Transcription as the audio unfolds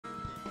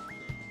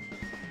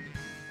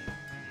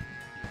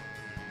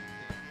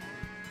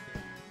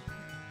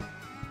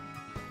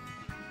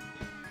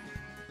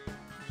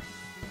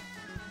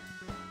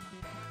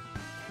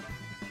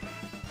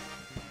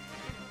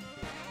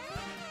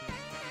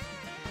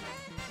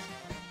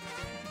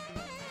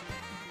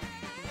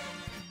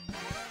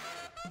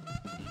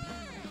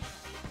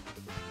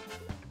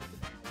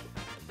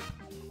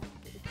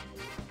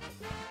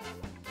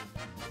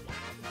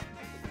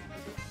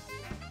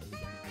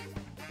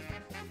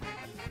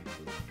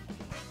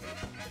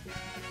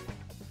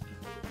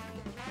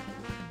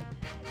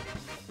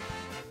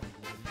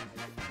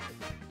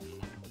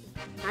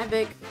Hi,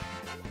 Vic.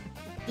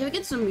 Can we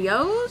get some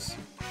yo's?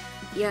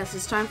 Yes,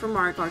 it's time for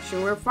Mario Kart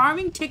Show. We're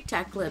farming Tic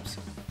Tac clips.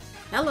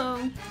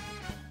 Hello.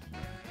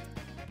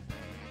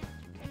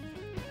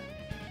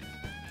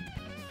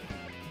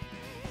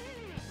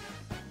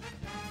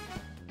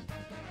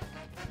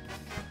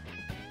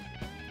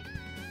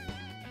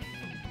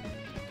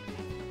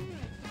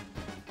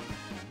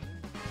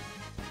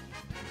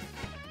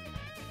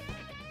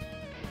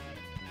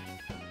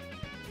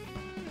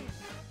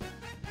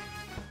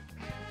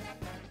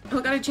 Oh,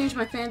 I gotta change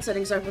my fan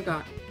settings, I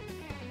forgot.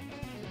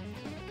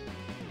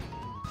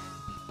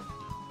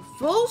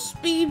 Full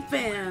speed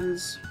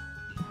fans.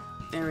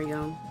 There we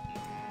go.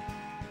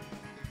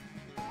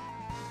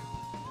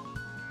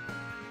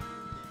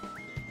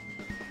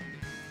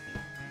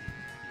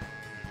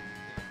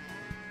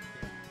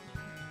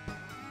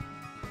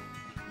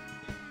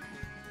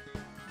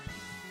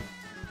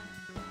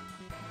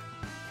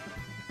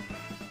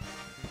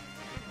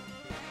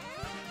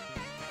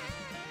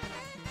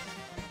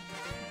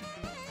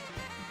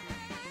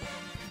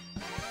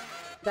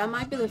 That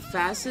might be the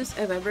fastest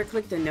I've ever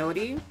clicked a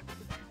noti.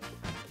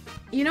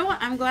 You know what?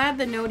 I'm glad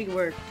the noti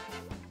worked.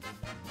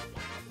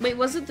 Wait,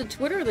 was it the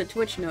Twitter or the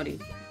Twitch noti?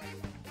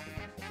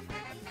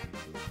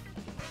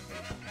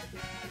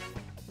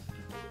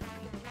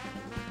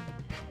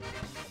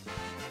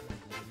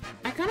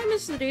 I kind of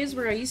miss the days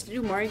where I used to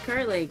do Mario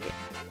Kart like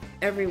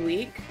every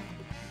week.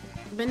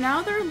 But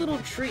now there are little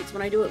treats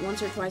when I do it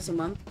once or twice a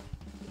month.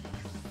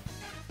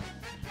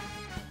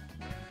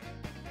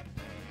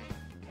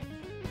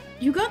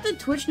 You got the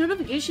Twitch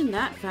notification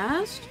that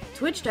fast?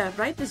 Twitch staff,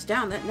 write this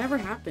down. That never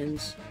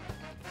happens.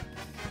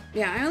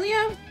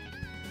 Yeah,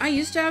 I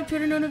used to have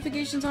Twitter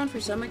notifications on for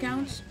some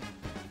accounts.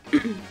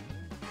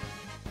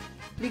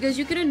 Because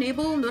you could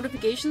enable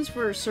notifications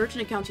for certain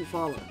accounts you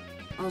follow.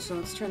 Also,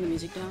 let's turn the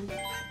music down.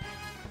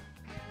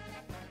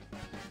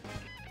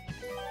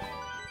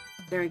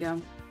 There we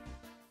go.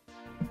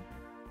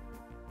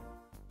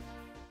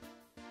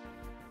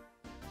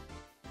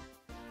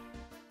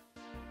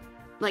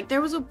 Like,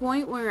 there was a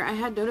point where I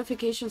had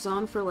notifications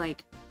on for,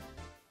 like,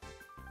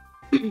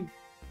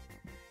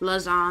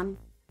 Lazan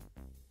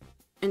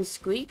and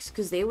Squeaks,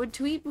 because they would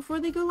tweet before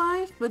they go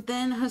live, but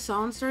then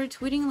Hassan started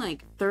tweeting,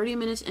 like, 30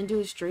 minutes into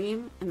his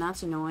stream, and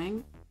that's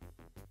annoying.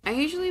 I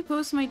usually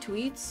post my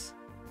tweets,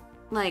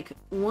 like,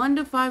 1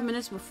 to 5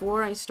 minutes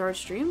before I start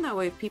stream, that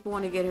way if people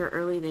want to get here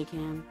early, they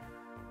can.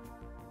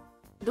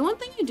 The one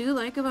thing I do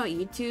like about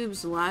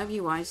YouTube's live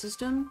UI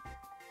system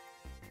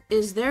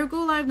is their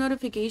go live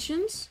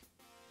notifications.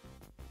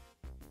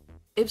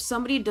 If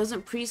somebody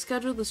doesn't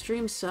pre-schedule, the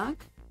stream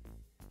suck.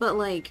 But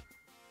like,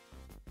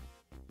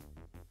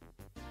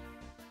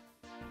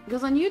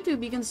 because on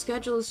YouTube you can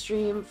schedule a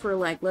stream for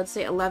like, let's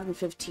say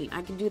 11:15.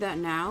 I can do that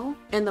now,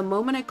 and the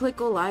moment I click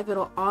go live,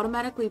 it'll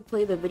automatically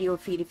play the video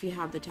feed if you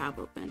have the tab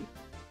open.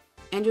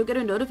 And you'll get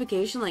a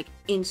notification like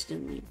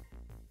instantly.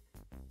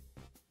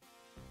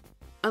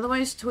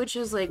 Otherwise, Twitch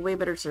has like way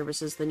better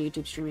services than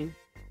YouTube streaming.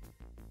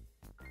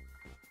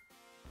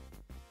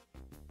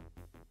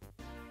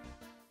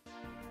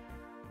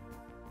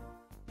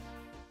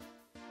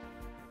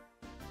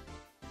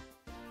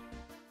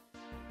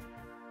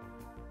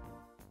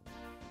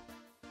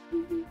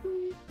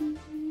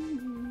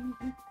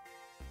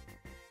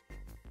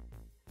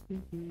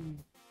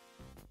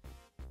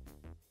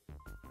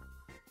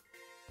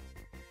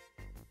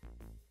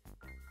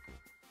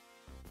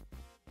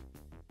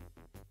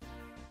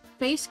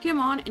 Face cam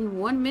on in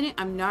 1 minute?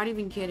 I'm not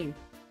even kidding.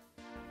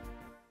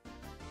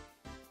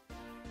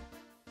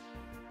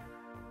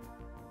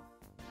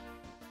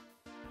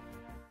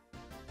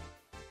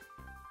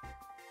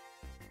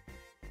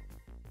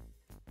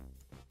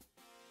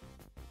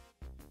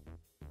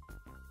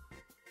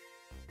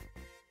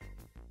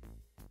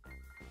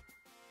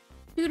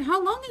 Dude,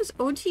 how long has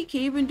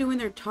OTK been doing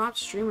their top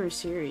streamer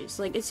series?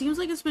 Like, it seems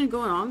like it's been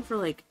going on for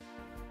like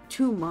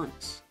 2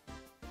 months.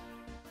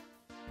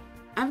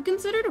 I've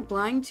considered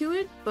applying to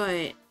it,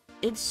 but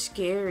it's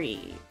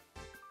scary.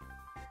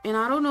 And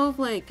I don't know if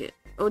like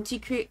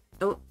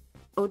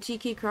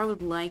OTK crowd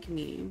would like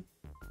me.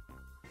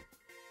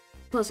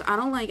 Plus, I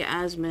don't like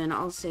Asmin,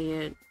 I'll say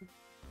it.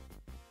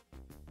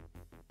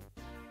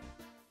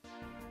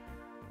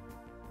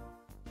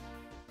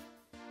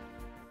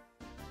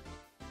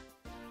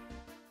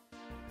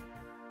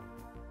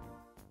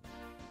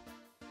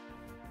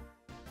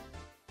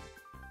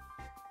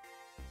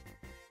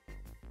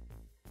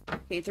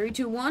 Okay, 3,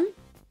 2, 1.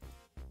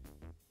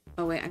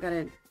 Oh wait, I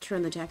gotta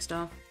turn the text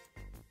off.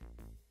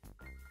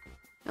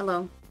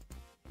 Hello.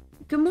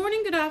 Good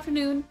morning, good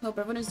afternoon. Hope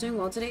everyone is doing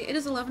well today. It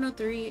is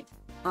 11:03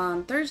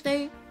 on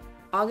Thursday,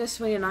 August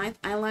 29th.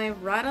 I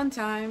live right on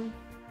time.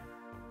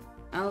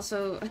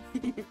 Also,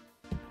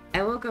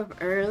 I woke up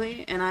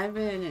early and I've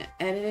been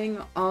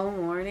editing all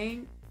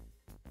morning.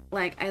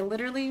 Like, I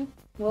literally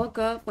woke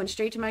up, went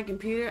straight to my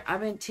computer.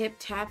 I've been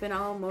tip-tapping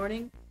all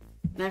morning.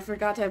 And I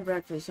forgot to have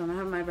breakfast, so I'm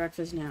having my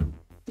breakfast now.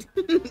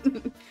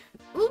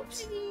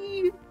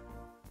 Oopsie!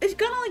 It's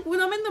kind of like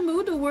when I'm in the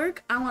mood to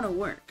work, I want to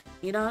work.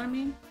 You know what I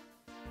mean?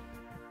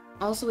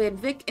 Also, we had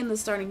Vic in the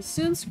starting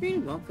soon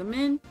screen. Welcome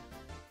in.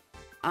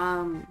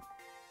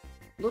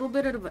 Little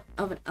bit of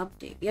an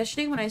update.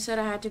 Yesterday when I said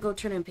I had to go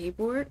turn in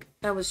paperwork,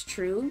 that was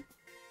true.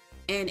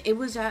 And it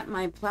was at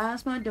my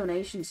plasma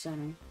donation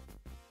center.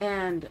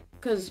 And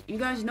because you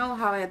guys know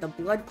how I had the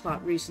blood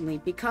clot recently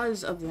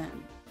because of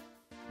them.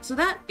 So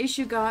that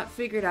issue got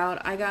figured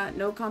out. I got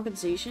no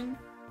compensation,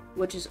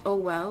 which is oh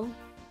well,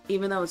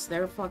 even though it's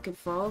their fucking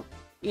fault.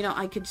 You know,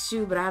 I could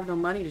sue, but I have no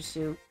money to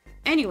sue.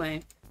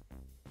 Anyway,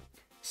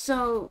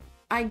 so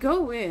I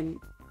go in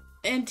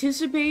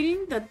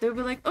anticipating that they'll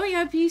be like, oh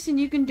yeah, peace, and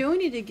you can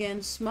donate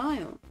again,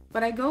 smile.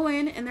 But I go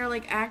in and they're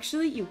like,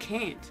 actually, you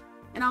can't.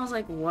 And I was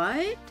like,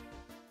 what?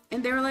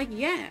 And they were like,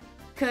 yeah,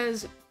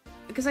 because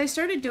I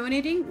started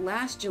donating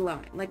last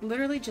July, like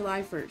literally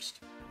July 1st.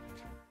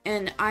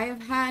 And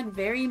I've had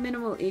very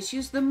minimal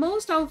issues. The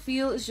most I'll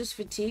feel is just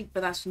fatigue,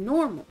 but that's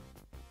normal.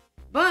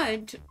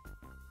 But,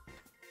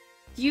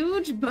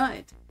 huge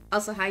butt.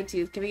 Also, hi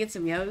Tooth, can we get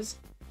some yos?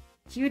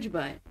 Huge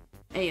butt.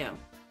 Ayo.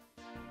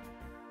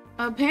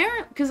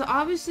 Because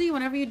obviously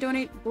whenever you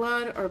donate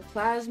blood or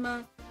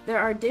plasma, there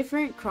are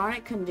different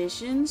chronic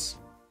conditions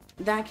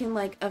that can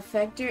like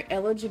affect your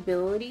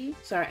eligibility.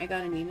 Sorry, I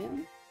got an email.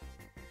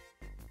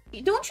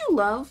 Don't you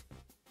love?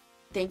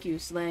 Thank you,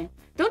 Slay.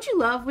 Don't you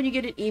love when you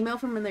get an email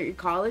from your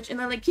college and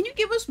they're like, can you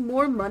give us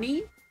more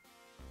money?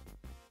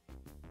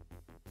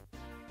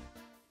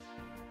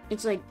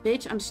 It's like,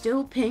 bitch, I'm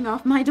still paying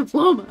off my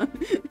diploma.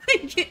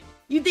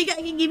 You think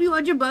I can give you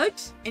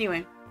 $100?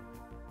 Anyway.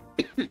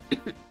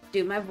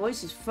 Dude, my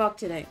voice is fucked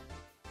today.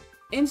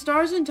 In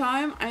Stars in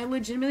Time, I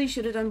legitimately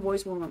should have done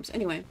voice warm-ups.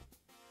 Anyway.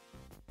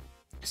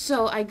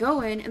 So, I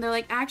go in, and they're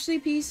like, actually,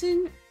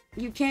 Peacein,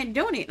 you can't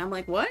donate. And I'm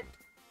like, what?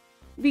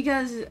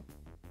 Because,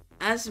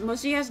 as most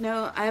of you guys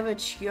know, I have a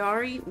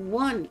Chiari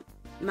 1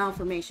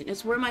 malformation.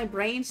 It's where my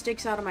brain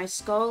sticks out of my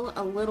skull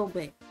a little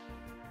bit.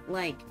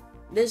 Like,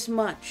 this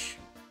much.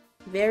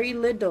 Very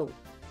little.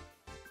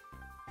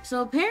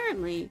 So,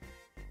 apparently,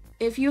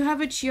 if you have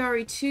a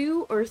Chiari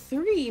 2 or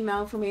 3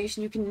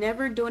 malformation, you can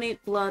never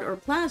donate blood or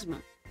plasma.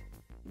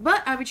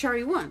 But I have a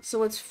Chiari 1,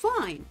 so it's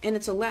fine, and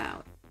it's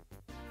allowed.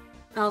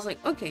 And I was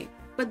like, okay.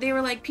 But they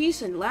were like,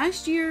 Peacein,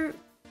 last year,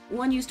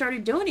 when you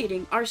started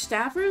donating, our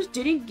staffers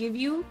didn't give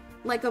you,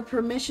 like, a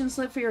permission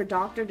slip for your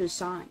doctor to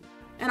sign.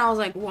 And I was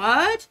like,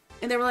 what?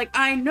 And they were like,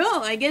 I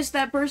know, I guess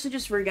that person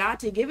just forgot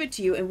to give it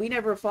to you, and we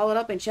never followed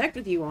up and checked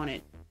with you on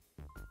it.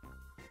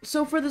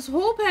 So for this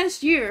whole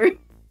past year...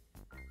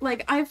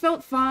 Like, I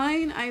felt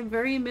fine. I have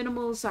very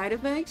minimal side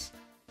effects.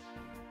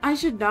 I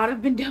should not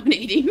have been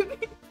donating.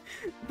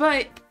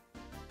 But,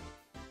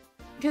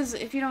 because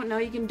if you don't know,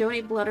 you can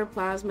donate blood or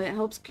plasma. It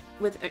helps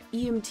with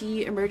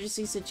EMT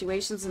emergency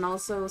situations and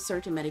also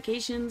certain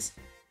medications.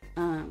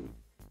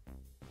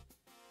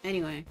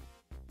 Anyway.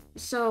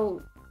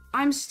 So,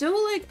 I'm still,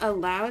 like,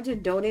 allowed to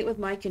donate with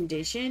my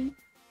condition.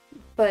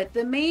 But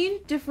the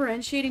main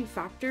differentiating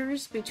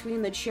factors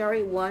between the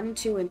Chiari 1,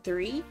 2, and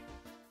 3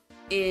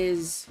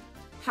 is...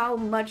 how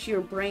much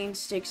your brain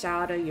sticks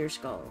out of your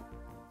skull.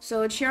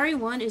 So a Chiari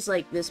 1 is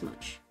like this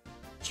much.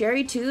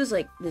 Chiari 2 is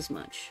like this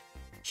much.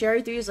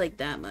 Chiari 3 is like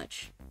that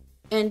much.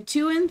 And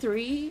 2 and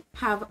 3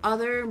 have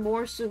other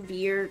more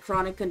severe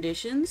chronic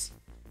conditions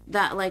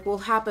that like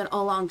will happen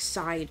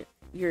alongside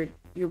your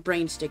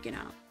brain sticking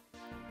out.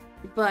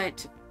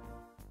 But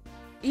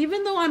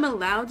even though I'm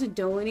allowed to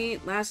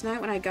donate last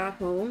night when I got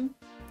home,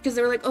 because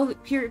they were like, oh,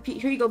 here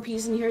you go,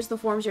 Peace, and here's the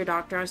forms your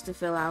doctor has to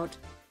fill out.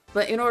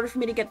 But in order for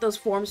me to get those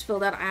forms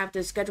filled out, I have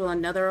to schedule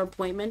another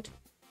appointment.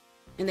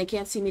 And they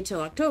can't see me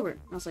till October.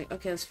 I was like,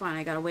 okay, that's fine.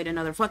 I gotta wait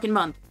another fucking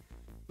month.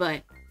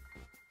 But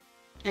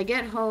I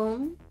get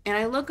home, and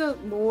I look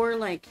up more,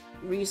 like,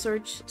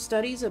 research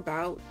studies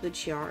about the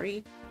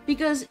Chiari.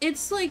 Because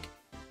it's, like,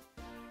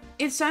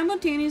 it's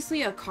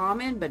simultaneously a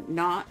common but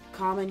not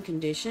common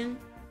condition.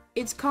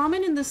 It's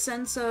common in the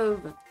sense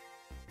of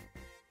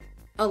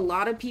a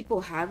lot of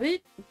people have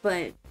it,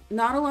 but...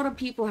 not a lot of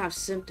people have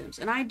symptoms,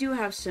 and I do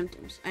have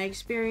symptoms. I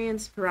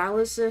experience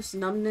paralysis,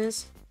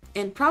 numbness,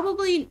 and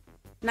probably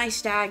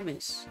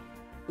nystagmus,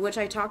 which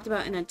I talked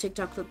about in a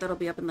TikTok clip that'll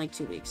be up in like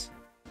 2 weeks,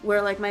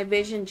 where like my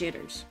vision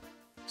jitters.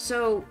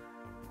 So,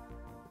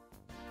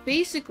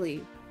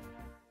 basically,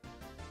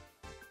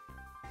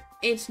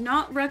 it's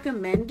not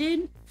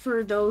recommended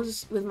for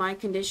those with my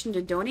condition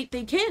to donate.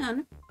 They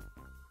can,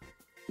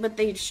 but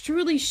they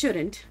truly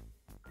shouldn't,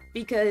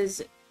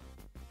 because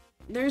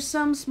there's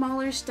some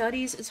smaller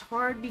studies. It's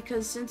hard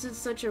because since it's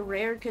such a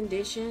rare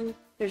condition,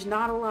 there's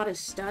not a lot of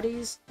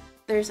studies.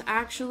 There's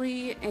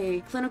actually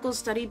a clinical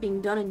study being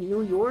done in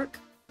New York.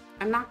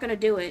 I'm not gonna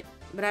do it,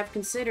 but I've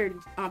considered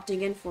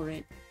opting in for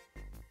it.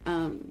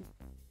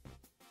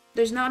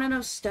 There's not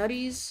enough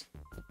studies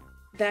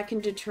that can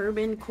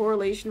determine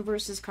correlation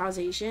versus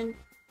causation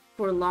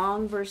for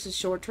long versus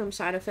short-term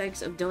side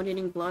effects of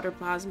donating blood or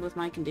plasma with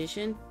my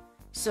condition.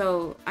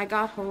 So, I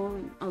got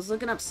home, I was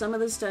looking up some of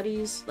the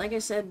studies. Like I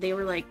said, they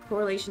were like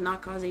correlation,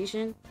 not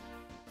causation.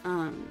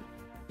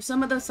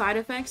 Some of the side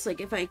effects,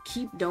 like if I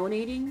keep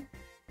donating,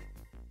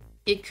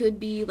 it could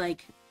be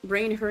like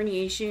brain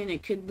herniation.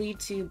 It could lead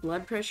to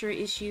blood pressure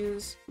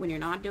issues when you're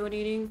not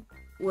donating,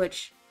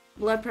 which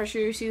blood pressure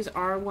issues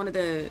are one of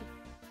the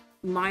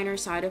minor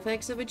side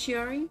effects of a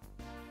Chiari.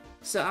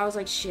 So I was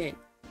like, shit.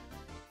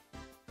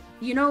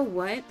 You know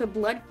what? The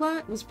blood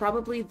clot was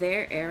probably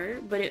their error,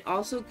 but it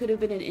also could have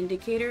been an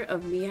indicator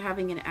of me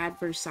having an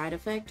adverse side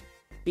effect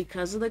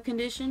because of the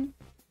condition.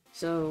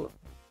 So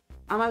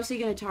I'm obviously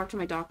going to talk to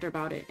my doctor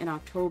about it in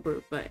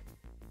October, but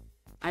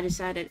I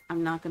decided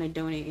I'm not going to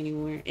donate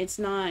anymore. It's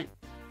not...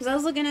 Because I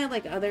was looking at,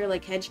 like, other,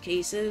 like, hedge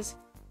cases,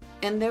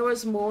 and there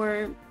was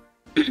more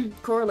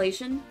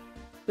correlation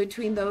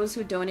between those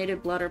who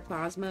donated blood or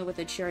plasma with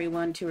a Chiari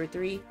 1, 2, or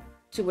 3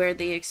 to where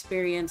they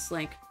experienced,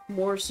 like,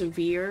 more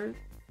severe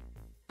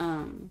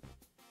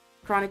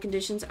chronic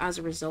conditions as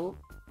a result.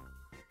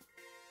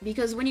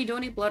 Because when you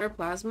donate blood or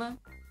plasma,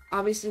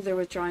 obviously they're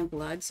withdrawing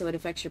blood, so it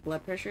affects your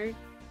blood pressure.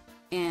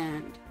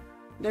 And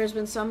there's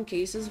been some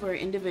cases where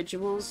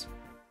individuals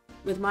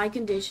with my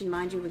condition,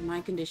 mind you, with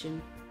my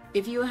condition,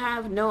 if you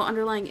have no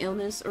underlying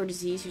illness or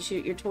disease,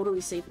 you're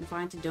totally safe and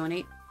fine to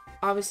donate.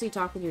 Obviously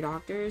talk with your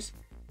doctors,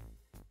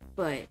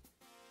 but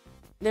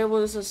there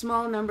was a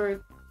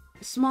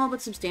small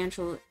but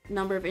substantial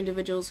number of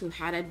individuals who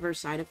had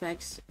adverse side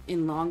effects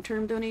in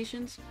long-term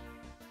donations.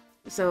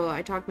 So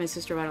I talked to my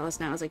sister about it last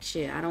night. I was like,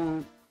 shit, I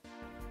don't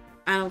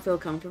feel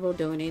comfortable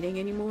donating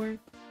anymore.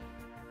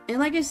 And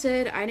like I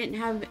said, I didn't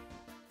have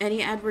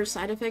any adverse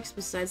side effects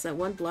besides that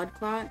one blood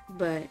clot,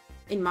 but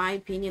in my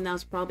opinion, that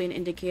was probably an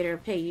indicator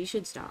of, hey, you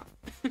should stop.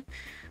 And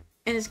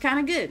it's kind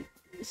of good.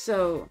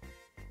 So,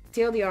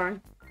 TLDR,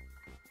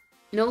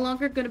 no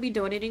longer going to be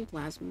donating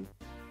plasma.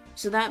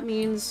 So that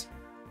means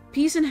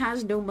Peacein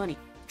has no money.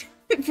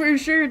 For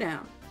sure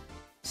now.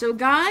 So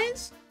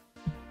guys,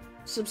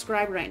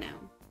 subscribe right now.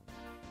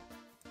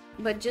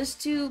 But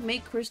just to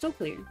make crystal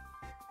clear,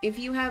 if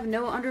you have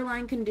no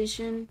underlying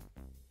condition,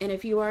 and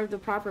if you are the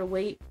proper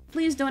weight,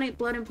 please donate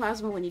blood and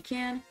plasma when you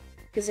can,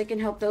 because it can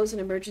help those in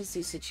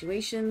emergency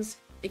situations.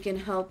 It can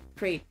help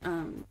create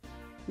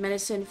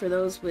medicine for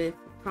those with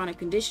chronic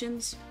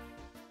conditions.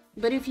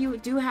 But if you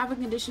do have a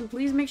condition,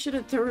 please make sure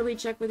to thoroughly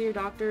check with your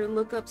doctor,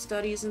 look up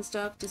studies and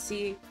stuff to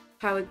see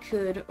how it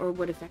could or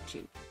would affect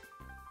you.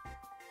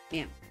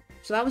 Yeah.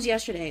 So that was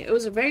yesterday. It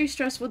was a very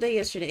stressful day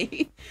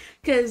yesterday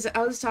because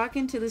I was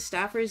talking to the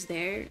staffers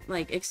there,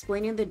 like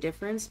explaining the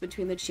difference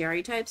between the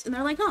Chiari types, and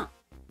they're like, huh,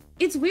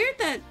 it's weird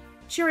that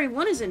Chiari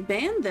 1 isn't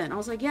banned then. I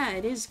was like, yeah,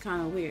 it is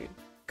kind of weird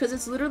because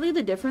it's literally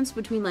the difference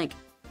between like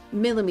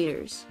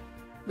millimeters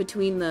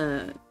between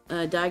the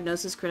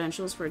diagnosis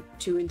credentials for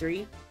 2 and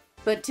 3.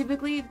 But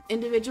typically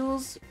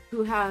individuals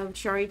who have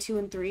Chiari 2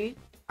 and 3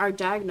 are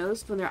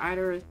diagnosed when they're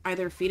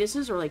either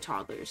fetuses or like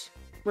toddlers,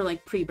 or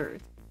like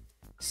pre-birth.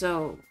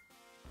 So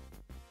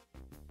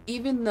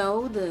even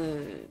though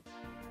the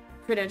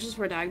credentials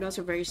for a diagnosis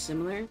are very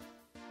similar,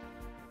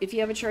 if you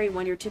have a Chiari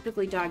 1, you're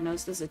typically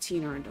diagnosed as a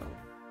teen or adult,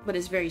 but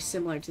it's very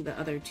similar to the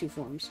other 2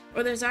 forms.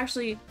 Or there's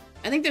actually,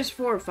 I think there's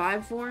 4 or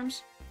 5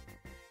 forms.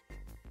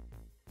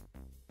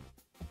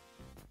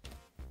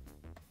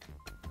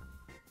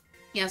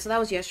 Yeah, so that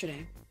was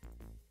yesterday.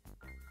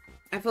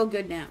 I feel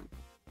good now.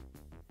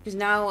 Because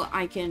now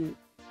I can...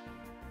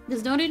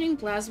 Because donating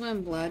plasma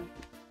and blood,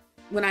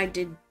 when I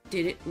did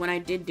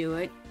do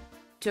it,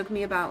 took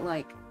me about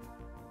like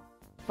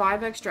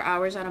 5 extra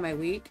hours out of my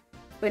week.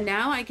 But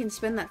now I can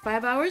spend that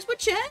 5 hours with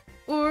chat,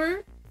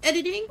 or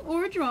editing,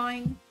 or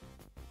drawing.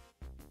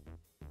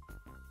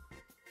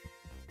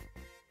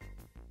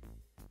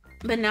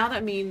 But now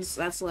that means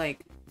that's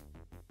like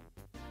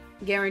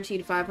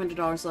guaranteed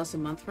 $500 less a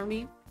month for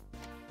me.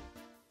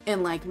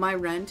 And like my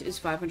rent is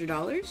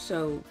 $500,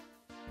 so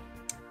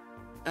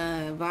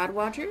VOD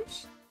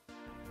watchers,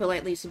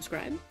 politely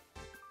subscribe.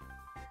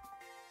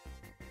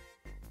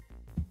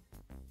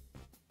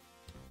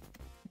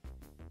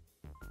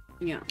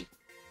 Yeah.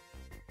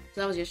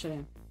 So that was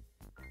yesterday.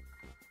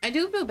 I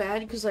do feel bad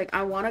because like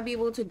I want to be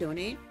able to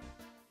donate,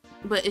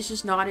 but it's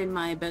just not in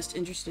my best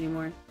interest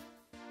anymore.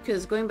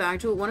 Because going back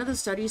to it, one of the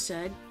studies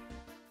said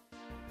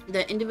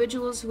that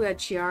individuals who had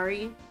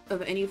Chiari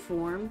of any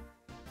form,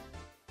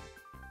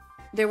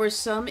 there were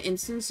some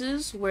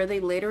instances where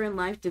they later in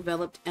life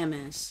developed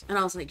MS. And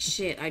I was like,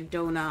 shit, I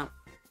do not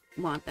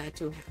want that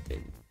to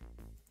happen.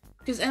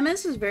 Because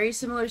MS is very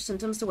similar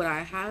symptoms to what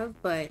I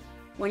have, but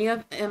when you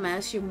have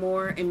MS, you're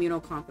more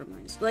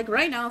immunocompromised. Like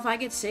right now, if I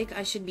get sick,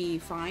 I should be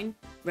fine,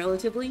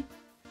 relatively.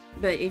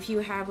 But if you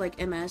have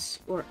like MS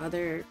or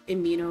other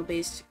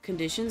immuno-based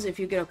conditions, if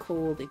you get a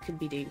cold, it could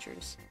be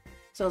dangerous.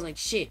 So I was like,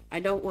 shit, I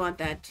don't want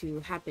that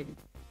to happen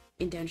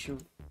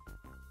intentionally.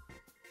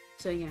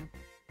 So yeah.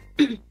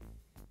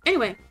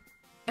 Anyway,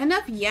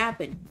 enough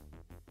yapping.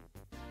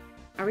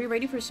 Are we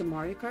ready for some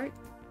Mario Kart?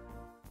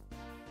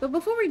 But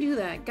before we do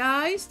that,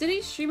 guys,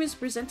 today's stream is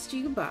presented to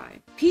you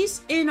by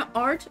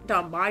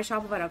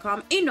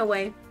peaceinart.myshopify.com. Ain't no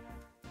way.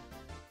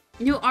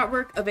 New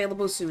artwork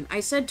available soon. I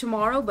said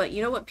tomorrow, but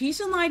you know what?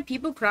 Peacein lied,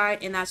 people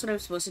cried, and that's what I'm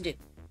supposed to do.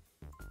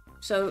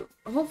 So,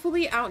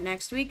 hopefully out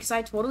next week, because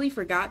I totally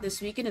forgot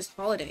this weekend is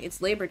holiday.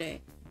 It's Labor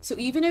Day. So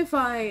even if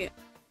I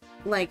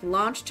like,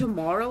 launch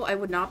tomorrow, I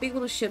would not be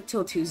able to ship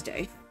till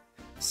Tuesday.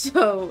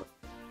 So,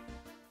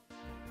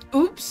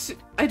 oops,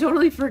 I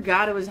totally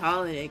forgot it was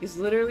holiday, because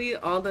literally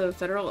all the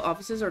federal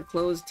offices are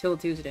closed till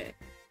Tuesday.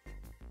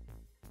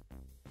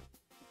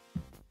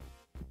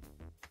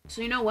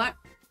 So you know what?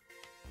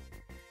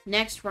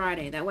 Next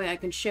Friday, that way I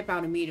can ship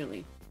out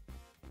immediately.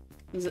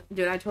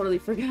 Dude, I totally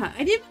forgot.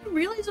 I didn't even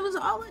realize it was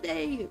a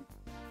holiday!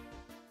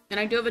 And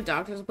I do have a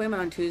doctor's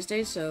appointment on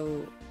Tuesday,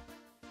 so...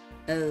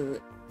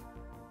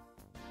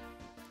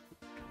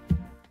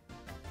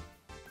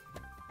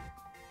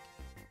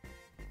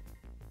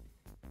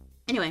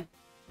 Anyway,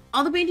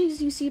 all the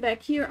paintings you see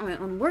back here are my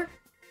own work.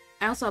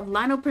 I also have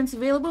lino prints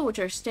available, which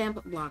are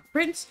stamp block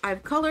prints. I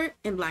have color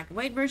and black and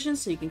white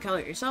versions, so you can color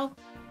it yourself.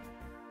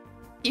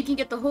 You can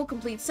get the whole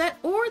complete set,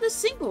 or the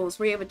singles,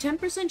 where you have a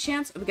 10%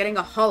 chance of getting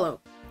a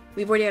holo.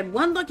 We've already had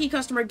one lucky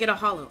customer get a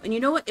holo, and you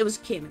know what? It was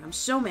Kim, and I'm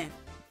so mad.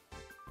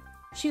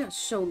 She got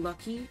so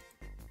lucky.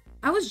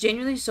 I was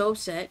genuinely so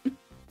upset,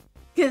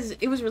 because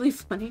it was really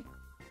funny.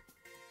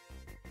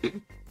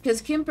 Because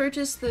Kim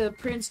purchased the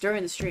prints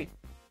during the stream.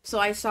 So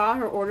I saw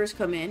her orders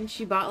come in.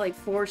 She bought like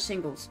 4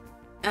 singles.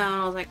 And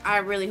I was like, I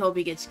really hope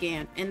he gets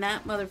scammed. And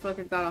that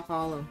motherfucker got a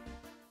holo.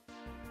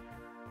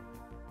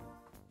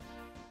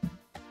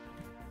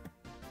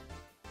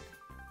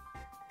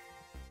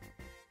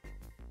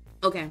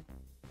 Okay.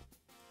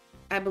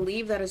 I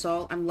believe that is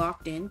all. I'm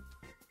locked in.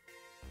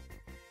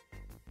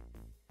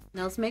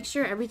 Now let's make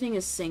sure everything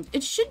is synced.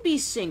 It should be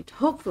synced,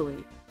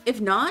 hopefully. If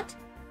not,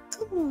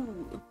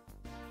 ooh.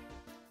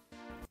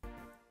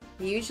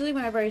 Usually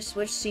whenever I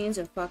switch scenes,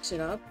 it fucks it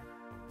up.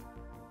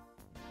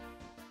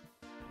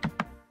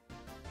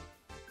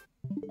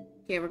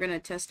 Okay, we're gonna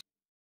test.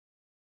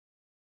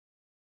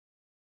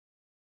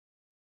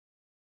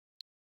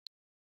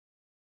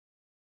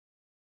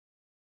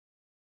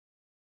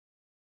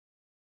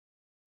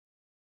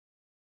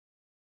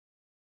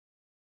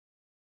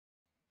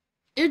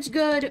 It's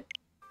good.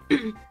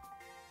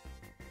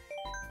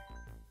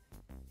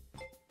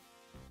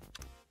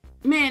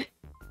 Man.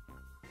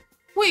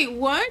 Wait,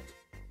 what?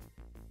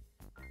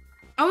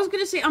 I was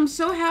gonna say, I'm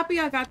so happy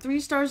I got 3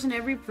 stars in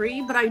every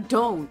pre, but I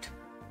don't.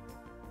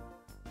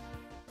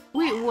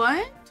 Wait,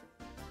 what?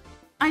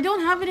 I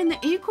don't have it in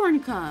the Acorn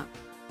Cup.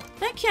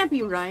 That can't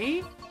be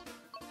right.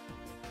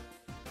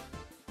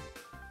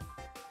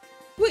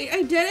 Wait,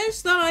 I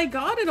just thought I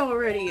got it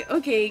already.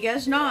 Okay,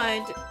 guess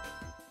not.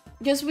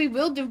 Guess we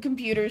will do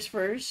computers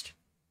first.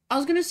 I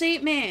was gonna say,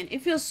 man,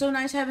 it feels so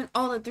nice having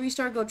all the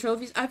 3-star gold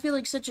trophies. I feel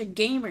like such a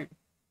gamer.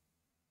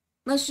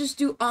 Let's just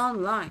do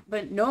online.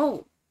 But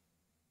no.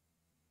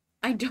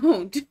 I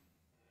don't.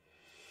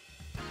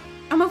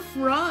 I'm a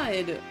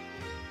fraud.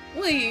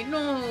 Wait,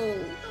 no.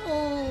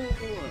 No.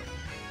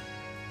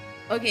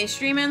 Okay,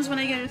 stream ends when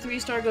I get a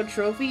 3-star gold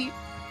trophy.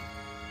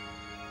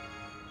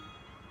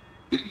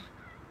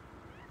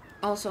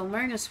 Also, I'm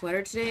wearing a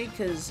sweater today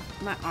because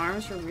my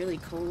arms were really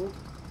cold.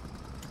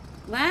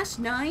 Last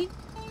night,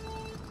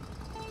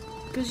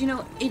 because, you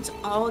know, it's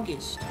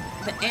August.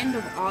 The end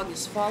of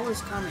August. Fall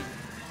is coming.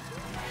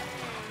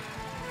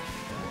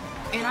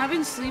 And I've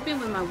been sleeping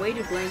with my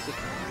weighted blanket.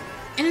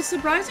 And it's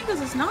surprising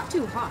because it's not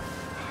too hot.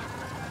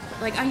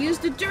 Like, I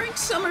used it during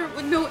summer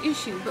with no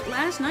issue. But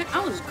last night, I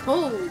was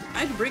cold. I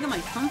had to bring in my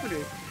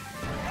comforter.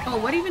 Oh,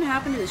 what even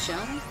happened to the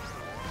shell?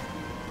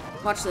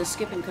 Watch the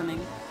skipping coming.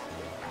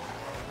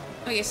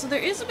 Okay, so there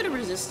is a bit of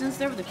resistance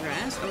there with the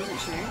grass. I wasn't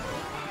sure.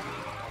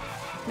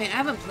 Man, I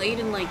haven't played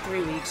in like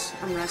 3 weeks.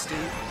 I'm rusty.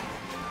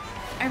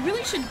 I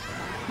really should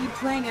be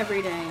playing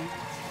every day.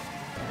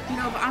 You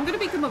know, if I'm gonna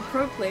become a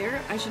pro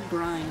player, I should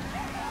grind.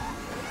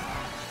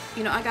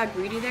 You know, I got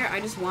greedy there.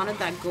 I just wanted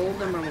that gold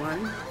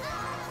 #1.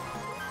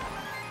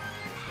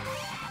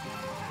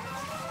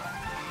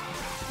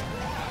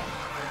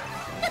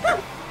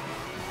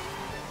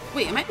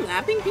 Wait, am I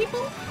lapping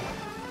people?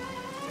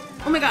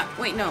 Oh my god,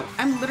 wait, no.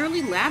 I'm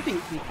literally lapping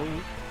people.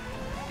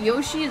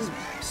 Yoshi is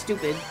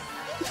stupid.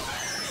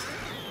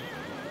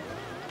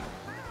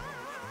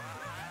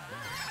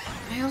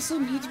 I also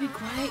need to be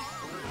quiet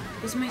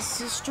because my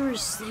sister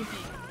is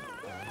sleeping.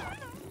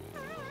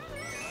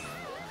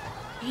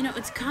 You know,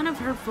 it's kind of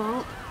her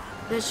fault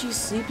that she's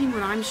sleeping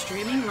when I'm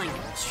streaming. Like,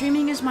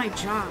 streaming is my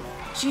job.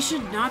 She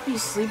should not be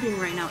sleeping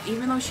right now,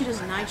 even though she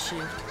does night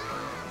shift.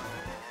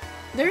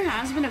 There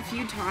has been a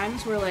few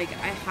times where, like,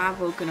 I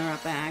have woken her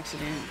up by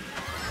accident.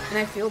 And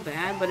I feel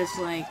bad, but it's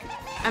like,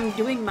 I'm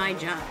doing my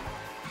job.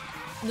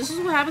 This is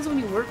what happens when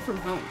you work from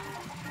home.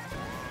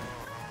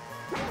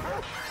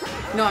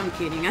 No, I'm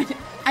kidding.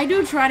 I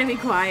do try to be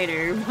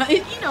quieter, but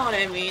you know what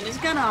I mean. It's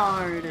kind of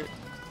hard.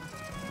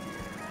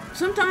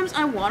 Sometimes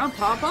I want to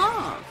pop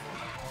off.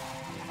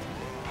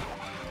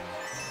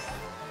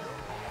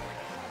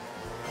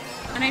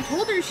 And I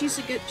told her she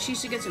should get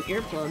some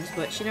earplugs,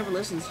 but she never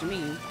listens to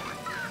me.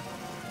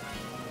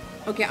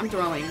 Okay, I'm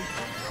throwing.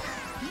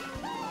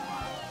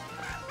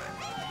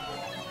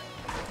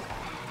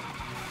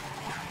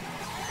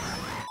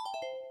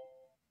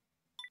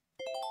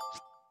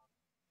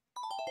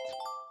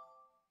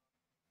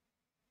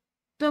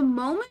 The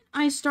moment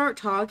I start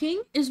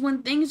talking is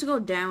when things go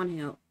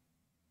downhill.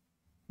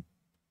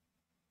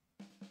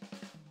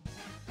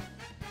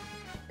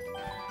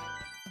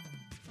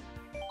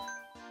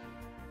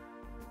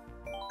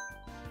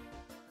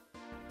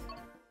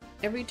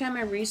 Every time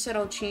I reset,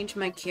 I'll change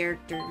my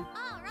character. Alright.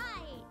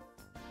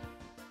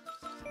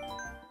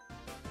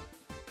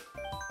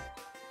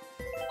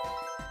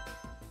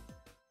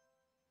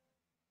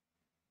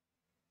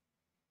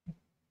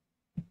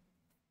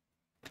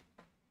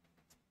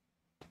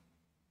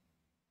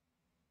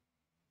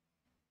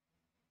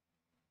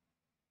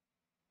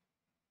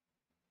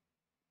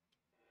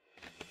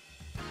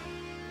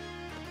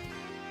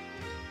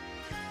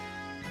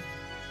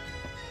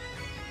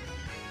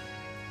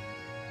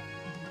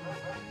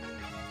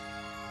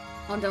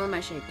 I'm done with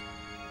my shake.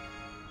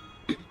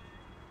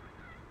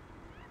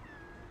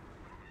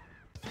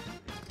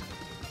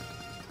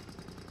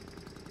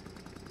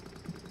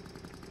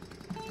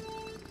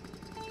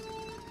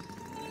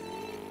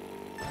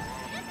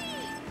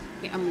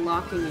 Okay, I'm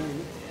locking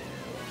in.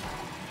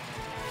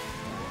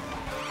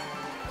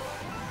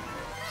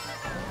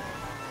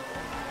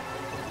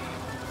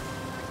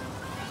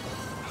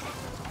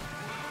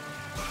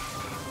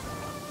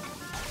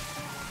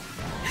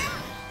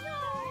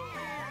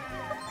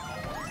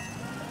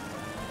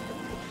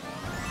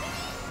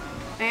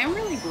 I am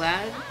really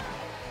glad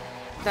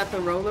that the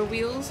roller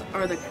wheels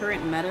are the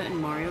current meta in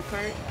Mario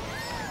Kart.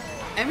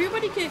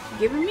 Everybody kept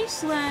giving me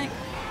slack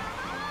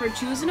for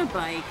choosing a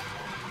bike,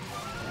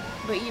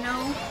 but you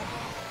know,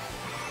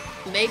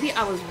 maybe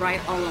I was right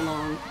all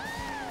along.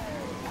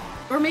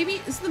 Or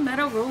maybe, is the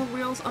meta roller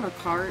wheels on a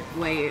cart?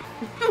 Wait,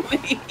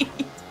 wait.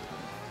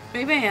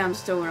 Maybe I am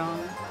still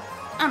wrong.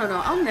 I don't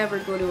know, I'll never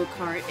go to a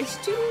cart. It's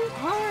too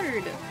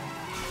hard.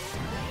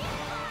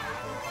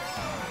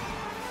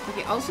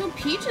 Okay, also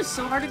Peach is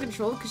so hard to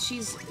control because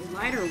she's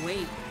lighter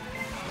weight.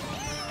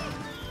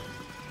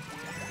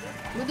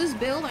 With this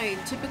build, I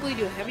typically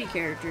do heavy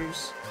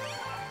characters.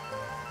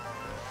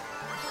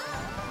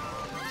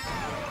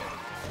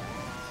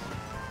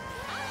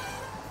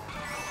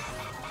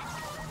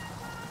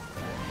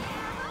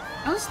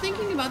 I was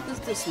thinking about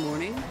this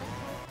morning.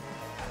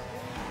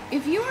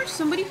 If you are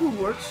somebody who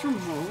works from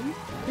home,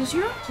 does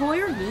your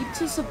employer need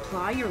to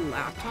supply your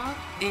laptop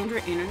and your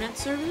internet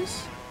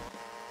service?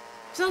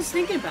 Because I was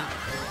thinking about it.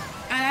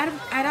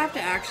 I'd have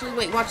to actually...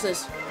 Wait, watch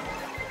this.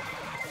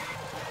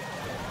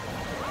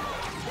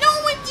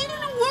 No, it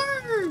didn't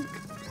work!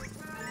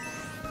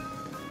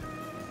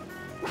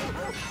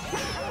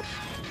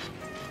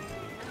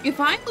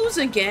 If I lose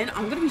again,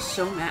 I'm gonna be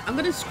so mad. I'm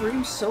gonna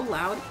scream so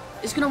loud.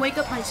 It's gonna wake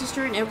up my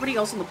sister and everybody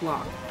else on the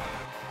block.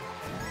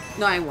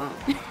 No, I won't.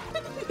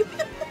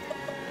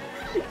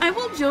 I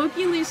will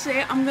jokingly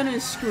say I'm gonna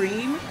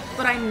scream,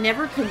 but I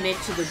never commit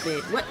to the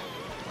bit. What?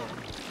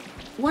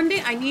 One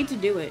day I need to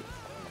do it.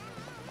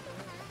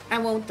 I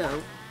won't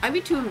though. I'd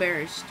be too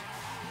embarrassed.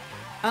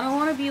 I don't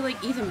want to be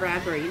like Ethan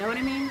Bradbury, you know what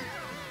I mean?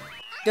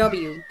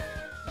 W.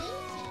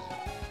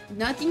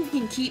 Nothing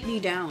can keep me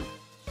down.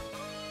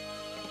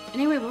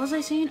 Anyway, what was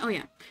I saying? Oh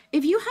yeah.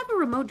 If you have a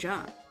remote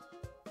job,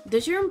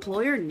 does your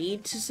employer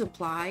need to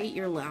supply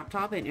your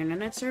laptop and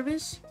internet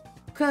service?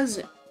 Because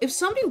if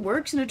somebody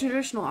works in a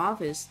traditional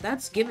office,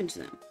 that's given to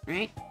them,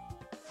 right?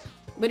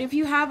 But if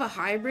you have a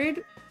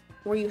hybrid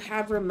where you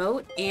have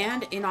remote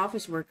and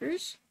in-office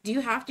workers, do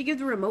you have to give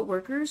the remote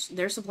workers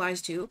their supplies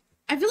too?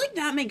 I feel like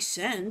that makes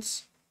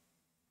sense.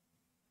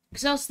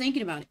 Because I was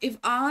thinking about it. If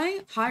I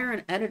hire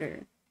an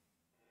editor,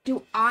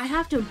 do I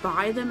have to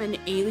buy them an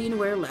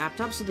Alienware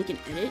laptop so they can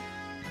edit?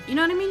 You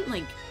know what I mean?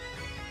 Like,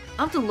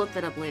 I'll have to look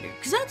that up later.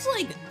 Because that's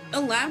like,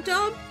 a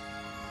laptop?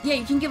 Yeah,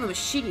 you can give them a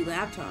shitty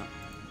laptop.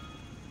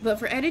 But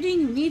for editing,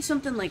 you need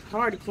something like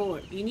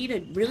hardcore. You need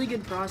a really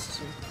good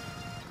processor.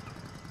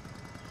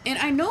 And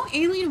I know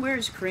Alienware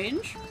is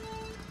cringe,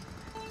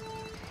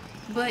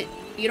 but,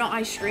 you know,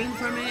 I stream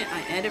from it,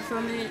 I edit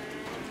from it.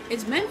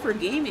 It's meant for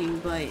gaming,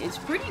 but it's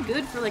pretty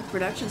good for, like,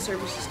 production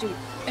services, too.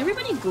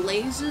 Everybody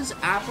glazes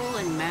Apple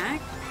and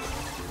Mac,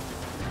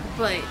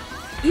 but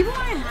even when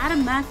I had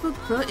a MacBook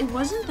Pro, it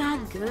wasn't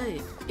that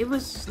good. It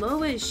was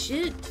slow as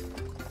shit.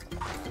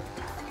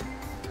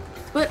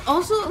 But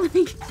also,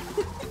 like,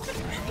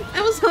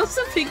 I was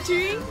also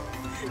picturing,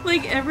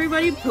 like,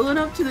 everybody pulling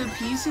up to the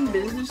peace and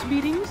business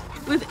meetings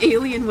with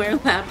Alienware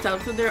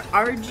laptops with their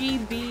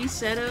RGB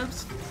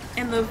setups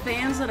and the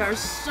fans that are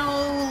so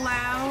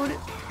loud.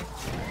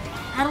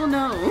 I don't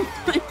know.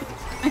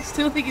 I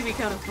still think it'd be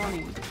kind of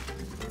funny.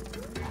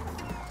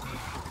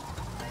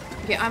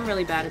 Okay, I'm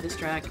really bad at this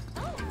track.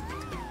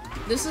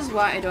 This is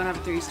why I don't have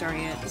a 3-star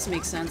yet. This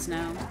makes sense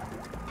now.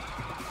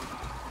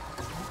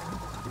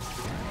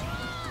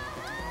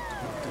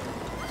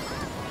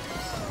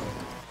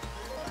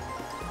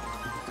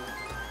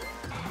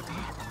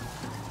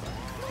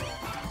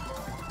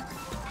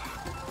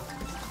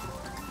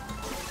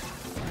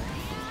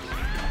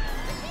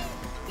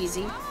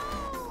 Easy.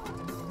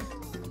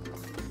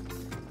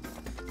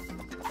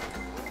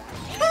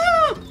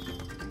 Ah!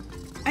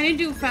 I didn't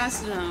do it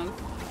fast enough.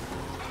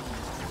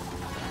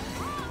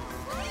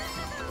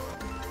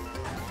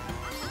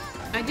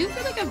 I do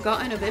feel like I've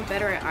gotten a bit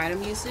better at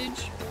item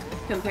usage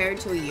compared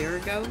to a year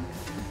ago.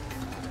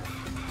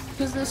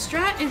 Because the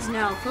strat is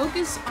now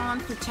focus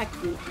on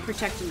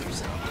protecting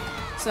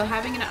yourself. So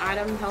having an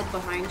item held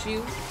behind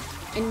you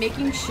and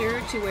making sure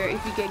to where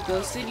if you get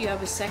ghosted, you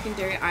have a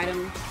secondary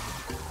item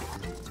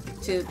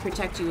to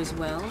protect you as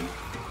well.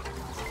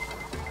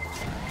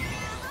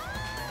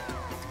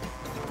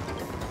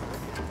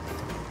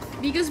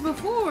 Because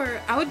before,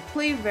 I would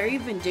play very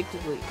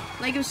vindictively.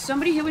 Like, if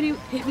somebody hit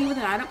me with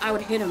an item, I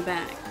would hit him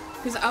back.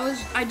 Because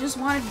I just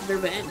wanted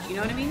revenge, you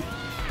know what I mean?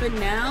 But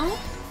now,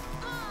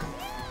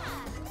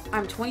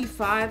 I'm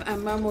 25,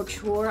 I'm more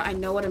mature, I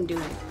know what I'm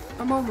doing.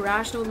 I'm more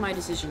rational with my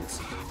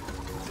decisions.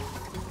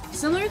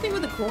 Similar thing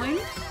with a coin.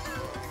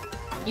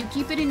 You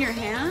keep it in your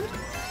hand.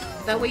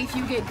 That way, if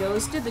you get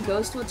ghosted, the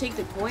ghost will take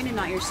the coin and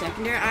not your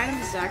secondary item.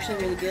 This is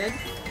actually really good.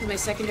 Because my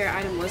secondary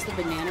item was the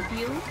banana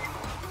peel.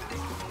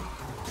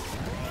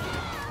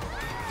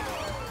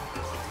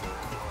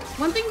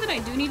 One thing that I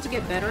do need to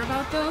get better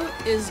about, though,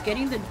 is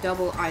getting the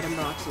double item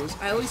boxes.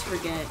 I always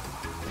forget.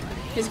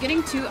 Because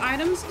getting 2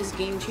 items is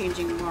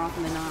game-changing more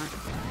often than not.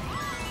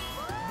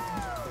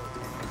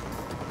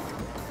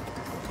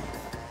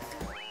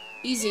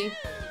 Easy.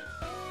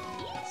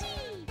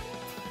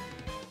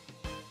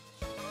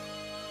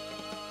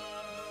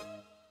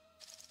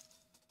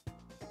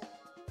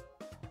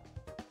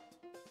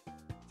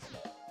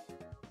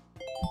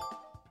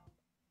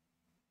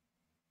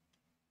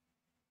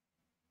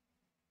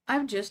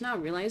 I've just now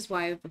realized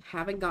why I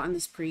haven't gotten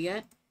this pre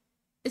yet.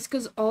 It's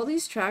because all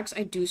these tracks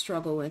I do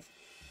struggle with.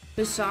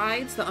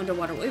 Besides the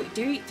underwater. Wait,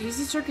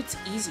 Daisy Circuit's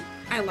easy.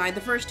 I lied,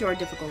 the first 2 are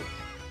difficult.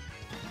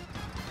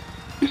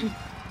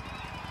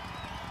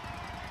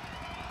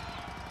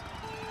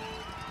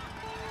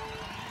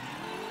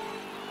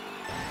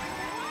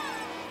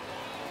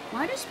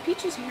 Why does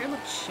Peach's hair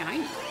look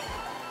shiny?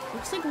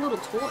 Looks like a little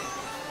toy.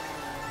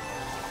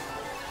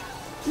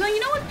 No, you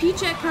know what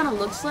Peachette kind of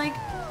looks like?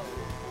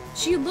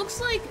 She looks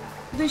like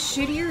the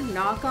shittier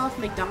knockoff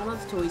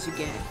McDonald's toys you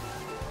get.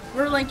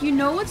 Where, like, you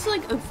know it's,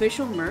 like,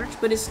 official merch,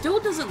 but it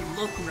still doesn't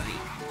look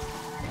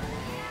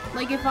right.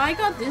 Like, if I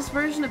got this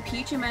version of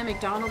Peach in my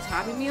McDonald's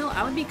Happy Meal,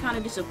 I would be kind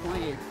of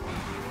disappointed.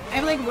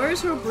 I'd be like,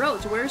 where's her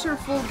brooch? Where's her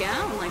full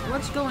gown? Like,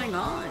 what's going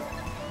on?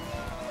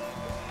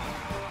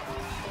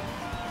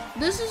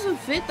 This is a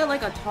fit that,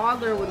 like, a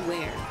toddler would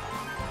wear.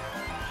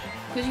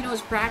 Because, you know,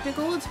 it's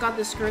practical. It's got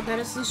the skirt that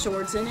has the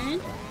shorts in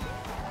it.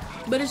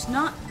 But it's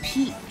not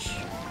Peach.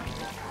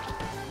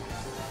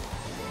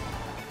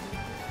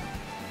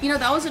 You know,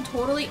 that was a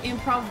totally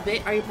improv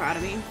bit. Are you proud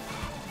of me?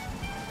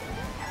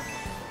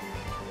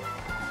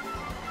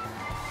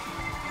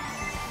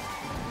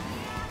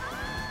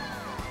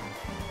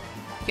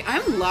 Okay,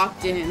 I'm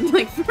locked in,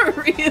 like, for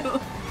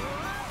real.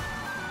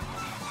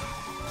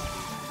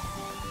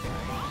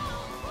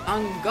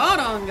 On God,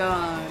 on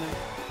God.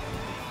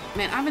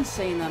 Man, I've been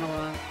saying that a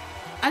lot.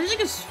 I just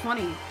think it's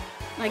funny.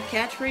 Like,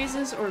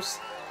 catchphrases or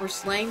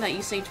slang that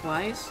you say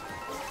twice.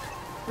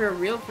 For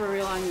real,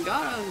 on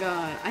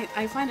God.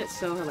 I find it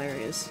so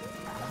hilarious.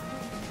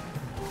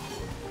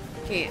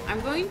 Okay,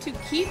 I'm going to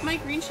keep my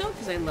green shell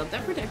because I love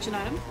that protection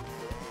item.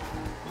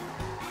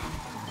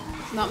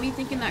 Not me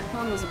thinking that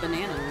clone was a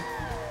banana.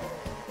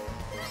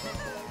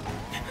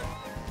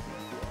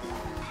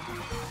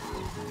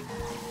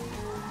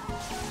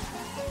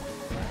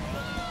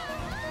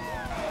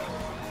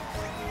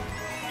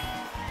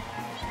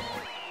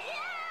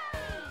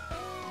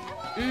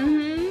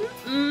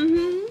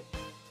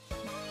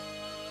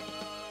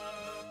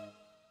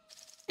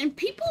 And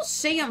people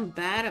say I'm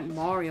bad at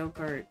Mario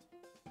Kart.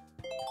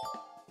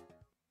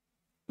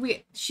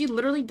 Wait, she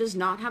literally does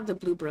not have the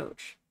blue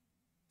brooch.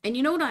 And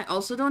you know what I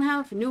also don't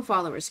have? New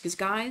followers. Because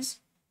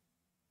guys,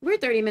 we're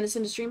 30 minutes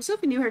into stream, so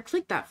if you're new here,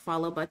 click that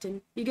follow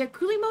button. You get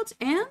cool emotes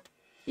and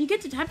you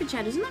get to tap and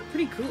chat. Isn't that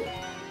pretty cool?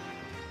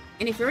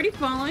 And if you're already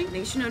following,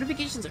 make sure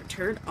notifications are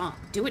turned on.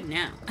 Do it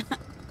now.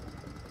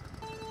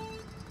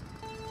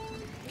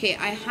 Okay,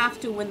 I have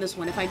to win this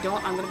one. If I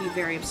don't, I'm gonna be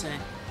very upset.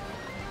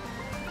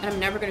 And I'm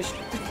never gonna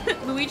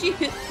Luigi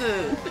hit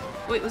the...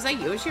 Wait, was that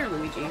Yoshi or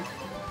Luigi?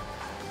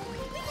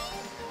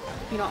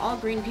 You know, all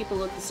green people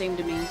look the same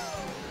to me.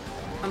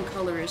 I'm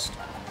colorist.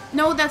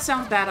 No, that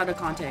sounds bad out of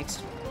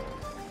context.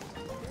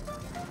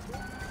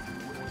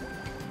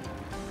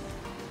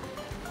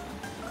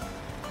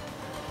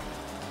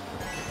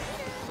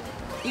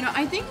 You know,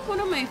 I think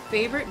one of my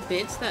favorite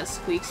bits that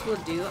Squeaks will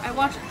do, I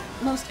watch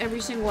most every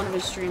single one of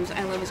his streams,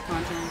 I love his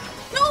content.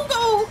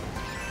 No!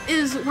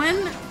 Is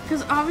when,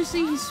 because obviously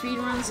he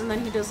speedruns and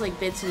then he does like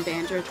bits and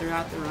banter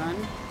throughout the run.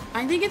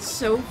 I think it's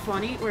so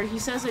funny where he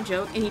says a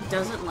joke and he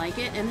doesn't like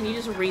it and then he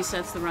just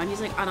resets the run. He's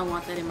like, I don't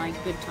want that in my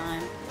good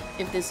time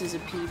if this is a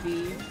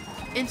PB.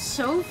 It's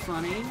so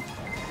funny.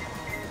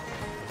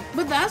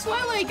 But that's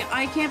why, like,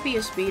 I can't be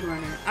a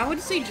speedrunner. I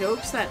would say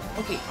jokes that,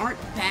 okay, aren't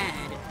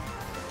bad.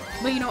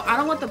 But, you know, I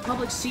don't want the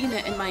public seeing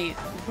it in my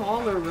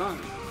baller run.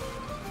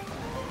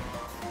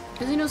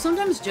 Because, you know,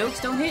 sometimes jokes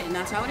don't hit and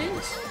that's how it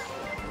is.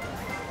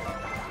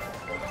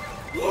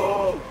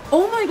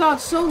 Oh my god,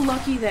 so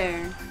lucky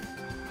there.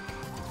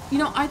 You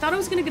know, I thought I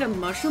was gonna get a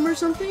mushroom or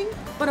something,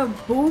 but a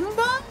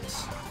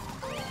boombox?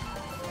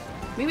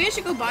 Maybe I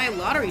should go buy a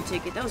lottery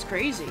ticket. That was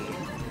crazy.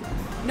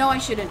 No, I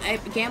shouldn't.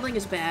 Gambling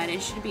is bad.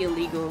 It should be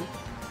illegal.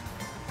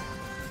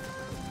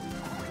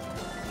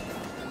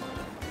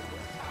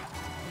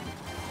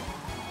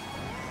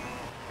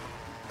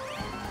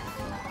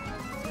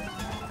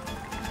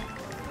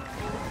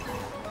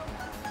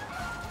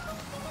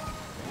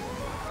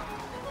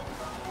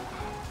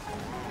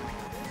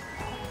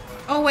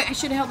 Oh wait, I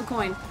should have held the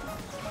coin.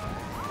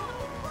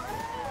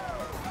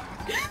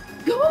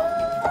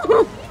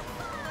 Go!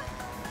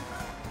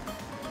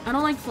 I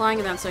don't like flying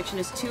in that section.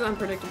 It's too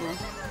unpredictable.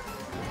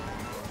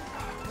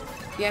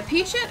 Yeah,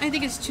 Peach I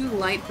think is too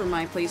light for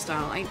my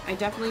playstyle. I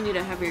definitely need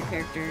a heavier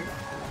character.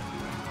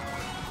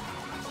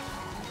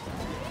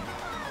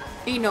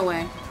 Ain't no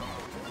way.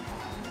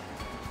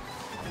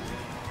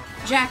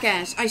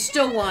 Jackass, I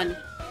still won.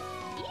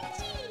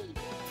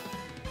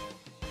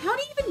 How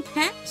do you even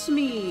pass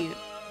me?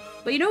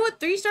 But you know what?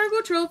 3-star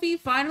gold trophy.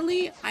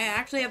 Finally, I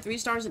actually have 3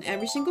 stars in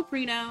every single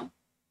pre now.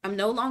 I'm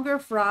no longer a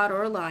fraud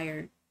or a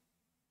liar.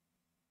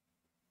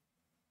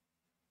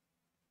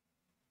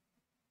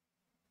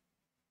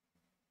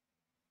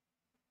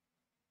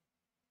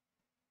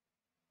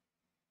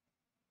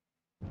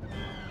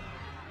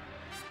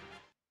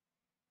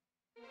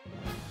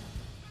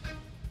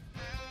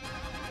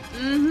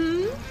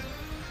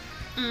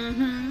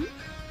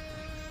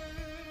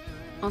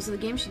 Also, the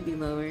game should be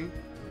lower.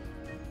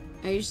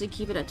 I usually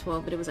keep it at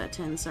 12, but it was at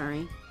 10,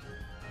 sorry.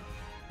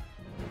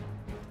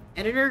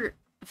 Editor,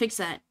 fix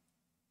that.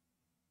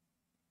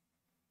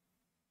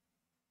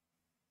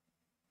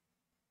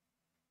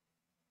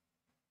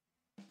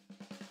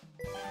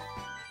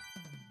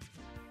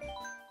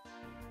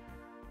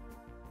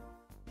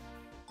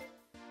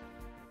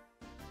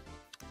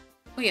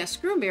 Oh yeah,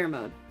 screw mirror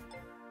mode.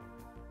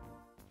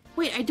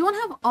 Wait, I don't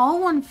have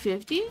all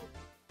 150?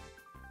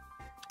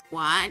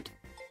 What?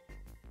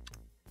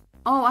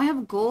 Oh, I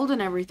have gold and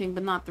everything,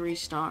 but not 3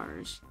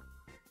 stars.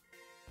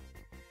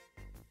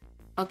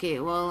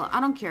 Okay, well, I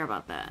don't care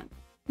about that.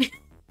 Did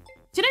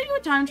I do a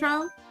time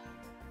trial?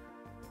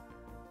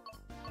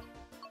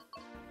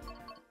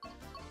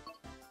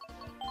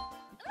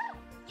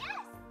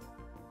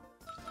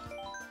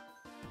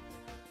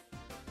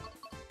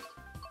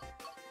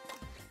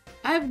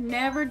 I've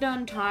never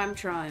done time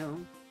trial.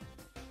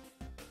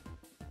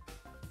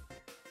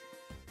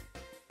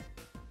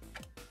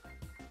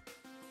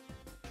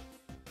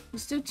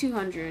 Let's do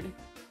 200.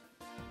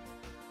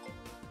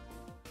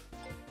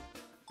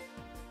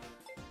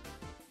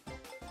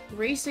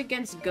 Race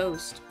against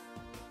Ghost.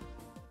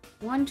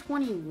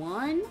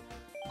 121?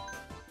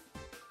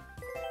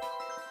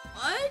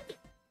 What?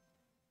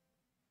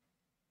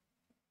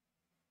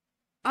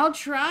 I'll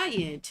try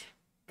it.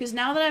 Because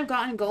now that I've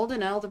gotten gold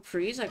in all the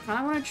pre's, I kind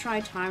of want to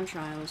try time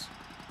trials.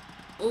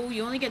 Oh,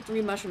 you only get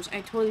 3 mushrooms. I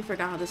totally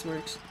forgot how this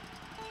works.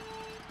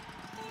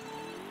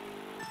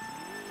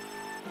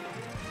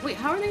 Wait,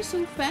 how are they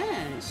so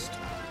fast?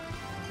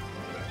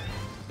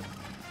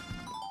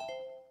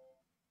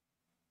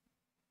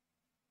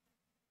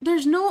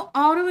 There's no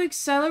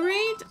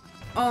auto-accelerate?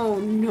 Oh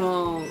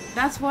no.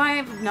 That's why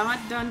I've not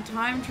done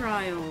time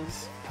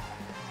trials.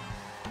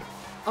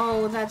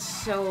 Oh, that's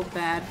so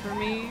bad for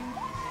me.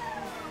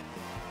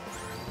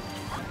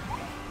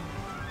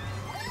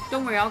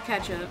 Don't worry, I'll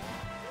catch up.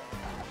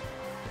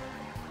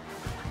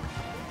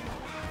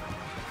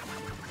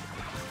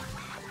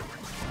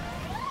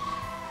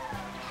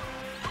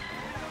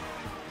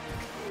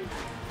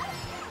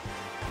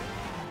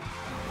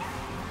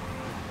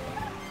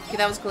 Okay,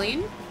 that was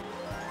clean.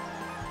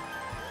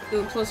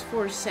 Ooh, plus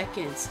 4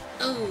 seconds.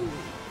 Oh.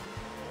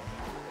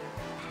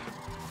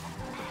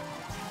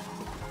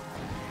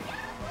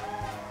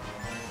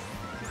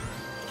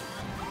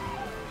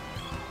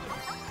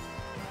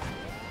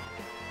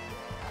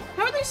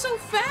 How are they so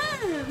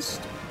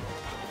fast?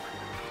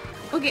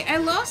 Okay, I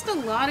lost a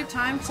lot of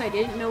time because I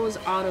didn't know it was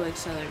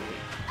auto-accelerate.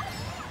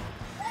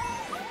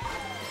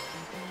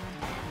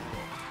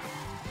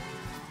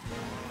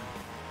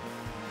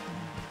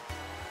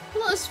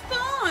 Plus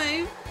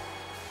 5?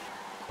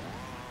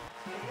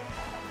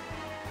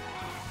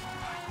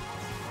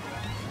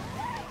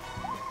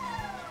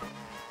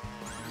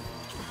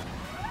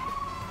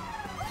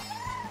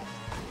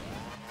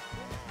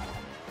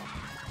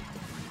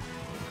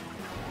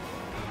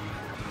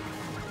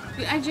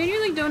 I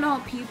genuinely don't know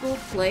how people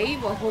play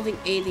while holding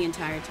A the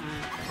entire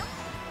time.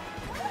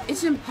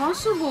 It's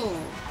impossible.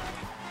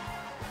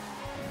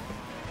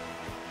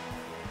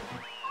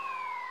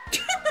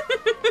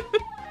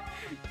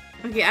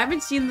 Okay, I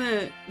haven't seen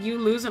the you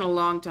lose in a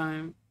long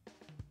time.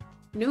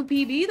 No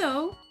PB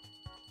though.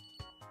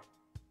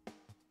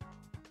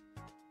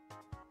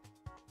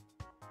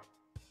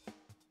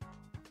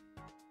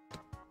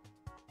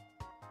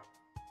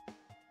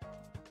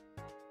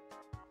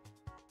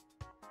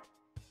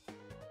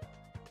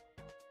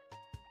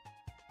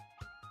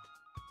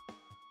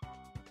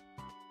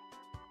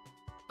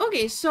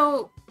 Okay,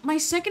 so my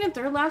second and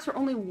third laps were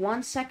only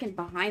 1 second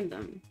behind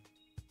them.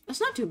 That's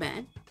not too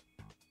bad.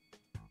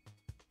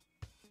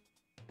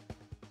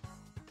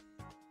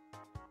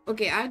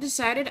 Okay, I've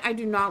decided I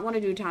do not want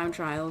to do time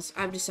trials.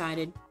 I've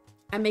decided.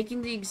 I'm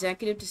making the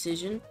executive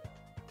decision.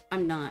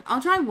 I'm not. I'll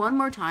try one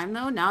more time,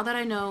 though, now that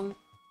I know...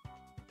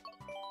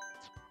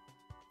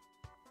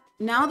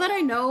 Now that I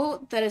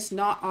know that it's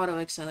not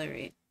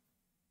auto-accelerate.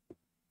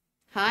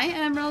 Hi,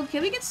 Emerald.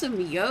 Can we get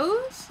some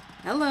yos?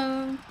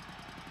 Hello.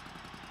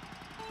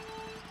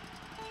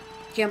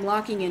 Okay, I'm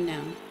locking in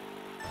now.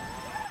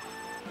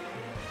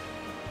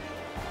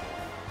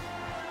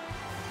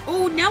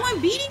 Oh, now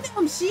I'm beating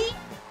them, see?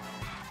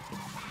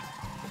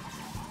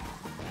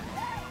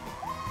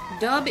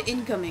 Dub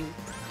incoming.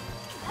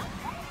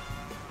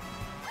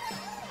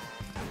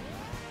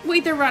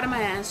 Wait, they're right on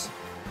my ass.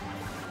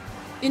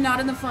 And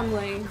not in the fun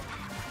way.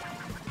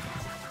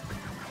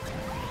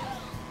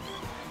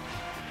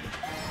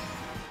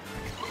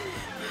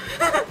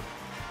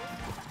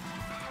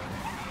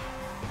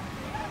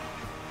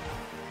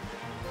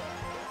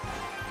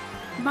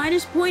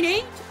 Minus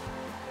 0.8?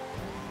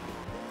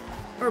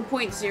 Or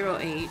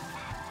 0.08.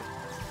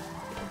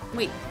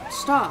 Wait,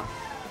 stop.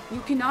 You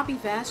cannot be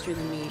faster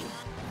than me.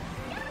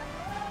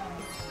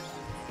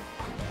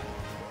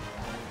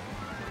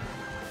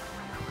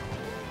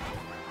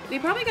 They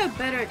probably got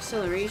better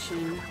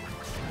acceleration.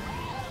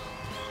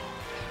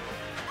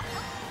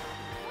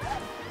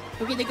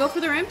 Okay, they go for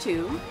their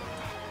M2.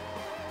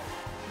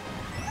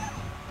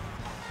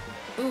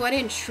 Ooh, I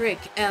didn't trick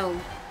L.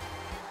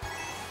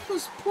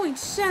 Plus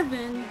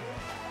 0.7.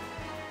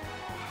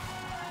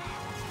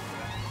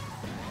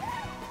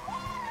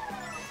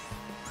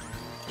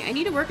 Yeah, I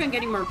need to work on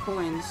getting more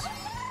coins.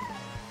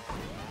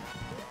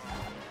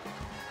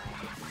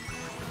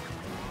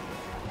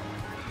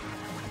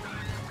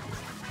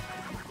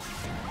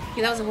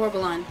 Okay, that was a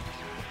horrible line.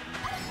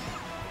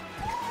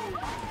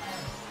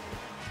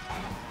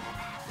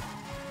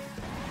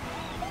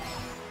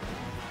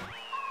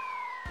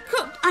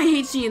 I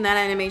hate seeing that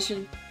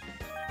animation.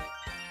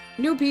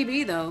 No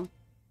PB, though.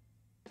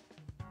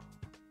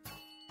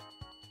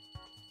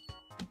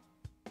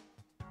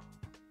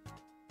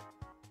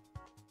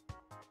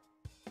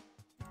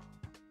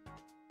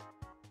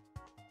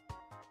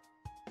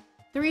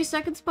 Three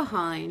seconds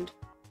behind.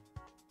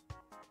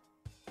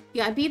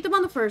 Yeah, I beat them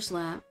on the first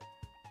lap.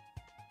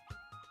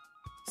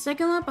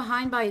 Second lap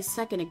behind by a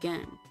second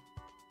again.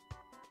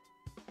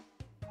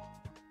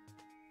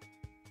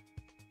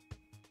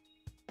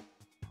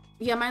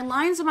 Yeah, my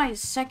lines on my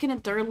second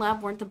and third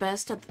lap weren't the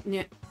best at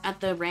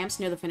the ramps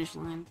near the finish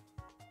line.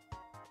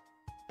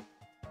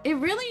 It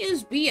really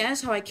is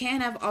BS how I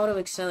can't have auto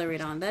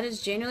accelerate on. That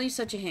is genuinely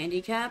such a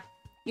handicap.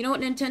 You know what?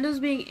 Nintendo's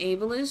being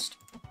ableist.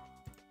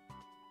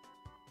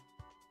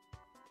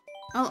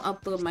 I'll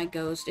upload my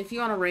ghost if you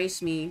want to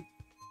race me.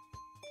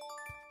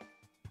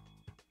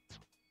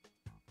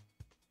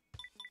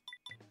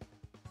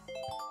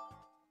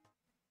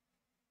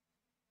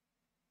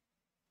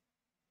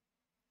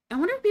 I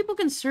wonder if people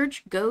can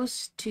search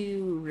ghost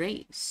to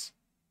race.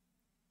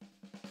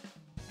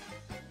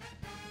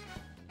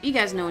 You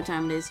guys know what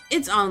time it is.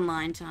 It's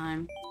online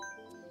time.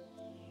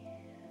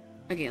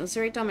 Okay, let's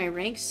write down my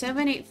rank.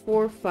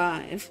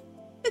 7845.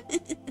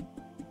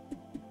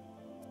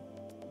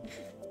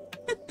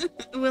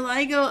 Will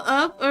I go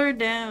up or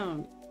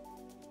down?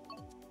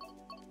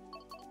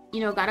 You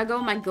know, gotta go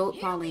my goat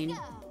Pauline.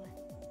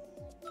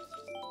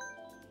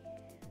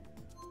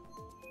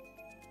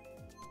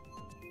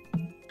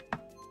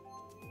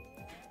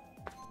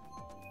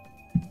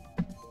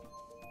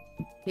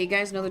 You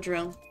guys know the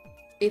drill.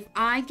 If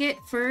I get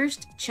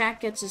first, chat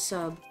gets a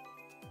sub.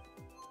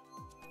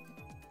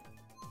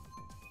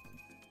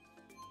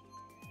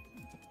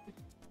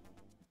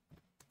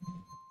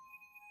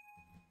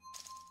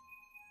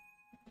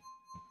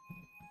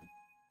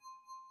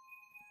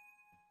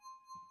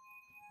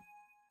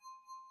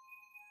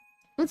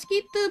 Let's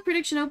keep the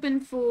prediction open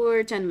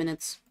for 10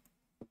 minutes.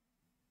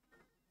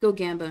 Go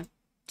Gamba.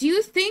 Do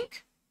you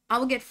think I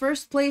will get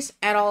first place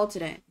at all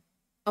today?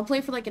 I'll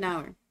play for like an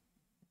hour.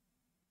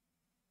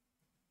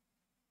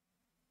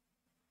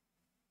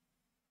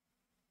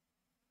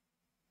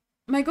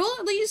 My goal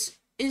at least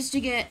is to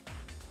get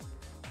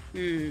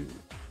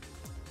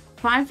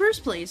 5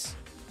 first place.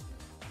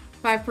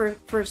 5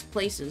 first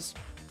places.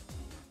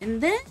 And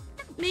then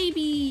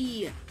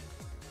maybe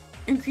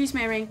increase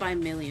my rank by 1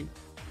 million.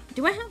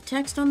 Do I have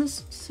text on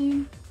this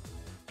scene?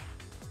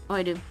 Oh,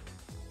 I do.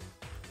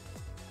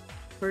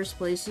 First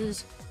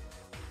places.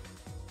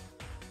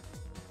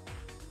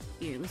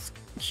 Here, let's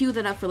cue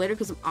that up for later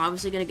because I'm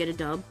obviously gonna get a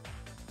dub.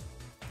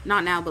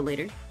 Not now, but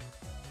later.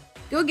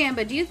 Go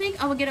Gamba, do you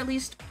think I will get at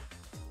least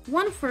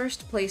 1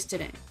 first place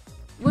today?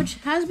 Which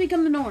has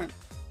become the norm.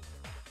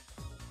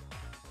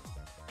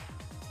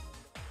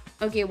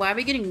 Okay, why are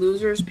we getting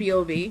losers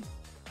POV?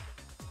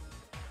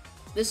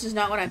 This is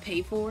not what I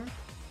pay for.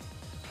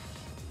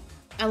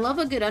 I love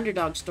a good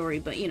underdog story,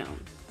 but you know.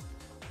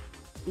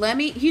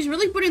 Lemmy, he's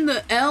really putting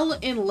the L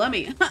in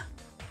Lemmy.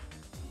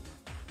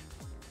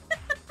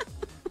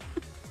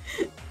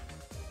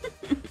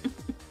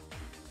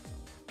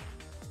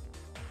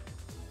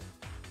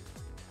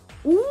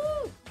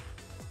 Ooh!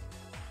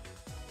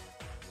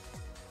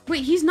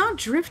 Wait, he's not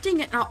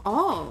drifting at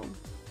all.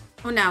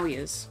 Oh, now he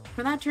is.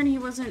 For that turn, he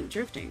wasn't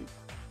drifting.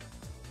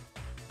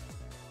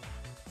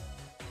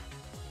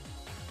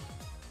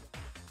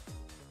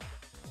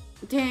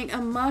 Dang, a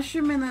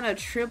mushroom and then a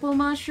triple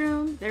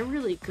mushroom? They're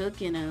really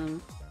cooking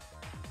him.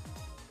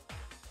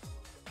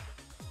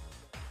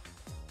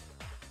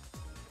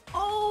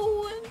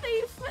 Oh, and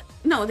they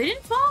no, they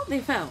didn't fall. They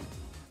fell.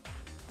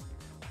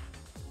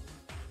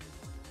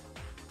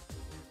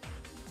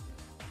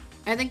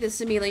 I think the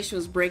simulation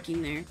was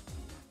breaking there.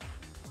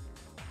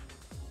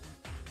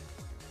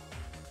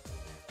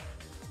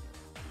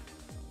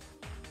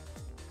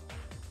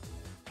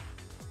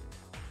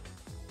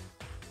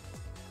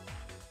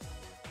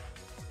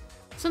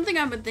 Something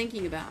I've been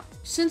thinking about.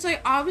 Since I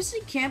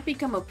obviously can't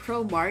become a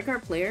pro Mario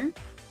Kart player,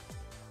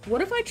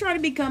 what if I try to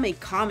become a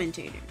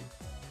commentator?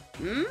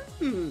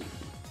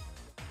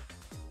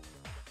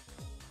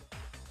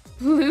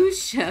 Blue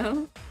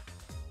show?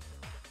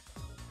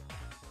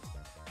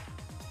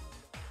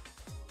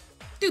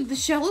 Dude, the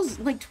shell is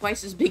like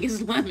twice as big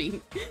as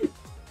Lemmy.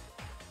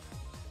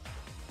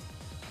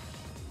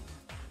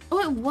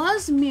 Oh, it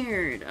was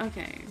mirrored.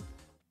 Okay.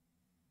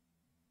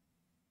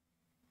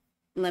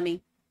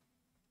 Lemmy.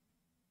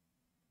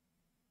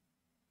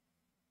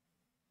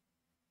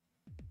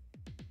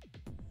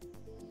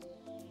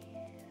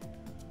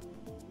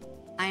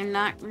 I'm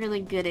not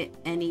really good at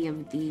any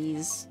of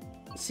these.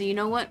 So you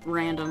know what?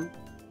 Random.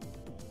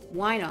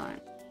 Why not?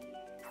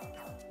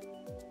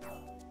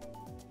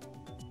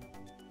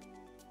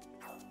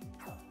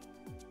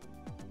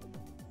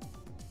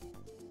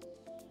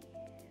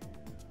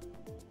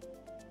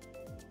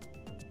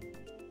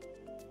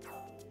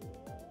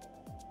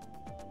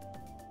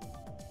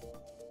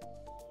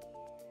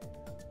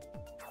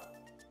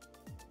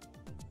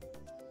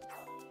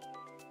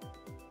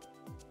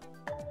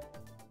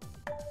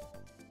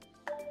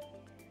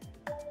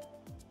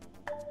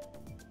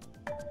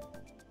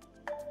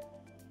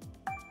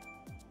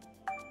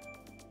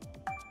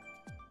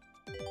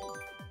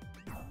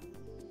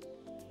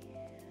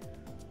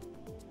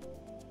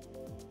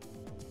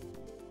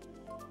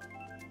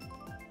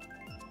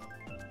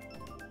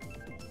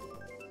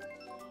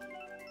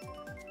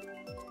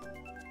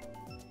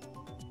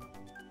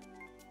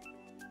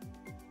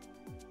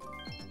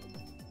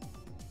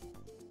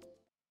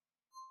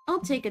 I'll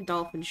take a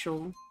dolphin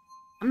shoal.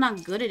 I'm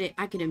not good at it,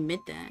 I can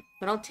admit that,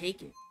 but I'll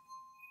take it.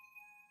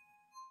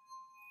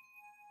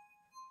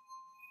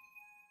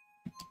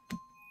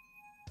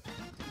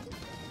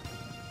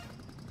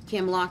 Okay,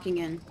 I'm locking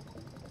in.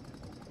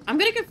 I'm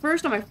gonna get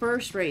first on my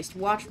first race,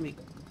 watch me.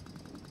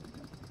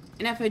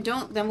 And if I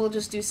don't, then we'll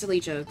just do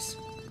silly jokes.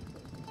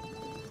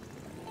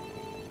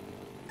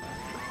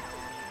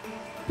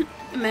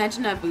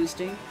 Imagine not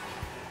boosting.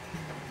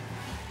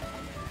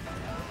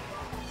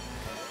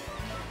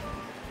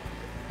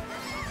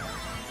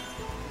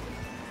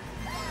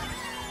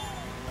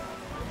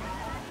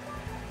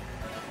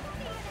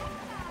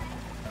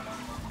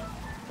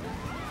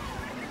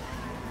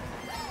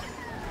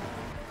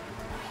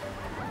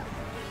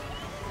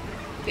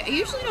 I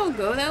usually don't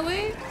go that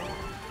way,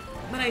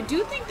 but I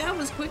do think that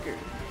was quicker.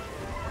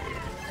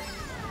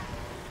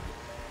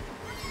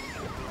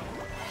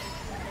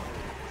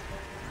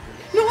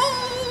 No!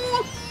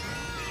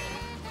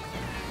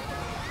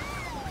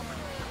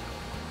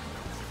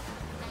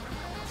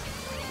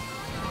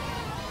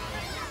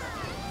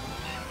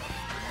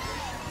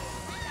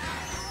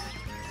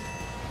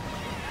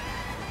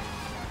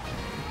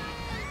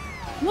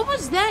 What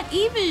was that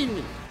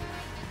even?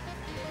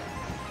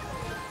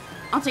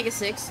 I'll take a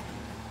 6.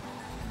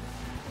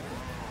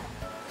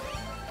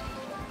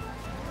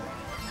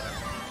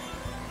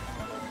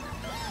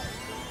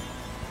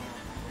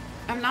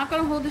 I'm not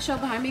gonna hold the shell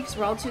behind me because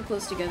we're all too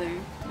close together.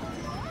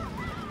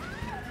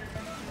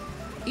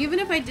 Even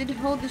if I did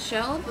hold the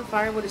shell, the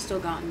fire would have still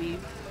gotten me.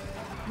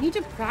 I need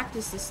to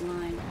practice this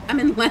line. I'm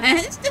in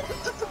last?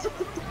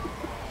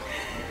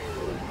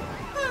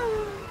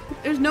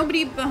 There's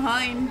nobody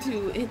behind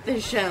to hit the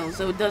shell,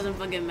 so it doesn't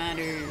fucking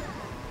matter.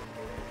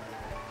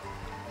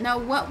 Now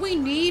what we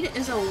need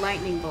is a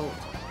lightning bolt.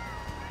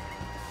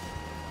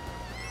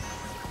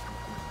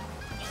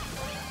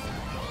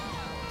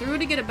 Through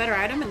to get a better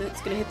item and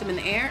it's gonna hit them in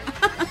the air.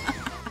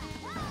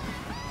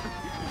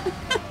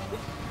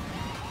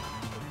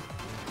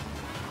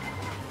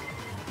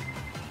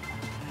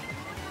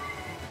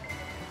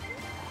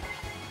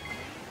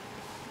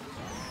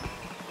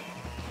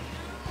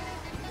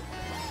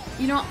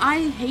 You know,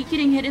 I hate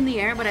getting hit in the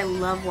air, but I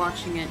love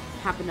watching it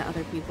happen to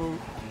other people.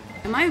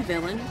 Am I a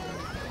villain?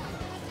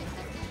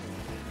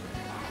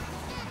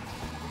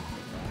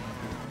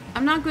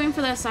 I'm not going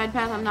for that side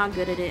path, I'm not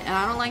good at it, and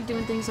I don't like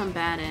doing things I'm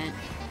bad at.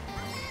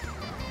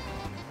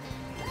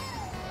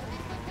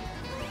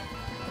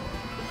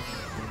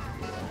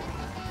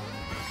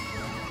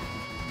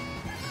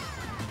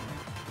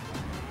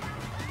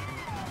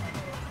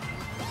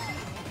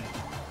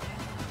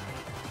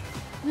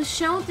 The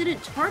shell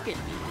didn't target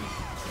me.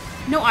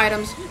 No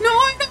items. No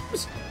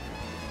items!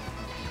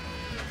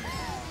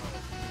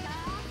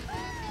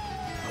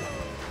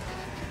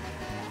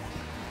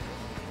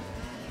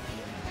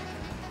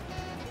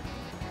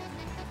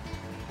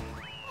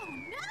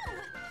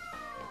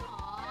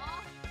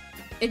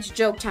 It's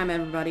joke time,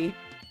 everybody.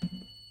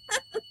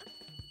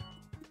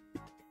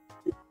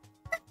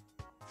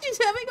 She's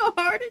having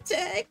a heart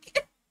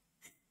attack.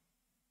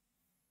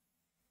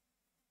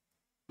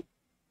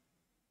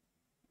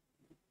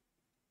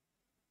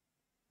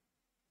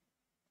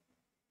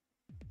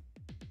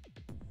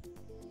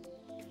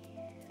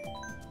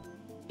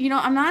 You know,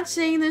 I'm not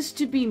saying this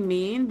to be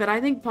mean, but I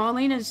think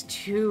Pauline is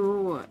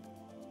too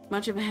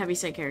much of a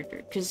heavyset character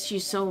because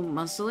she's so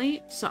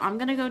muscly. So I'm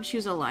gonna go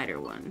choose a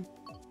lighter one.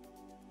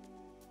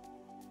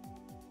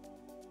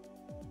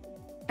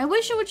 I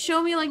wish it would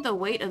show me like the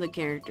weight of the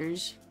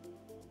characters.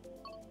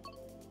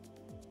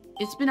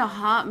 It's been a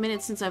hot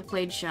minute since I've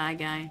played Shy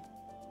Guy.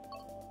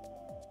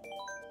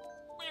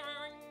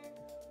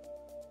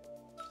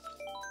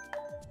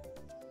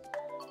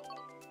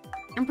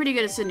 I'm pretty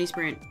good at Sydney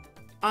Sprint.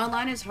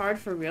 Online is hard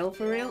for real,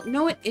 for real?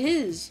 No, it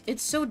is.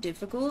 It's so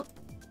difficult.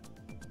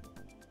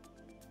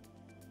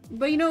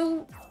 But you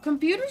know,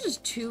 computers is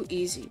too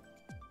easy.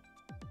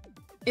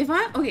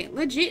 Okay,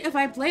 legit, if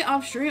I play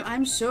off stream,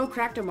 I'm so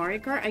cracked at Mario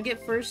Kart, I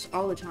get first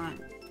all the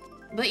time.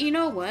 But you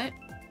know what?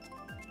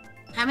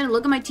 Having to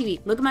look at my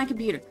TV, look at my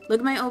computer, look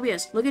at my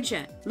OBS, look at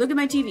chat, look at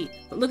my TV,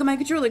 look at my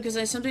controller because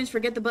I sometimes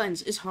forget the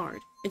buttons is hard.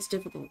 It's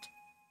difficult.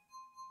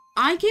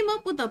 I came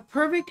up with a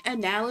perfect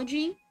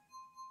analogy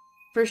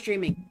for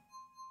streaming.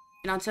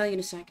 And I'll tell you in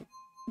a second.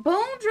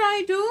 Bone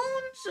dry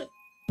dunes!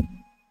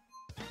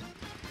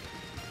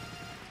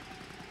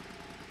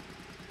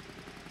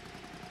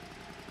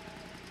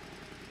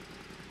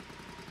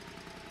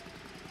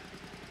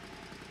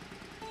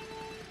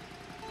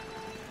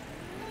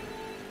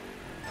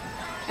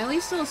 At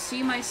least I'll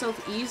see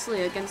myself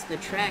easily against the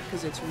track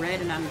because it's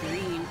red and I'm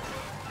green.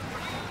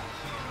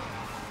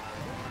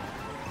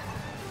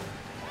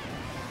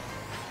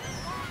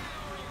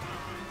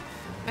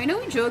 I know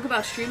we joke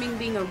about streaming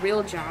being a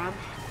real job,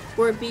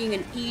 or it being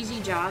an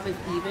easy job if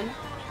even,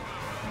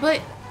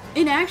 but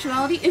in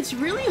actuality, it's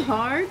really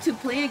hard to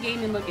play a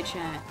game and look at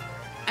chat.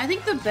 I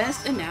think the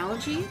best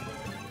analogy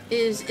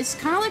is, it's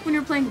kind of like when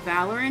you're playing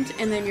Valorant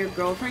and then your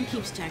girlfriend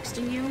keeps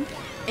texting you,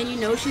 and you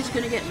know she's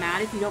gonna get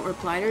mad if you don't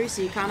reply to her,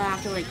 so you kind of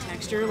have to like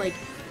text her like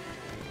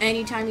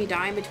anytime you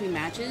die in between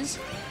matches.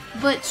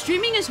 But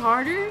streaming is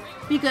harder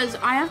because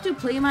I have to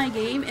play my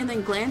game and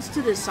then glance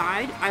to the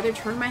side, either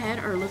turn my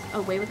head or look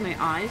away with my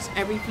eyes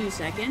every few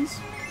seconds.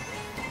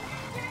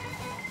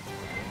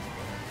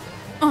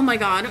 Oh my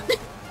god.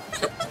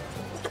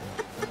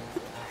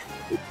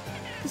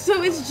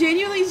 So it's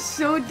genuinely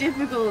so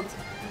difficult.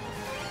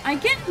 I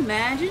can't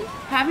imagine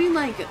having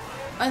like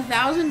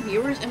 1,000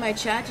 viewers in my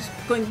chat just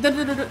going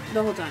the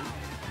whole time.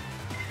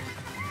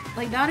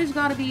 Like that has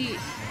got to be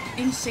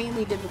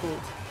insanely difficult.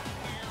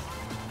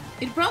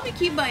 It'd probably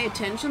keep my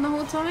attention the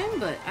whole time,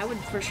 but I would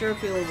for sure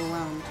feel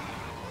overwhelmed.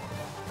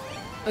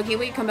 Okay,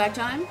 wait, comeback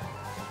time?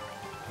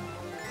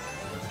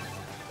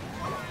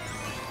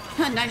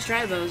 Nice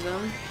try,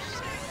 Bozo.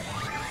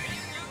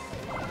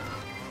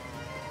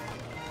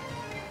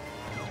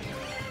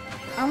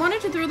 I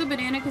wanted to throw the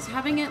banana because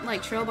having it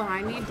like trail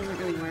behind me doesn't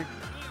really work.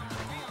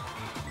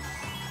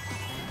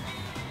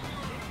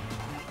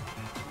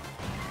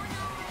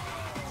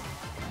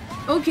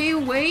 Okay,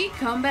 wait,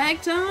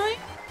 comeback time?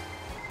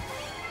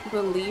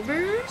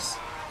 Believers?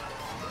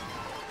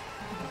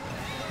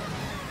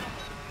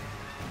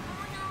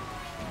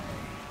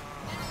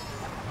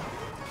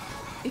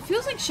 It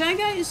feels like Shy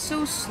Guy is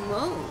so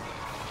slow.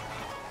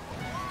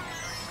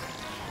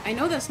 I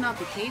know that's not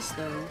the case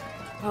though.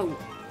 Oh,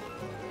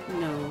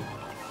 no.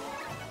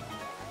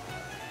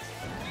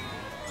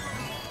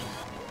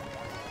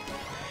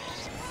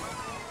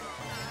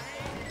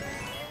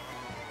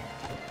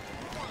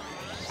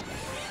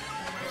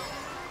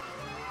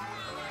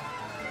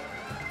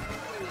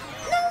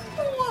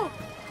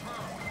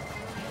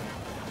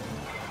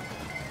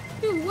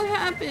 Dude, what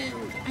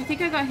happened? I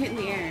think I got hit in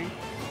the air.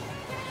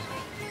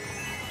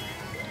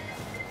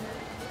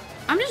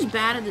 I'm just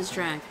bad at this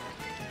track.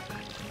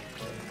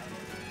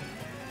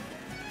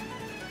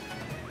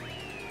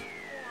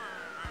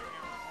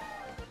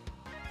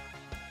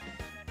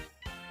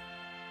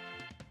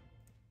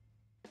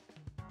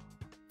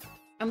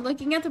 I'm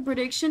looking at the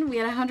prediction. We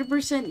had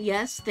 100%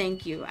 yes.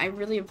 Thank you. I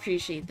really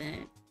appreciate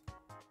that.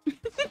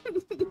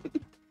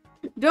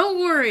 Don't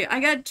worry. I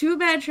got 2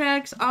 bad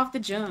tracks off the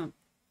jump.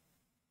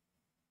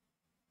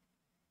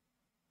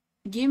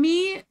 Give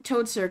me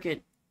Toad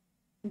Circuit.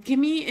 Give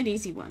me an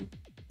easy one.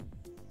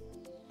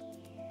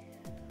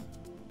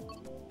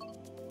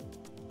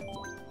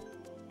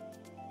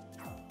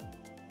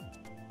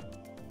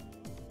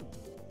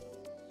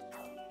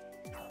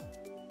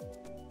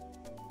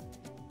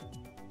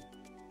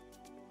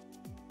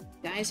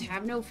 Guys,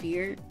 have no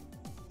fear.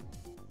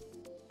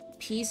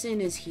 Peace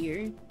in is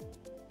here.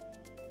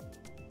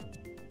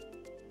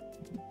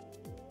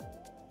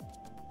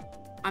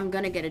 I'm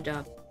gonna get a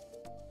dub.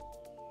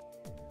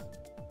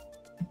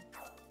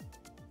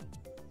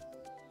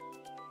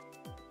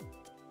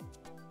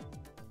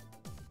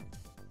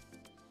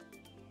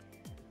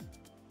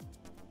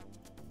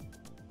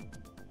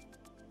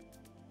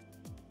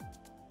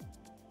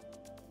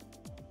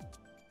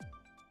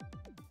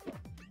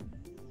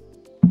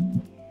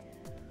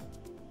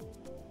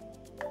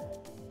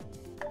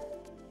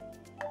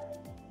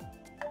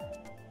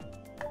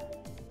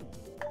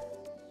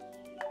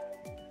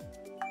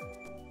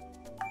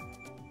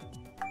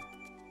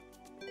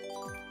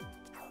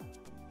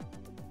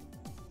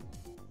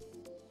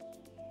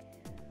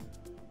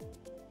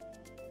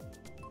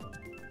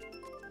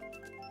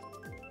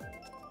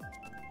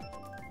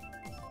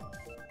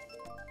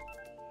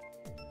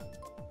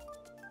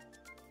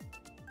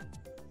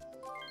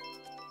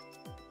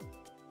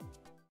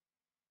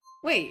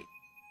 Wait.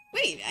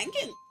 Wait,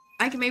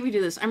 I can maybe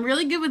do this. I'm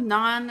really good with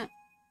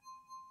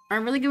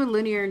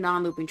linear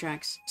non-looping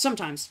tracks.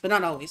 Sometimes, but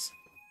not always.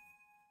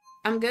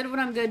 I'm good when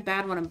I'm good,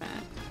 bad when I'm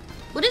bad.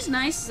 What is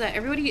nice is that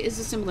everybody is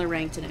a similar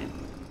rank today.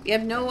 You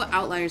have no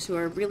outliers who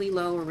are really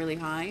low or really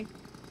high.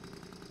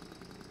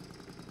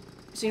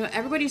 So, you know,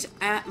 everybody's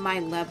at my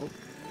level.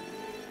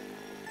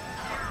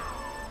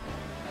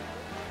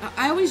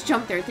 I always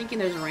jump there thinking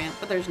there's a ramp,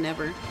 but there's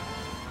never.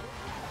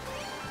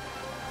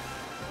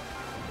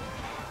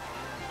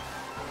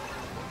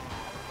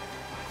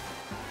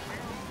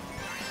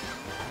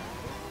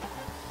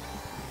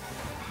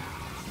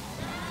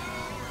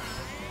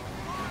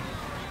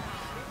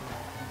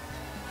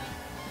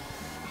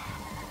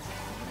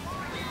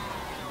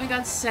 I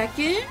got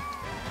second?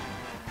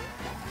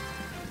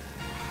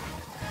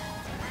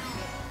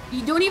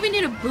 You don't even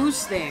need a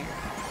boost there.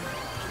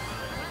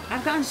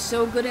 I've gotten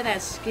so good at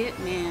that skip,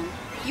 man.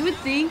 You would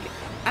think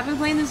I've been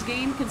playing this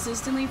game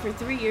consistently for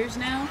 3 years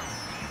now.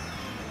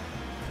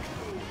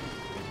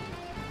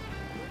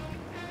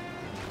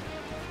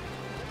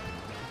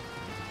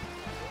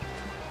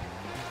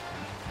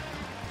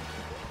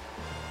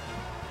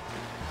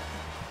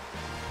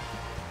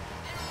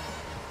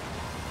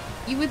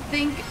 You would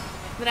think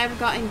that I've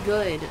gotten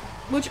good,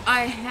 which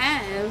I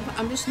have.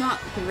 I'm just not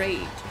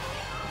great.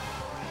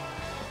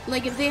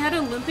 Like, if they had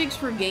Olympics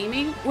for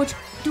gaming, which,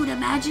 dude,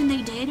 imagine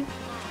they did.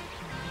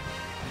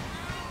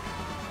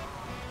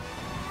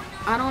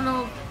 I don't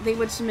know if they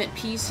would submit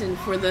Peace-In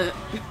for the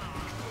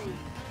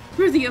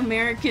for the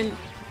American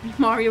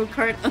Mario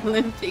Kart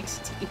Olympics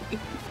team.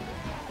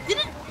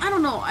 I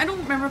don't know. I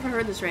don't remember if I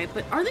heard this right,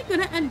 but are they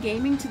gonna add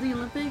gaming to the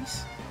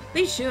Olympics?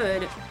 They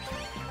should.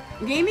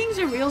 Gaming's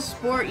a real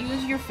sport.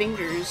 Use your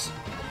fingers.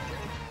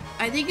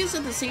 I think it's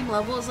at the same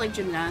level as, like,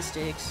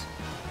 gymnastics.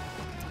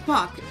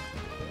 Fuck.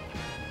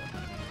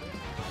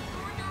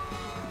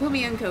 Put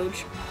me in,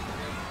 coach.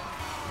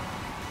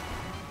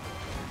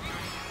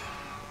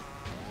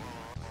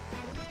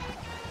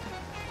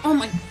 Oh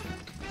my...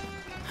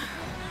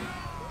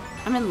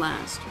 I'm in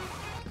last.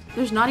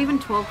 There's not even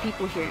 12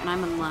 people here, and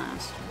I'm in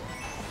last.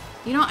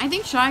 You know, I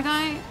think Shy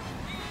Guy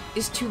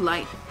is too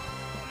light.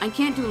 I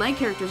can't do light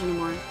characters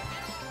anymore.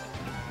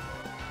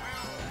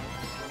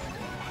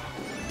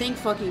 Thank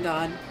fucking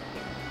God.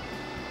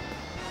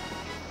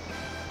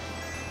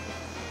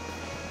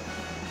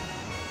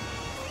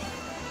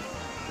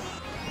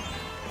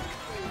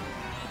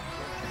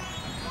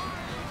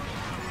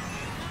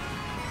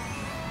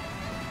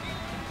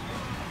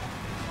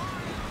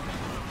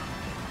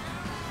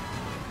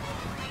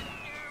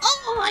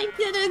 Oh, I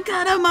didn't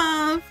cut him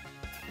off!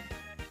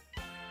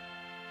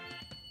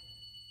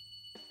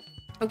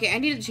 Okay, I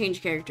need to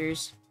change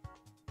characters.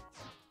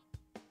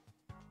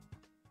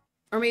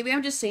 Or maybe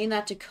I'm just saying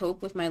that to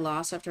cope with my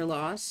loss after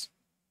loss.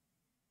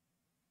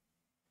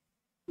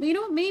 But you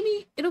know what?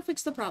 Maybe it'll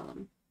fix the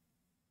problem.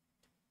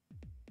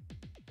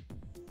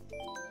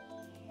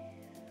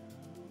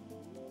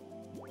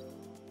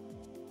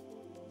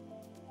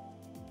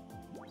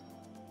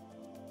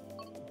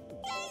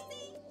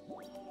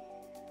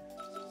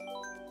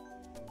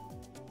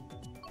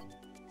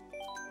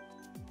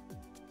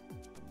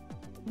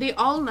 They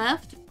all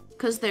left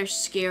because they're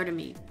scared of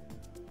me.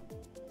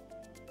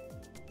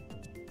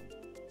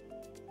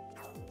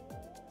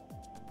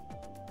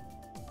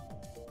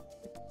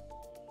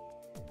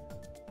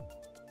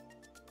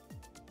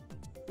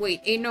 Wait,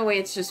 ain't no way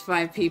it's just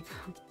 5 people.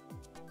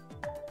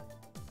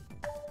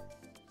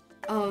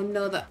 Oh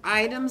no, the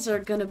items are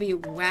gonna be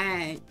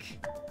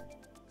whack.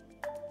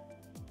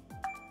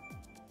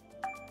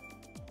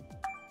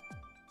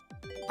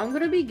 I'm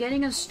gonna be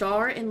getting a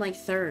star in like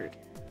 3rd.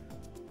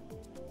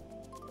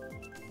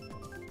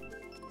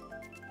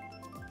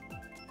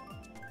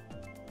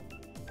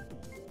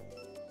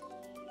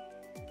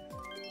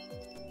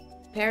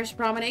 Paris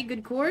Promenade,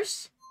 good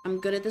course.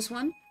 I'm good at this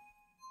one.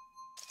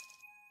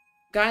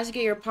 Guys,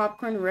 get your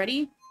popcorn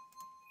ready,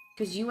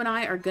 because you and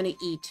I are gonna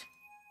eat.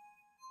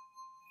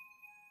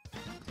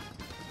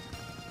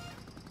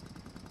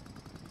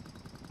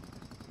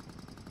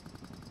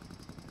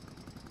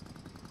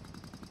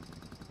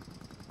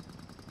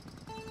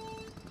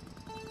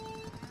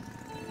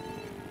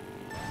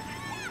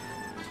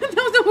 That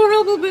was a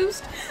horrible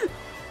boost.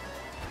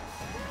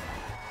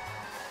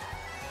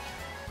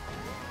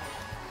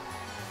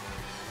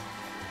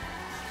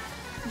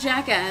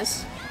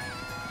 Jackass.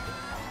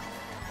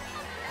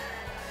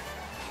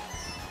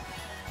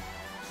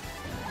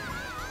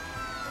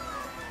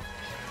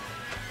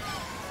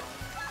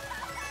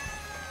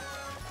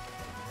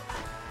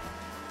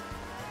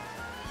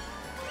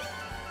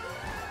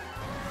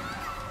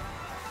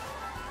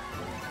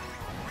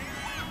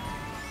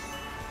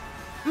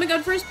 Oh my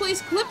god, first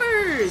place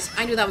Clippers!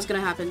 I knew that was gonna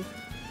happen.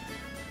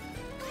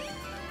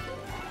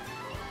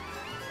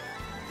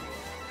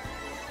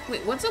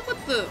 Wait, what's up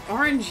with the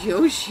orange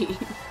Yoshi?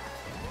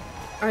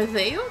 Are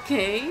they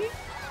okay?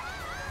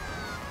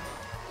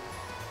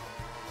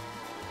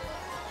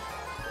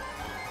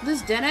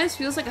 This Dennis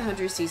feels like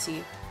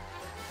 100cc.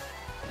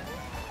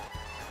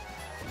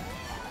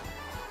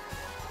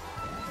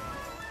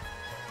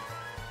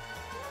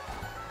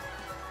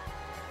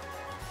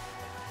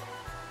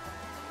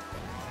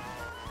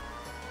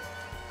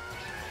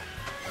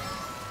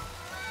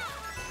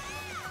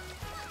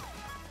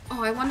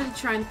 Oh, I wanted to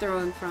try and throw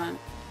in front.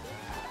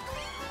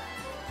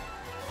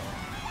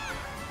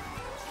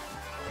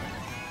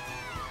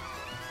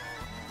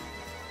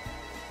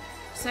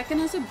 Second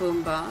has a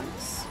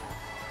boombox.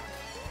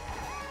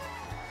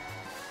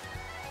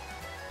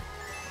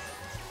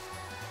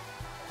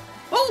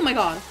 Oh my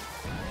god!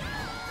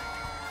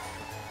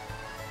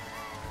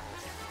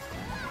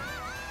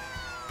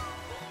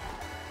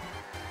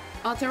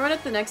 I'll throw it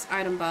at the next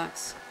item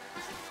box.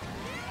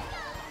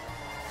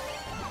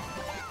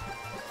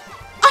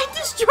 I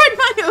destroyed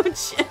my own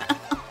shell!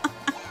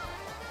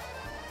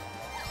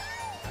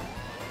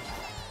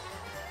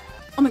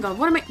 Oh my god,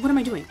 what am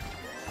I doing?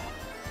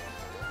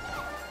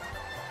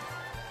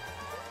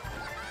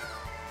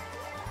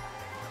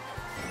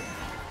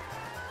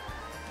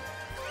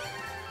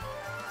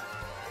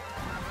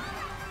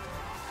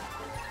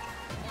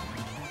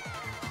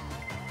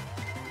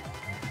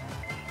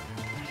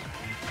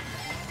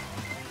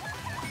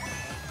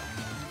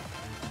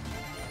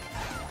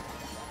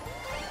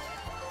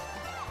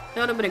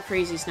 That would have been a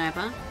crazy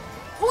sniper.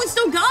 Oh, it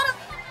still got him!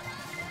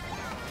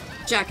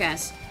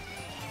 Jackass.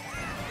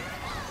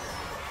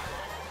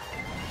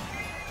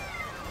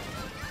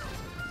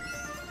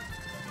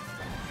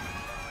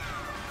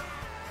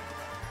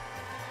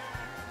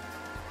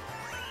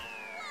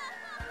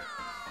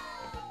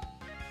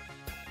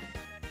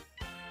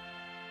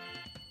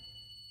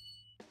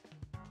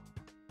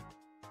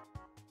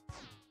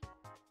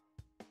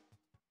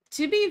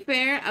 To be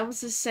fair, I was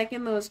the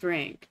second lowest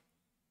rank.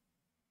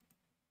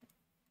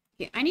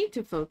 Okay, I need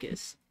to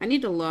focus. I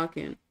need to lock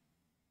in.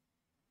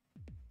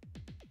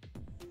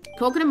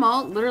 Coconut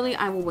Mall, literally,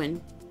 I will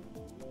win.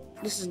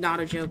 This is not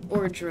a joke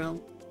or a drill.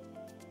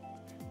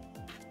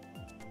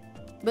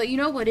 But you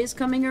know what is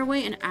coming your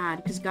way? An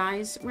ad. Because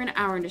guys, we're an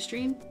hour into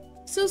stream.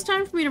 So it's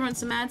time for me to run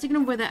some ads. You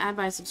can avoid that ad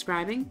by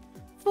subscribing.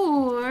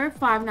 For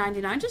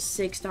 $5.99, just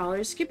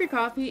 $6. Skip your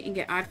coffee and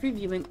get ad-free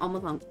viewing all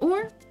month long.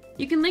 Or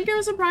you can link your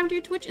Amazon Prime to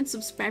your Twitch and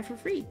subscribe for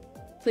free.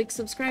 Click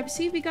subscribe to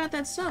see if you got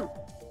that sub.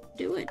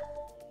 Do it.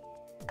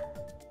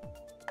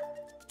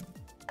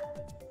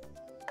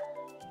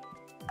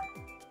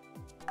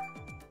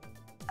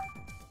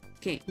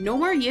 Okay, no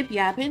more yip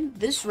yapping.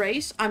 This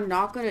race, I'm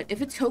not gonna...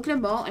 If it's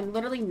Coconut Ball, I'm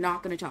literally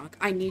not gonna talk.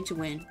 I need to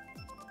win.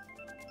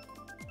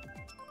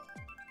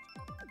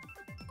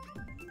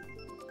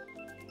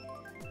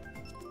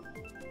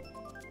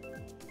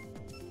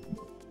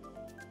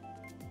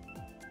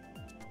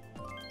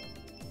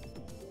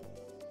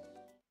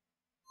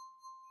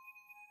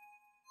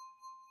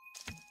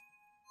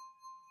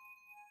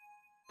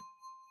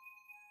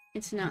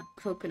 It's not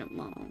Coconut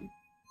Mall.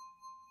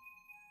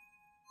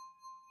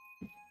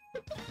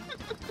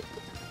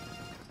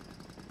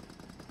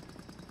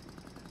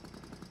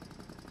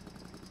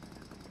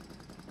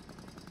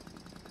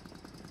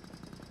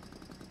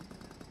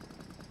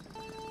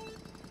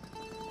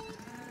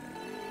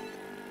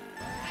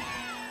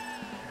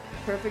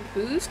 Perfect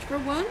boost for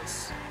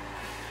once.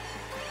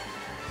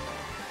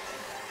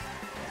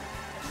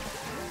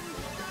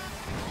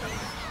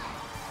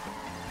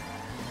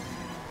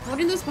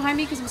 Holding this behind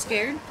me because I'm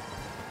scared.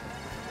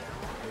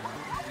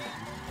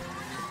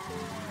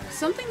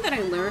 Something that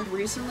I learned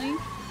recently,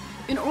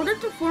 in order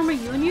to form a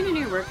union in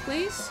your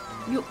workplace,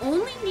 you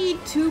only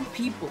need 2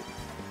 people.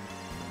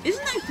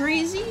 Isn't that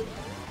crazy?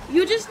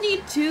 You just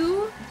need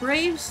 2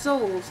 brave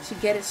souls to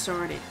get it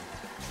started.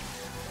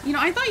 You know,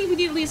 I thought you would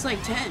need at least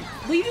like 10,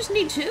 but you just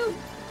need 2.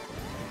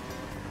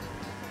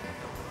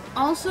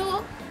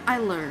 Also, I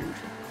learned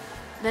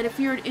that if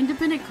you're an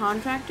independent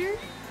contractor,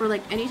 or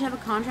like any type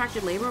of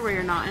contracted labor where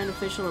you're not an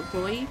official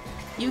employee,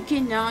 you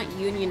cannot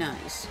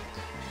unionize.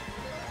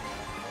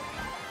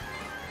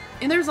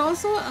 And there's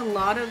also a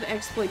lot of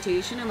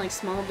exploitation in like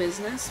small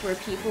business where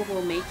people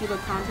will make you a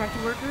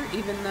contracted worker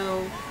even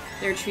though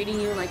they're treating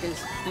you like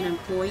an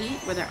employee,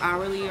 whether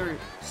hourly or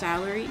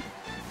salary.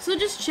 So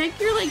just check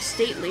your like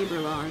state labor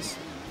laws.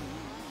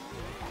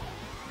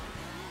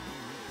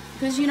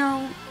 Because you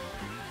know,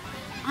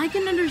 I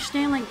can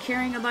understand like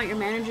caring about your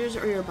managers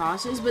or your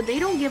bosses, but they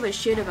don't give a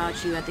shit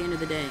about you at the end of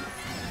the day.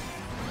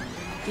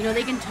 You know,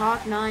 they can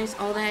talk nice,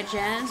 all that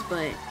jazz,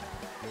 but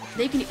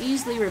they can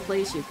easily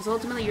replace you, because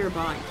ultimately you're a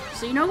body.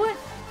 So you know what?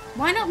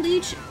 Why not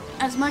leech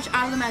as much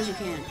out of them as you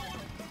can?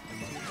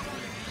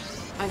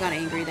 I got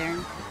angry there.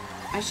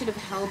 I should have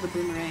held the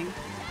boomerang.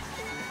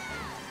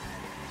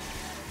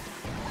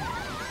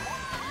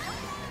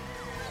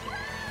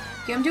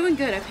 Okay, I'm doing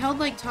good. I've held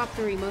like top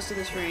 3 most of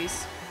this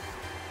race.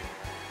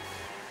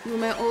 With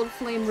my old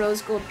flame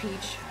rose gold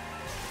peach.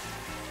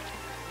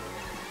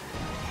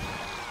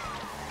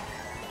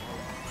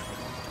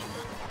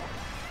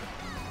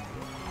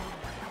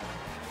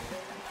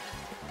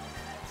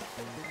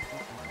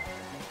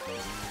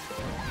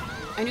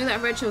 I knew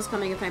that red show was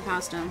coming if I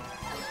passed him.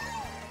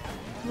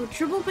 Well,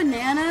 triple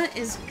banana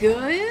is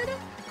good.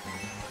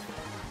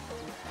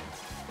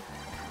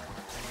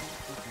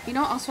 You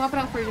know, I'll swap it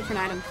out for a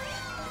different item.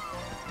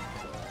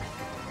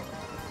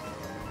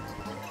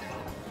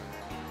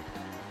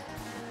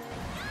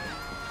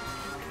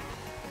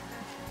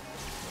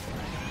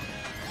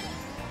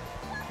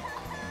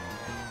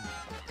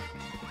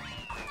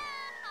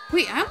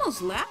 Wait, I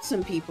almost lapped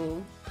some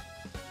people.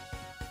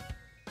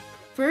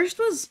 First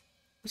was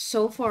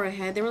so far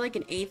ahead. They were like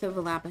an eighth of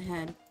a lap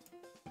ahead.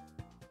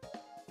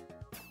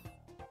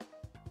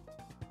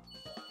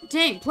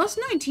 Dang, plus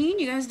 19?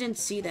 You guys didn't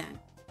see that.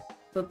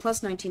 But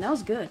plus 19, that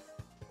was good.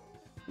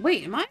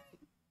 Wait, am I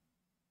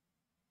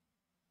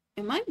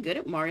good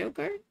at Mario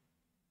Kart?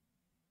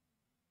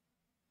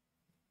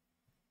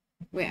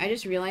 Wait, I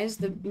just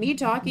realized me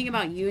talking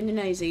about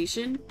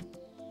unionization.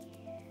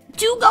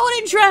 2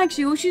 golden tracks,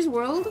 Yoshi's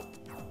World?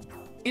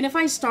 And if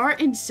I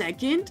start in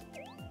second?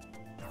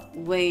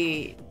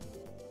 Wait.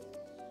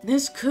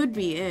 This could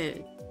be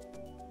it.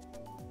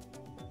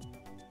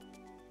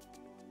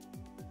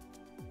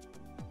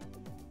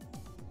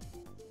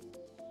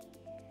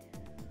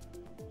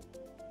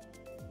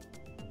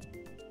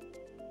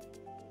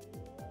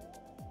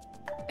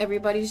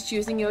 Everybody's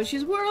choosing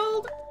Yoshi's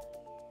World.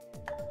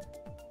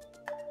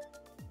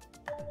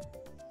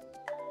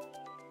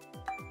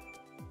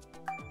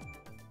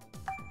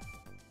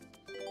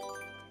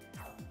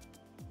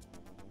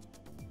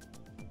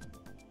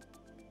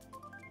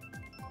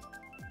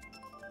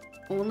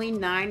 Only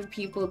 9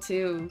 people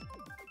too.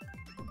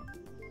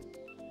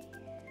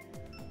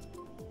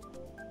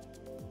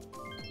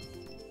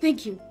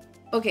 Thank you.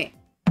 Okay.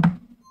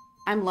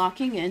 I'm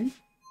locking in.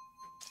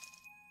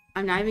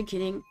 I'm not even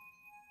kidding.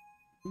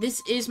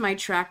 This is my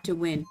track to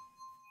win.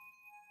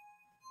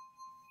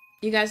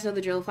 You guys know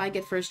the drill. If I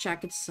get first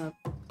track, it's sub.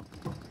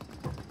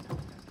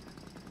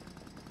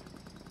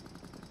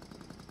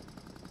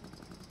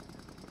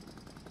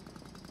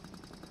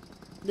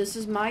 This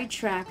is my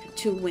track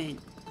to win.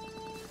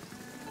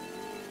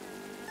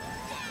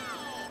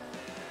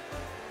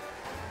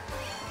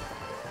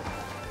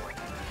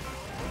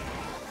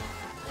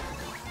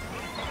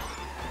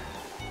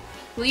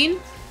 Clean?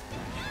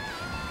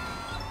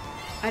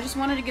 I just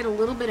wanted to get a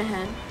little bit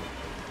ahead.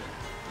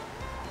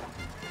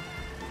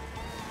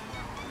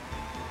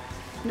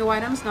 No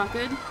items, not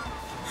good.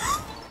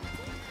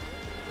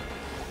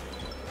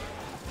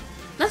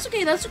 That's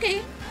okay, that's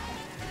okay.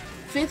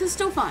 5th is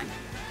still fine.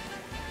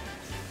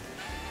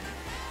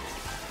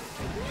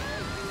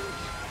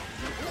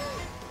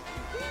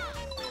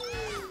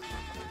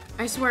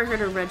 I swear I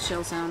heard a red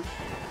shell sound.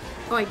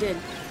 Oh, I did.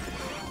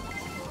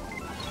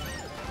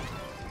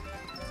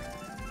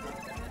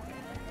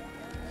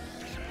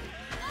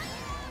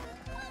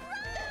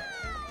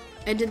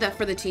 I did that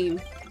for the team.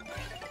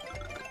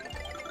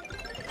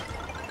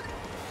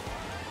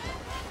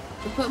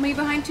 It put me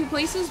behind 2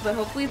 places, but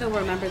hopefully they'll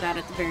remember that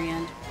at the very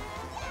end.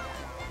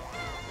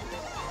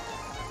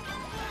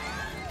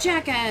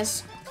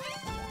 Jackass!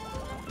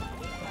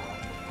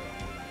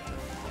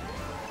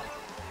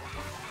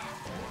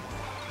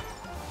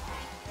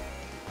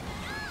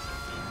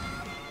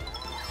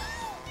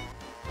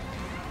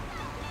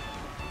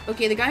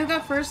 Okay, the guy who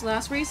got first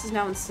last race is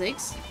now in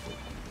 6th.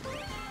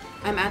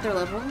 I'm at their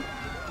level.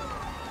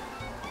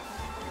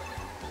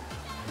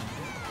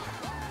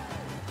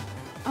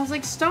 I was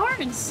like, star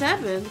in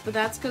 7th, but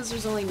that's because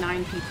there's only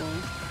 9 people.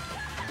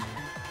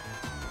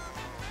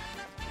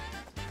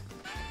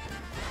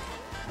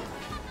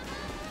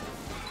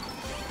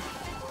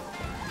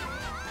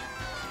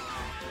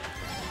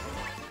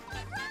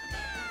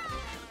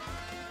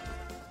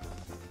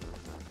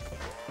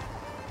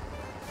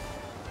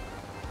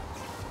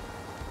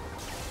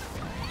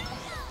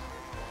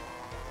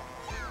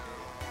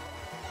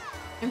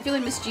 I'm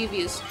feeling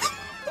mischievous.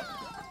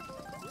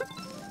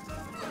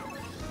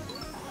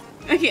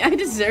 Okay, I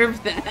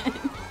deserve that.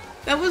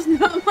 That was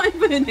not my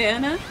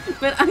banana,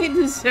 but I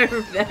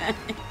deserve that.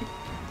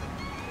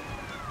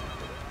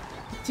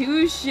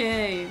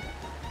 Touché.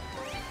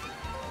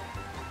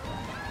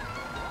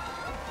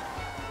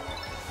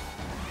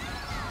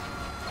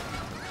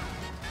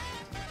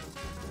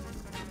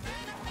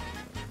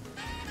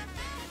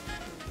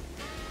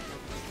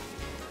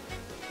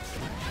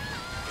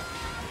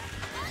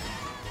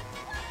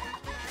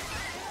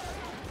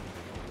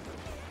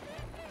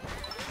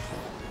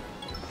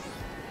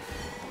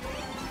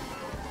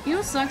 You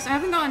know what sucks? I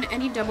haven't gotten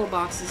any double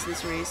boxes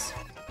this race.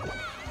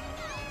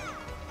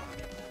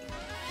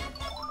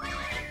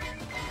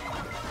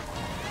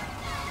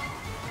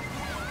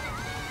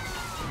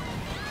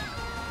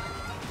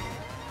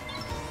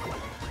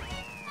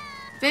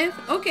 Fifth?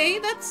 Okay,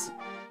 that's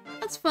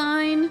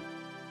fine.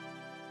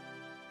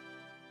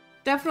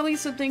 Definitely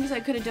some things I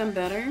could have done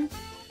better.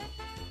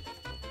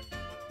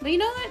 But you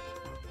know what?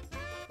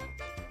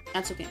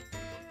 That's okay.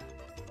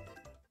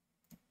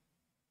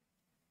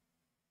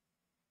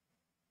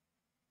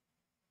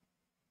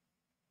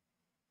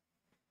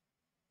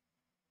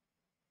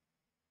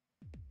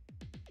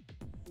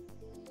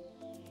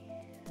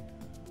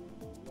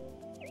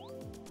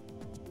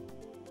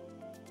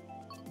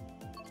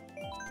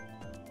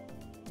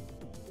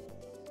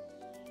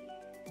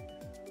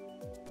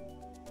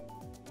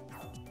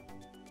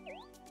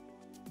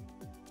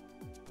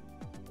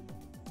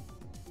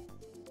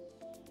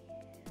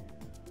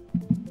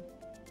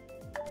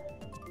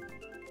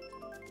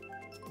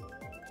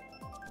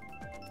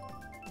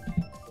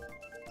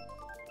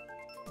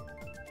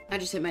 I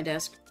just hit my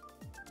desk.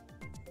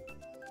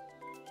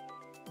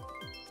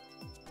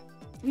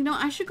 You know,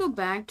 I should go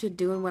back to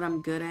doing what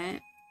I'm good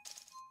at.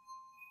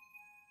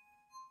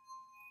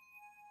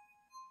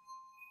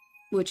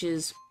 Which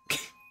is...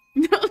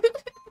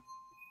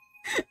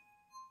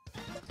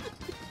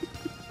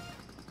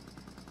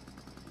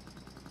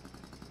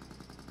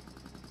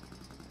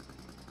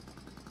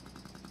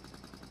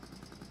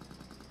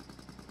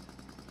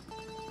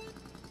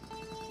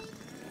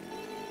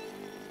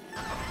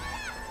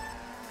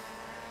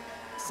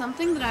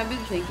 Something that I've been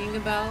thinking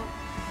about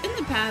in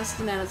the past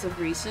and as of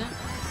recent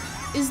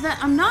is that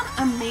I'm not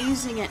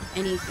amazing at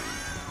anything.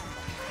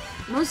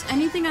 Most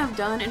anything I've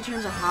done in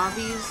terms of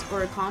hobbies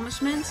or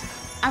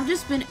accomplishments, I've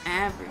just been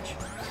average.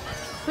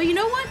 But you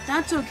know what?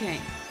 That's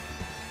okay.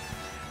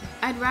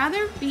 I'd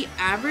rather be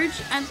average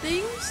at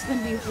things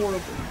than be horrible.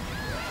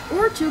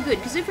 Or too good,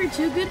 because if you're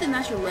too good, then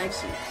that's your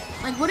legacy.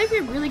 Like, what if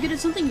you're really good at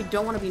something you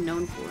don't want to be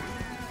known for?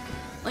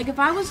 Like, if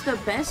I was the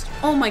best...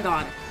 Oh my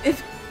god.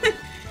 If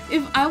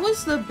I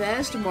was the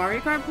best Mario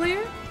Kart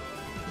player,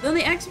 then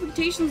the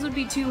expectations would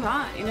be too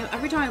high. You know,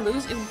 every time I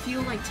lose, it would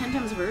feel like 10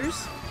 times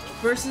worse.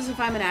 Versus if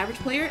I'm an average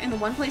player, and the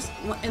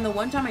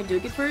one time I do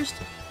get first,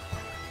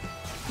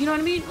 you know what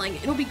I mean? Like,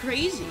 it'll be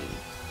crazy.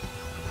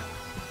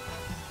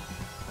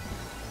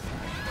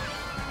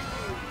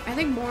 I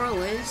think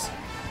moral is,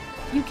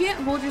 you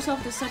can't hold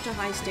yourself to such a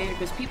high standard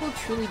because people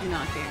truly do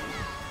not care.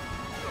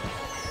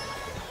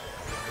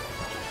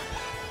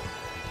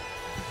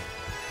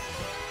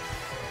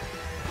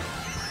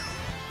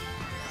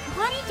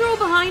 Why do you throw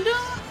behind him?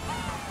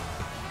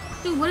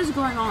 Dude, what is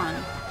going on?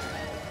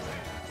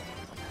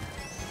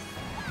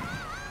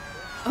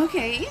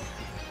 Okay.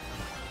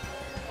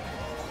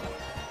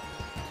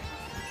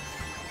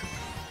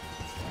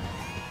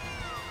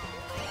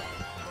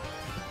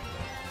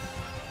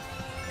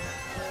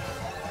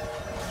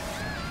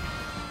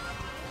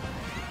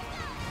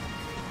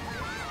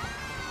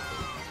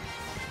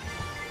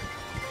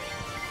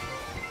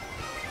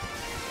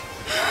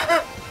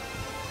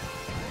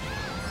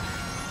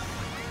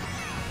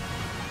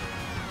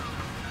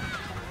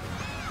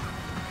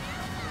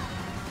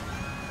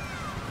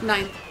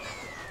 Ninth.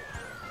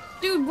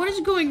 Dude, what is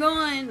going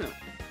on?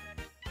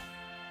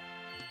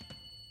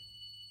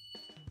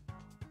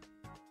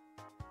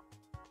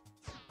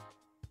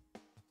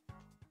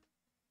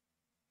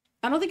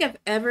 I don't think I've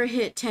ever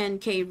hit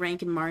 10k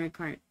rank in Mario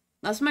Kart.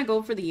 That's my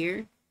goal for the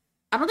year.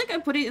 I don't think I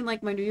put it in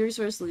like my New Year's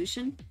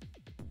resolution.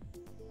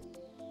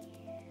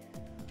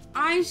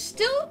 I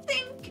still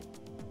think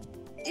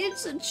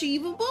it's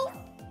achievable?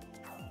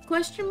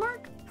 Question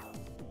mark?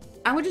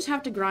 I would just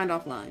have to grind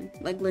offline,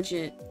 like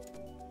legit.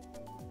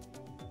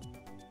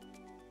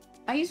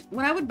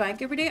 When I would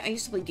bike every day, I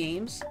used to play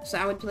games, so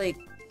I would play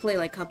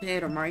like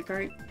Cuphead or Mario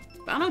Kart,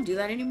 but I don't do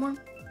that anymore.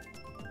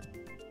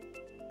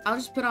 I'll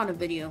just put on a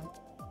video.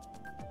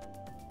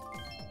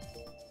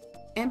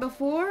 And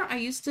before, I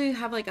used to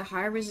have like a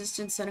higher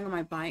resistance setting on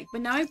my bike, but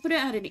now I put it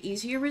at an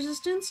easier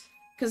resistance,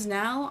 because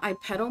now I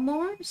pedal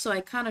more, so I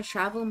kind of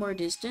travel more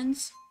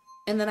distance,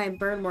 and then I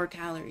burn more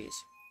calories.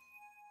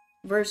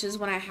 Versus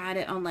when I had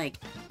it on like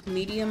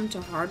medium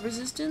to hard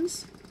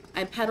resistance,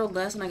 I pedaled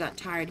less and I got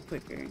tired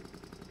quicker.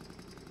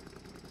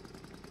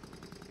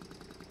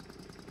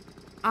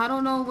 I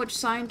don't know which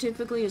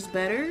scientifically is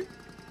better,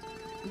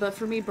 but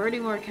for me,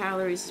 burning more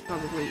calories is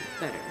probably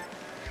better.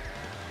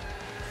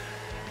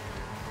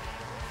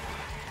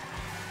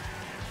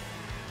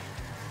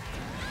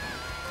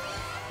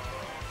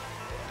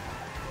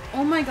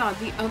 Oh my god,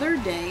 the other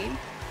day,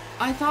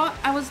 I thought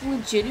I was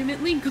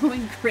legitimately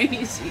going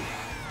crazy.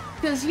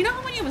 Because you know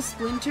how when you have a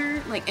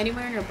splinter, like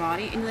anywhere in your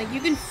body, and like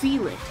you can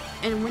feel it,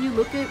 and when you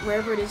look at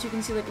wherever it is, you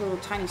can see like a little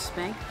tiny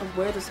speck of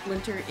where the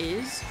splinter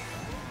is?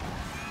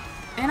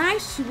 And I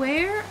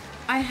swear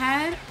I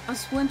had a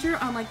splinter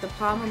on like the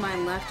palm of my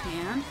left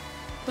hand,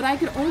 but I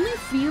could only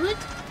feel it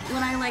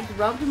when I like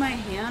rubbed my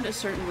hand a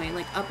certain way,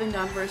 like up and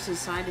down versus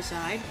side to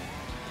side.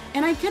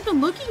 And I kept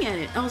on looking at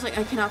it. I was like,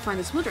 I cannot find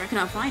the splinter, I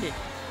cannot find it.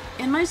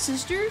 And my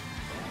sister,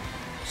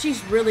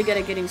 she's really good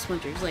at getting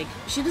splinters. Like,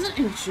 she doesn't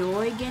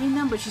enjoy getting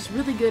them, but she's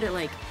really good at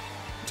like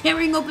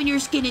tearing open your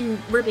skin and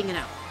ripping it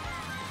out.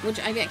 Which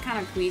I get kind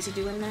of queasy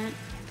doing that.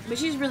 But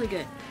she's really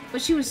good.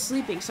 But she was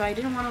sleeping, so I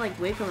didn't want to like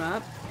wake her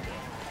up.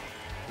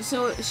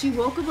 So she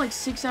woke up like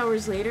 6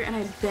 hours later, and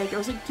I begged her. I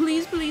was like,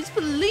 please, please,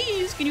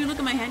 please, can you look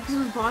at my hand? Because it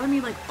was bothering me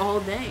like all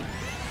day.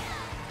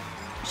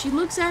 She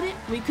looks at it.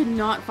 We could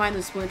not find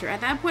the splinter.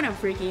 At that point, I'm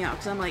freaking out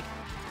because I'm like,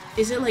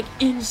 is it like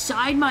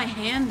inside my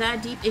hand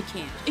that deep? It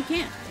can't. It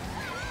can't.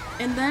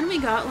 And then we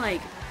got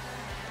like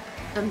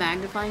a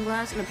magnifying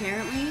glass, and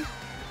apparently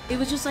it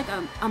was just like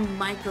a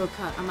micro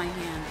cut on my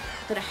hand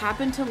that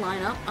happened to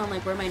line up on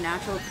like where my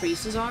natural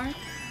creases are.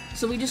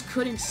 So we just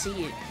couldn't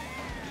see it.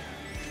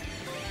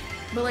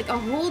 But like a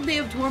whole day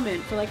of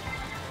torment for like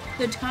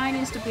the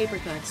tiniest of paper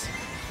cuts.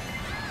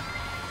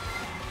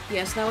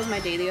 Yes, that was my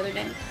day the other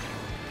day.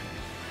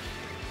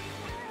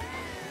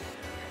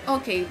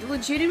 Okay,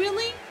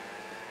 legitimately,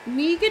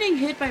 me getting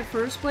hit by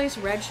first place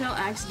red shell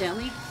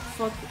accidentally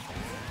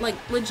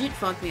legit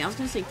fucked me. I was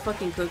gonna say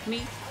fucking cooked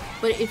me,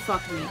 but it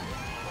fucked me.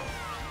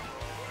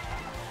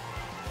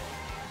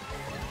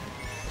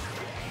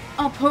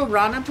 A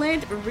piranha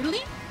plant?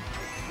 Really?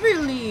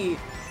 Really?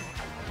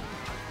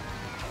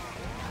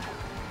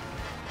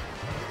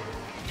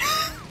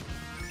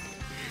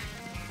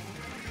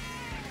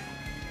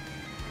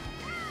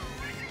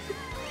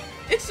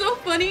 It's so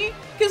funny,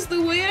 because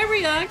the way I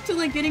react to,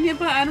 like, getting hit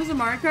by items in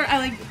Mario Kart, I,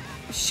 like,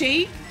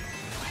 shake.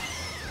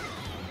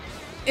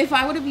 If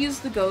I would have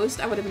used the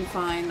ghost, I would have been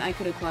fine. I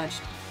could have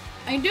clutched.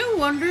 I do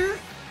wonder...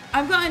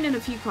 I've gotten in a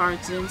few car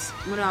accidents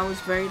when I was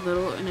very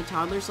little and a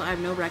toddler, so I have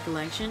no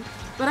recollection.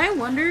 But I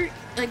wonder,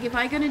 like, if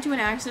I get into an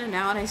accident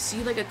now and I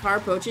see, like, a car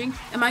approaching,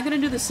 am I gonna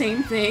do the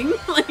same thing?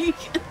 Like...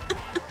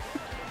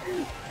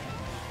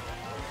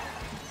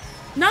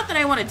 Not that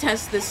I want to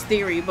test this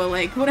theory, but,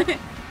 like, would I...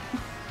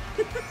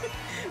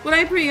 would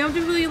I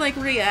preemptively, like,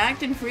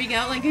 react and freak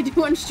out like I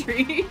do on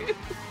stream?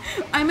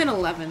 I'm in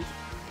 11th.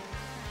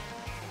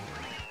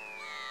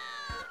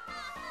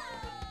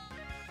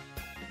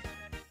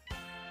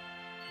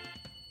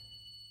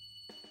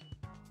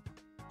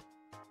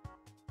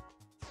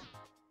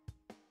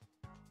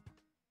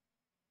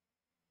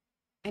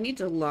 I need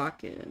to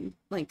lock in.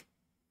 Like,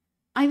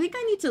 I think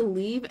I need to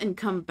leave and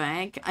come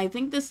back. I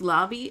think this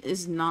lobby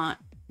is not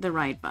the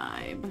right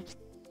vibe.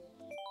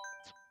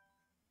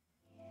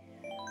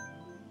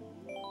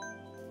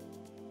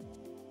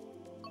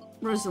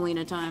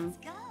 Rosalina time.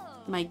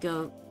 My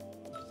goat.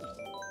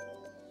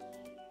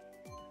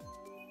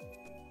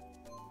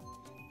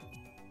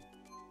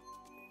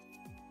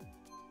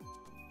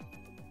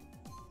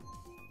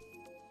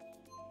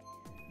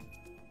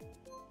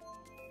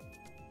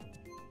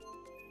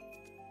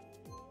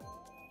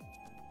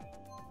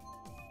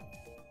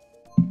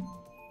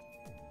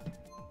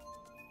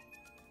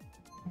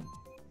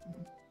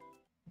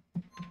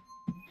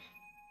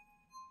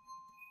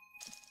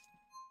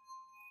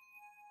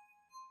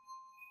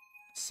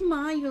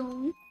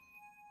 Smile.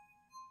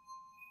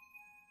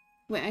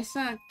 Wait, I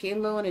saw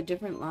Galo in a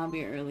different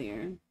lobby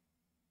earlier.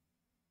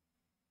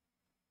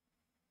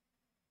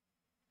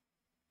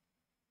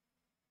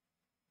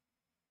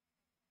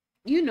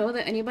 You know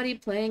that anybody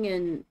playing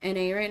in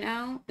NA right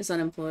now is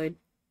unemployed.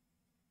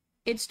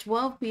 It's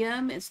 12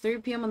 p.m., it's 3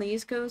 p.m. on the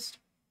East Coast.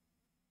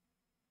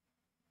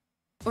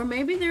 Or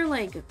maybe they're,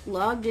 like,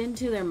 logged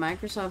into their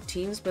Microsoft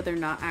Teams, but they're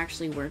not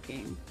actually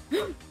working.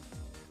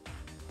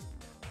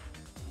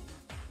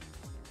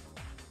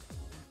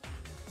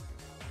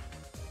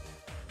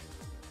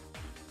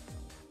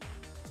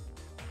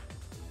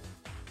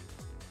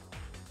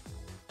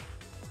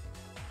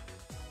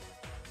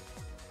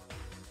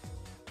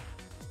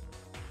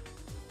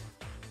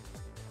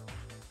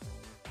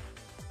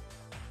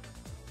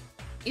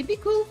 It'd be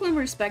cool if when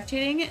we're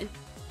spectating,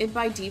 it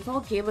by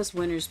default gave us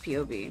winner's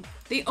POV.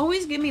 They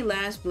always give me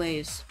last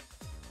place.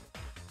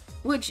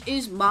 Which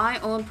is my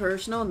own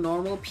personal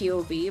normal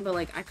POV, but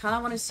like, I kind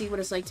of want to see what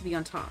it's like to be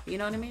on top, you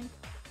know what I mean?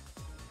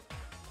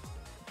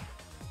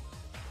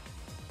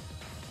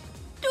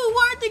 Dude,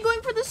 why aren't they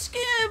going for the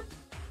skip?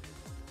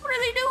 What are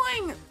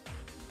they doing?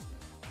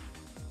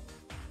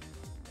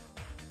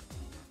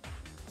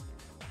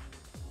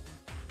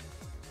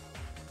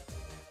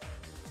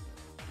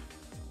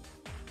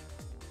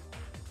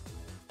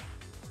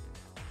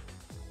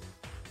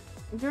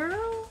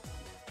 Girl?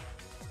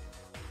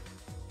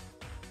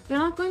 They're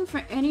not going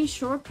for any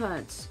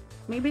shortcuts.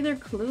 Maybe they're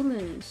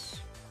clueless.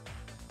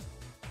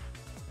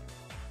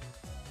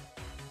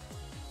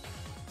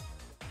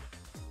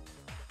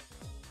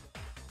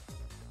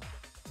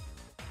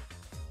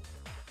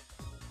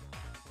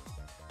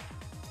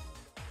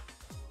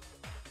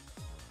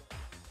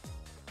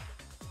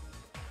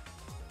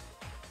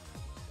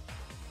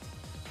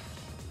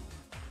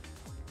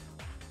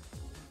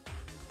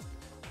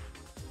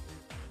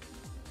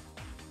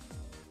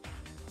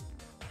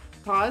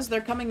 Pause,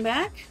 they're coming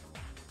back?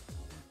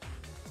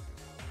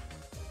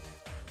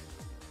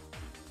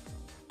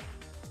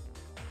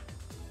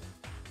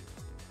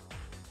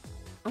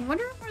 I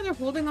wonder why they're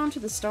holding on to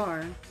the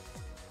star.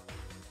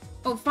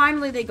 Oh,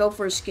 finally they go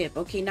for a skip.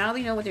 Okay, now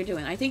they know what they're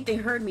doing. I think they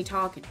heard me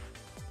talking.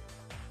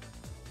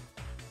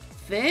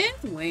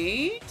 Fifth?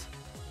 Wait.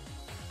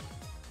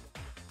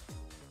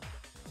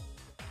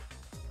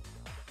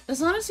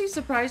 It's honestly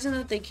surprising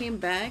that they came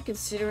back,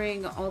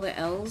 considering all the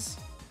L's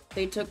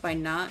they took by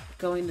not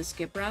going the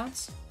skip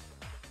routes.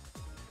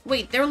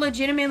 Wait, they're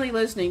legitimately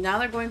listening. Now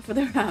they're going for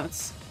their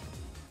routes.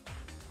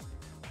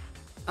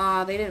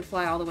 They didn't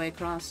fly all the way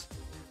across.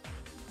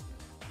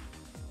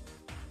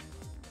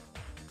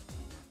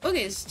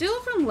 Okay, still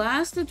from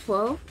last to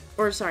 12th.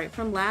 Or, sorry,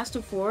 from last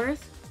to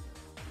 4th.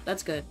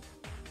 That's good.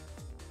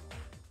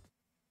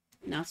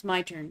 Now it's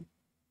my turn.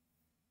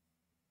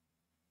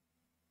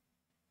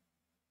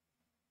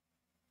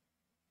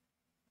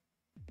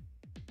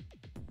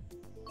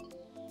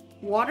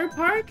 Water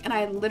park, and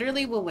I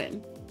literally will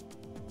win.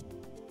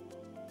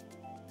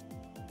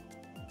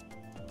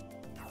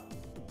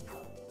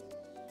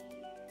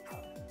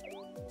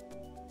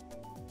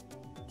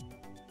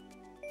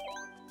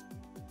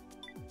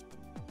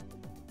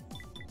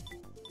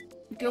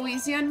 Go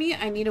easy on me.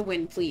 I need a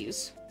win,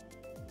 please.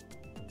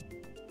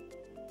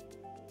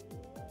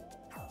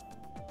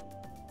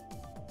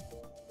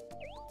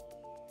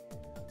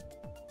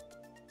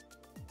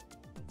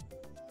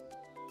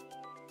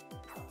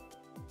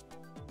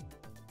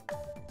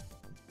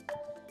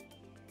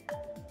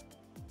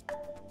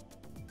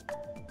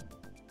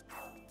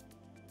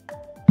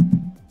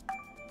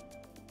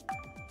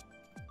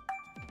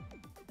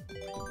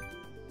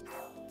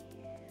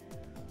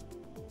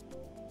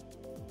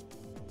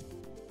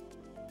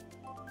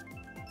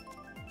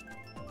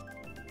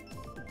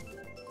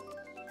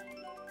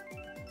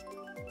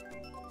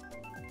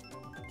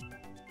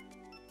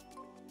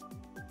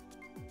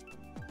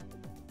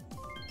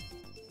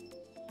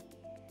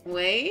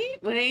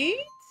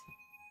 Wait.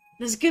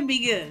 This could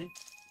be good.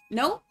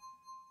 Nope.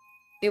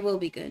 It will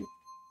be good.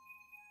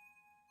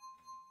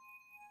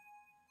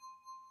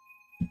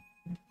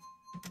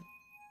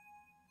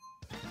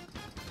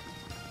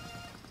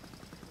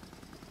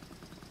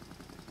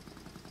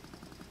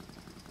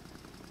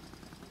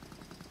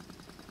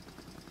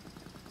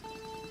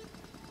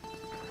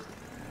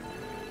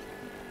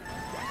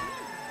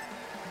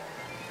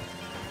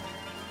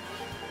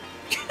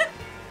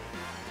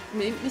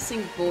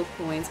 Missing both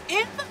coins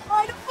and the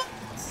item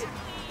box.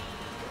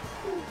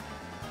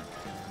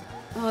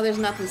 Oh, there's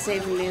nothing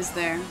saving me, is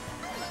there?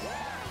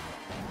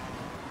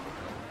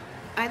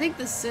 I think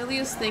the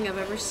silliest thing I've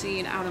ever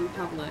seen out in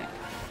public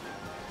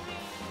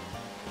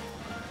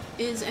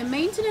is a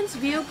maintenance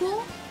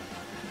vehicle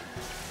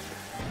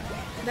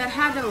that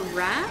had a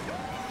wrap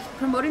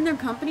promoting their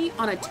company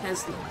on a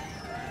Tesla.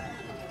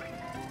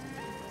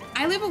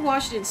 I live in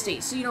Washington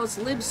State, so you know it's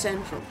Lib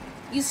Central.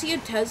 You see a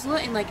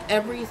Tesla in like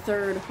every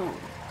third home.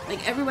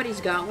 Like everybody's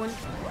got one.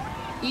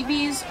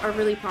 EVs are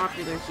really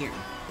popular here.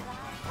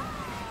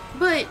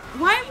 But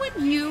why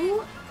would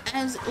you,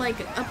 as like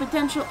a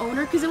potential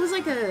owner, because it was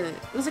like an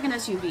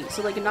SUV,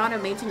 so like not a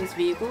maintenance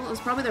vehicle, it was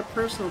probably their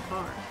personal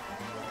car.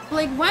 But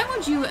like, why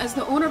would you, as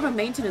the owner of a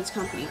maintenance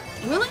company,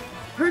 willingly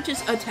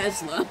purchase a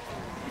Tesla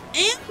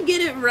and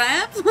get it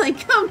wrapped?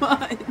 Like, come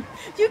on.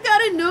 You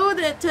gotta know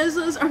that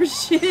Teslas are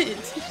shit.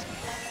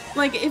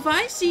 Like, if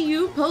I see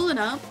you pulling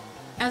up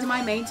as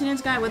my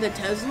maintenance guy with a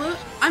Tesla,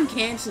 I'm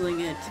canceling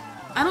it.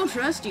 I don't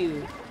trust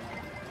you.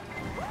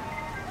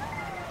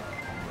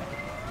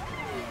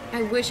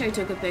 I wish I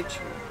took a picture.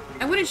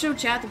 I wouldn't show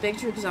chat the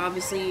picture because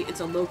obviously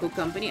it's a local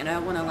company and I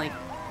don't want to like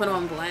put them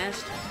on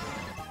blast.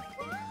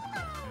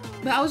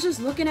 But I was just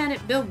looking at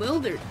it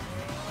bewildered.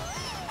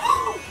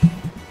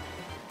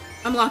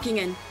 I'm locking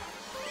in.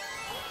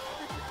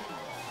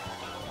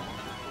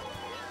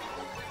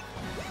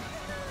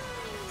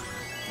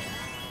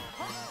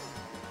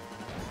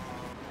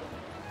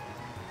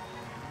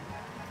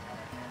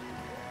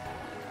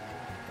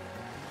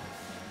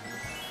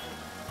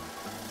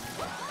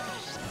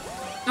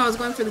 Oh, I was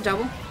going for the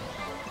double.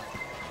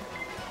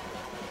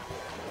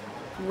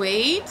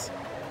 Wait.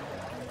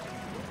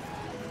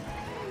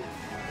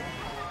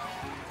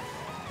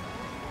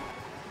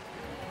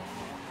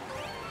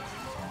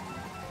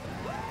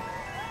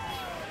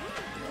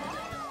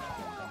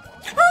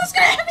 Oh, it's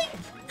gonna hit me!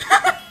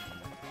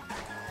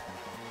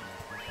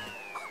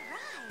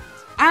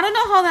 I don't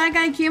know how that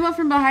guy came up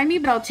from behind me,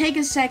 but I'll take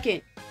a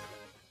second.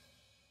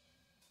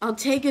 I'll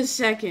take a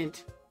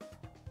second.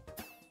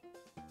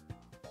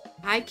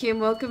 Hi, Kim.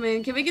 Welcome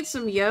in. Can we get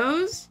some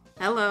yos?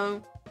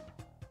 Hello.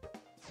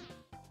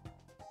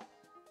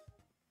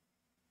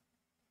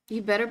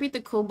 You better beat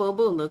the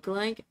Kobobo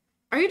lookalike.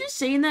 Are you just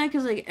saying that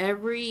because, like,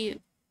 every,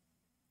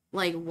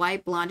 like,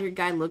 white blonde-haired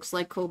guy looks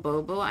like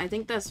Kobobo? I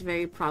think that's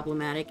very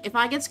problematic. If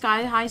I get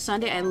Sky High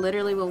Sunday, I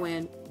literally will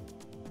win.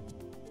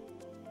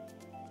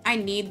 I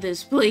need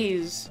this,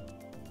 please.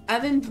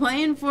 I've been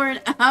playing for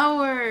an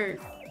hour.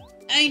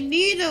 I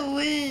need a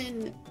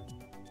win.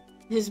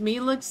 His me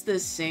looks the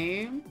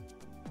same.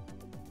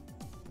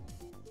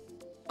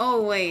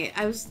 Oh wait,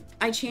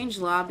 I changed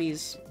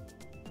lobbies.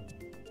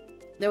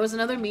 There was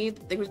another me,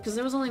 because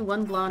there was only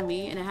one blonde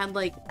me, and it had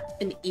like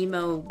an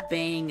emo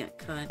bang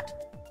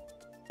cut.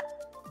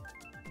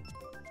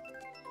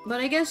 But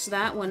I guess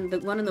that one, the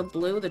one in the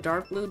blue, the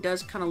dark blue,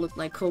 does kind of look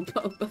like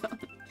Kobobo.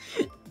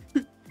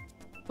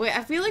 Wait,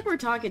 I feel like we're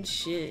talking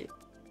shit.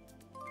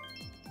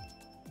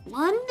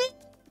 London?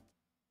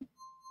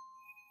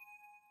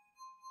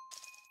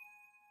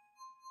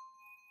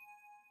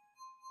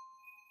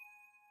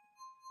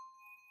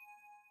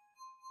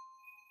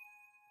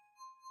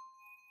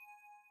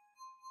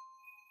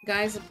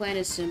 Guys, the plan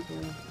is simple.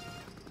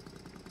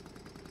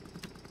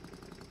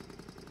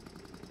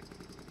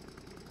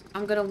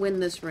 I'm gonna win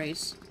this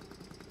race.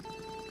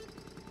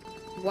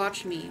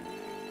 Watch me.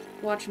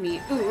 Watch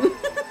me. Ooh.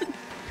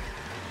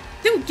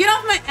 Dude, get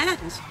off my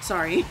ass!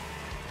 Sorry.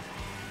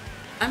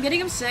 I'm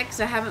getting upset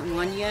because I haven't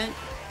won yet.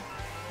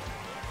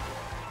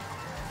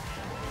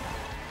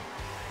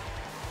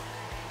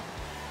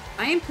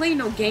 I ain't playing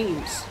no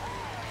games.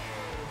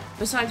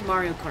 Besides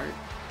Mario Kart.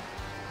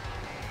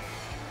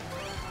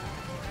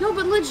 No,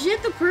 but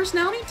legit, the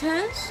personality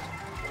test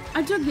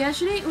I took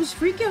yesterday, it was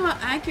freaking how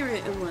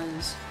accurate it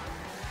was.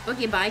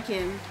 Okay, bye,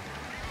 Kim.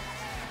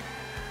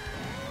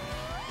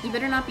 You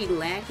better not be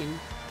lacking.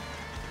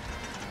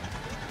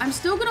 I'm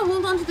still gonna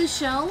hold on to the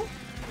shell.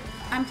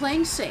 I'm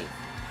playing safe.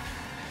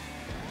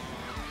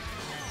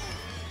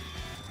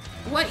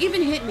 What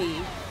even hit me?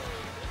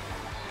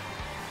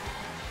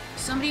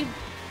 Somebody...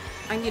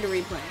 I need a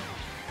replay.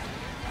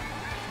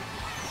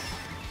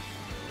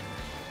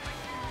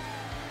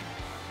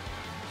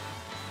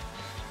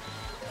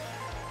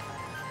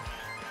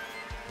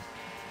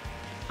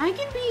 I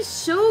can be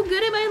so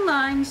good at my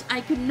lines,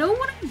 I could know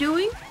what I'm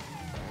doing.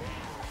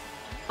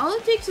 All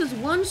it takes is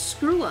one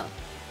screw up.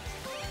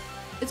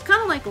 It's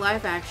kind of like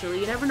life, actually.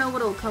 You never know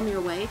what'll come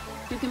your way.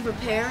 You can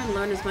prepare and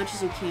learn as much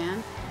as you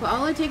can, but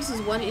all it takes is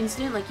one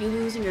incident, like you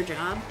losing your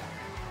job,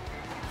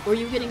 or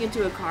you getting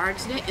into a car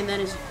accident, and then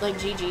it's like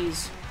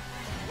GG's.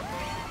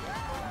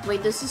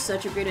 Wait, this is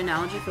such a great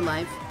analogy for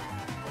life.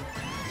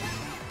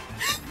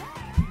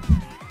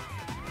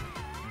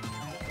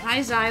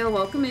 Hi, Zio,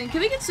 welcome in.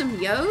 Can we get some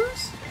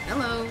yo's?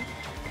 Hello.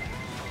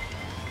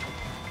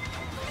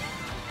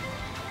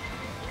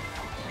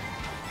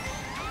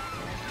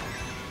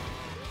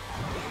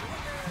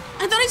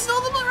 I thought I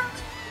stole the bar.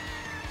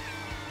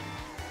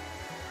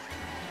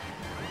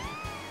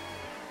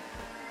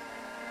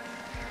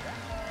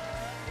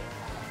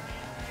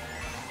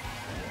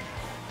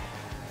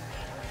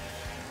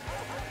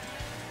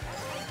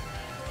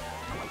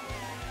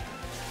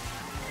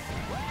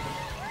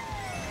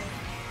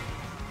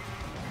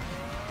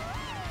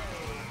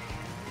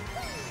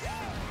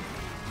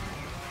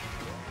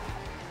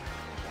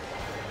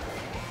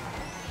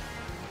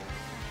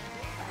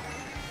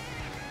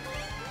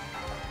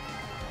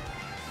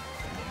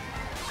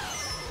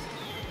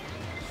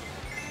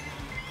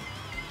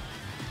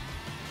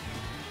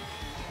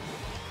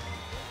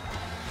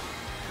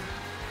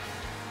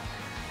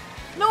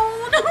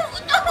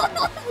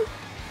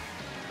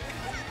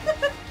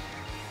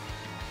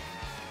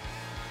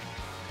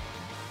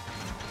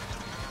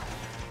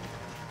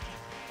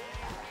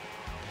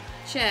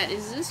 Chat,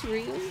 is this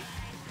real?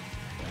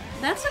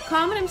 That's a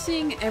comment I'm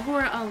seeing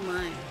everywhere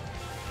online.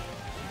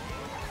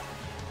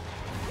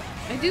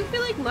 I do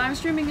feel like live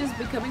streaming is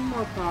becoming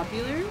more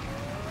popular,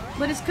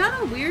 but it's kind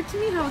of weird to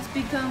me how it's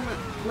become,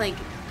 like,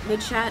 the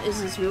chat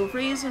is this real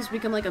phrase has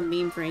become like a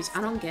meme phrase.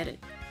 I don't get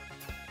it.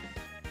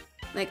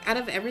 Like, out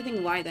of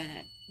everything, why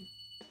that?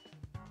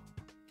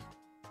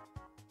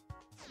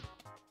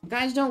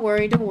 Guys, don't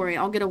worry,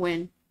 I'll get a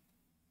win.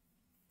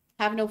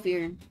 Have no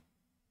fear.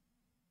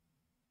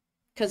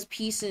 Because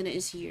Peacein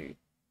is here.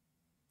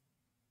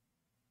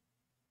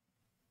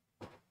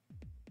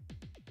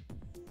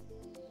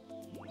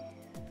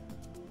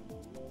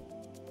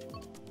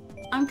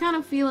 I'm kind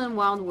of feeling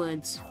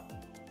Wildwoods.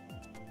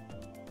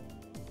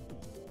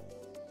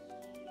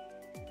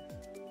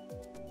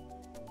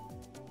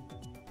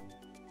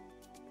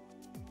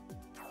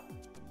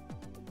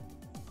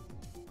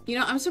 You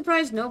know, I'm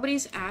surprised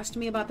nobody's asked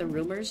me about the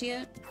rumors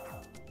yet.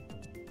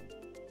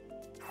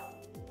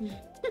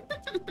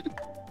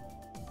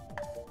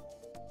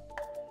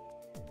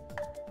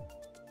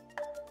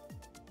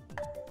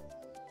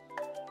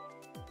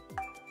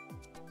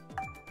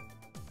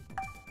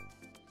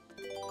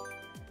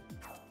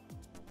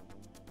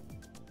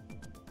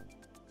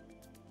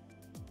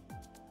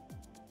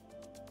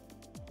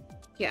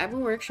 Yeah, I've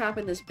been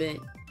workshopping this bit.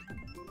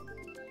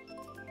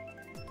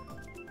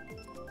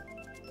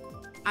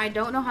 I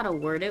don't know how to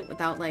word it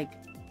without, like,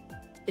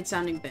 it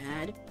sounding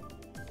bad.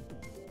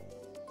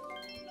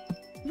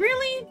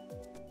 Really?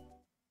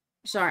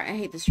 Sorry, I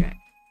hate this track.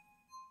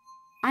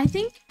 I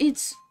think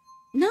it's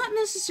not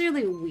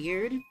necessarily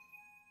weird.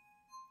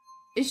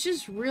 It's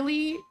just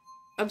really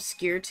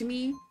obscure to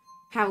me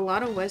how a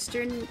lot of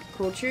Western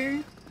culture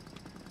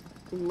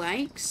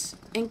likes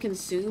and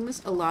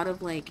consumes a lot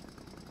of, like,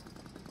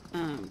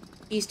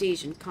 East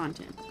Asian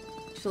content.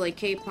 So like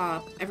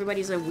K-pop,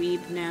 everybody's a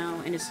weeb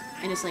now, and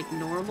it's like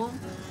normal.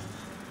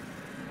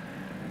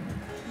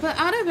 But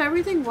out of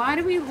everything, why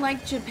do we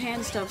like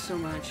Japan stuff so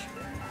much?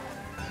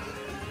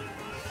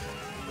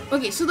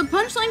 Okay, so the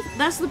punchline,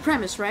 that's the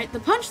premise, right? The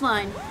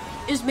punchline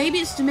is maybe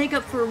it's to make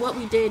up for what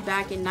we did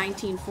back in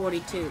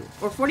 1942.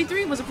 Or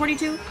 43? Was it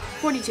 42?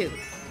 42.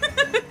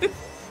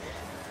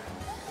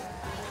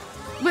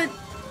 But,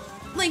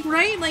 like,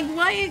 right? Like,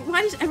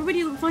 why does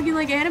everybody fucking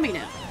like anime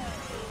now?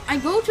 I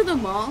go to the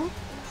mall,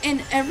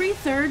 and every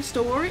third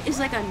store is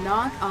like a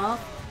knockoff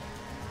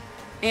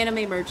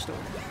anime merch store.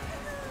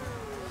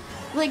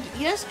 Like,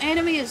 yes,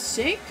 anime is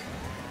sick,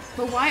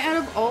 but why out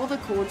of all the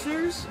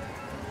cultures,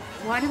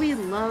 why do we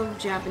love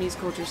Japanese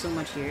culture so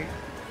much here?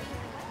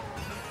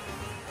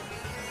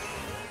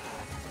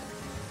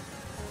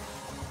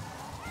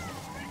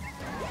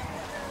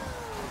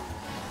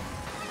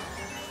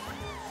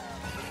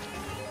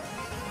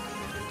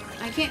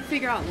 I can't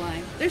figure out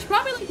why. There's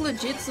probably like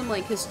legit some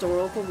like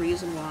historical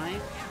reason why.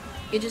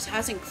 It just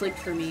hasn't clicked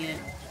for me yet.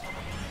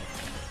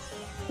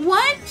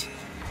 What?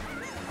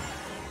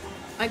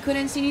 I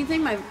couldn't see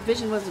anything, my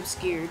vision was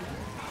obscured.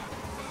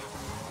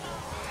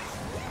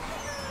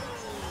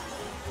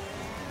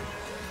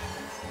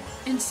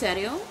 In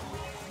serio?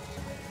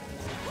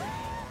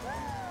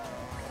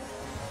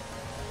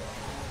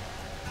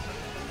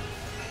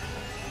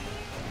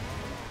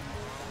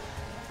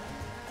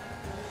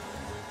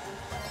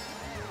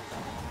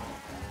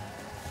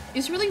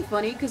 It's really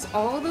funny because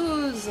all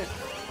those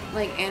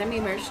like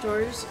anime merch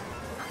stores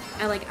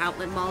at like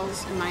outlet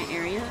malls in my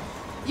area,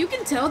 you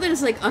can tell that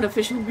it's like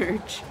unofficial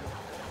merch.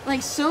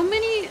 Like so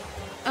many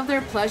of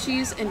their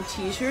plushies and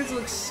t-shirts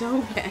look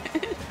so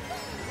bad.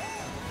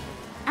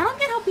 I don't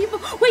get how people—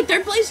 wait,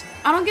 third place?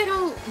 I don't get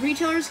how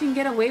retailers can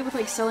get away with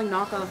like selling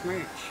knockoff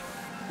merch.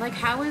 Like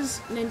how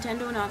is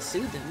Nintendo not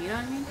sued them, you know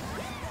what I mean?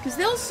 Because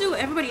they'll sue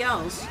everybody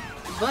else.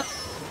 But...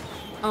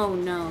 oh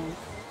no.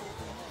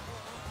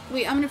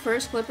 Wait, I'm gonna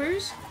first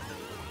Clippers?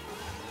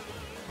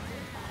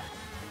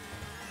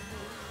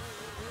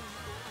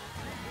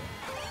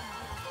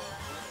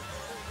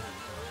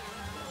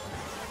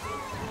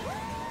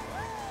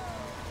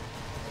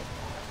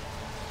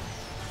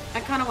 I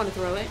kind of want to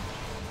throw it.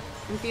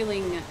 I'm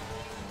feeling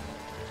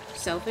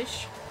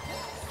selfish.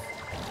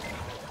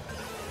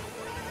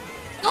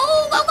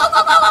 Oh, go, go,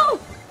 go, go, go!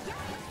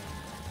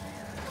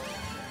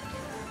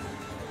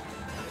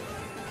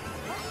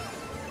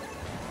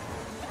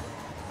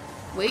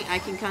 Wait, I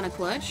can kind of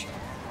clutch.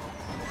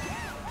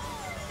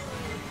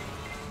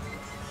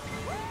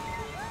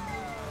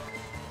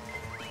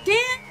 Damn!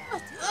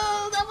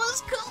 Oh, that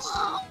was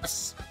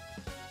close!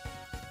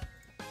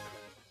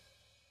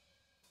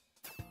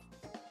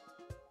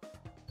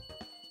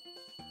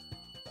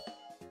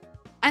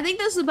 I think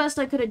that's the best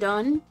I could have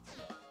done.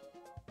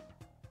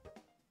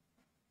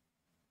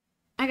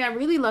 I got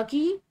really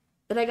lucky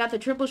that I got the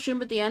triple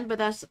shroom at the end, but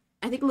that's,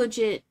 I think,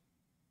 legit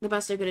the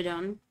best I could have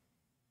done.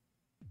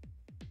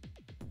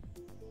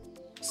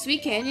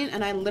 Sweet Canyon,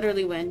 and I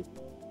literally win.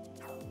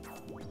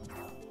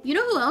 You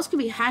know who else could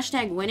be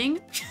hashtag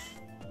winning?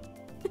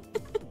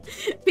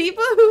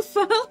 People who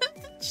follow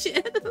the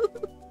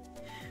channel.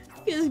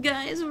 Because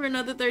guys, we're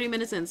another 30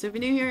 minutes in, so if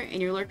you're new here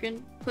and you're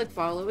lurking, click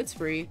follow, it's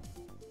free.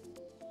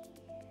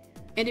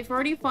 And if you're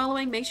already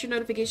following, make sure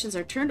notifications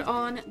are turned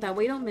on, that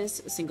way you don't miss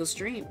a single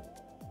stream.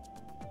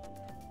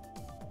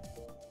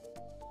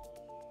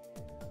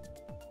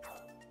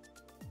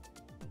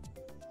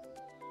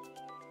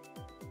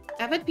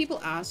 I've had people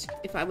ask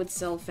if I would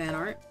sell fan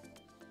art,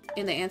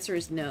 and the answer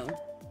is no.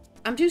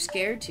 I'm too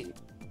scared to.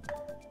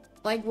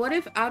 Like, what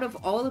if out of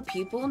all the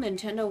people,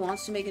 Nintendo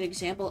wants to make an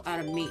example out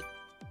of me?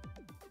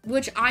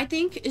 Which I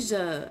think is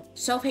a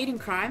self-hating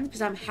crime,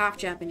 because I'm half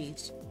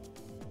Japanese.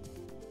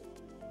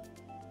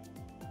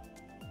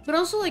 But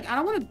also, like, I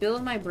don't want to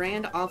build my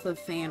brand off of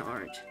fan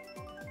art.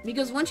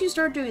 Because once you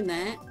start doing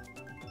that,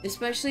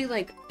 especially,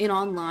 like, in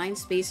online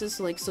spaces,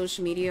 so like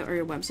social media or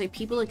your website,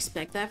 people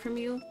expect that from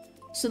you.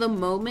 So the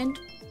moment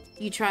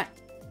you try... I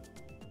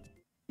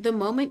don't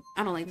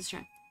like this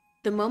track.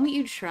 The moment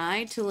you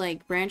try to,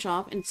 like, branch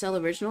off and sell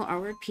original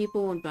artwork,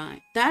 people won't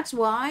buy. That's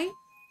why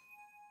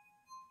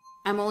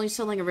I'm only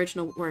selling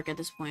original work at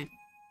this point.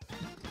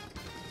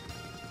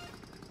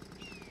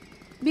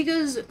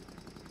 Because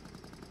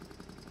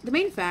the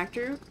main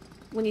factor,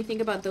 when you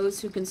think about those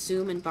who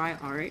consume and buy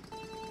art,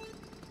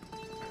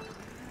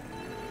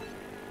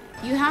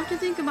 you have to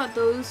think about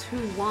those who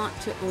want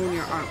to own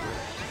your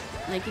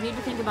artwork. Like, you need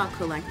to think about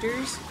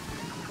collectors.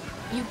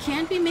 You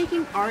can't be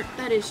making art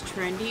that is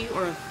trendy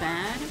or a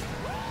fad,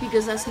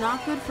 because that's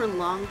not good for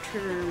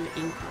long-term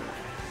income.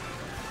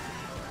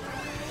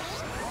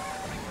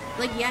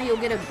 Like, yeah, you'll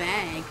get a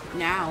bag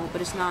now,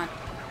 but it's not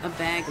a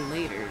bag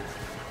later.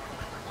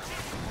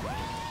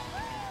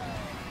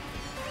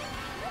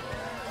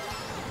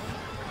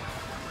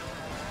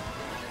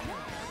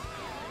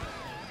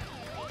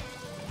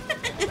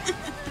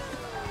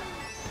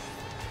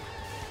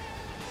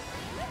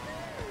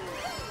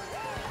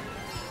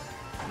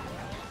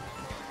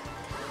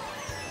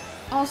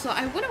 Also,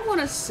 I wouldn't want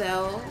to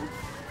sell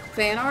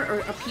fan art or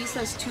a piece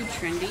that's too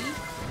trendy.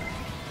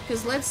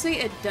 Because let's say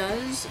it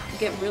does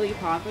get really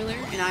popular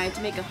and I had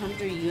to make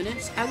 100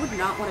 units. I would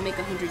not want to make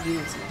 100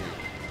 units of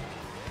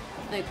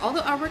it. Like, all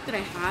the artwork that I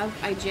have,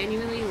 I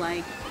genuinely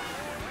like.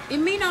 It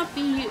may not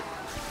be,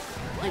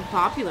 like,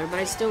 popular, but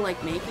I still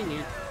like making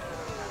it.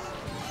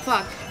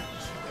 Fuck.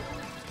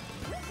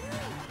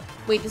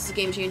 Wait, this is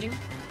game changing?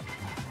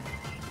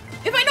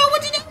 If I know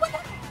what to do!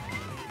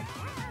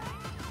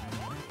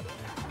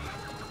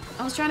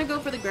 I was trying to go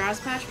for the grass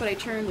patch, but I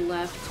turned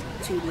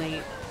left too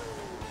late.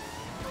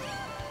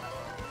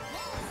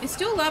 It's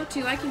still lab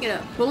 2. I can get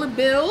a bullet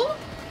bill.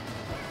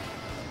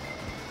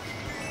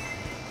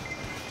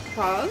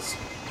 Pause.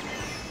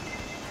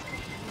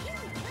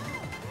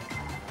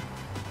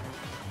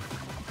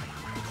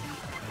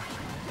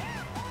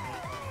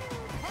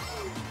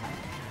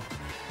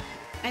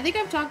 I think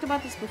I've talked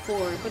about this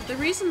before, but the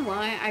reason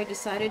why I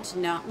decided to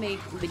not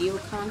make video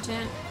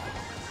content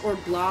or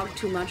blog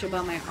too much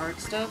about my art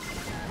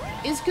stuff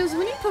is because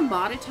when you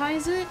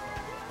commoditize it,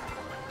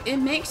 it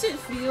makes it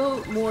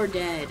feel more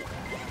dead.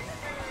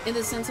 In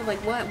the sense of, like,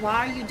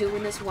 why are you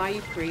doing this? Why are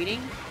you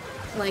creating?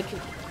 Like,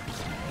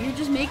 you're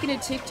just making a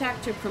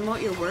TikTok to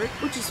promote your work,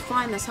 which is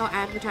fine, that's how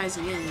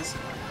advertising is.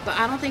 But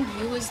I don't think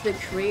you as the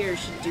creator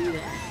should do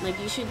that. Like,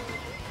 you should,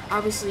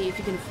 obviously, if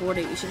you can afford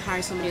it, you should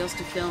hire somebody else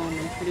to film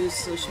and produce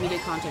social media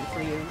content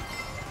for you.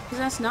 Because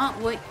that's not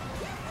what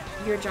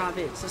your job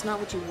is. That's not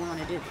what you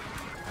want to do.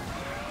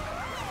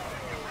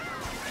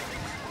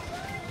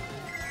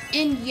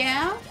 And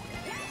yeah,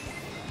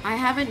 I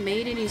haven't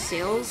made any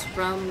sales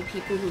from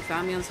people who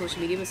found me on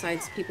social media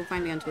besides people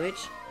find me on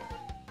Twitch.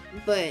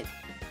 But...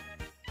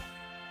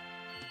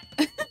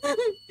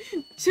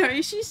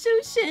 sorry, she's so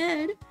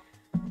sad.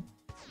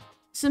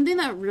 Something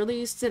that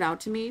really stood out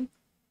to me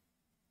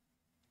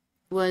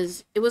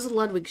was, it was a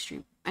Ludwig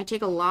stream. I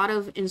take a lot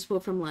of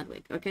inspo from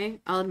Ludwig, okay?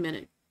 I'll admit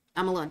it.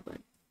 I'm a Ludwig.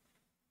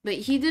 But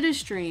he did a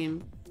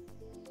stream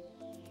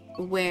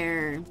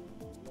where...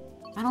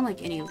 I don't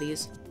like any of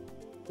these.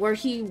 Where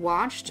he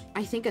watched,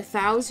 I think,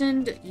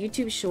 1,000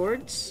 YouTube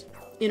shorts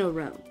in a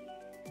row.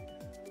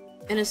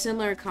 And a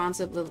similar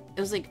concept of... It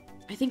was like,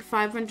 I think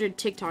 500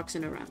 TikToks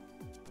in a row.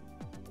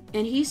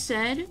 And he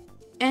said,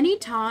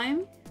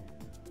 anytime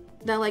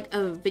that, like,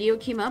 a video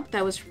came up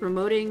that was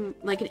promoting,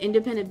 like, an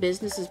independent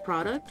business's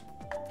product,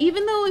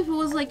 even though if it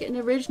was, like, an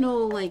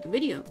original, like,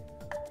 video,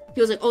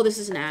 he was like, oh, this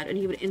is an ad, and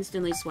he would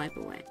instantly swipe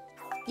away.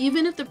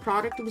 Even if the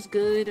product was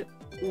good,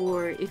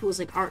 or if it was,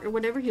 like, art or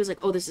whatever, he was like,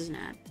 oh, this is an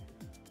ad.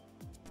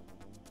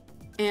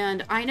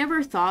 And I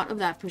never thought of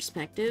that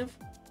perspective,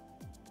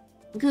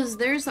 because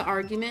there's the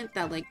argument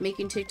that, like,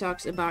 making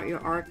TikToks about your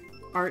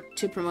art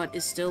to promote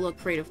is still a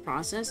creative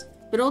process,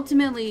 but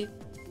ultimately,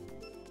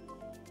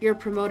 you're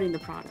promoting the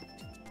product.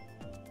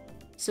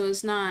 So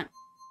it's not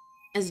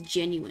as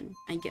genuine,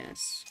 I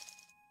guess.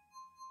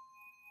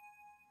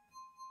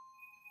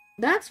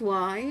 That's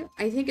why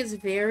I think it's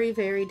very,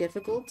 very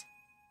difficult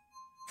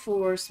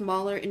for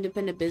smaller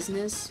independent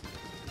business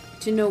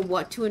to know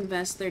what to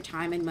invest their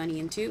time and money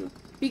into.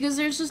 Because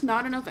there's just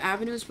not enough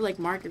avenues for, like,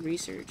 market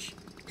research.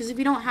 Because if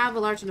you don't have a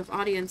large enough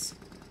audience,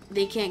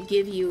 they can't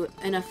give you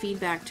enough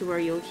feedback to where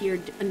you'll hear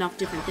enough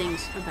different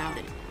things about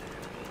it.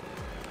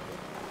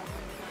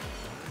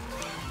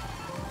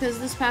 Because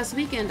this past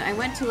weekend, I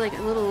went to, like,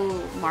 a little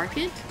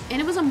market,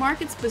 and it was a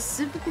market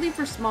specifically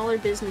for smaller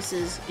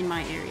businesses in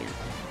my area.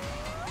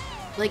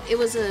 Like, it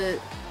was a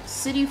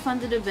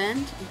city-funded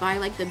event by,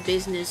 like, the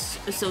business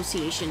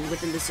association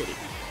within the city.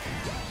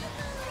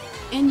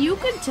 And you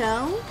could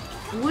tell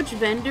which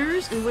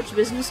vendors and which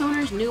business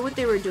owners knew what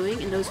they were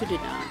doing and those who did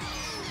not.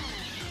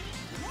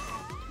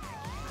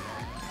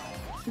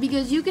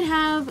 Because you can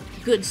have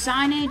good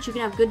signage, you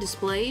can have good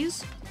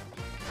displays,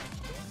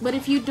 but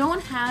if you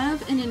don't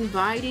have an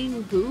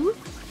inviting booth,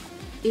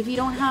 if you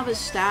don't have a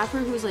staffer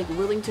who's, like,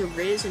 willing to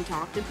riz and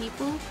talk to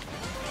people,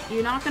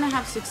 you're not going to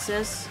have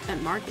success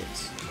at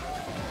markets.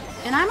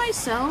 And I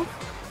myself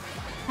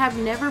have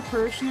never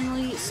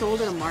personally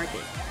sold at a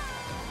market.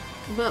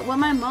 But what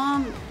my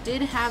mom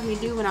did have me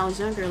do when I was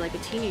younger, like a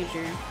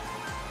teenager,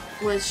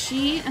 was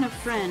she and a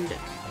friend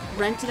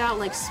rented out,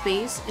 like,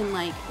 space in,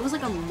 like, it was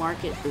like a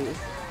market booth.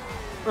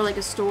 Or, like,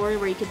 a store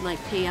where you could,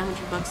 like, pay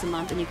 $100 a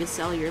month and you could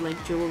sell your,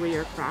 like, jewelry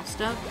or craft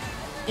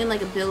stuff in,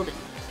 like, a building.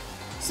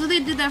 So they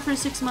did that for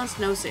 6 months,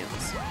 no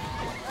sales.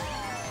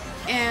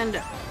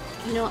 And,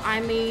 you know, I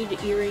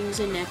made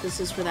earrings and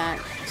necklaces for that,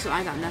 so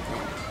I got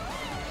nothing.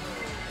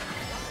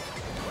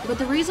 But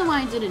the reason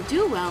why I didn't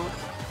do well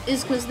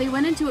is because they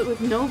went into it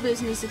with no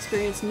business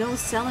experience, no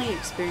selling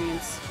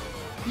experience.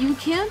 You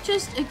can't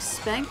just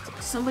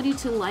expect somebody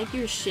to like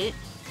your shit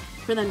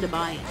for them to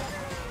buy it.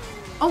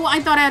 Oh,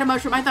 I thought I had a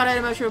mushroom. I thought I had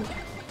a mushroom.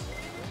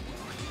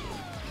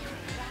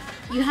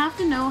 You have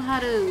to know how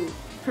to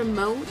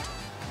promote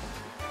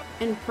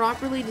and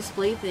properly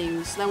display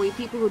things so that way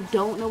people who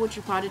don't know what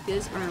your product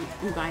is are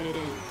invited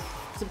in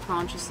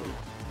subconsciously.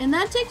 And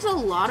that takes a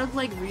lot of,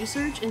 like,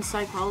 research and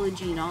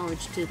psychology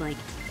knowledge to, like,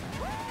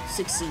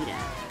 succeed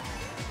at.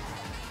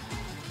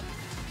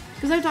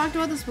 Because I've talked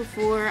about this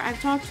before.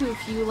 I've talked to a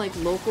few, like,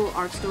 local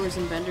art stores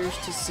and vendors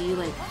to see,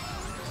 like,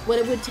 what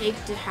it would take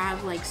to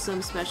have, like,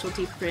 some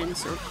specialty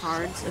prints or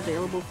cards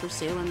available for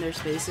sale in their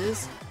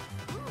spaces.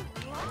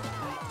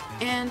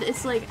 And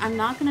it's like, I'm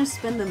not gonna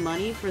spend the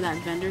money for that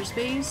vendor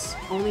space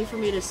only for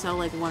me to sell,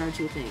 like, 1 or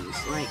 2 things.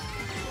 Like,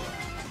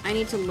 I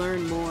need to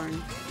learn more.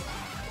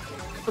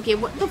 Okay,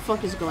 what the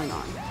fuck is going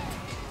on?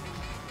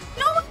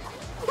 No!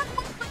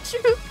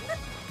 True.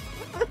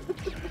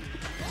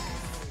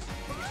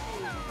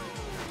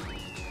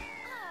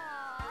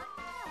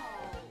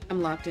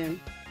 I'm locked in.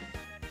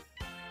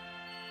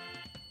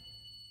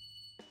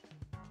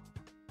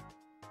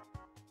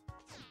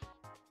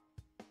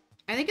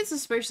 I think it's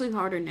especially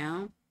harder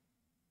now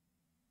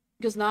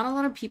because not a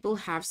lot of people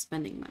have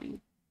spending money,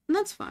 and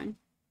that's fine.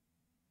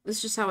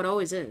 It's just how it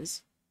always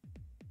is.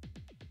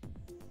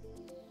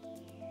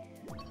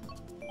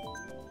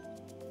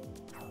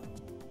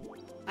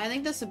 I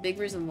think that's a big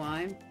reason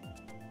why,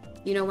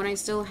 you know, when I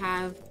still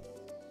have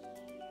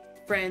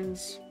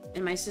friends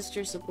and my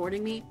sister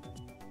supporting me,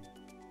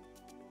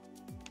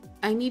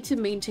 I need to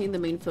maintain the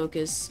main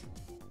focus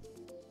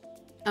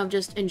of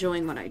just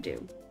enjoying what I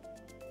do.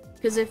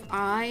 Because if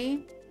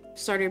I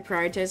started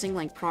prioritizing,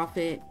 like,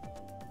 profit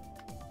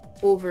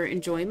over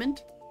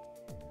enjoyment,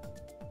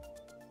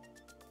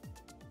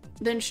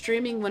 then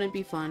streaming wouldn't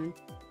be fun.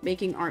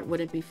 Making art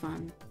wouldn't be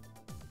fun.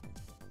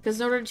 Because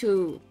in order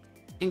to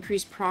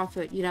increase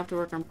profit, you'd have to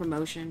work on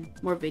promotion,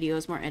 more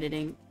videos, more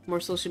editing,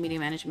 more social media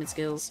management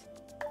skills.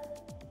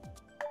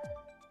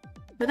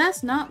 But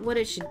that's not what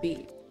it should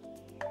be.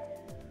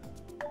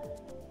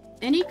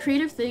 Any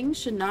creative thing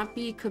should not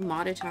be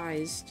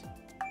commoditized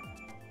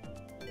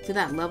to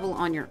that level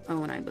on your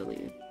own, I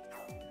believe.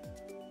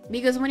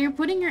 Because when you're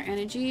putting your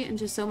energy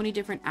into so many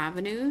different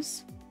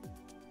avenues,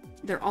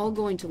 they're all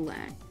going to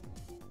lag.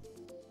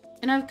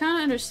 And I've kind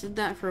of understood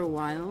that for a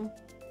while.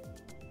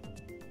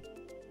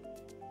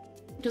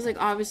 Because,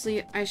 like,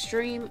 obviously, I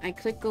stream, I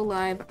click go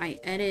live, I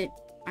edit,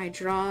 I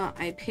draw,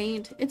 I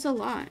paint. It's a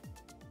lot.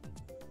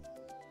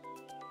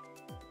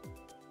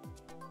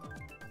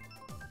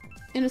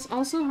 And it's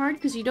also hard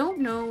because you don't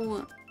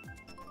know...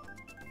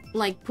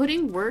 Like,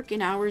 putting work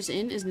and hours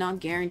in is not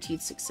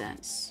guaranteed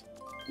success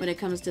when it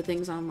comes to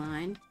things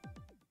online.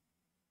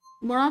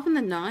 More often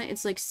than not,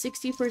 it's like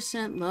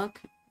 60%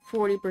 luck,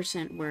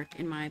 40% work,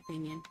 in my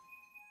opinion.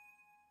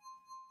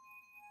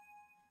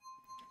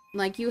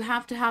 Like, you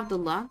have to have the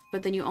luck,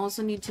 but then you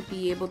also need to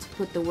be able to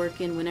put the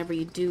work in whenever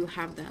you do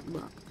have that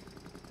luck.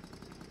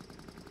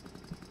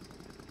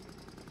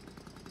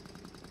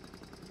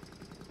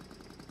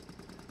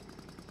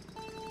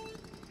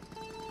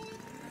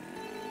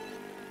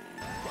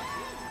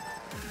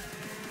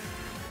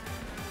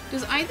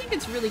 Because I think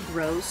it's really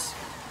gross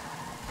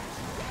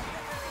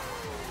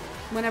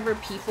whenever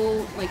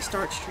people, like,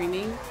 start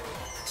streaming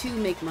to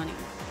make money.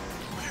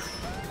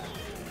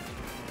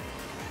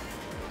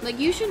 Like,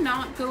 you should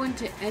not go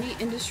into any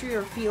industry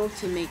or field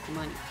to make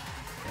money.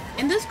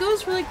 And this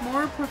goes for, like,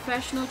 more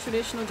professional,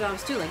 traditional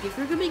jobs, too. Like, if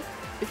you're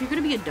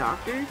gonna be a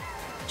doctor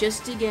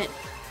just to get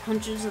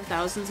hundreds of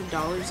thousands of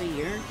dollars a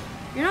year,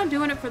 you're not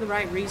doing it for the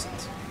right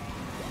reasons.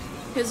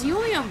 Because you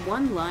only have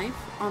one life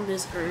on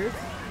this earth.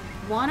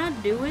 Why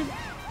not do it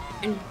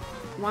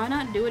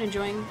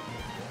enjoying...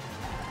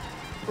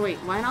 Wait,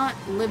 why not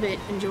live it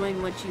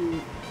enjoying what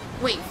you...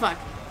 Wait, fuck.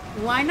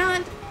 Why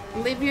not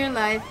live your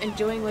life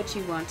enjoying what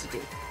you want to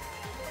do?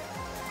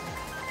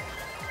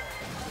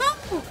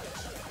 Oh!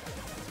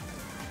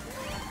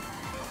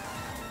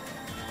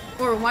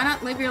 Or why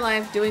not live your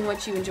life doing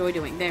what you enjoy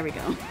doing? There we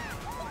go.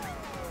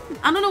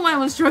 I don't know why I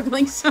was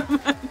struggling so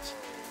much.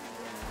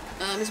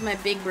 It's my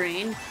big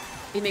brain.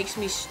 It makes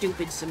me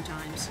stupid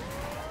sometimes.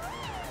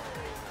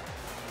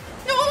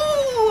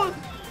 No!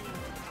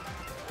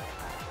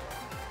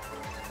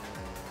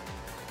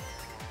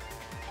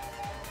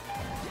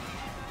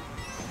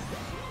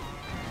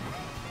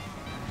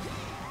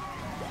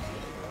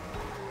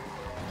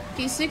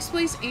 Okay, 6th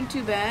place ain't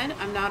too bad.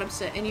 I'm not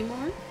upset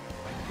anymore.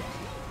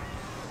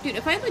 Dude,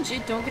 if I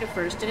legit don't get a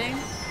first today...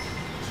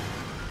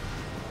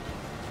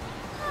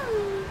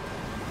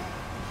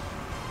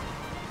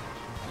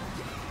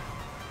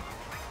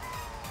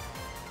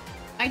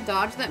 I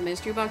dodged that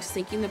mystery box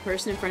thinking the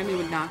person in front of me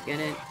would not get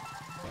it.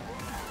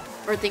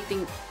 Or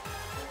thinking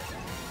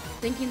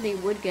they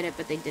would get it,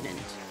 but they didn't.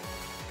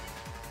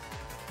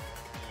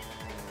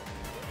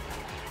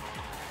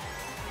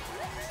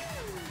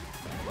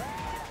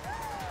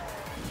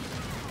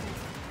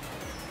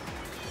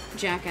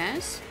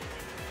 Jackass.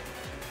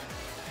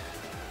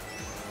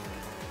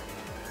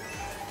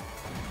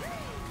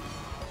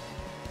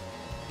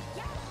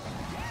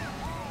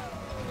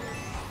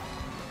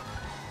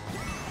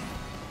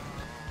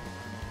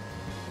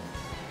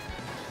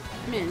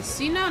 Man,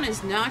 C9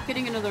 is not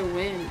getting another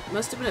win.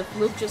 Must have been a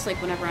fluke just like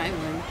whenever I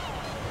win.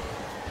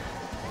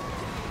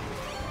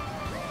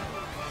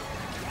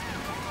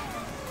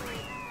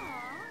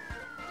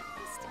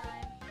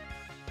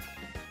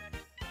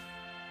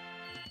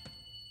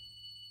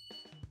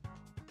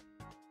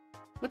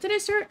 What did I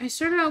start? I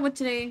started out with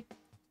today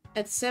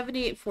at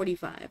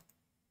 78:45.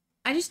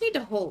 I just need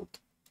to hold.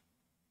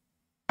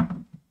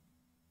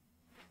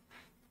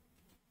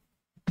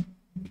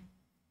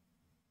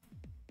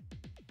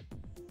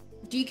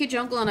 DK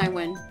Jungle and I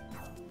win.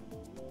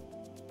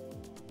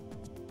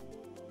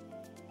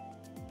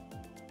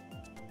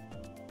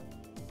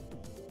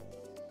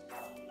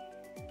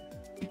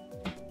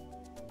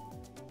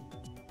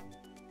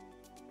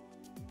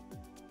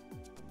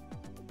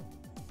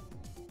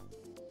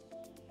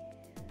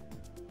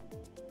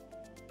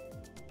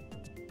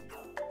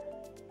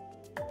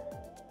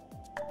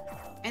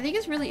 I think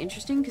it's really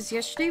interesting because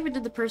yesterday we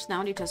did the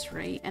personality test,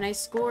 right? And I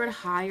scored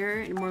higher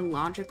and more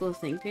logical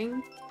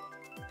thinking.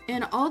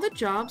 And all the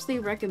jobs they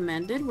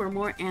recommended were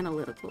more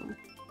analytical.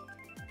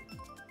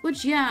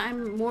 Which, yeah,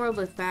 I'm more of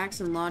a facts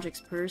and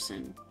logics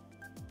person.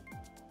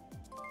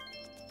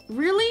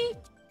 Really?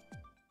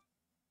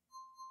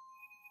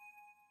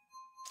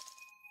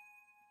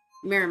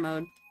 Mirror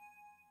mode.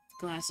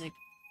 Classic.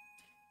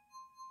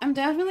 I'm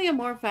definitely a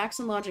more facts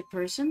and logic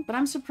person, but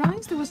I'm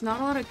surprised there was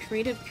not a lot of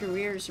creative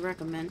careers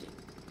recommended.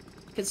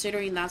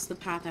 Considering that's the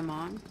path I'm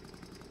on.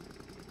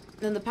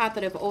 And the path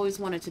that I've always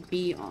wanted to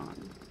be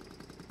on.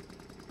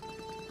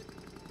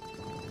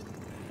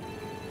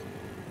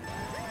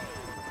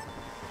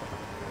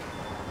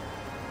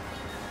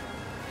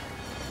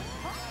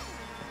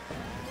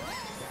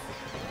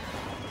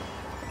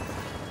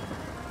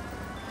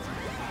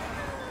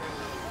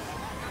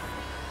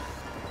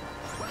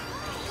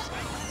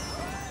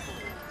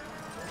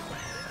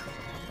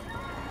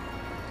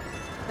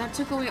 That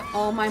took away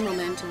all my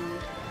momentum.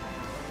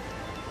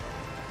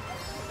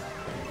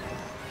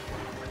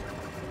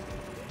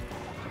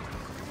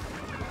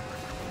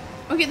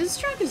 Okay, this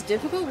track is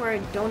difficult where I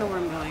don't know where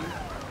I'm going.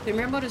 The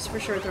mirror mode is for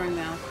sure throwing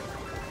me off.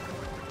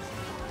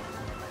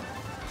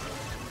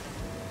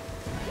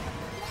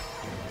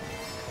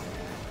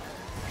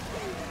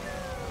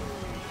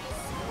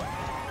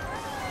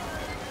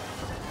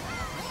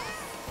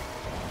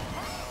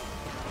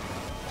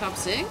 Top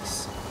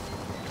 6?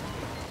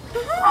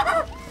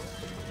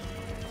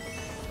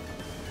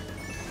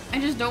 I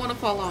just don't want to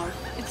fall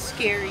off. It's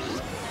scary.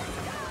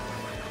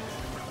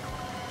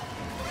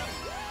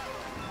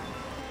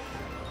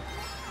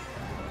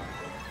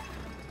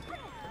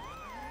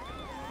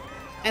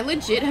 I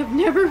legit have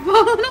never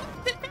fallen off.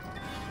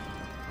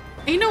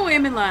 Ain't no way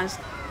I'm in last.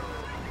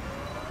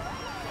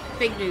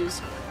 Fake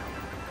news.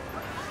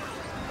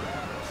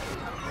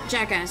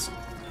 Jackass.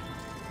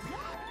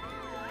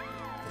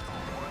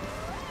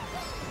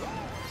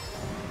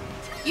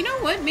 You know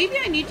what? Maybe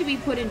I need to be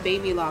put in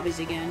baby lobbies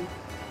again.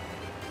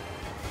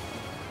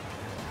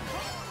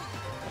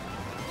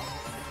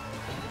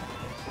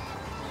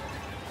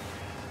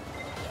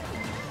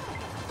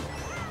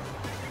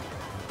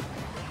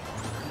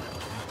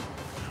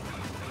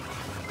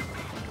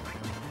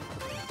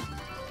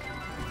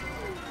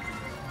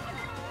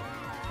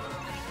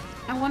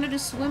 I wanted to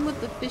swim with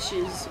the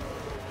fishes.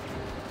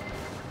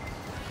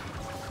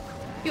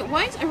 Yo,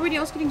 why is everybody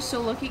else getting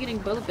so lucky getting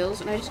bullet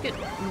bills and I just get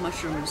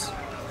mushrooms?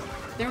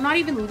 They're not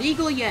even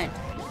legal yet.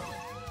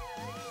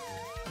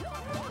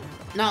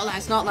 Not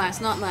last, not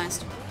last, not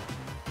last.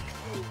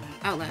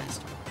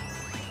 Outlast.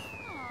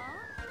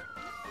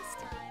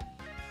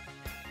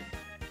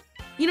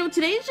 You know,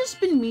 today's just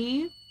been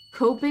me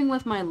coping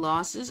with my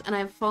losses and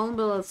I've fallen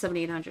below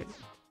 7,800.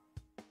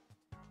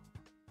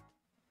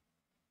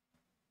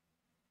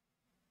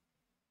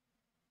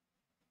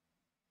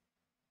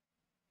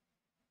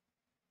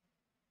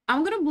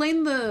 I'm gonna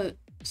blame the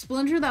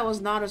splinter that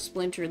was not a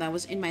splinter that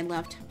was in my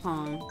left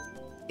palm.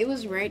 It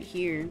was right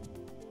here.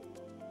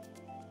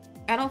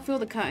 I don't feel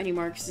the cut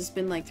anymore because it's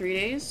been like 3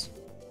 days.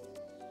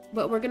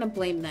 But we're gonna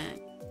blame that.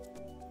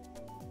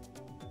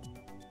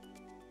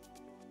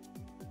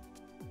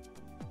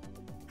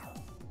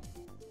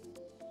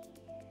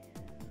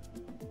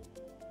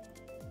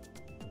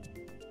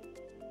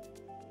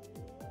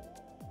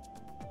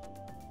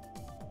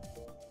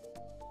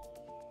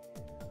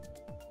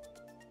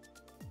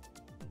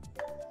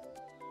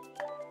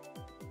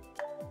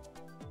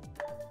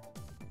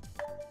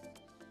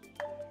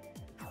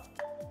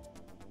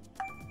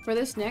 For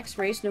this next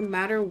race, no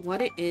matter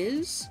what it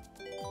is,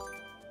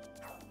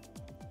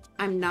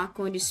 I'm not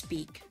going to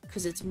speak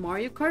because it's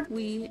Mario Kart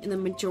Wii and the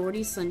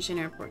majority Sunshine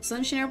Airport.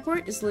 Sunshine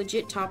Airport is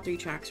legit top 3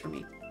 tracks for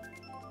me.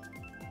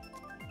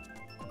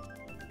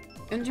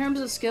 In terms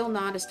of skill,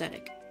 not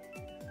aesthetic.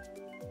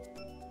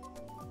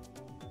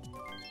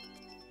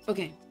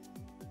 Okay.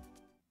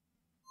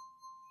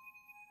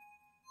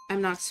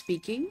 I'm not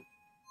speaking.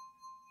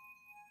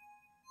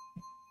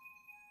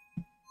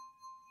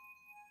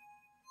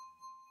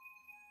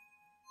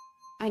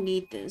 I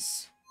need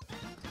this.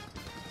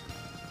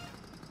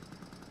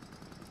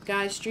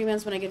 Guys, stream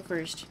ends when I get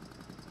first.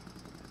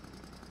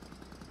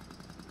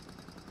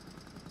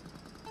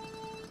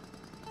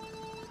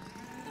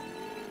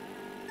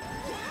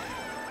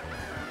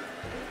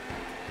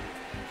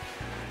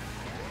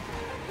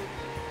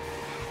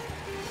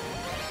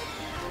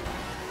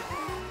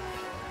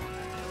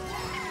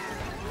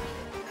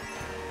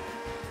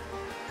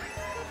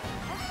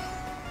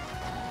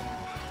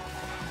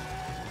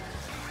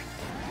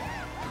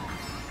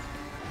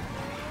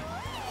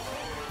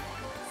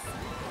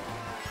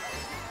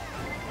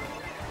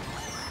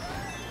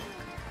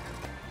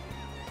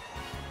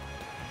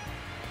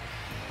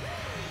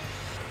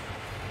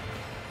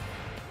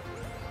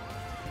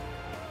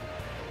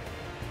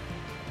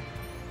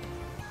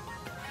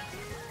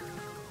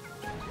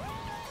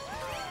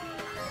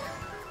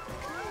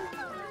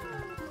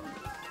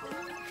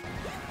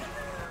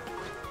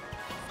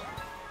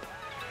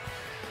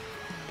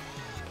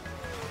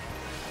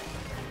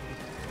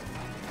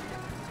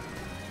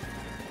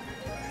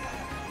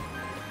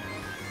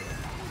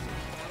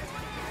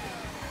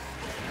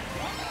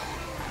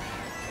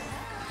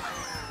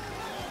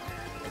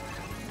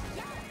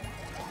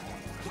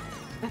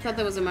 I thought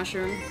that was a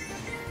mushroom.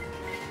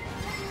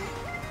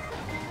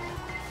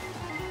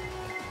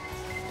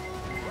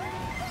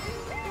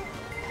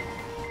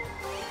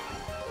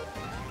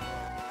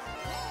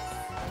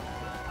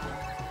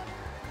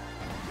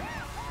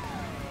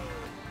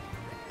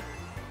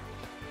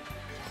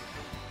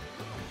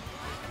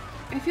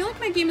 I feel like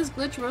my game is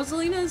glitched.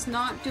 Rosalina is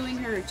not doing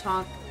her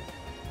talk,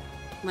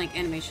 like,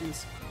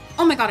 animations.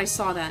 Oh my god, I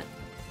saw that.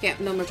 Yeah,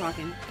 no more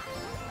talking.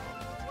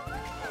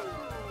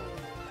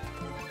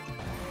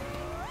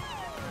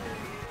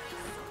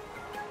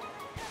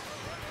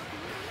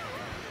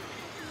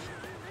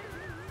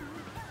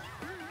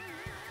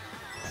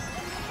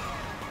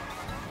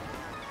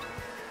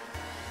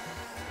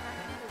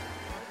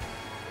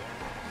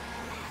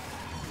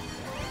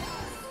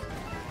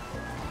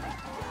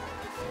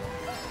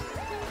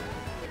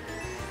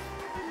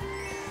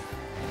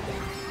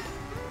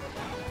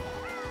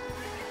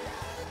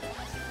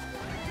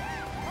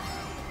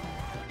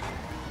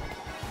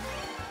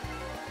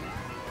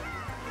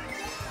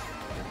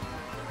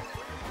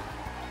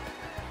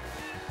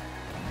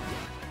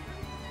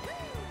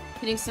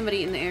 Hitting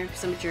somebody in the air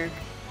because I'm a jerk.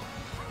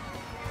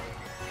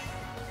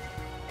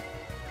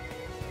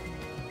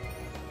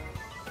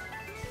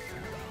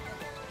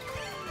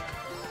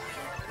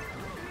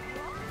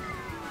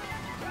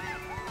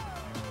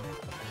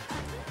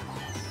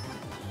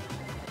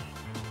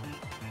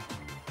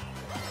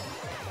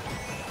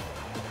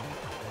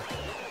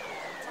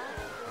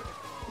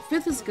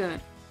 5th is good.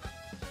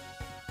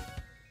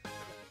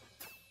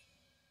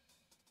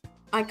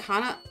 I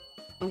kinda...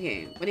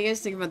 Okay, what do you guys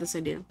think about this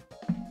idea?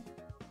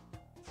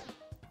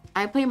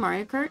 I play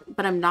Mario Kart,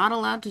 but I'm not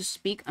allowed to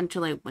speak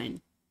until I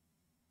win.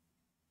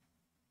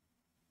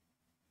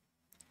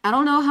 I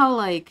don't know how,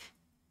 like,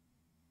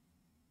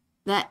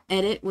 that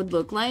edit would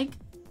look like,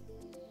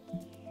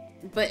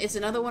 but it's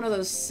another one of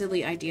those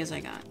silly ideas I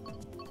got.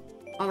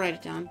 I'll write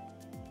it down.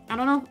 I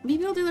don't know,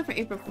 maybe I'll do that for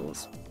April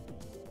Fools.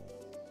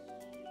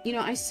 You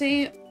know, I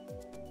say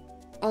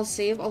I'll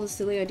save all the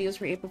silly ideas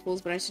for April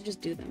Fools, but I should just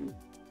do them.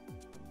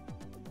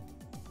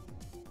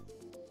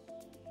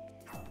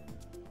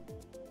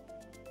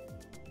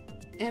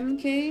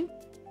 MK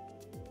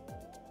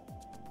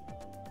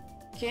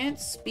can't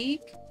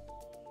speak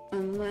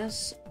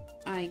unless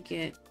I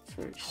get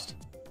first.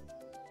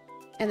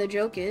 And the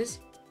joke is,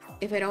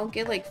 if I don't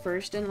get like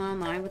first in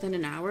online within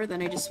an hour,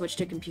 then I just switch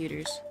to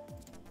computers.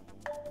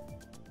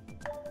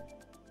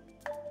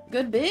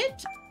 Good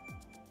bit?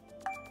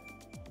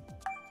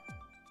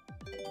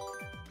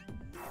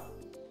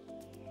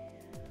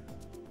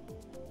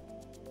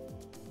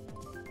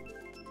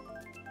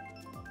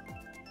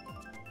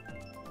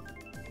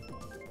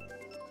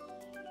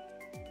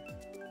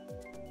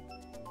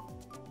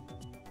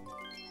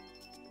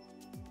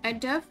 I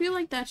do feel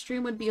like that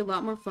stream would be a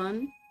lot more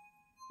fun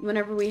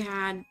whenever we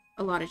had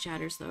a lot of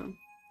chatters, though.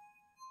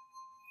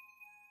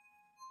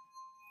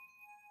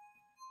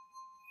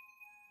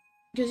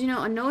 Because, you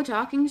know, a no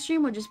talking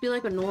stream would just be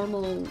like a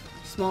normal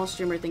small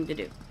streamer thing to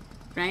do,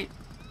 right?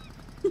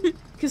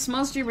 Because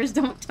small streamers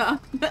don't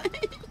talk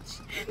much.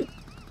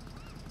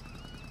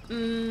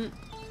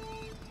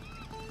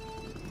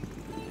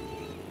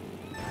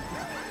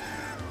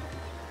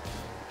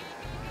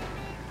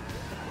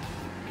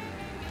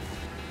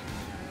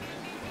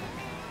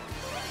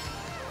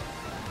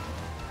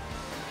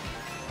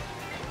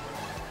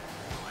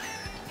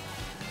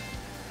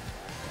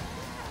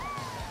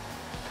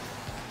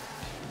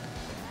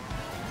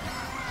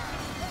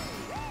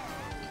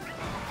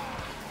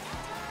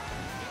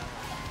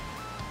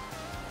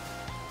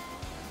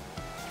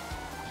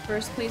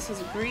 First place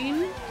is green.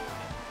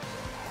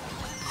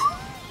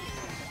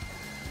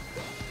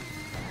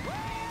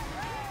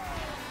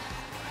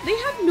 They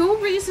have no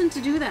reason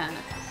to do that.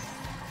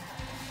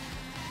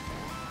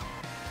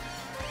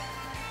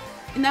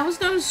 And that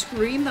was not a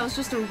scream, that was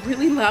just a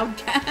really loud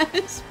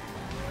gasp.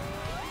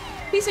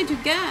 Please say to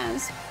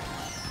gasp.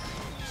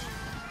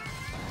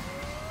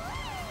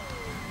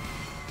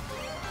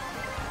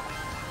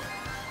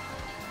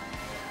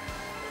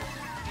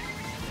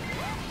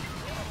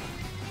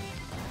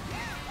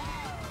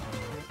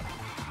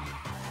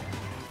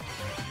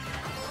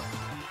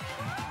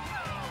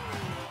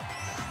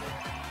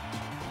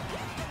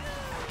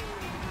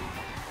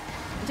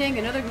 Dang,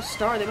 another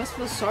star. They must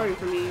feel sorry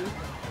for me.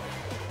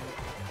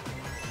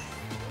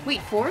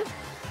 Wait, 4th?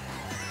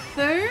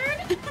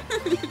 3rd?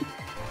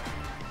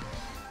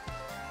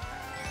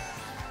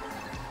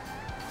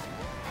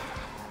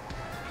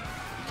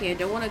 Okay, I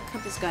don't want to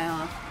cut this guy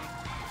off.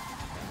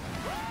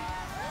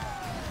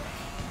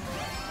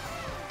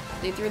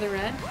 They threw the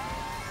red.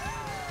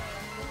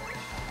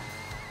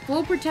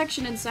 Full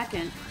protection in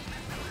 2nd.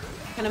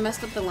 Kind of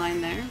messed up the line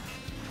there.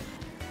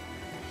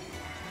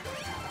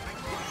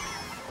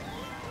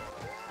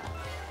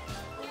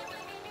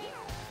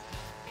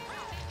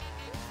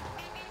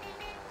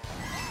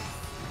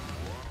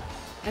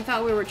 I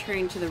thought we were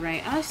turning to the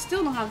right. I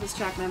still don't have this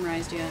track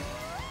memorized yet.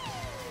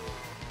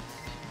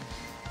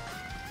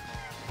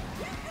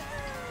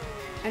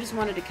 I just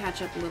wanted to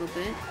catch up a little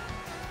bit.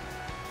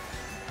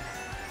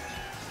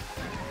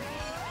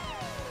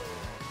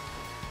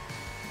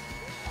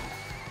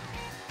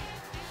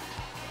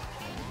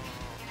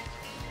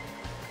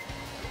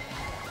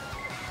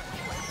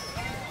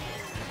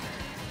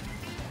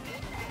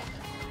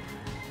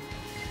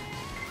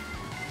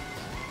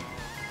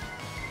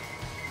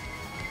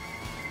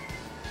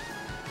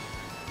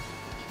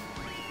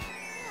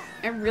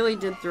 I really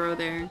did throw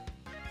there.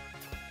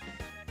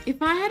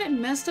 If I hadn't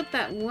messed up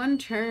that one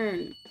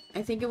turn,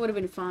 I think it would have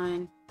been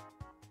fine.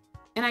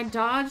 And I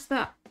dodged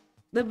the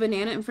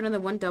banana in front of the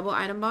one double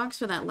item box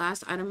for that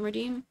last item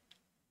redeem.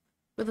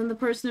 But then the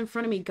person in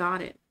front of me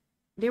got it.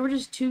 They were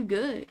just too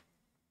good.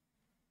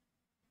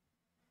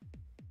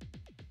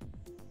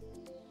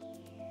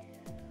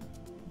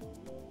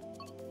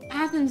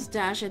 Athens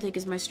Dash, I think,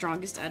 is my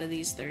strongest out of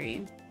these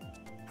 3.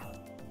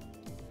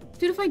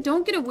 Dude, if I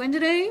don't get a win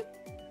today,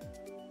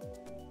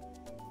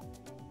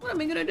 what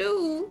am I gonna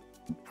do?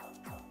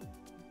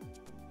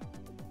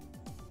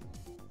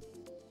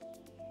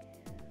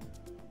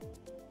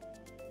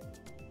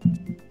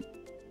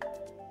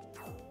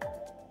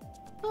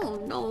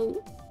 Oh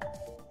no.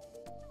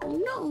 Oh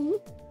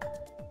no.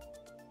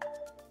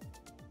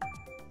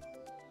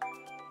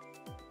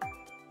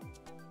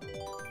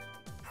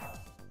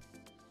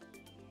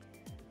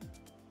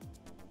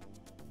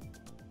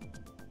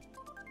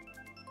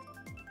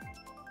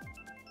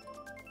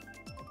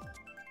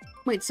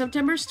 Wait,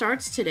 September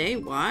starts today?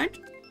 What?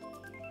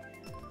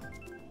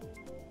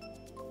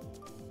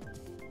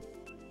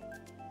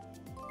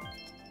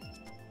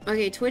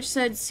 Okay, Twitch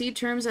said, see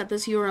terms at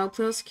this URL.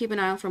 Please keep an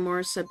eye out for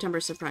more September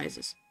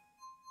surprises.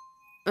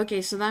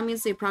 Okay, so that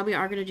means they probably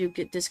are going to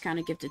do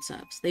discounted gifted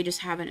subs. They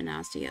just haven't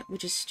announced it yet,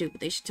 which is stupid.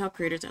 They should tell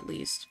creators at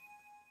least.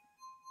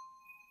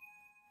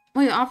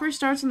 Wait, offer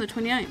starts on the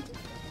 29th.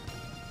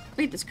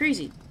 Wait, that's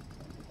crazy.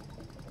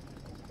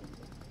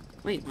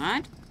 Wait,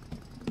 what?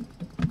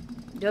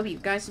 W,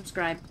 guys,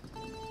 subscribe.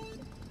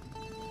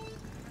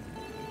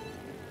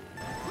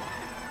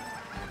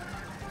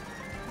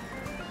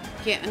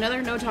 Okay,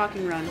 another no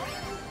talking run.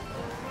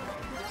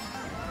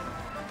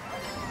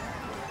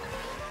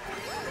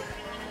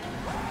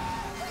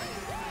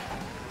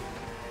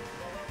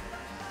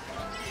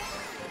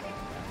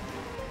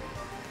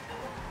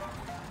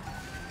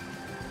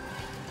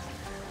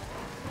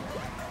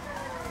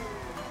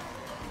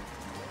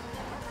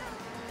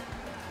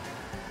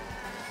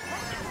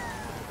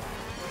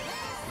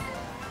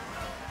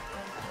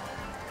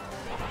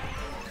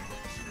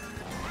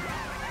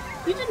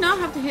 You did not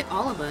have to hit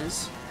all of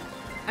us.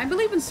 I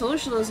believe in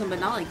socialism, but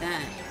not like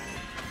that.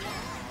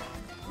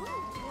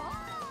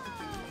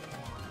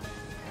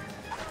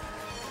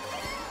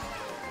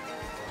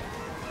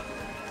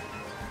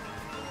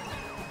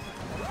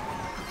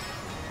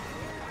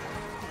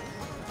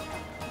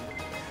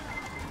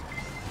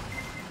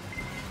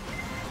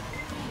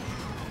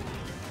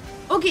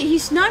 Okay, he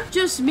snapped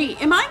just me.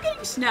 Am I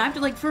getting snapped,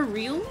 like, for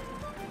real?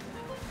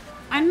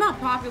 I'm not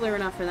popular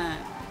enough for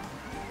that.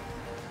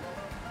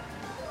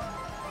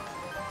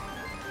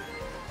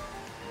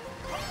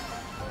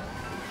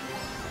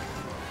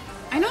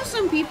 I know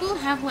some people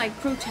have, like,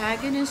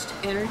 protagonist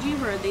energy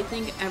where they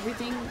think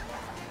everything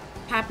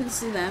happens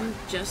to them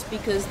just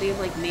because they have,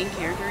 like, main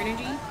character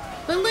energy.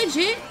 But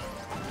legit,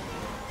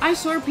 I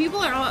swear people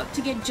are out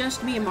to get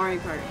just me in Mario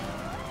Kart.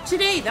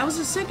 Today, that was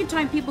the second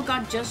time people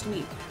got just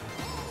me.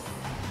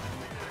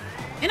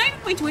 And I know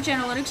my Twitch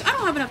analytics, I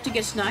don't have enough to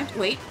get sniped.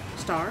 Wait,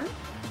 star.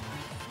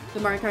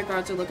 The Mario Kart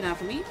gods are looking out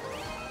for me.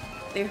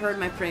 They heard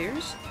my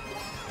prayers.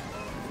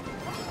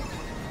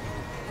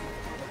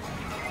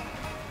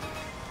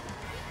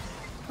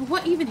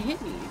 What even hit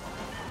me?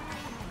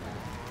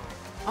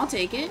 I'll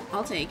take it.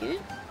 I'll take it.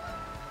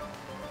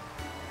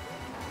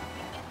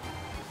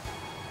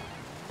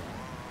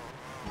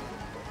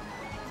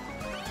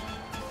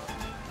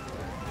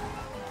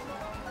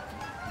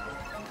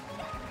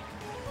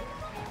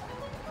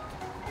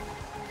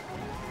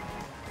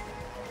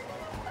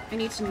 I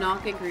need to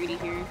not get greedy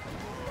here.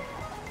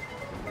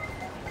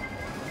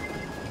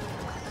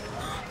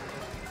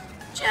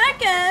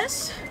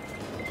 Jackass!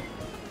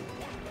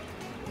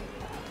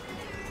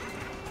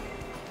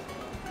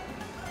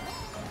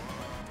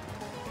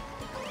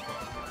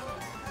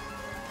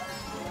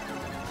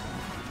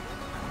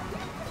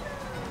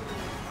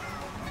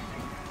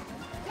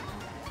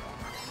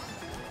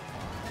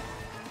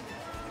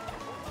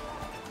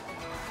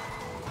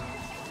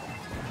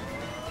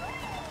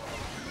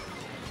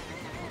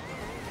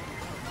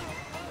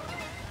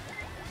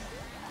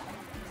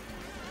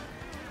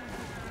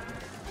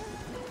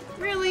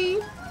 Really?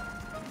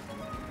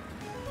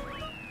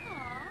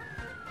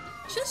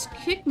 Just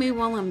kick me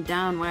while I'm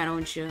down, why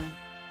don't you?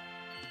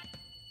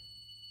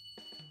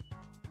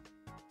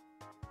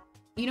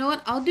 You know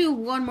what? I'll do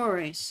one more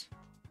race.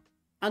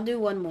 I'll do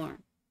one more.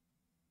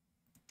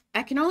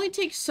 I can only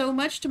take so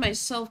much to my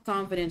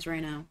self-confidence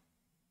right now.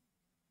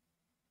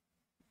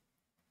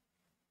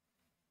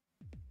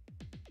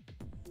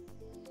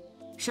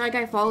 Shy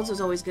Guy Falls is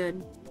always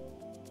good.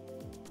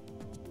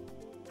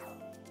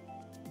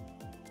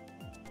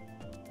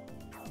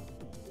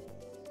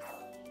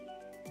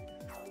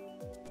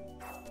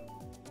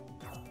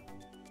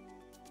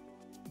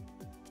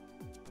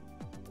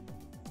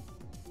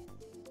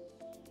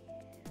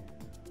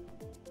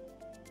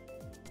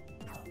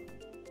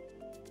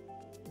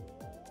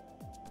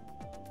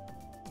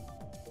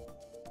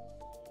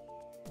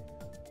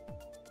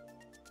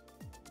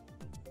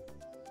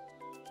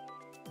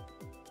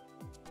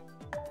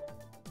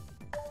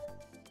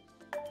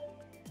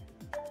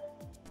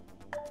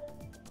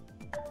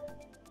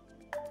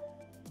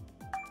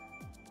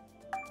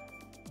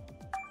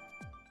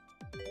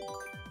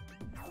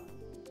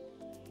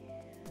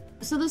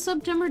 So the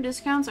September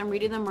discounts, I'm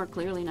reading them more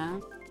clearly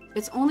now.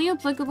 It's only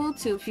applicable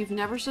to if you've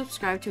never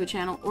subscribed to a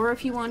channel or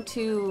if you want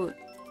to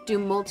do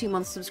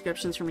multi-month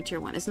subscriptions from a tier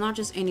 1. It's not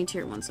just any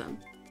tier 1 sub.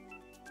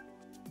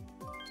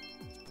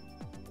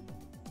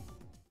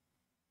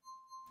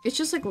 It's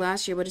just like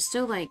last year, but it's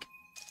still like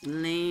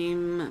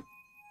lame.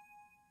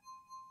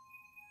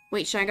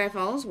 Wait, Shy Guy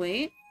Falls?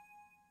 Wait.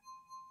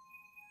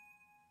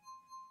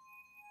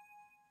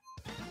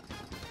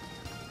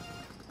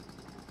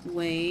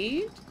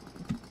 Wait.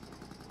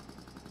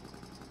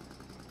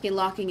 Okay,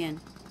 locking in.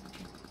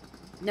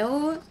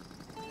 No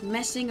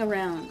messing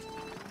around.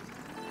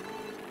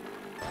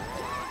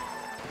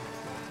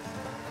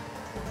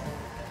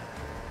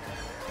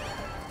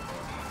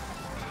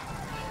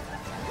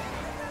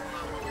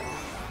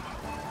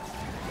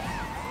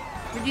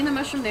 Redeem the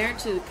mushroom there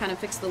to kind of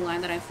fix the line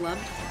that I flubbed.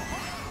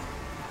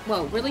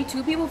 Whoa, really?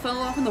 2 people fell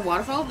off in the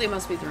waterfall? They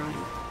must be throwing.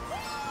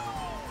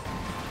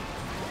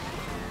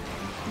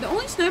 The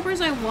only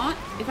snipers I want,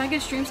 if I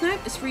get stream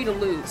sniped, is for you to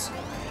lose.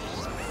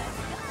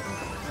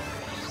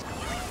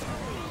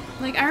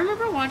 Like, I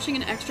remember watching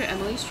an Extra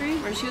Emily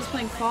stream where she was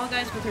playing Fall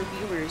Guys with her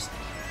viewers.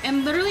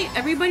 And literally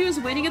everybody was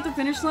waiting at the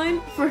finish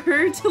line for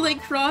her to,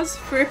 like, cross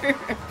first.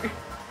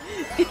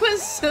 It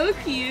was so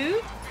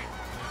cute.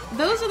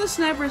 Those are the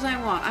snipers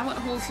I want. I want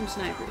wholesome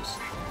snipers.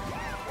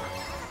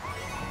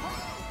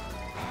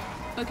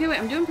 Okay, wait,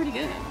 I'm doing pretty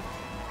good.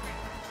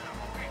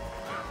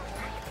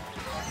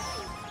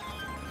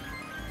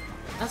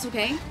 That's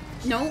okay.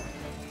 No.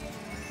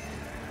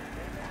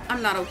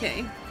 I'm not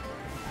okay.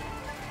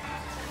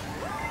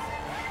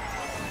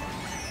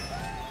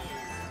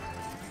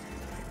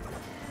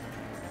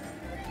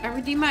 I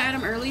redeemed my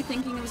item early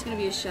thinking it was going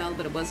to be a shell,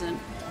 but it wasn't.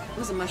 It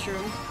was a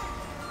mushroom.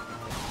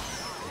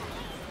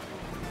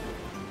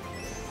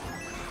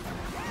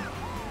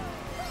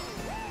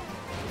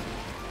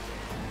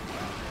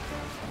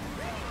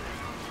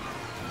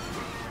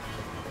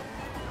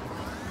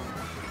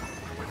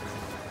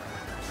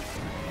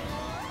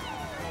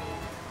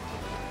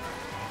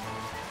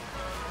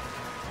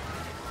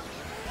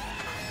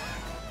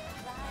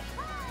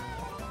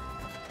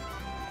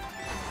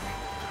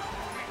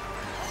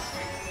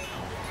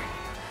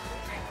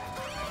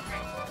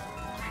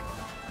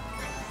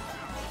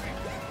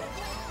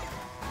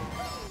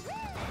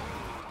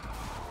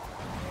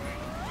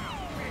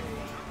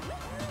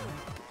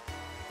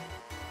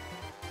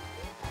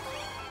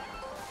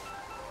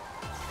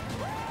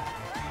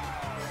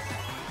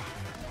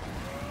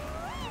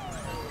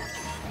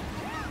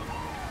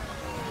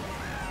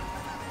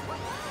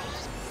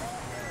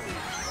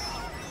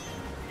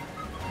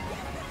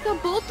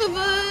 Got both of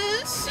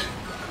us!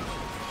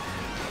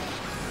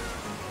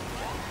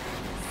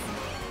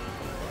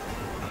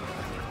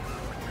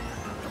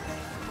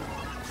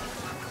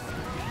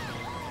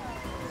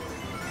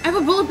 I have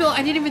a bullet bill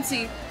I didn't even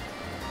see.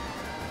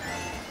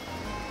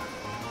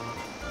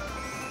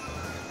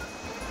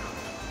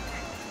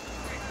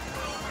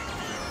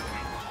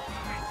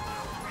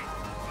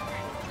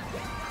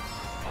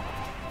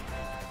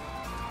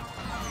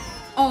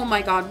 Oh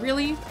my god,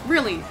 really?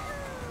 Really?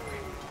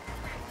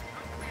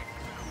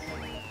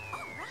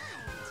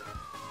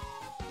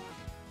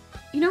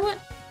 You know what?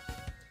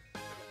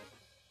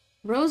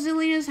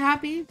 Rosalina's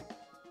happy,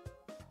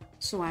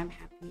 so I'm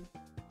happy.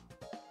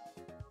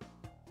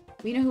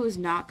 You know who is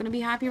not going to be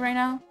happy right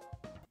now?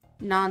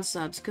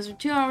 Non-subs, because we're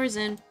 2 hours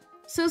in.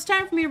 So it's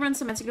time for me to run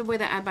some message giveaway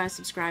that add by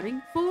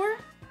subscribing for...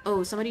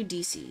 Oh, somebody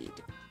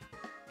DC'd.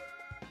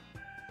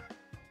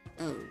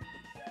 Oh.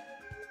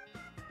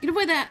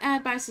 Giveaway that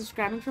add by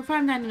subscribing for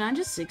 $5.99,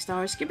 just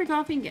 $6. Skip your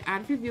coffee and get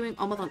ad free viewing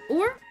all month long.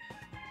 Or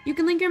you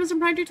can link your Amazon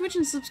Prime to your Twitch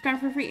and subscribe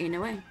for free. Ain't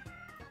no way.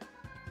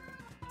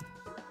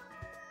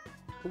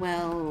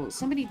 Well,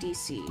 somebody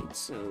DC'd,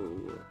 so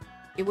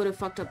it would have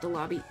fucked up the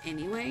lobby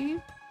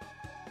anyway.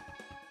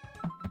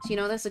 So, you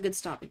know, that's a good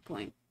stopping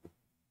point.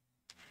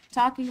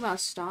 Talking about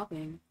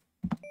stopping.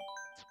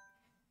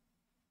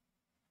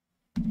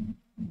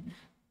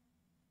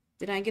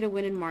 Did I get a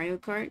win in Mario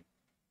Kart?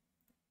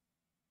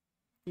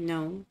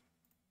 No.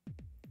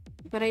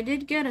 But I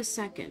did get a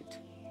second.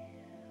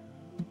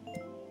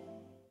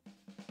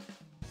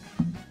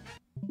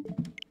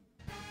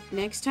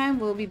 Next time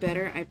will be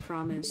better, I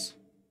promise.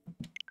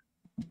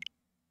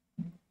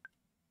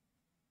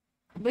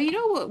 But you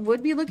know what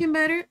would be looking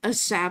better? A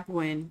sap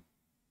win.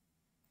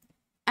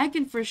 I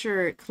can for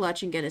sure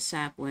clutch and get a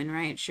sap win,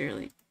 right?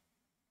 Surely.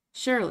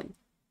 Surely.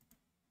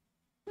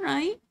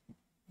 Right?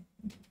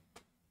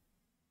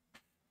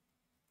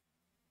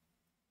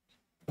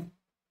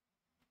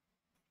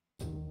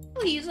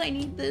 Please, I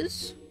need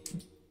this.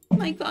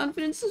 My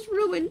confidence is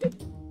ruined.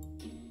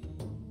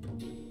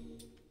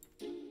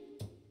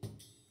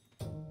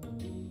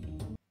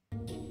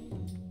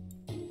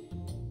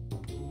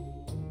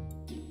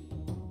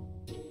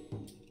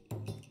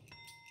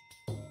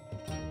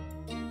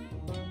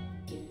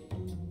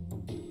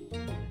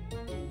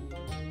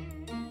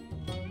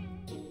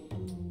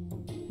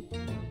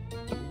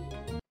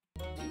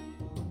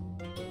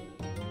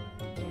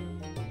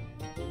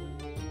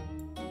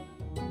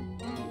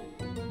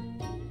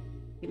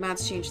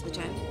 Mods change the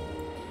title.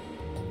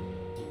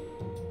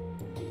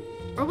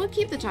 Or we'll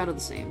keep the title the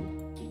same.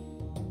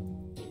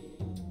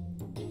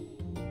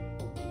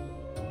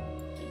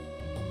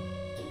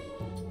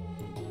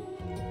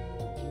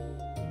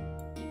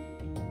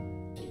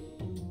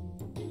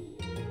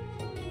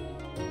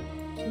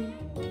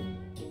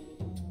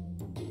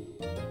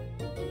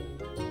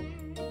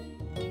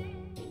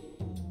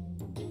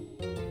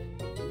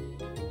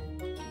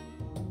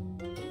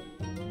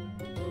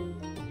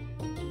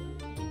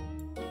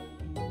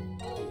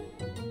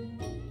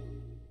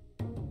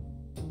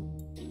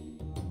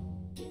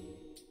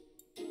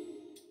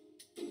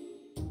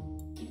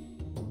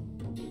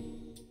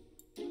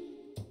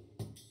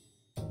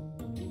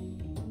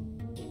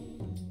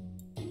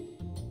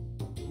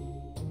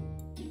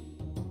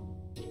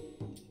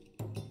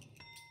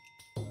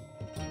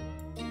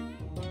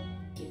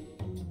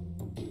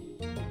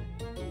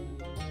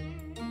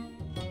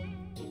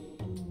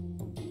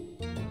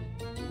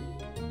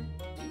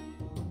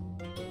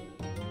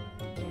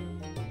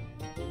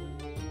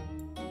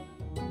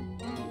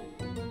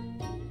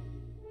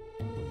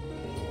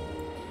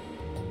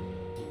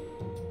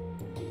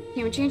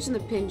 Okay, we're changing the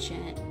pin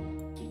chat.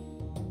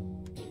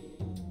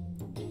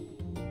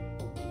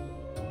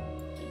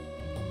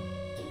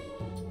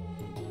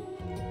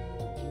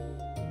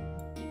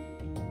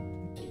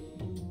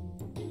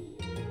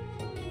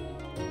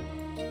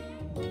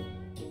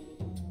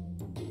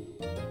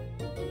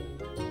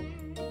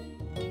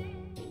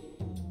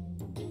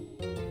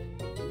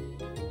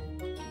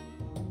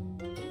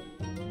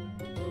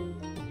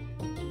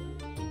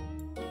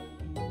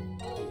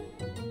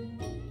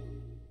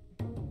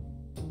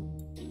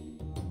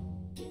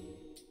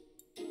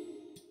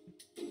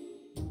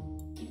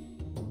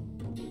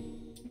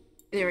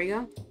 There we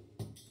go.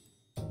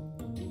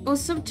 Oh,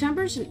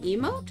 September's an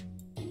emote?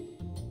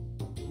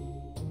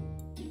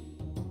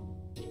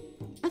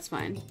 That's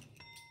fine.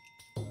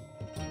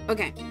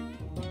 Okay.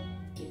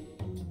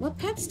 What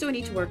pets do I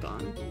need to work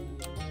on?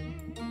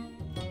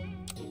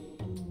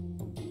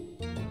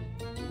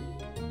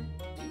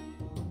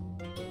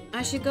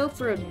 I should go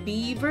for a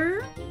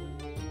beaver?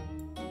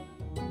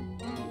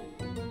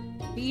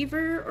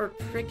 Beaver or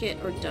cricket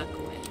or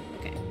duckling?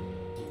 Okay.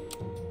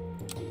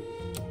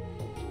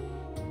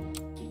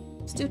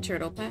 Let's do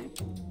turtle pack.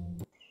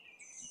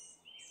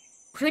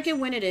 Cricket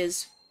when it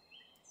is.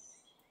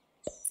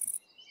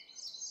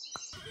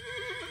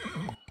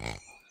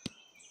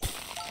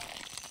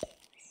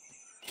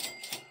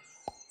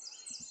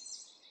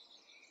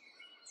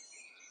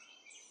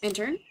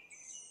 Intern.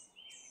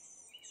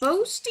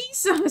 Boasty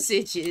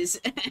sausages.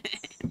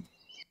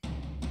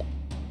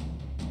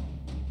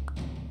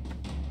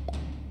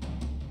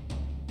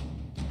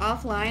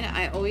 Offline,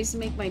 I always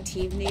make my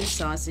team name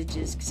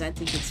sausages because I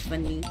think it's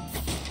funny.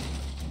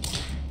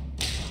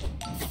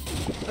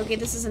 Okay,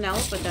 this is an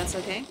elf, but that's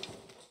okay.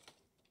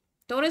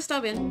 Don't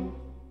stop in.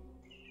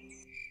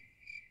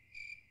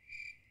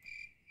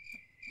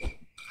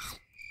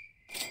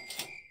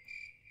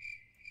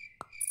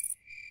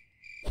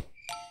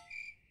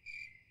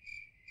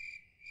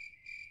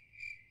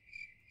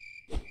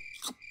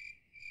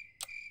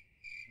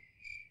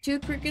 Two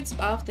crickets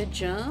off the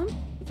jump.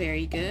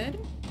 Very good.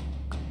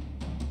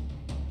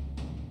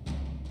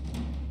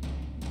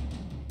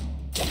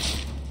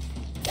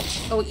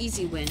 Oh,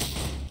 easy win.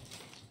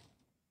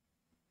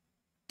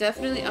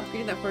 Definitely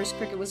upgrading that first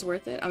cricket was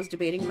worth it. I was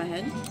debating in my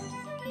head.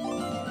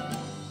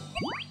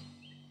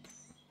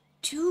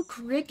 Two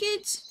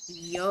crickets?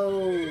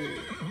 Yo.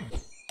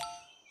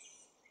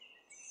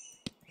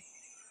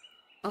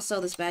 I'll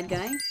sell this bad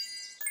guy.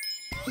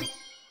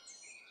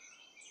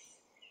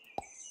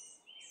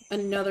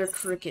 Another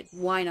cricket.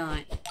 Why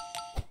not?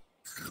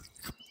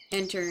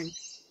 End turn.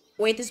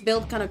 Wait, this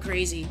build kind of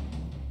crazy.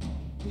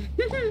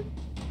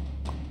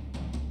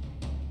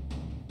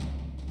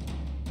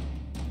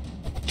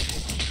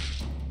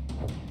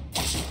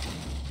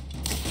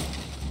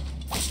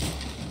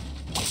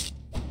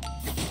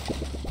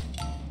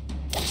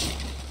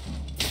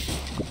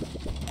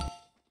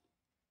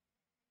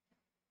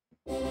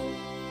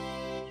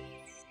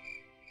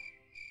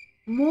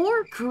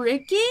 More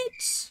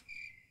crickets?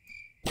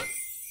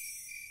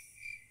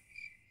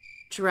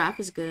 Giraffe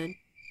is good.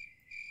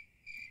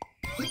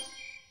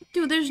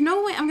 Dude, there's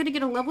no way I'm gonna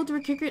get a level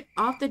 3 cricket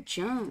off the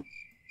jump.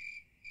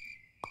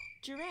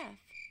 Giraffe.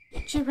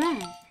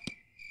 Giraffe.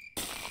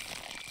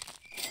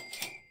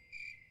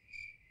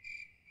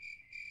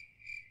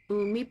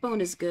 Ooh,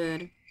 meatbone is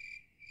good.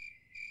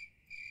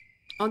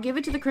 I'll give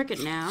it to the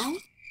cricket now.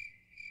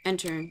 End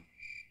turn.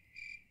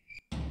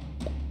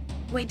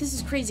 Wait, this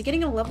is crazy.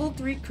 Getting a level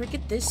 3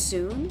 cricket this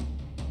soon?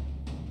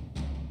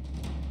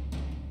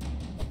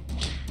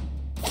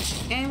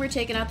 And we're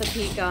taking out the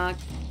peacock.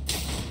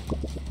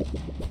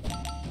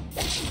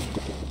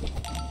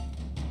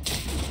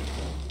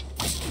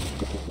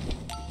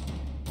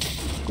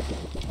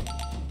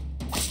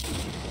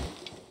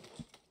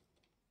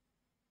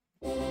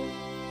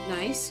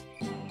 Nice.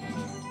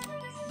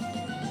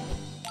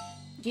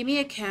 Give me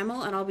a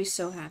camel and I'll be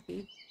so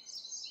happy.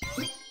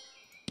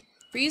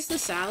 Freeze the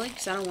salad,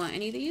 because I don't want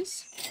any of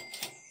these.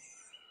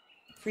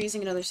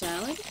 Freezing another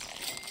salad.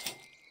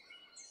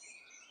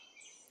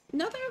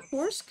 Another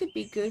horse could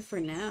be good for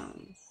now.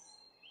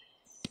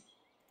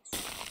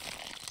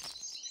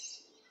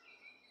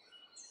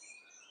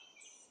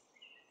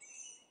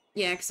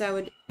 Yeah, because I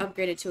would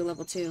upgrade it to a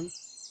level 2.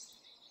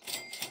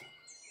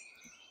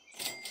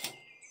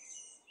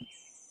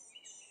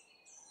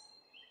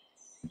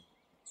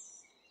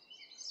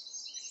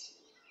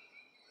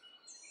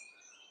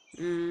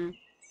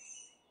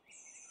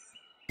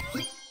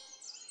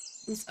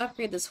 Let's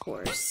upgrade this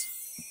horse.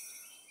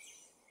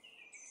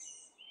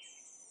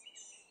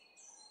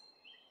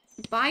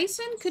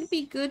 Bison could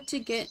be good to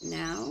get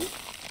now,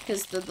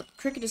 because the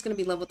cricket is going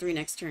to be level 3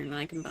 next turn when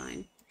I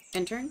combine.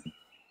 End turn.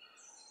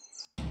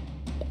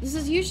 This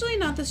is usually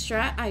not the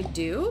strat I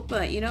do,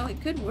 but you know,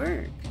 it could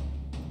work.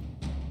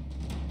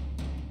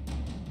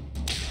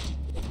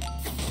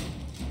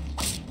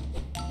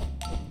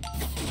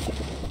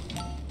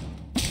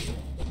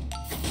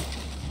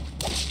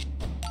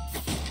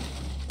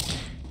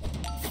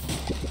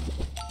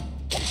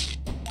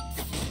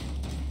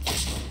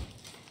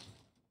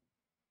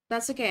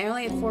 That's okay, I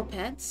only had 4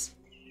 pets.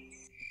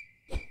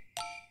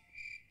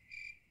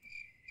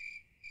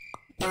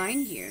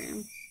 fine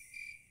here.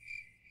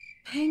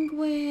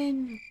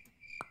 Penguin!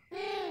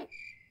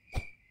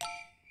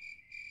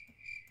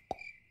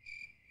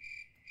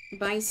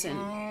 Bison.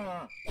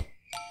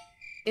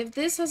 If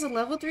this has a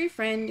level 3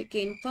 friend,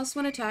 gain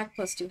 +1 attack,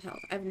 +2 health.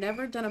 I've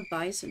never done a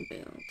bison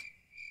build.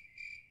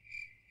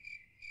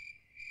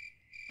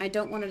 I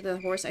don't want to do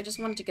the horse, I just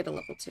wanted to get a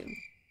level 2.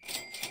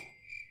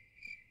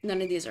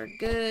 None of these are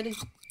good.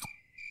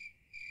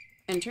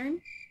 End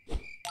turn.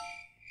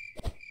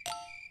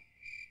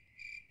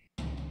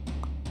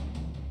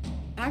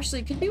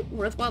 Actually, it could be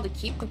worthwhile to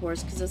keep the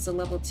horse because it's a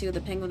level 2.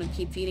 The penguin would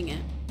keep feeding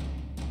it.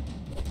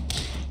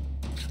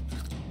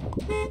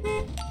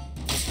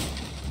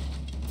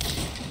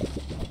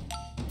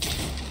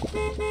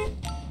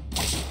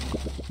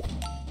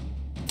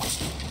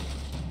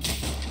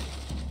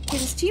 Okay,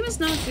 this team is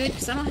not good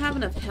because I don't have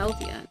enough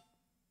health yet.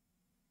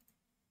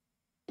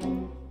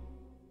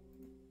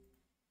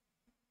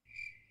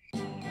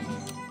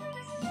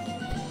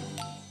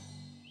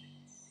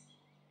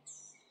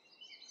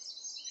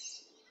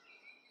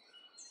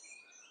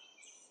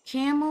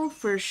 Camel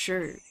for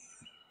sure.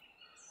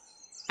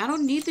 I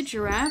don't need the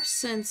giraffe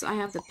since I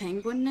have the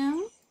penguin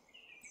now.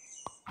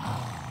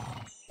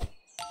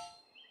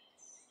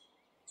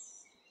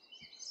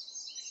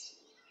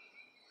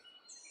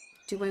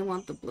 Do I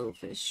want the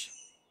blowfish?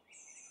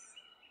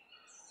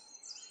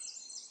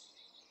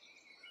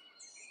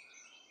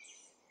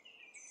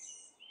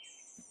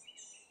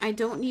 I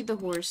don't need the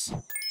horse.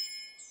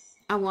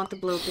 I want the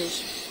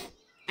blowfish.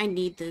 I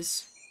need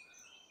this.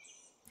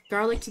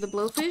 Garlic to the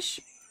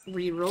blowfish.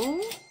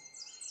 Reroll.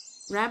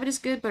 Rabbit is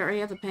good, but I already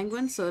have the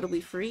penguin, so it'll be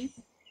free.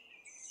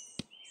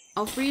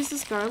 I'll freeze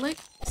this garlic.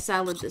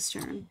 Salad this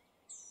turn.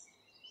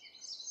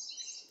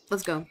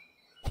 Let's go.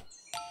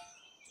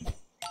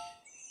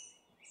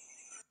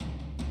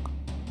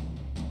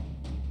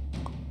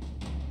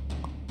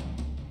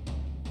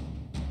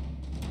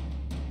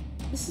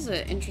 This is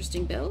an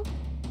interesting build.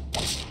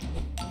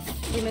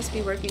 We must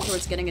be working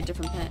towards getting a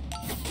different pet.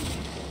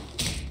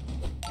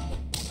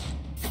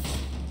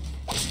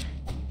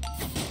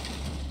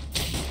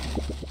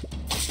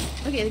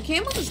 Okay, the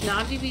camel does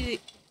not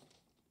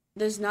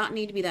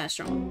need to be that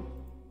strong.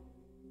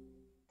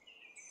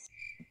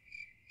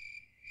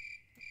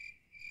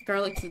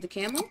 Garlic to the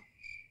camel.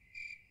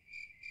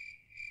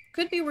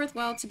 Could be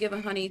worthwhile to give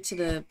a honey to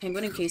the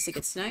penguin in case it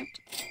gets sniped.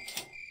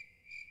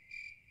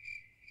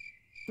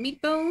 Meat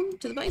bone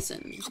to the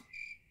bison.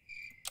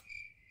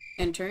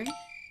 End turn.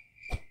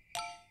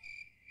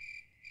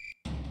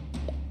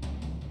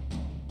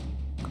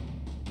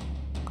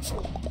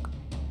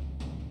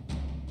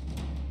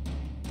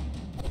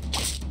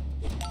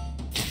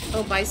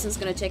 Oh, bison's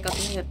gonna take out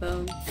the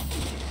hippo.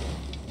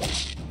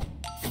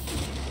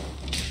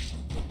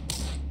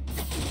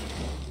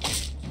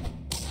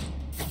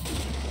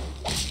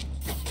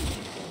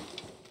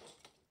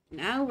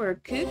 Now we're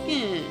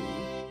cooking.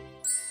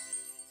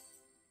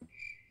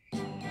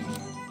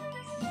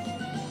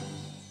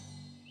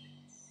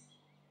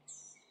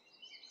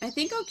 I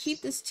think I'll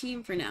keep this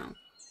team for now.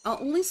 I'll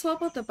only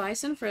swap out the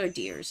bison for a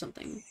deer or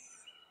something.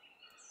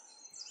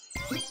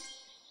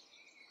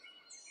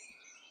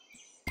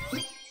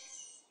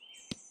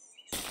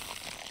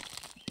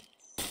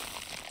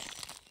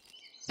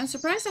 I'm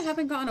surprised I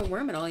haven't gotten a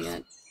worm at all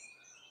yet.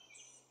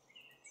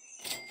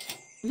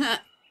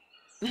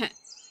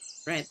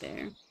 Right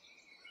there.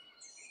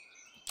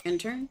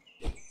 End turn.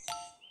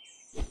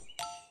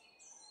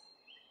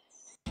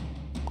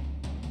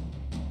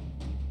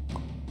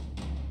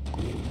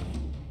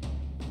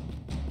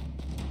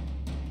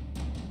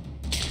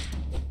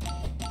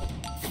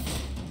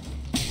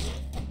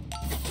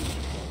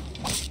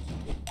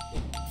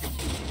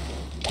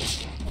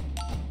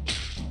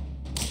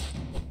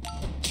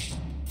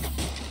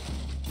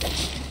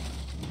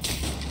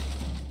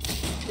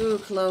 Ooh,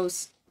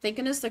 close. Thank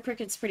goodness the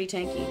cricket's pretty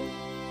tanky.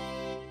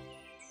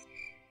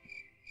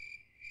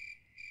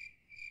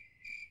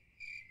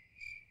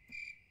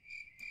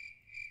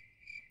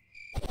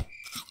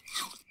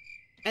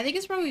 I think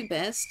it's probably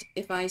best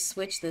if I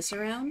switch this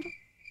around.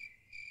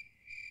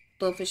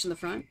 Blowfish in the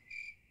front.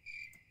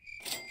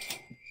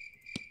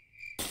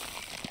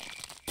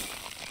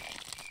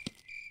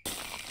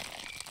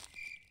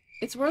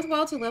 It's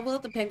worthwhile to level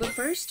up the penguin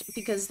first,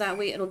 because that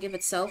way it'll give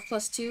itself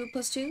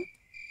 +2/+2.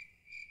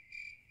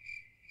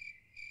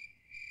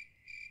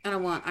 I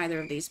don't want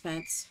either of these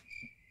pets.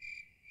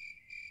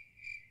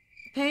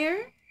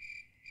 Pair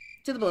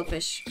to the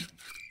blowfish.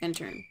 End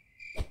turn.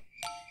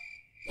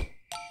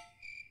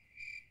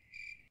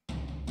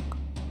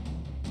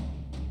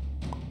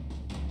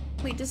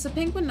 Wait, does the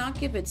penguin not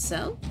give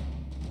itself?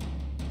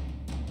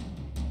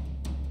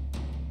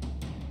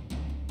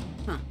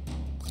 Huh.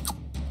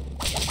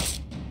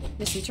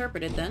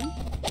 Misinterpreted then.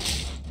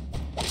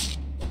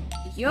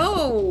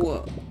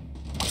 Yo!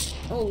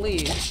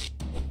 Holy.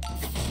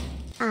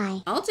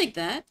 I'll take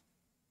that.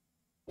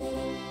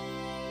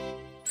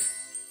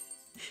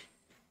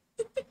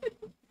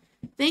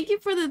 Thank you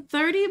for the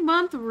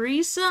 30-month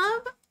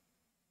resub.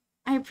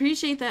 I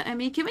appreciate that,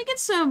 Emmy. Can we get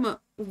some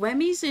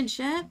whammies in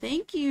chat?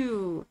 Thank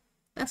you.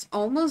 That's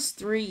almost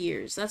 3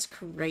 years. That's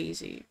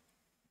crazy.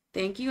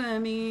 Thank you,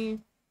 Emmy.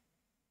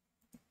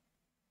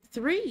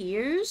 3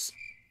 years?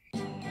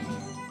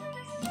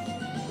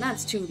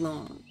 That's too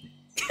long.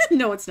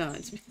 No, it's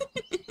not.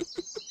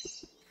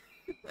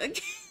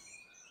 Okay.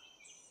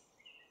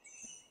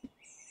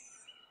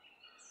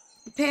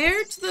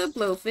 Pear to the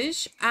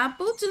blowfish,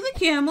 apple to the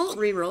camel,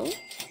 reroll.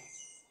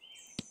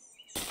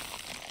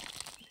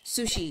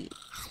 Sushi.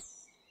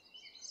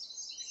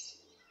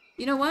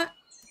 You know what?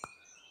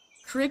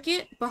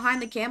 Cricket behind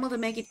the camel to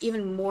make it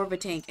even more of a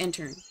tank. End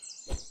turn.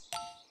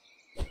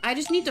 I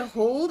just need to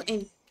hold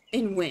and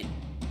win.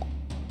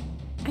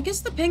 I guess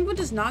the penguin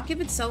does not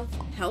give itself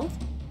health.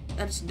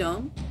 That's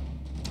dumb.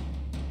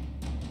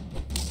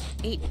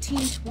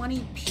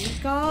 1820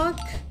 peacock.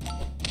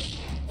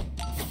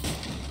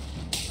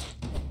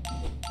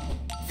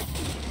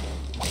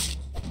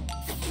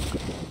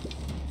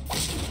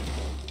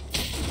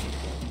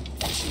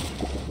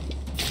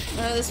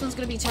 This one's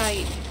gonna be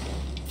tight.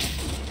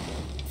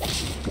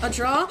 A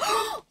draw?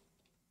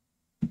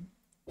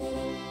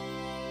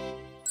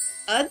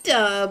 A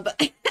dub.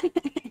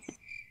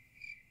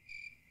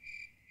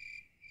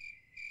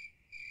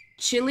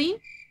 Chili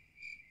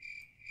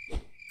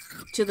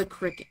to the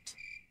cricket.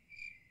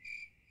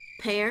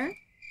 Pear,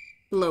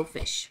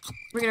 blowfish.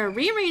 We're gonna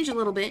rearrange a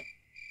little bit.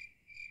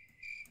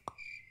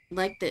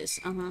 Like this.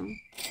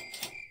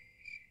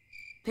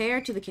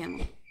 Pear to the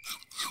camel.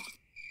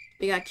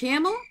 We got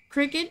camel,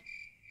 cricket,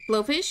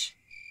 blowfish,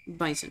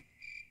 bison.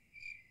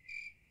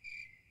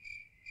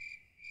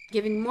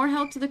 Giving more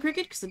health to the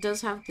cricket because it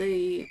does have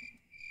the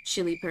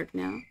chili perk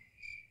now.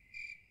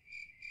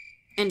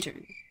 End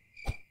turn.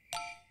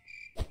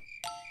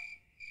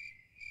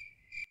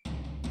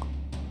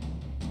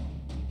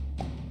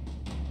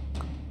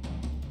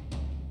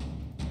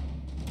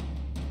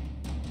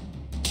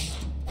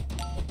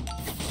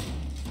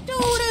 Dude,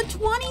 a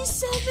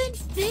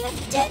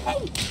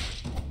 2750!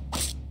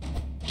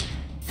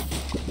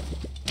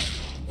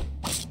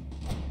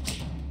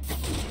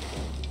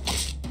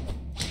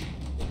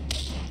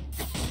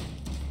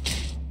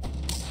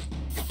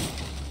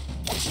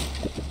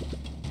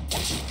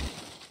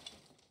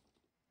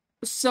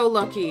 So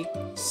lucky.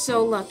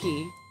 So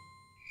lucky.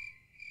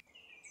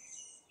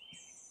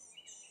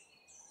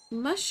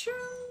 Mushroom?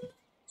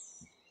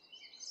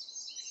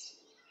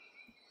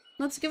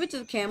 Let's give it to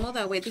the camel.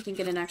 That way they can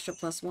get an extra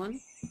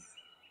 +1.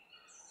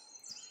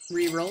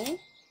 Reroll.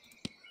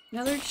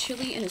 Another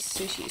chili and a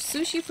sushi.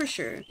 Sushi for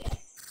sure.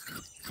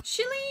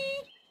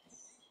 Chili!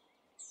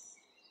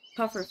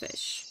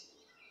 Pufferfish.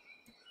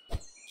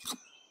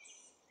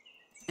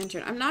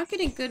 Enter. I'm not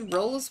getting good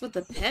rolls with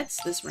the pets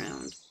this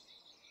round.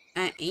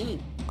 I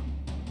ain't.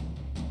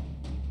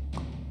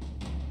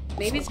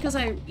 Maybe it's because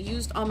I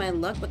used all my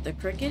luck with the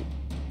cricket.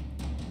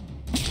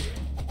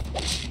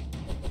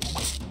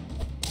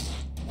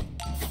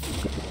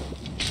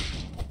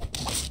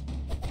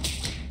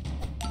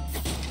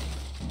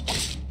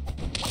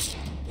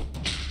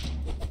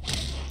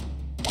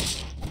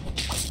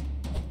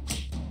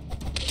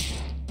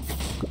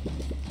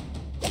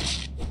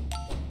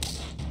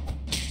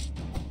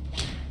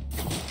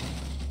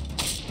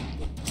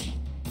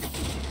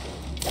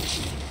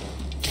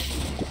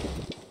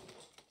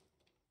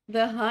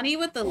 The honey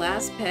with the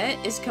last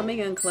pet is coming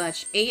in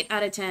clutch. 8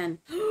 out of 10.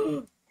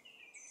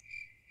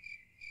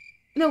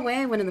 No way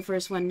I win in the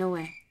first one. No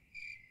way.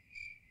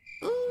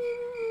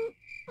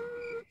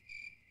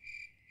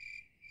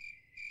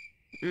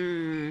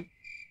 You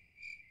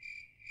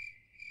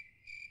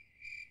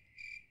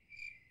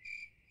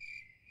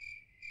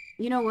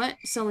know what?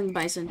 Selling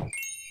bison.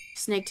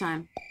 Snake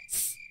time.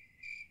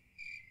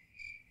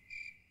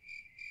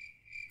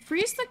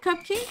 Freeze the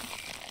cupcake?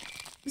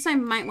 Because I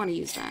might want to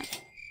use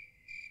that.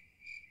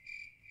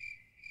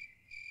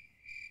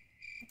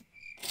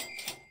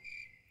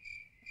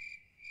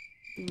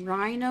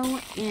 Rhino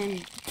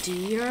and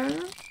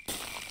deer?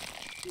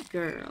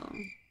 Girl.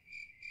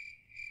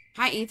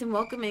 Hi, Ethan.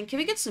 Welcome in. Can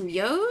we get some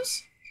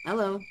yo's?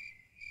 Hello.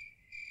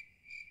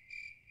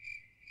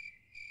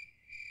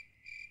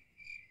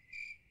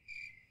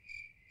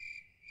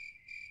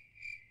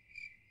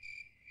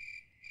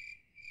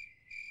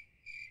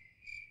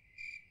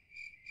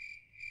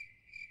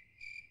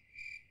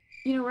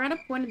 You know, we're at a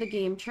point of the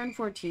game, turn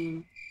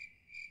 14.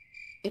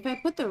 If I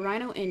put the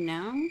rhino in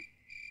now...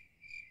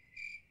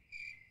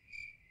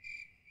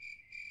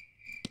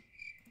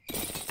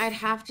 I'd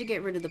have to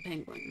get rid of the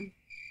penguin.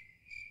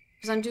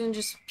 Because I'm doing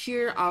just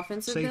pure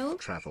offensive build.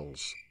 Safe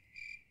travels.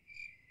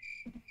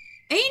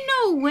 Ain't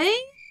no way!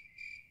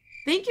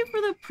 Thank you for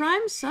the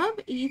prime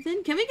sub,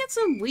 Ethan. Can we get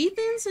some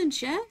Weethans in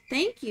chat?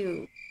 Thank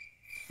you.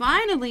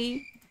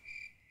 Finally!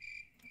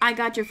 I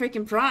got your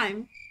freaking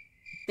prime.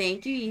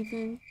 Thank you,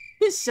 Ethan.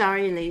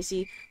 Sorry,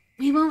 Lacey.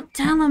 We won't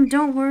tell him,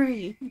 don't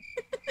worry.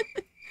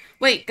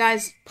 Wait,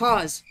 guys,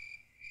 pause.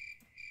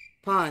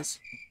 Pause.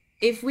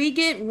 If we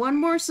get one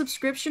more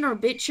subscription or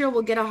bit share,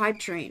 we'll get a hype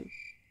train.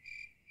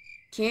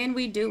 Can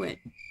we do it?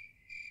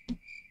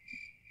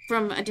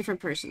 From a different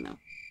person, though.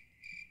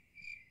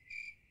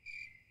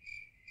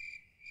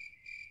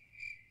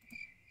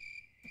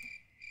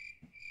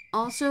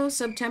 Also,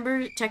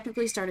 September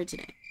technically started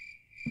today.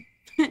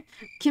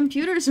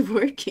 Computer's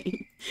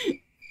working.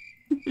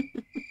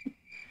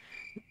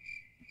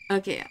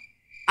 Okay.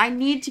 I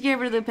need to get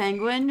rid of the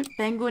penguin.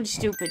 Penguin's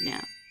stupid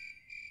now.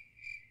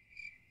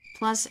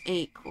 Plus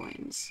 8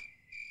 coins.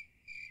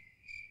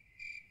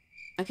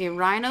 Okay,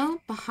 rhino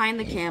behind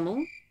the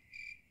camel.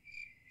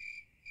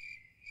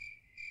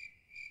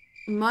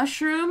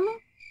 Mushroom.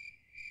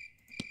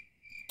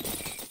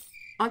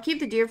 I'll keep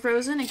the deer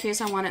frozen in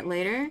case I want it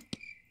later.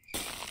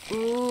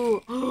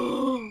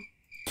 Ooh.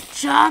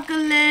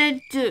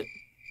 Chocolate!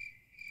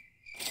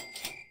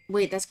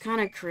 Wait, that's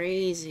kind of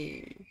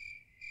crazy.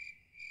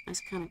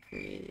 That's kind of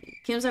crazy.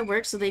 Kim's at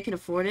work so they can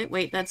afford it.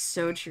 Wait, that's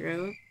so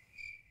true.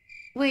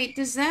 Wait,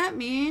 does that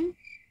mean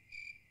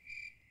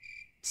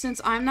since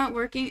I'm not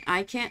working,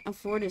 I can't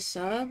afford a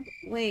sub?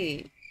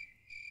 Wait.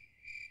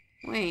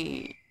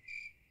 Wait.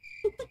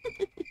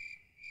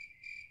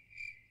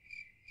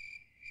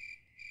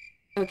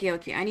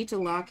 Okay, I need to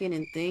lock in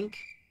and think.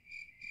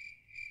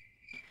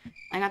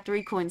 I got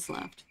 3 coins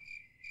left.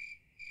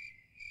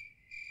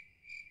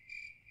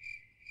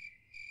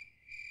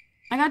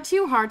 I got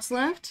 2 hearts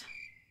left.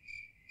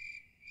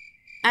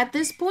 At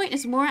this point,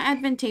 it's more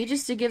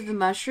advantageous to give the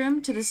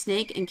mushroom to the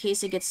snake in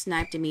case it gets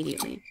sniped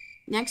immediately.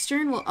 Next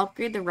turn, we'll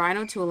upgrade the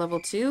rhino to a level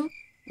 2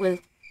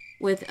 with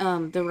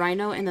the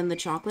rhino and then the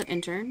chocolate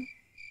in turn.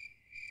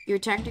 You're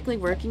technically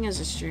working as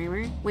a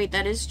streamer. Wait,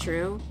 that is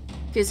true.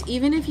 Because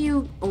even if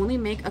you only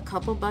make a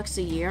couple bucks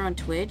a year on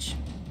Twitch...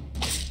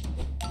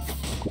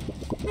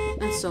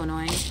 That's so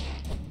annoying.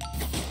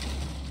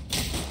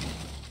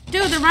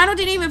 Dude, the rhino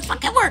didn't even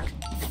fucking work!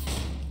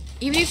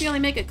 Even if you only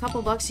make a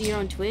couple bucks a year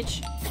on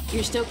Twitch,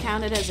 you're still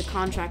counted as a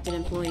contracted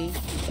employee.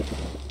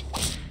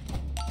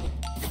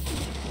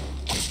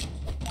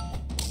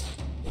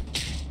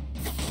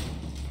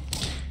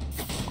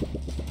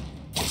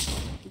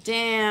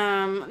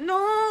 Damn. No!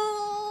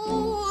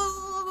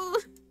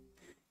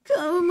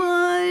 Come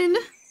on!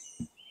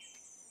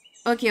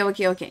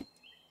 Okay.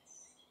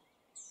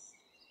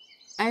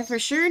 I for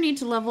sure need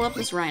to level up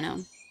this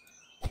rhino.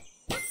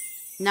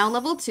 Now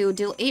level 2,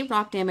 deal 8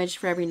 rock damage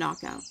for every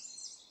knockout.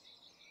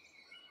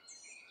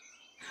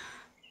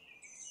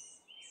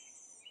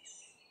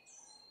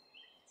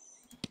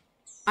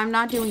 I'm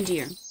not doing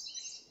deer.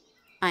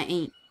 I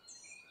ain't.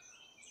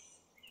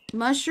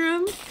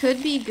 Mushroom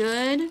could be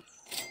good.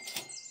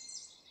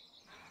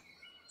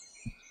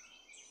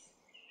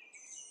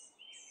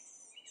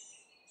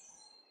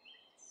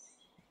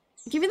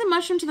 Giving the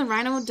mushroom to the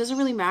rhino doesn't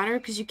really matter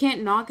because you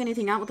can't knock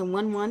anything out with a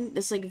 1-1.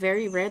 It's like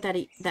very rare that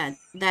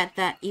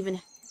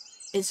even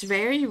it's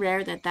very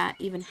rare that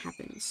even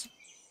happens.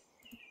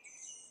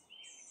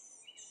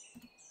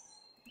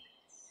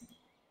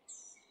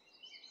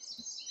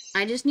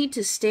 I just need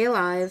to stay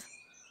alive.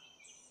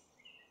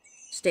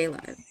 Stay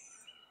alive.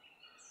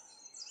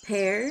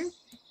 Pair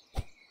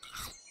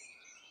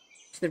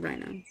to the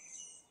rhino.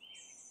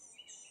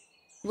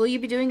 Will you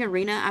be doing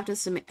arena after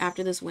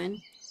this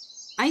win?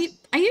 I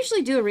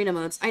usually do arena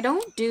modes. I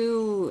don't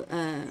do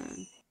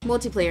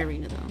multiplayer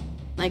arena though.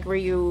 Like where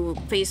you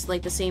face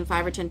like the same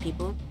 5 or 10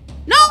 people.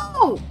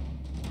 No!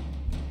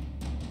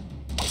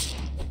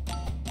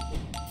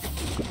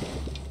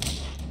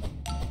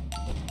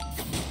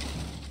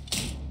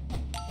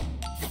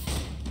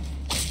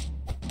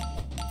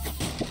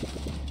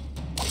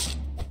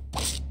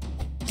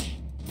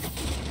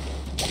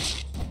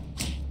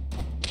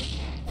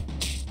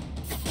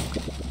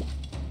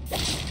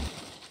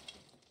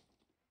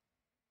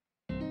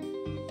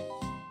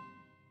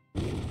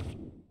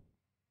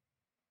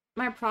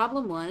 My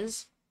problem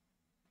was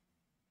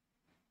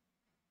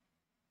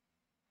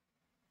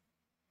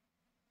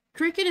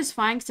Cricket is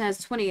fine because it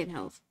has 28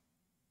 health.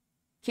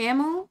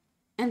 Camel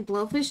and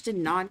Blowfish did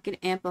not get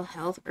ample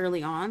health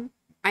early on.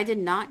 I did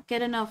not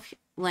get enough,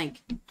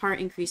 like, heart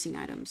increasing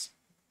items.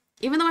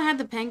 Even though I had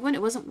the penguin,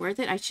 it wasn't worth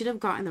it. I should have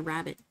gotten the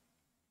rabbit.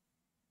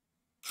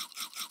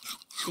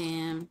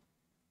 Damn.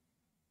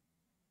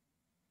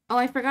 Oh,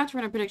 I forgot to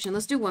run a prediction.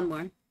 Let's do one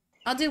more.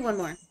 I'll do one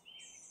more.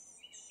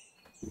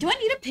 Do I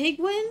need a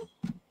penguin?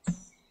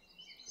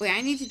 Wait,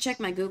 I need to check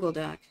my Google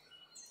Doc.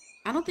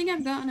 I don't think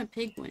I've gotten a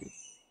penguin.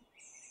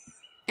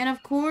 And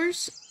of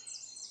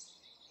course,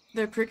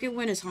 the cricket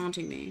win is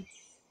haunting me.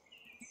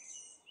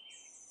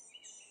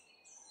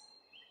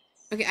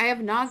 Okay, I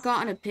have not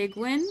gotten a pig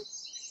win.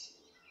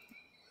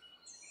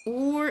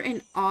 Or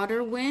an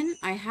otter win.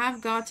 I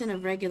have gotten a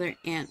regular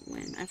ant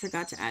win. I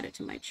forgot to add it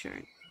to my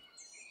chart.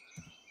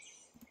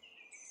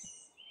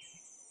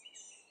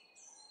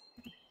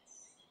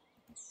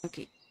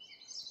 Okay.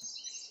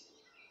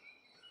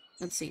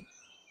 Let's see.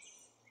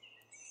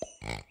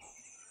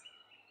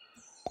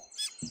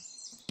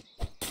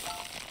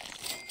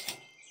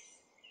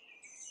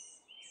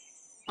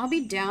 I'll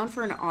be down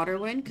for an otter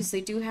win because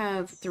they do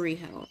have 3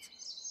 health.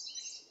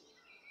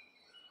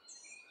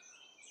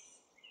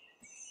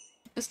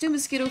 Let's do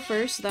mosquito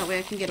first so that way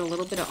I can get a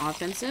little bit of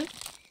offensive.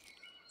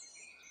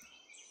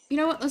 You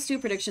know what? Let's do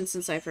predictions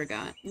since I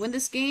forgot. Win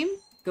this game.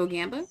 Go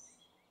Gamba.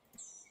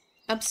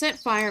 Upset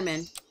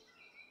fireman.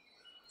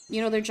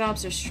 You know, their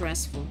jobs are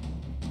stressful.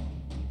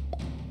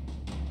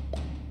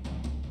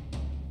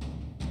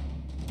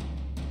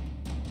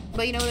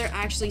 But you know, they're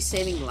actually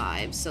saving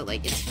lives, so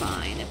like, it's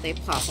fine if they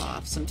pop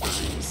off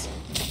sometimes.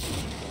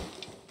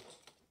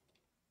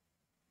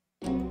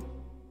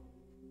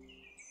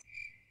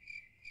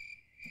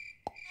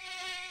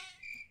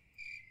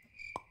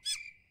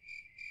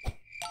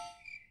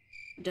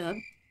 Dub.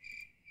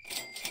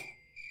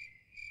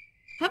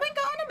 Haven't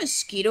gotten a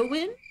mosquito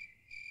win?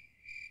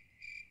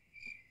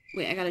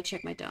 Wait, I gotta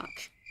check my dock.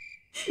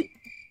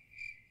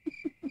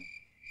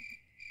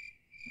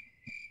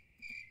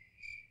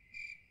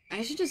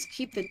 I should just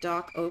keep the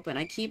dock open.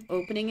 I keep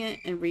opening it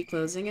and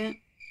reclosing it.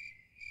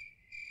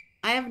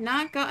 I have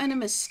not gotten a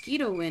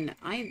mosquito win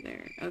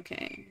either.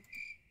 Okay.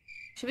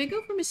 Should we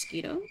go for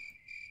mosquito?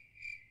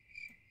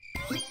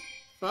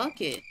 Fuck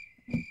it.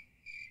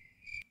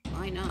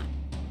 Why not?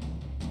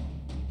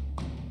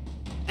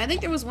 I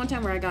think there was one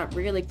time where I got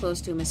really close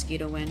to a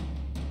mosquito win.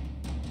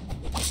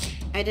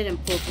 I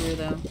didn't pull through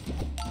though.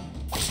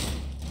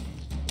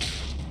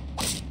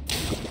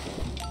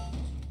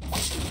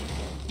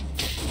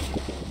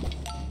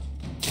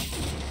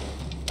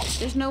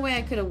 There's no way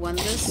I could have won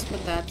this,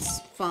 but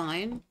that's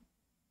fine.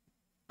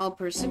 I'll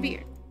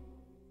persevere.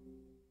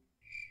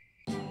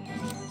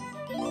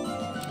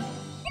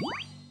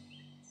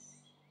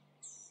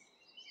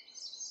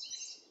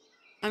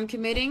 I'm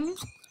committing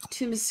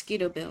to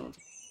mosquito build.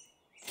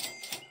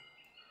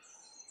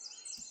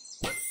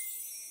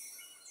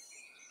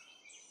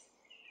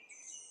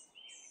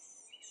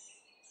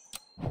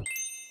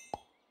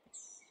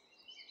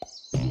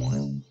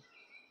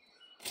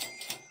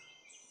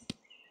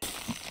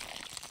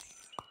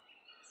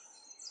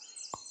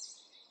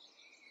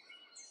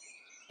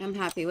 I'm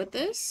happy with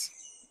this.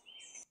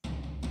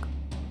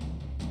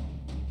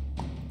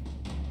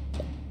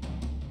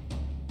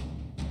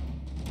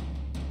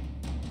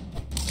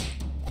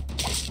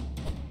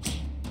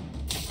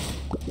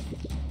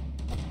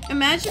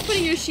 Imagine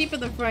putting your sheep in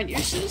the front. You're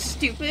so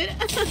stupid.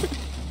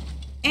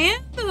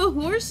 And the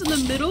horse in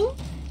the middle?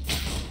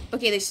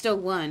 Okay, they still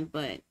won,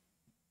 but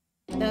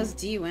that was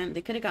DUM.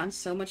 They could have gotten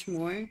so much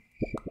more.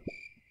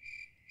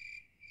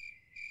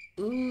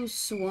 Ooh,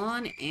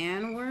 swan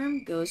and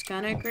worm goes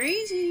kind of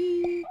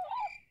crazy.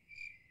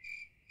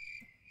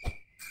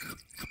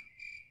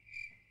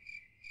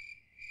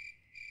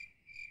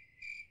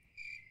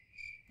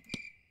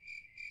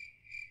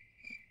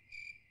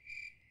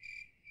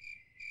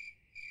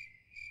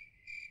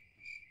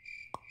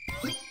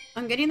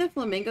 I'm getting the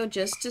flamingo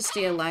just to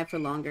stay alive for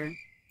longer.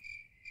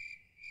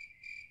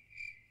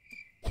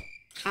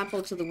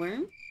 Apple to the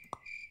worm.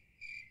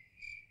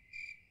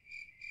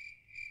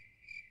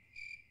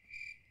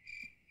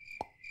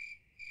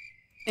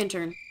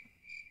 Intern.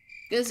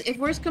 Because if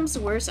worse comes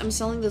to worse, I'm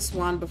selling the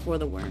swan before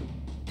the worm.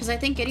 Because I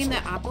think getting the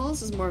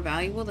apples is more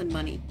valuable than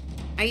money.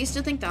 I used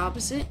to think the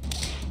opposite.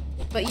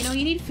 But you know,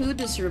 you need food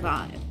to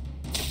survive.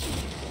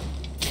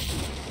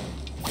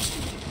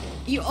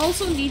 You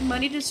also need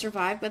money to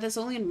survive, but that's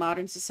only in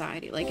modern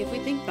society. Like, if we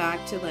think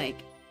back to, like,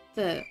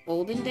 the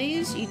olden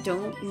days, you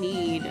don't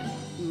need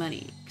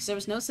money. Because there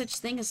was no such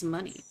thing as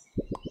money.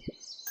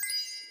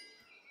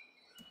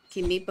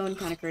 Okay, meat bone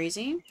kind of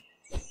crazy.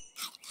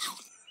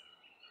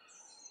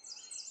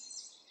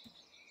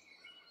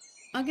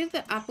 I'll give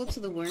the apple to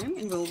the worm,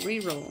 and we'll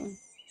re-roll.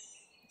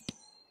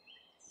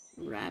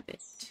 Rabbit.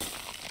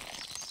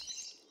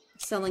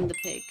 Selling the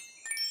pig.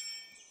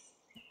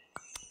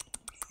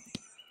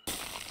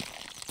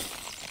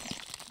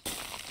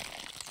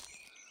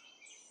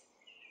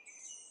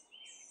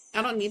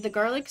 I don't need the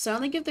garlic, so I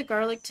only give the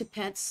garlic to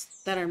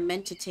pets that are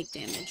meant to take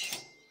damage.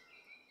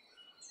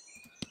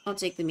 I'll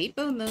take the meat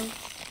bone, though.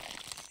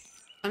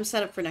 I'm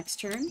set up for next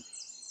turn.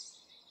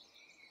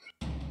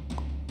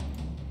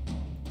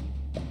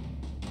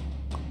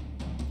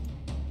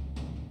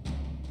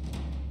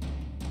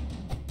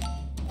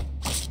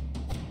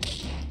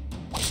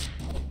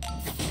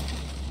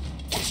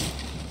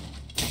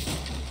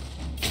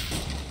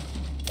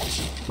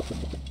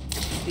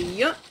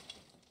 Yup.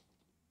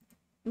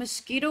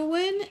 Mosquito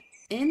win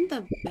in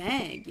the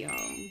bag,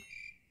 y'all.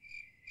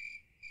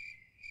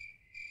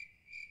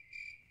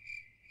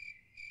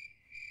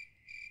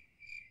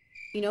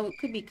 You know, it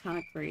could be kind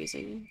of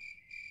crazy.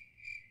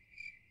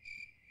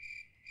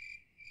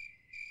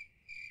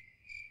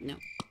 No.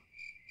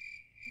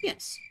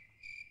 Yes.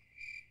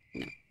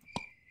 No.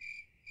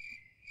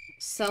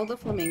 Sell the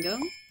flamingo.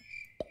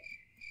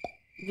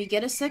 We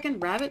get a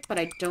second rabbit, but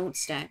I don't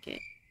stack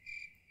it.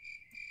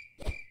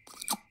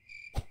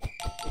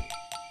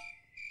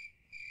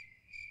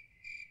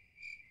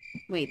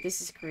 Wait,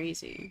 this is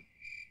crazy.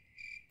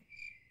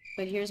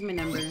 But here's my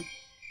number.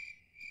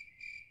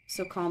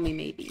 So call me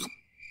maybe.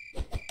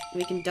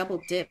 We can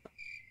double dip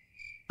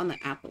on the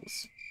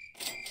apples.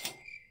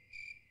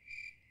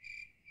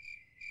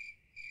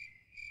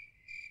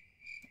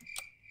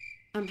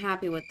 I'm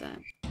happy with that.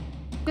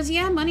 Because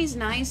yeah, money's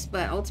nice,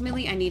 but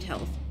ultimately I need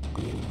health.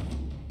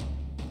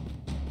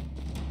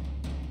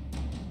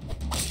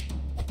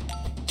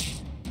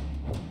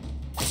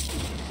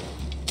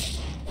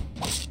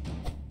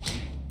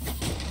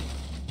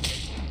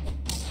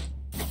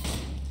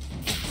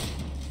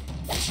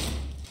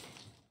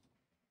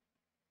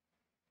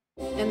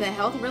 And the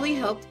health really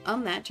helped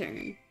on that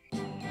turn.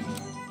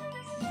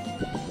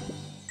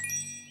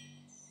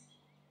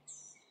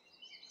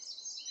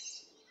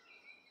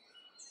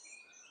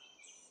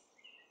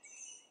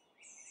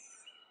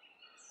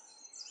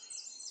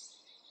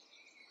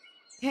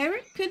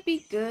 Parrot could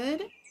be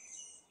good.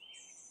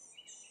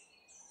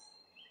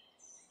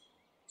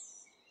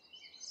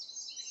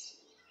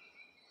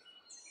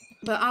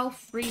 But I'll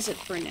freeze it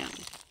for now.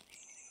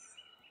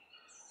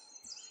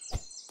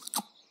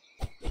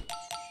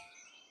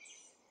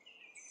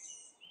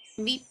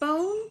 Meat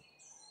bone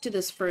to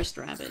this first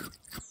rabbit.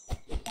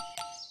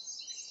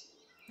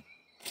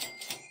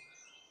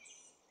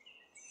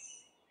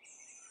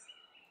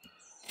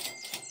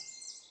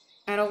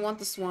 I don't want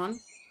the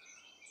swan.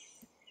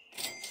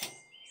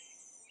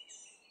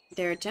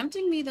 They're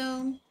tempting me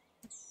though.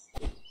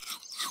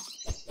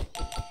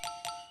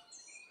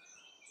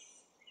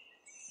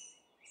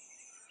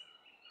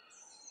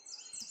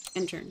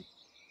 End turn.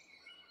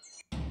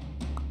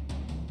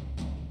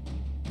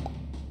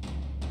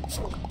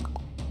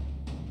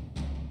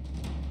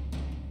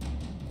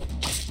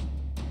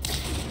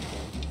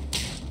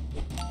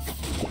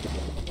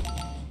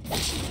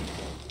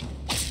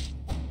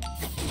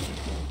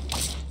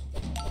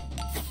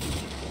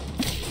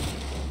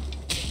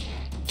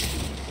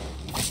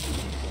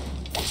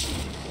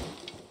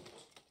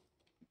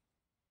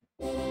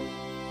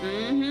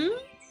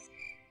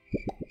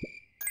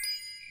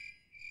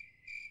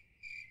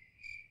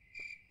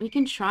 We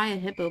can try a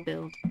hippo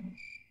build.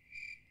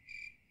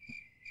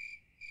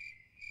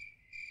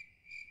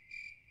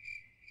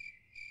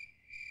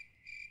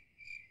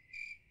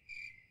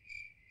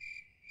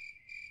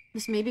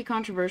 This may be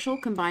controversial,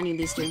 combining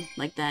these two,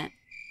 like that.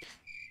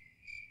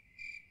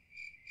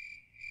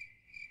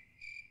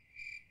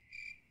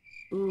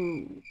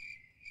 Ooh.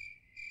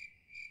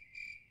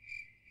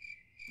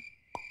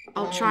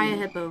 I'll try a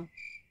hippo.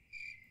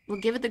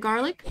 We'll give it the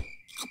garlic.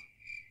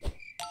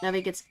 That way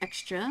it gets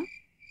extra.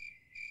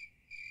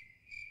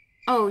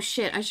 Oh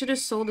shit, I should have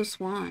sold a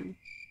swan.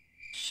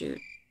 Shoot.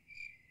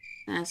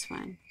 That's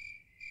fine.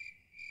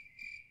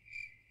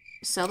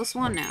 Sell the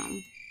swan now.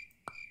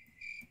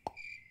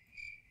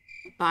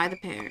 Buy the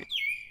parrot.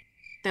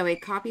 That way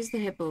it copies the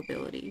hippo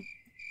ability.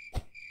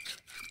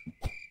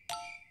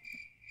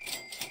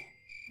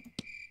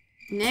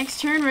 Next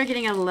turn, we're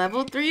getting a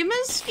level 3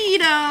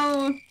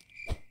 mosquito!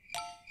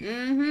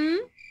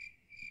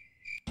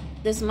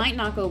 This might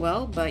not go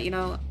well, but you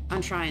know,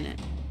 I'm trying it.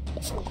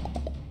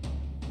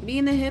 Me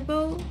and the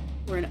hippo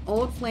were an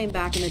old flame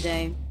back in the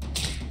day.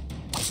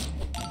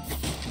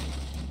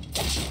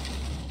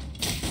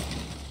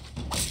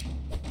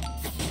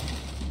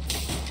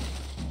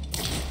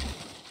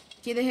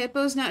 Okay, the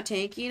hippo's not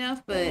tanky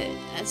enough, but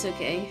that's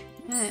okay.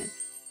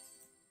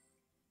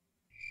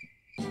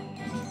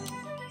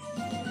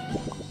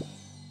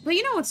 But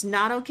you know what's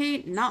not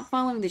okay? Not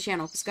following the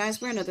channel. Because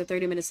guys, we're another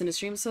 30 minutes in the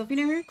stream, so if you're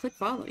new here, click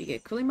follow. You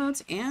get cooling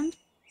modes and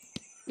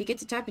you get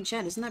to type in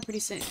chat. Isn't that pretty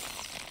sick?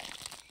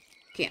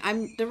 Okay,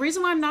 the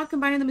reason why I'm not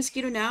combining the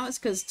mosquito now is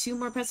because 2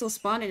 more pets will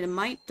spawn and it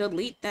might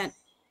delete that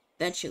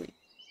chili.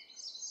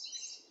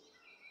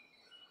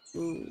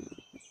 Ooh.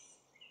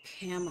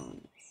 Camo.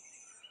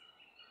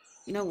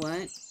 You know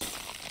what?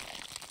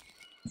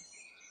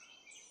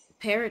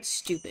 Parrot's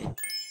stupid.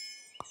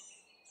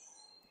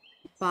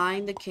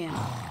 Buying the camo.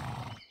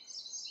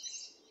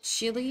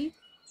 Chili?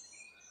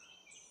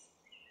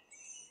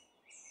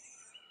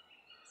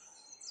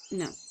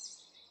 No.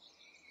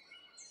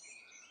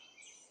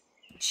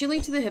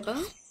 Chili to the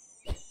hippo.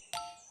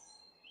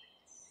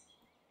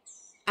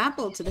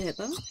 Apple to the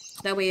hippo.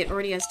 That way it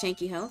already has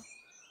tanky health.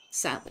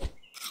 Salad.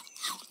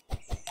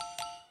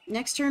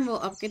 Next turn,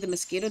 we'll upgrade the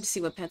mosquito to see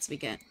what pets we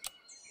get.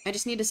 I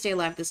just need to stay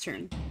alive this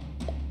turn.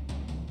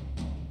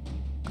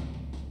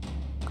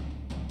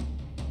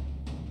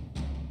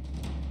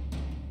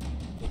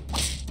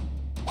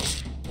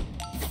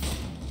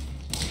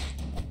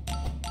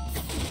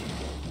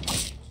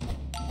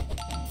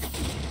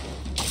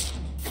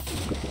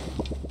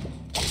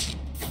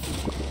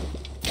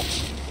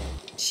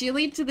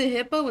 Chili to the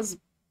hippo was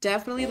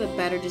definitely the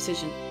better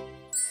decision.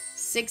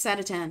 6 out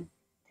of 10.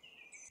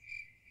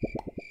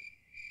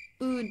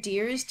 Ooh,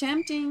 deer is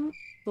tempting.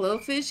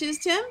 Blowfish is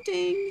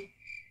tempting.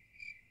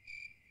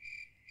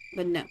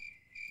 But no.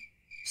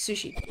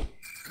 Sushi.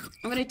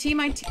 I'm gonna keep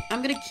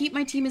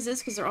my team as is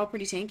because they're all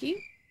pretty tanky.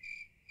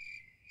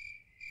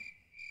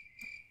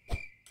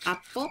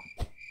 Apple.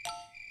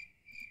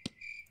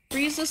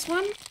 Freeze this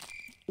one.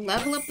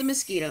 Level up the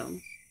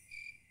mosquito.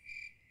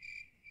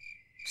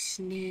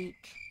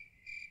 Snake.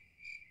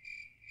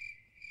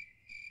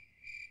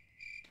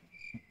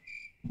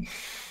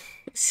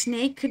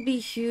 Snake could be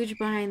huge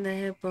behind the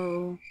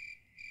hippo.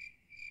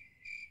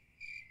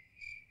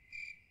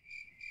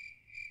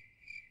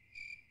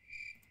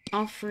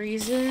 I'll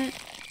freeze it.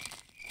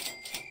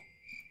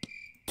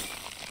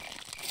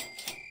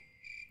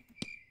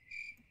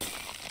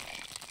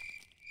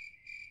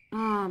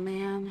 Oh,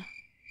 man.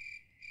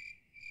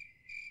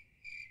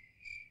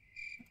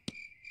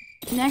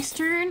 Next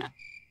turn,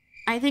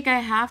 I think I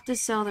have to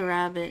sell the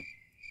rabbit.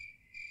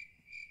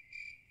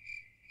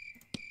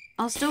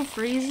 I'll still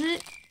freeze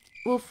it.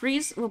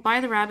 We'll buy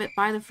the rabbit,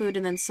 buy the food,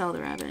 and then sell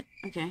the rabbit.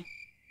 Okay.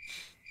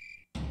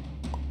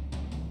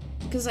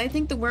 Because I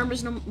think the worm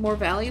is no more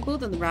valuable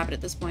than the rabbit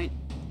at this point.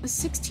 A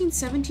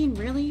 1617,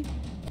 really?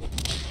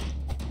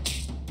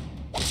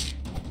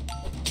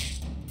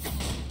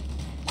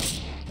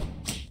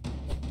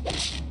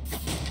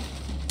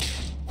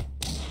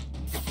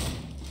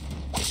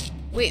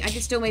 Wait, I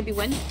can still maybe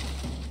win?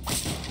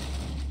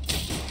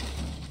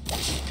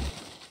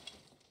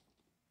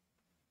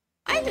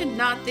 I did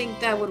not think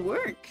that would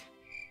work.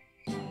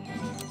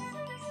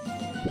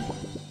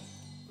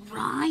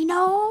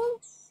 Rhino?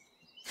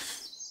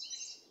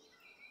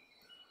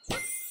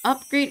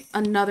 Upgrade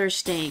another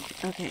steak.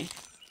 Okay.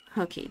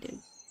 Okay, dude.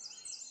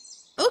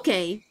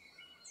 Okay.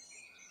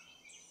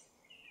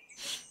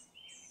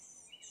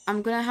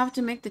 I'm gonna have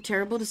to make the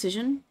terrible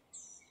decision.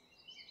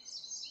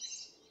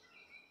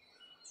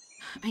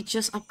 I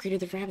just upgraded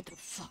the rabbit though.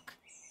 Fuck.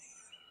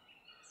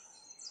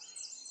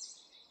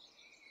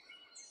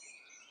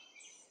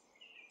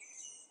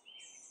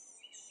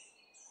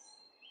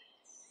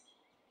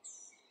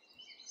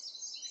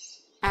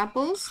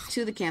 Apples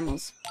to the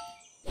camels.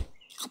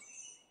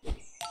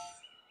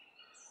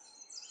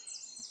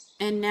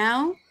 And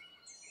now,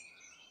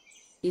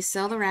 you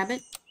sell the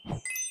rabbit.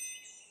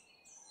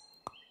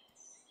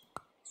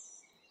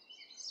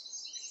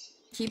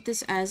 Keep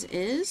this as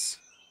is.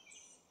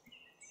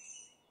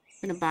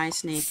 I'm gonna buy a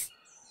snake.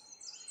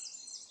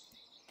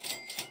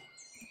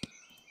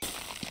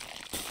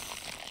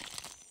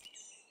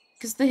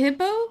 Because the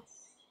hippo,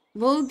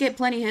 we'll get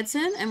plenty hits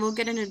in, and we'll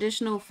get an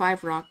additional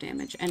 5 rock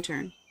damage and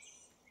turn.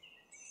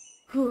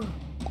 Whew.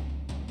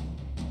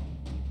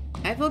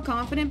 I feel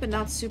confident, but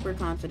not super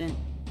confident.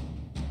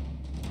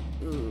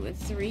 Ooh, a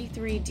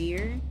 3/3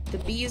 deer. The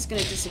bee is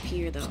gonna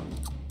disappear, though.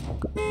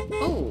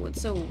 Oh,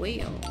 it's a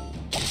whale.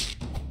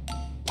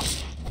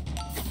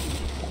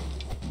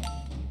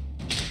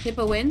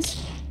 Hippo wins.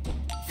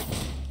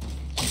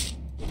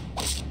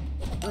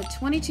 With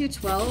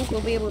 2212,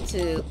 we'll be able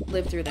to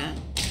live through that.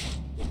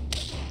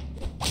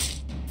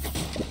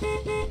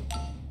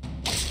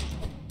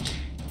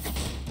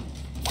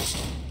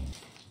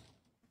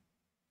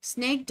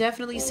 Snake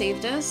definitely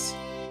saved us.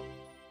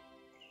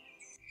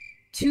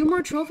 2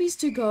 more trophies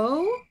to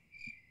go?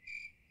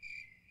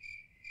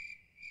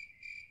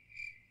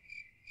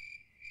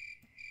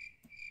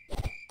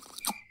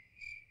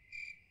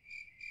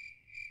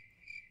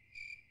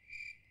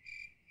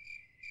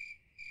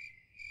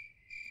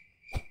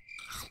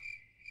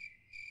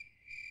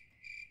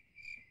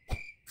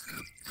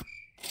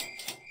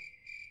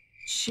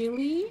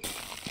 Chili?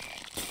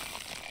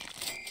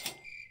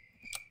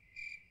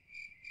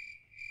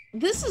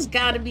 This has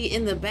got to be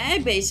in the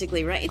bag,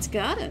 basically, right? It's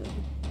gotta.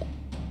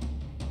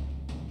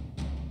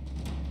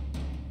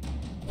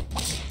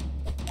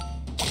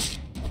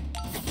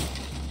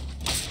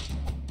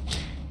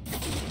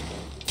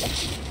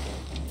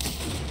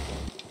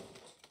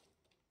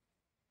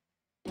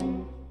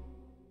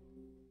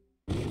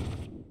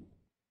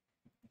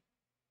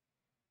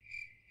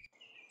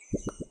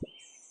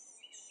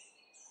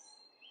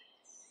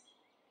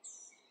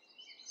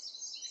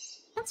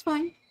 That's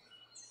fine.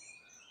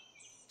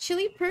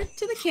 Chili perk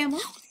to the camel.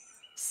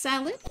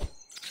 Salad.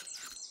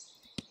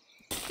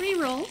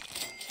 Reroll.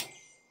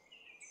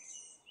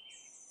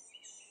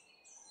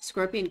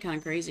 Scorpion kind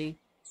of crazy.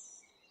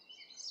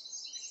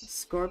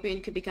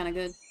 Scorpion could be kind of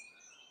good.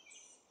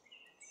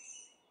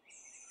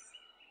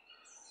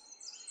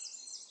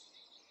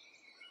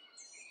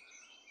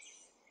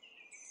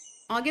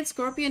 I'll get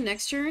Scorpion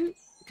next turn,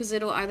 because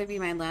it'll either be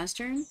my last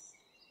turn.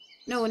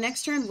 No,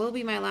 next turn will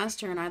be my last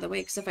turn either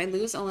way, because if I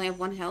lose, I'll only have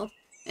 1 health,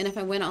 and if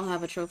I win, I'll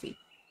have a trophy.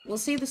 We'll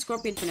save the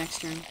Scorpion for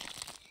next turn.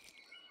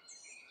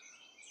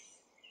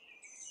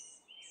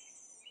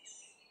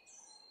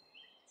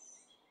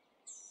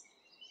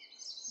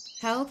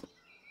 Health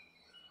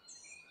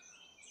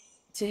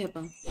to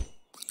Hippo.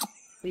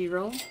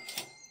 Reroll.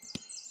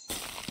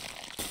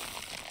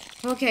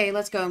 Okay,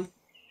 let's go.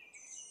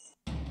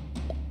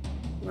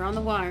 We're on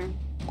the wire.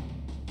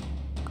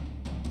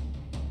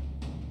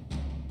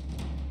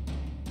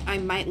 I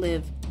might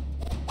live.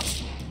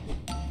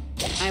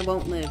 I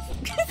won't live.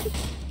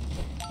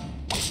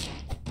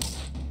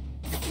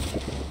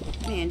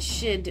 Man,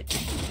 shit.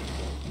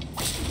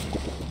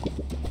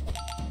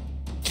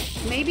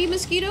 Maybe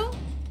mosquito?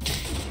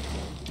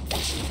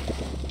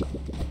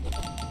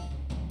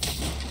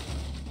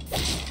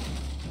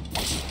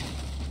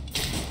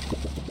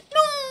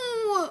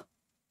 No!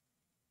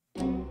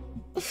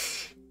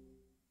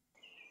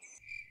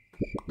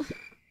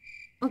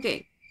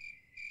 Okay.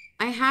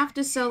 I have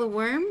to sell the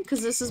worm,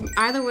 because this is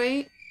either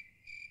way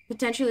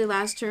potentially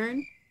last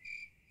turn.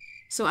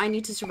 So I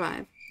need to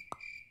survive.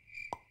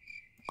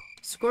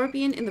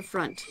 Scorpion in the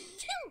front.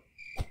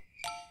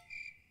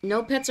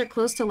 No pets are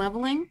close to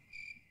leveling.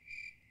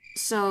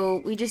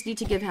 So we just need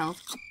to give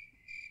health.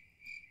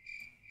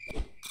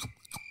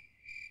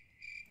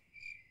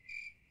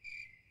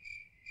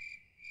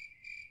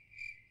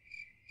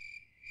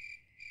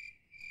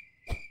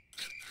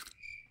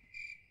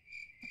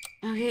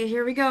 Okay,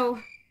 here we go.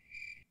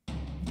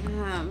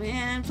 Oh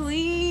man,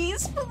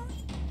 please,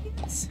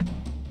 please.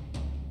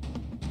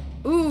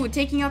 Ooh,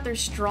 taking out their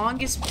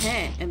strongest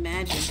pet.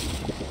 Imagine.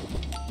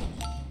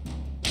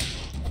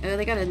 Oh,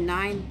 they got a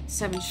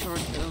 9-7 short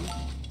though.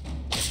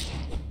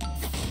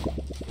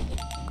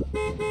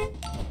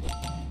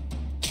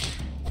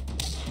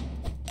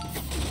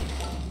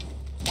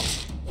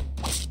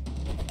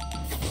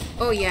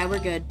 Oh yeah, we're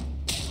good.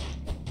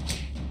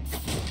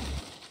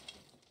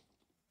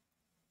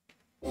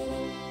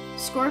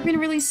 Scorpion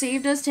really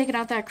saved us taking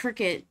out that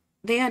cricket.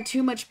 They had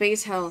too much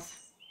base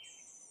health.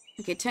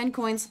 Okay, 10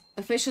 coins.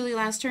 Officially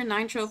last turn,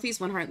 9 trophies,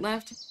 1 heart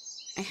left.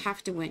 I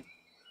have to win.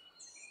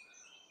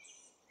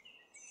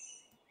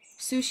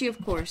 Sushi,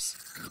 of course.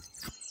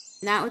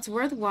 Now it's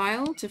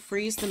worthwhile to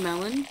freeze the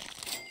melon.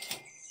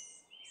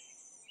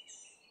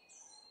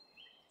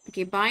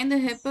 Okay, bind the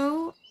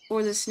hippo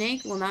or the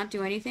snake will not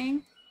do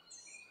anything.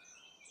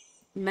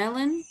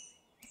 Melon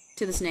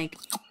to the snake.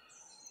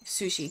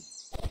 Sushi.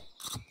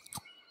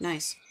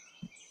 Nice.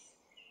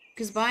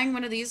 Because buying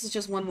one of these is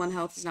just 1/1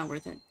 health is not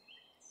worth it.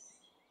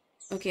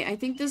 Okay, I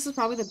think this is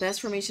probably the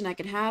best formation I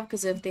could have,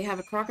 because if they have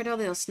a crocodile,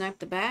 they'll snipe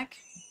the back.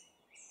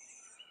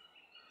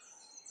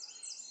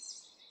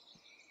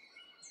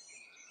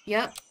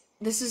 Yep,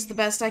 this is the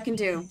best I can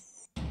do.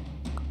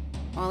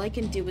 All I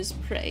can do is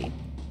pray.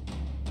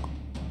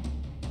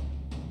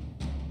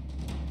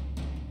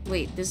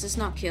 Wait, does this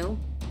not kill?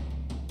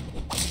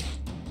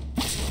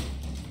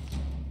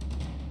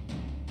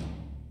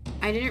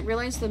 I didn't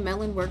realize the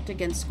melon worked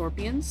against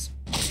scorpions.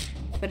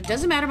 But it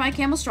doesn't matter, my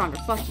camel's stronger.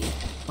 Fuck you.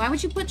 Why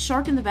would you put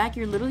shark in the back?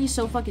 You're literally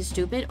so fucking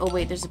stupid. Oh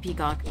wait, there's a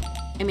peacock.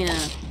 I mean,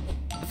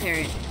 a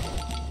parrot.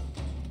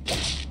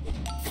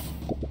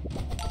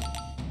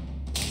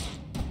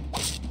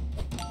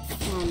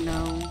 Oh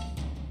no.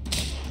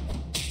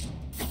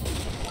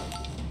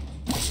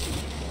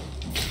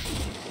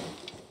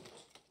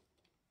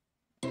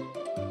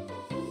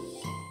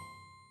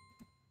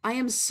 I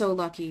am so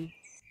lucky.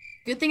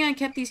 Good thing I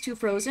kept these 2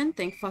 frozen.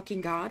 Thank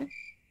fucking God.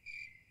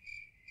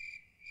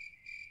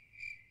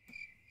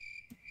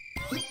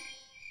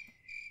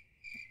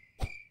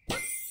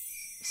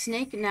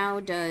 Snake now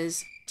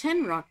does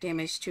 10 rock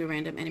damage to a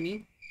random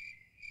enemy.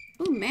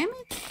 Ooh,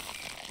 mammoth?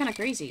 Kinda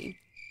crazy.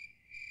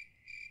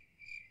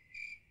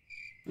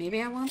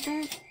 Maybe I want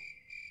that?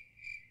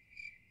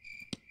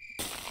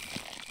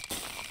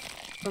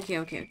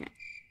 Okay.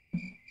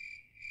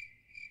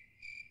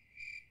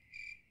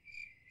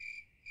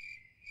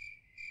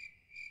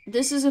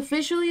 This is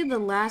officially the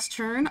last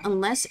turn,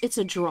 unless it's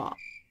a draw.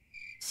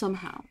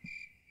 Somehow.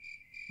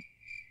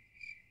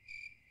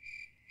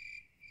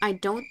 I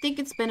don't think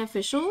it's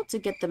beneficial to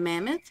get the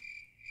mammoth,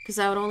 because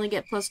I would only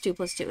get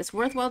 +2/+2. It's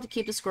worthwhile to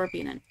keep the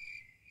scorpion in.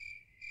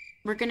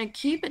 We're gonna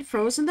keep it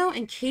frozen, though,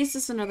 in case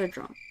it's another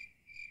draw.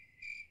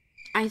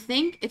 I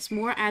think it's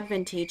more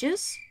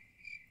advantageous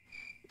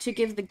to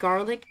give the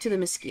garlic to the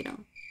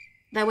mosquito.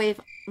 That way, if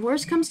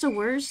worse comes to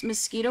worse,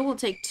 mosquito will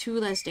take 2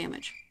 less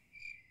damage.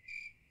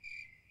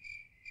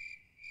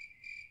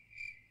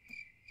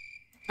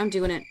 I'm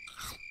doing it.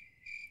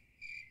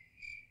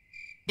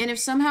 And if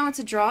somehow it's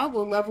a draw,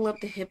 we'll level up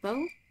the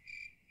hippo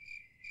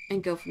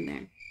and go from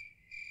there.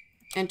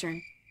 End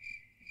turn.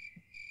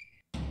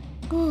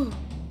 Oh,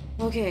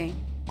 okay.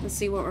 Let's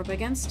see what we're up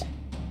against.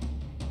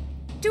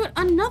 Dude,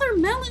 another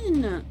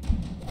melon!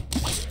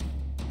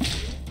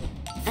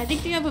 I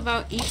think they have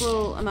about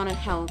equal amount of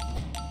health.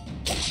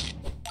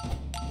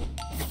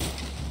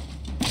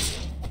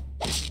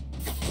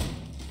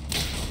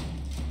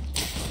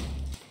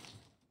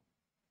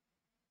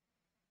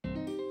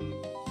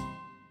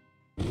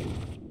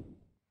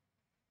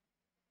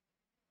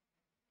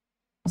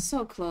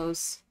 So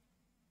close.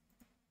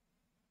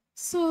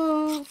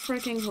 So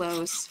freaking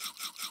close.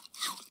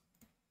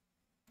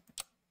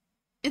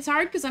 It's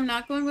hard because I'm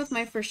not going with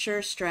my for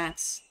sure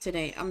strats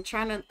today. I'm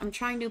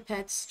trying new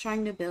pets,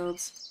 trying new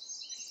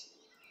builds.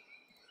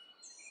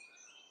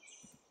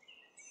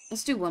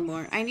 Let's do one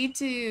more. I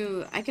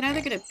can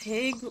either get a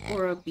pig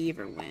or a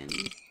beaver win.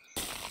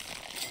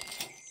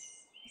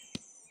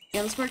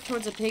 Yeah, let's work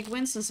towards a pig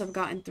win since I've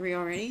gotten 3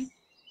 already.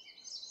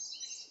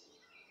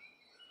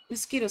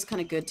 Mosquito's kind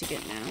of good to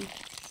get now.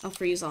 I'll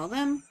freeze all of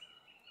them.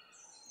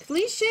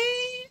 Cliche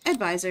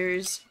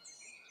advisors.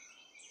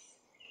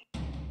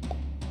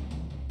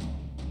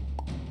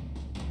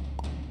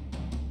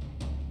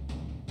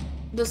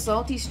 The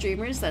salty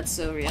streamers, that's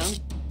so real.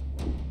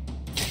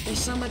 There's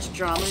so much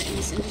drama in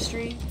this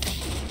industry.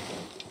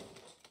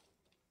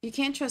 You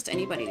can't trust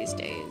anybody these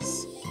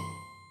days.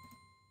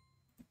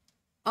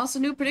 Also,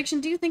 new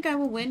prediction. Do you think I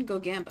will win Go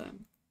Gamba?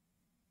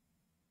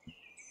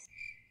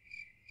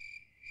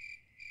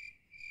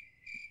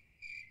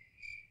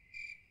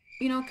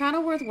 You know, kind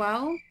of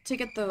worthwhile to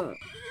get the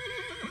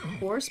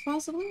horse,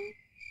 possibly?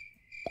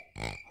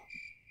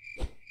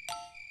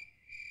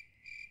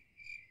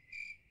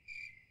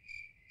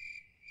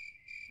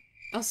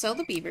 I'll sell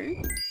the beaver.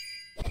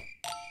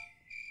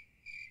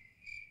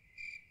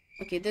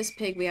 Okay, this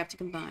pig we have to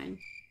combine.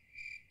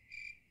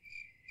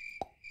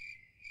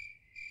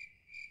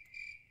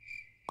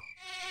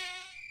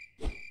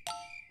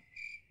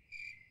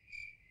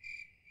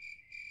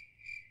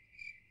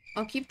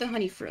 I'll keep the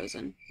honey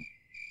frozen.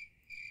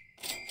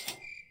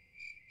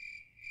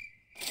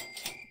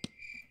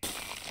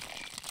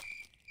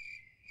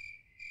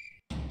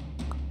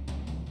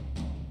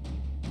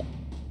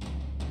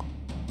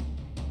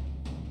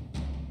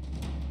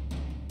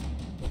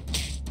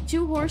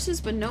 Two horses,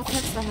 but no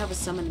pets that have a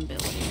summon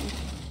ability.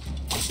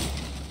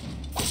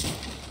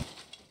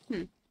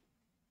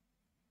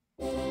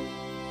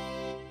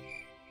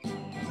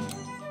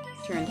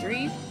 Turn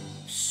 3.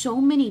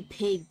 So many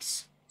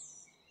pigs.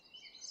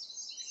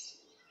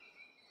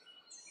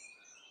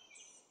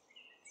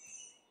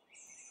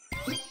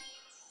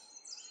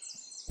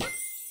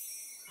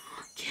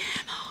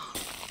 Camel.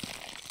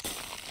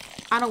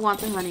 I don't want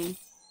the honey.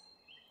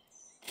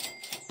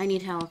 I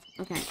need health.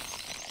 Okay.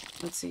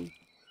 Let's see.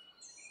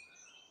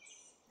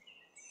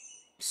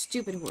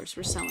 Stupid horse.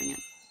 We're selling it.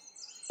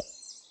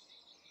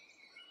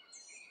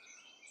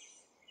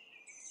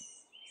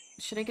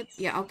 Should I get...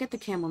 Yeah, I'll get the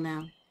camel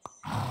now.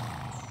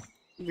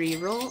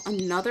 Reroll.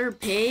 Another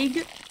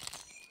pig?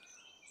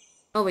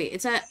 Oh, wait.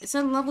 It's at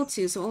level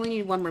 2, so only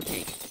need one more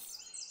pig.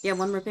 Yeah,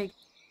 one more pig.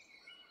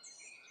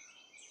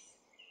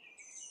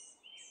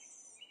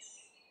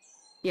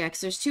 Yeah,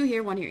 because there's 2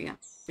 here, 1 here. Yeah.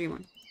 3,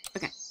 1.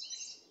 Okay.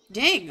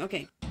 Dang,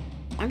 okay.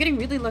 I'm getting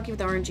really lucky with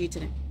the RNG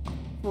today.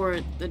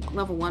 For the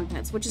level 1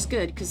 pets, which is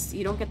good, because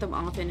you don't get them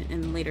often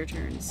in later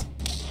turns.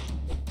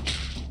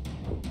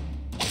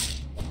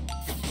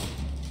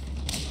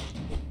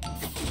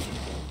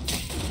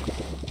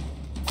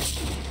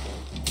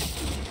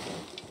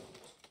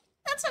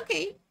 That's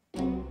okay.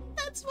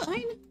 That's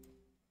fine.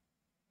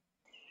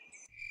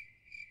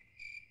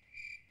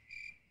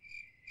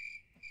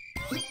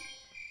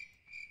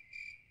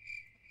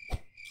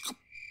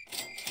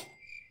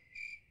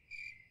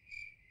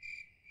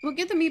 We'll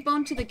get the meat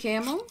bone to the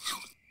camel,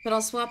 but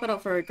I'll swap it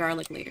out for a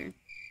garlic later.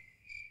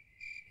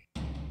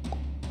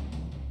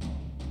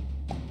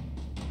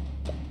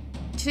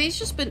 Today's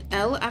just been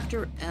L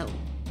after L.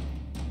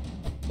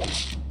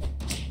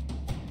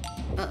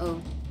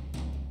 Uh-oh.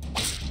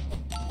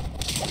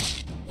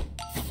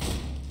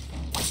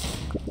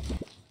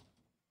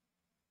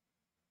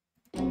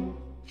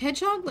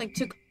 Hedgehog, like,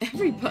 took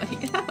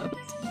everybody out.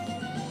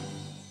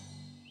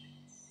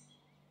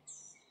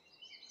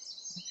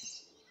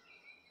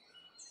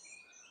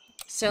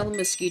 Sell the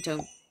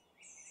mosquito.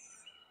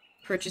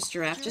 Purchase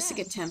giraffe just to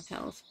get temp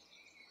health.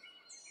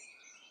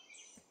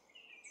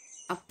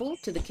 Apple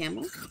to the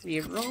camel.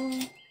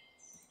 Reroll.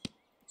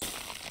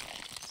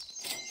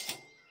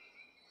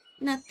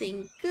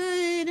 Nothing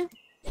good.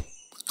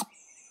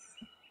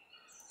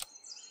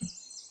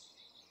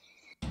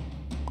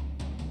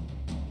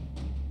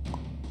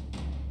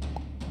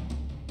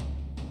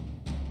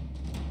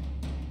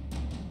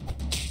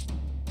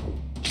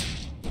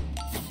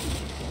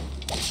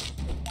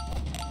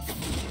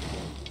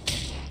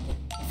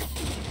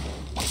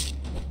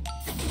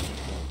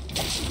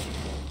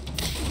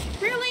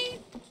 Really?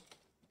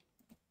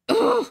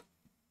 Ugh!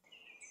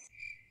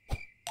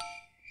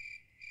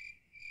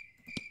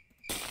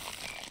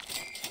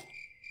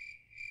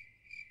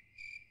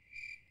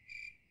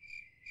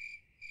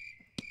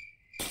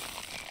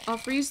 I'll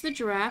freeze the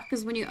giraffe,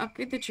 because when you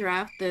upgrade the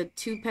giraffe, the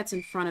 2 pets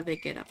in front of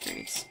it get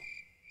upgrades.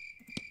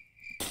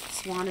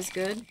 Swan is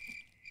good.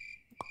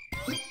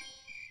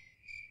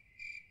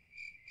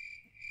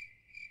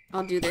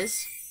 I'll do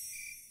this.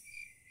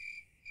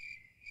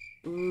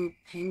 Ooh,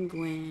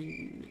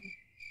 penguin.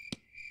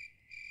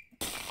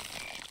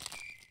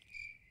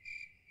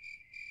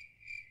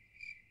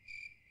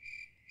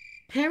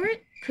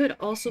 Parrot could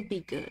also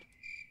be good.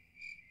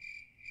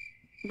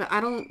 But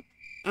I don't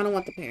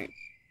want the parrot.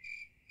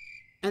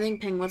 I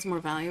think penguin's more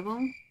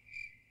valuable.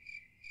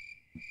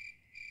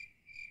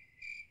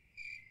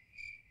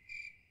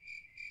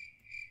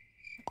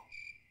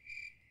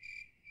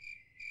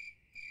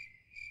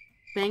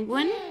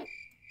 Penguin.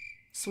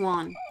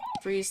 Swan.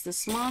 Freeze the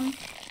swan.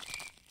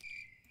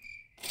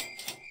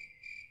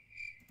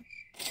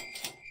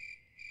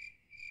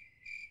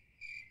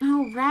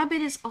 Oh,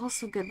 rabbit is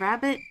also good.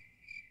 Rabbit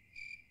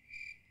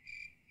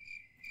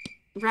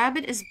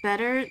is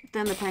better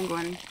than the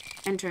penguin.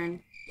 End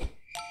turn.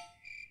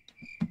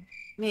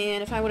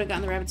 Man, if I would have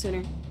gotten the rabbit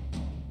sooner.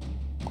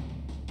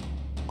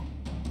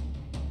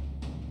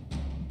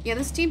 Yeah,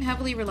 this team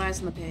heavily relies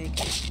on the pig.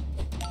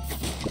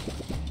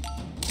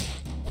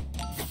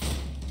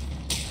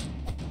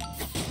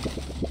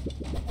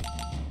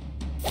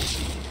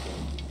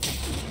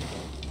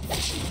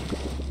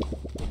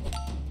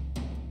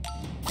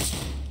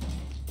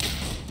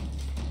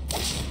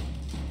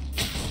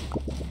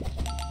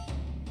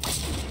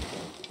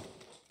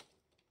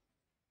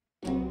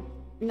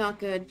 Not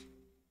good.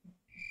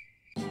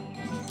 I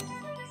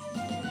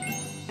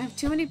have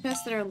too many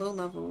pets that are low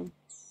level.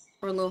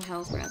 Or low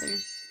health, rather.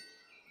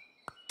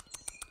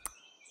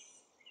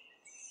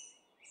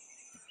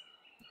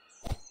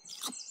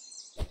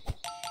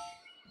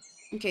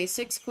 Okay,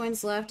 6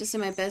 coins left. It's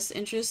in my best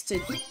interest to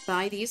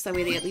buy these. That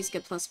way they at least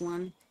get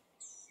 +1.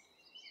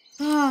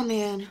 Oh,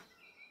 man.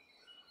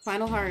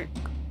 Final heart.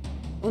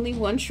 Only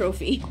 1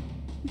 trophy.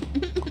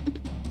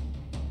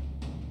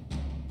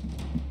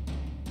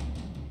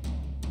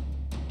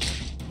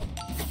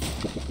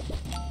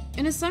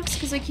 And it sucks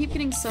because I keep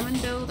getting summon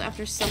build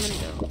after summon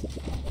build.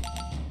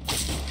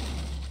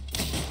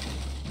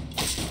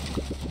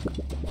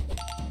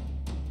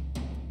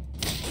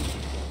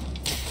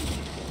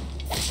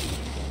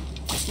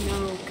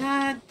 No,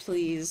 God,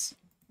 please.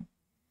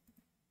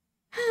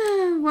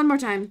 One more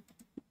time.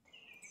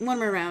 One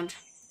more round.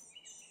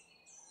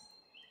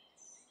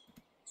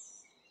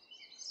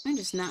 I'm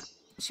just not.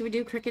 Should we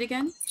do cricket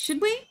again? Should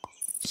we?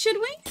 Should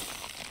we?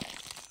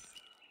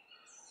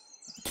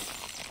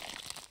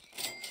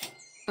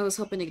 I was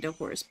hoping to get a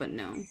horse, but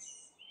no.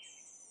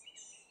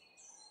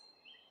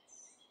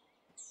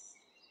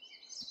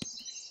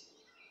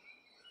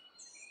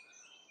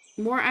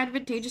 More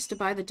advantageous to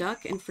buy the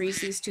duck and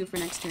freeze these two for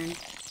next turn.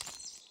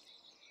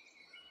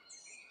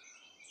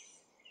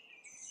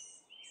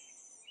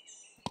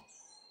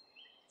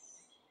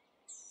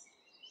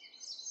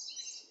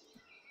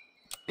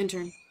 End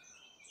turn.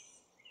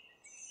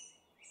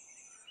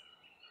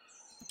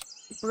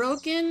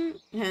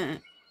 Broken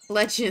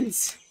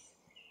legends.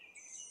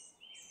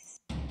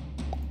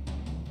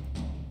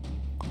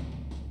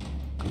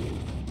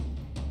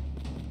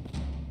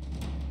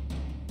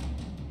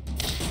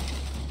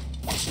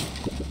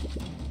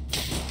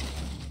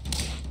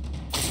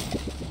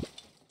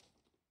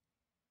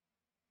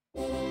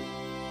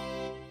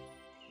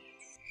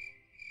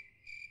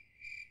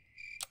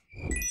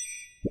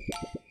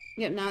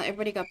 Yep, now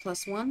everybody got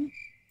 +1.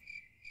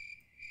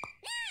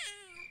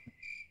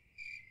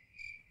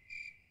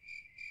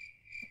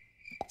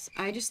 So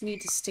I just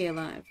need to stay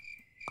alive.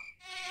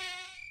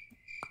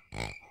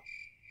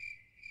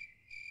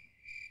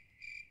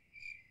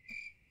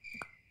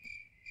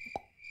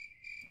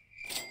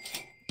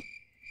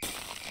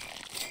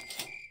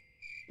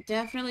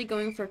 Definitely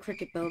going for a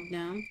cricket build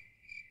now.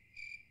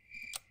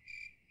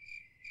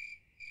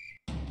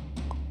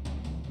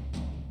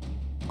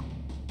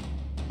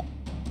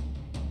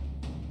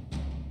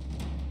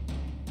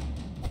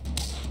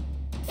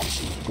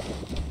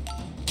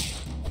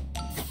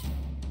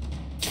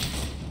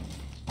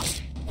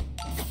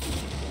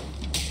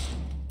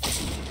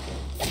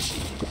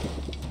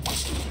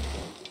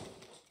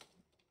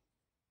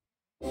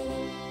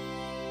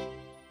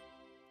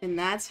 And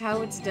that's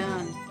how it's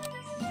done.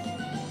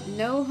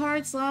 No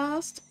hearts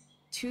lost.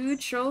 2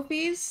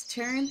 trophies.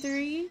 Turn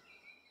 3.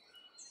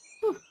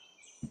 Whew.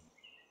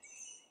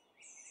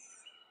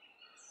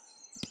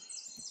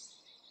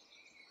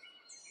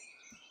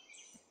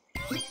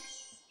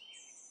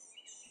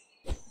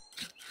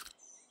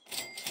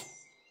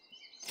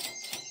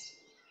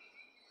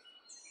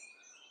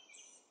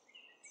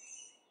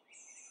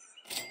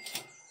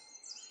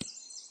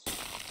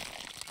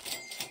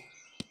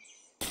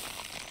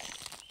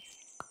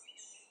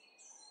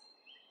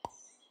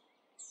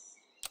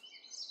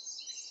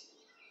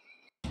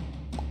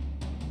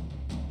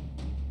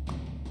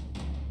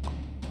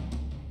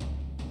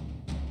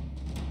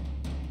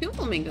 Two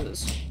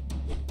flamingos.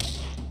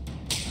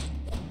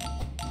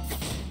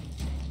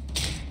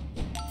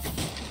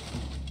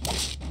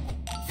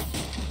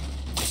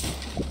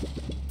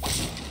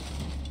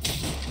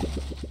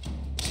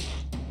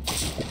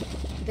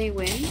 They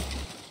win.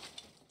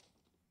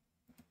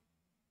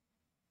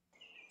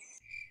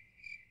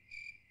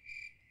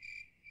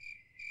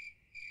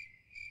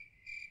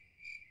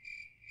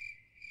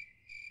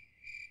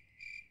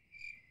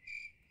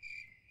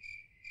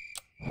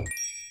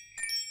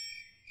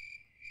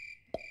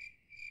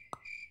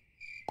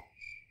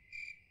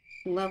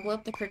 Level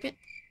up the cricket.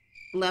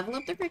 Level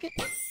up the cricket.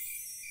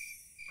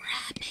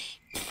 Rabbit.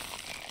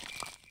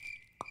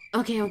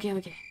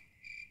 Okay.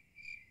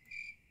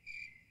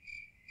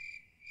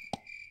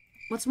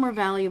 What's more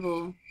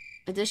valuable?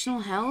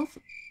 Additional health?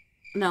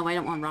 No, I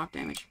don't want rock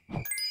damage.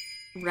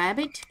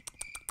 Rabbit?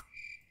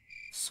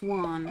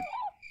 Swan.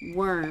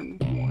 Worm.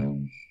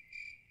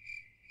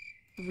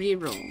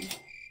 Reroll.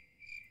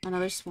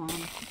 Another swan.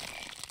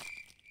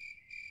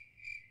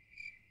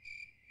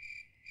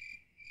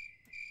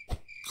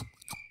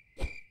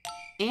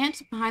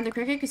 Ant behind the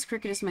cricket, because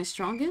cricket is my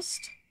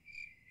strongest.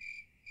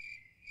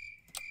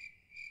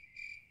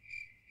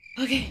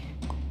 Okay.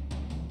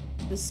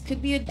 This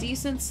could be a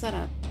decent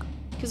setup.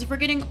 Because if we're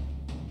getting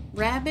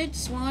rabbit,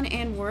 swan,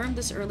 and worm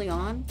this early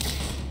on,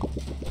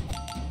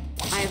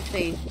 I have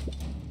faith.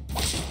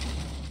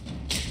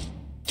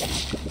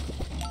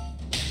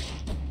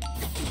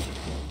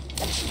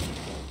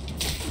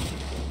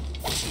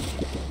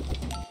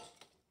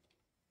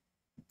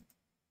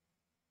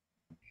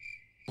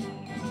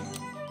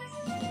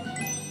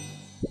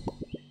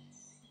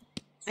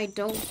 I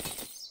don't...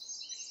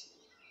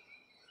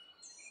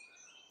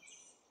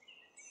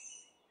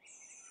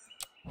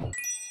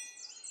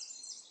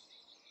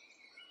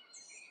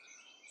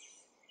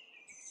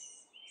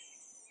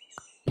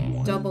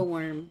 Double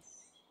worm.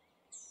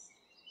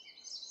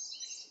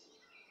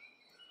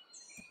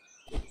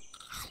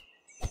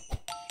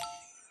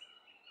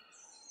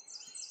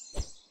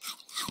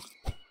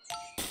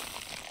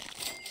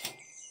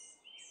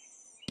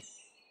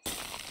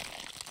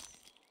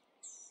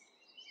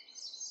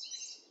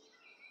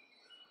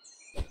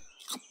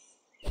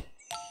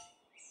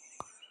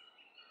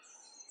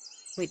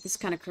 Wait, this is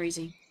kind of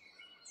crazy.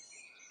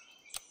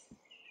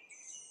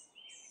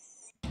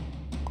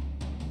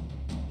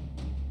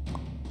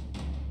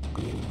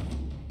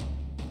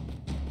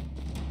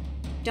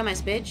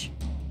 Dumbass bitch.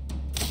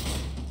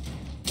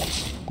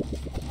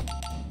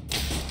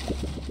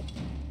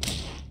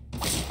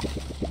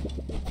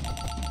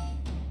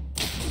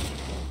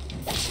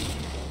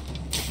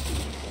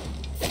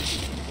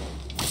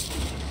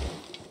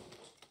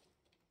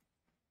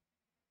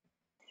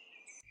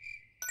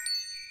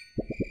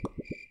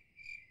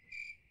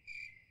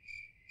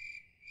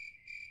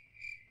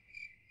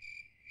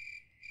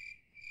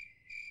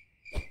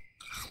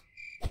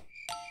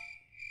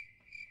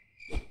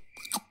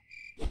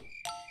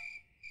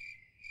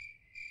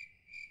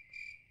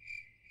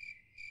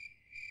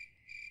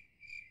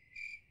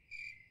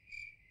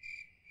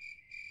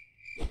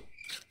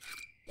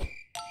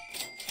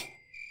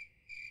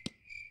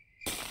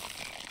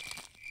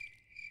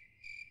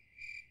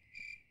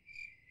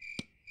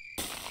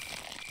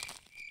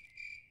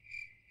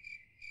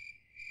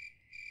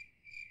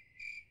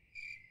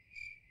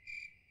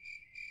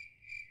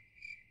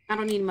 I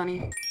don't need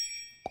money.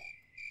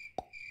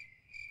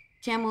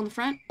 Camel in the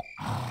front.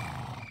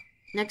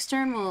 Next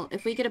turn, well,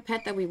 if we get a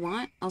pet that we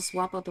want, I'll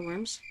swap out the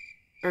worms.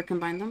 Or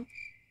combine them.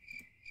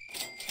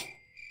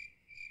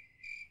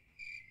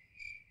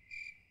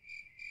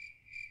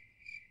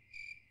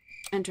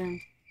 End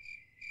turn.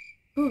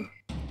 Whew.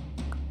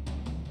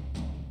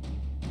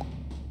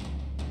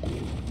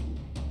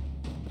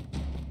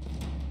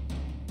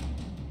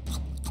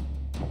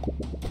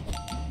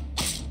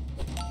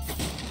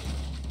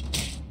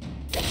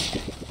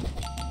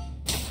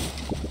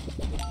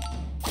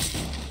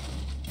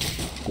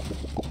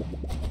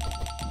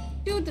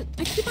 Dude,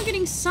 I keep on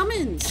getting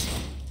summons.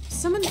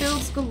 Summon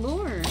builds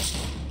galore.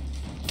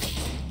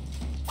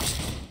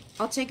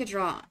 I'll take a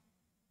draw.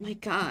 My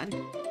god.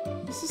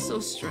 This is so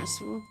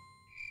stressful.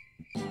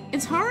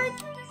 It's hard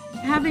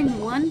having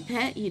one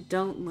pet you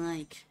don't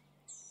like.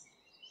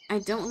 I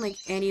don't like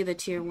any of the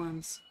tier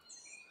 1s.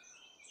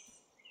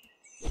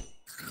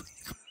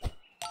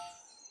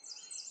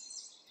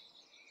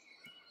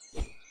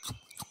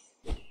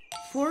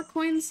 Four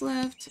coins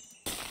left.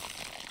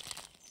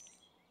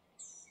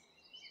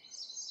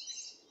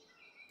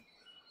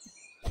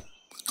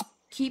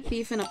 Keep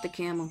beefing up the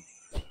camel.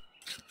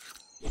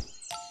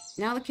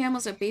 Now the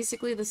camels are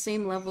basically the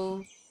same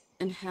level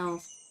in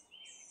health.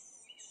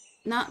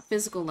 Not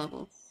physical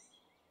level,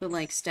 but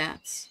like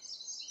stats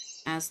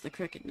as the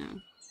cricket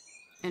now.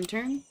 End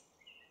turn.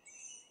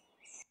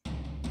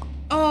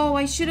 Oh,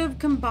 I should have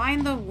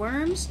combined the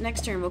worms.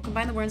 Next turn, we'll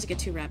combine the worms and get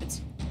 2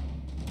 rabbits.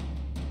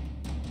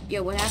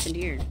 Yo, what happened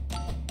here?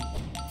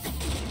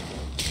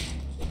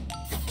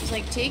 It's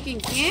like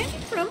taking candy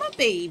from a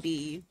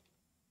baby.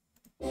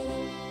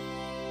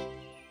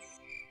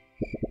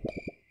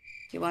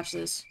 Okay, watch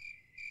this.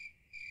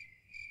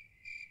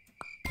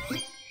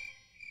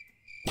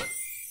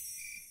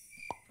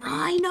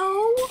 Rhino?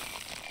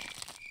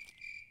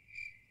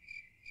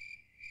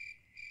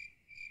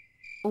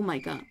 Oh my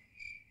god.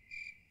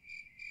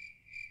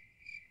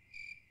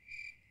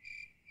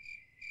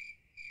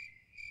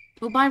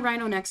 We'll buy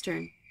Rhino next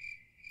turn.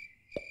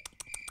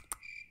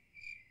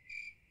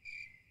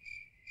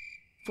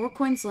 4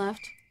 coins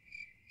left.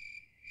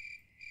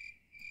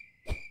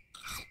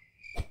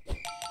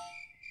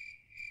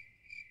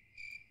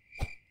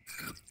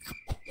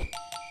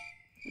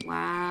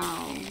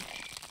 Wow.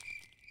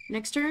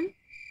 Next turn,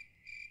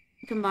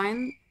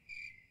 combine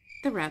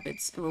the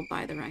rabbits and we'll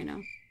buy the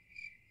rhino.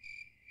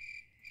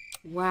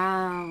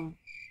 Wow.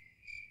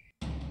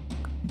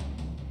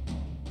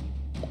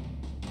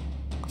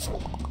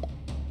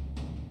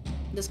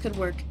 This could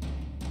work.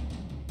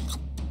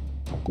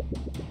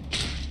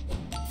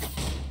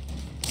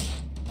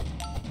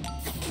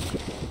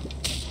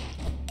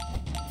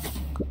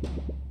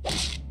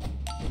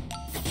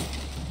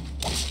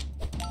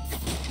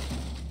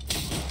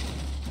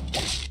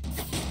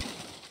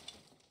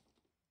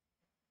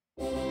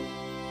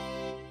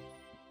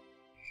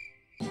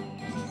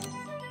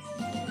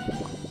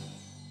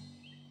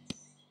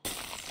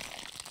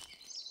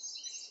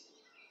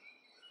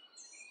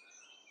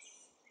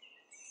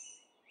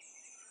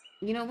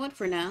 You know what,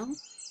 for now,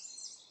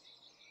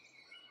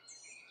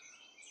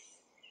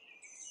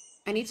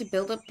 I need to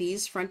build up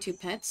these front 2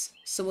 pets,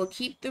 so we'll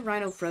keep the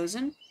rhino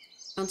frozen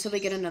until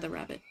we get another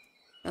rabbit.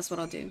 That's what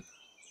I'll do.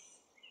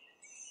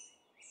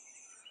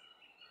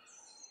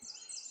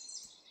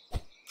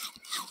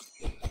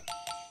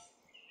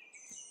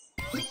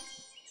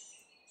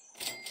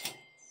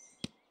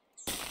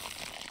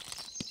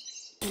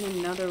 And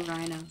another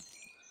rhino.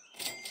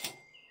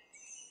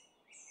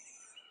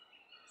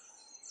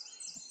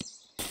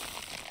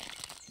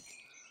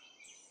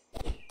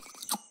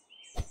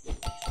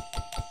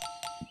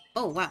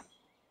 Oh, wow.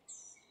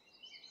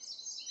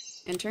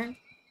 End turn.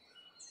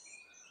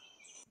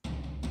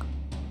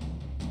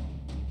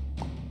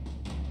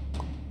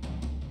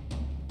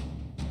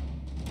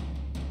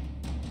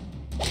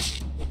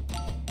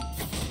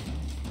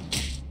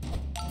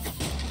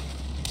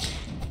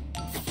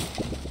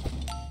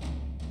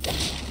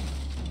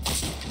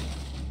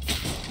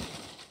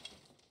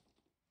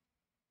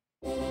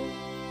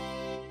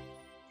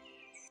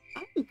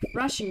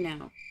 rushing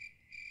now.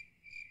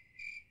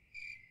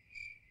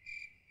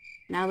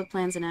 Now the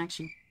plan's in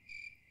action.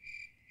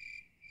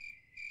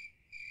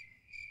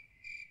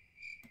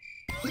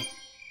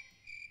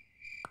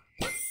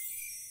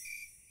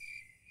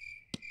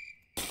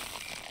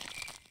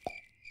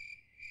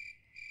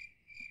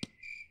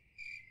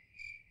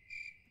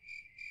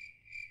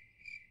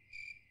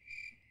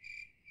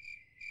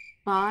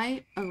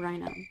 Buy a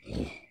rhino.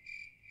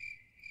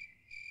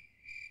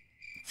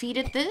 Feed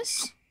it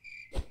this.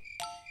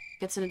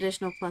 Gets an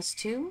additional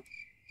 +2.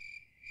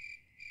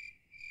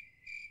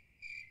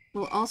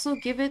 We'll also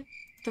give it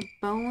the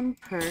bone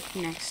perk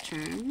next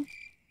turn.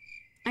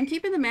 I'm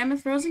keeping the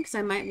mammoth frozen because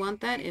I might want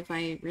that if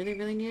I really,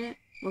 really need it.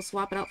 We'll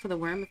swap it out for the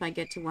worm if I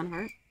get to 1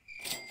 heart.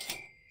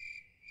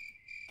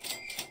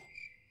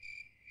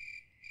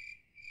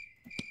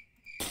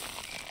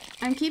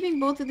 I'm keeping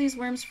both of these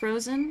worms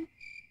frozen.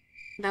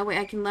 That way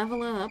I can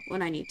level it up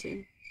when I need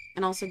to.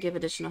 And also give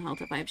additional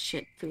health if I have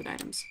shit food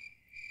items.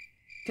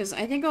 Because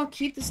I think I'll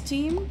keep this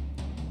team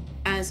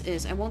as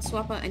is. I won't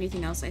swap out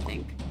anything else, I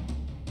think.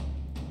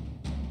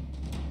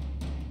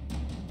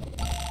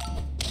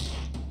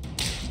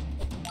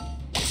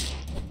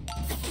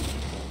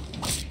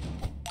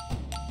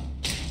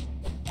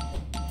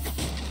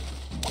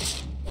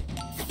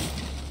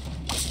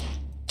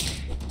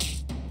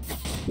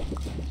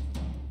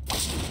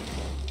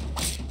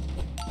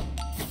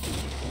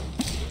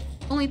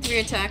 Only 3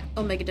 attack,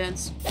 Omega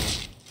Dense.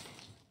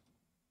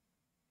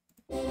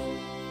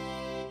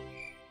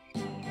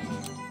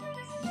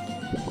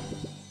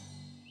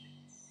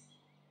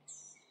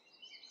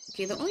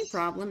 Okay, the only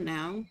problem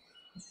now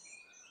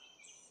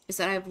is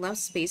that I have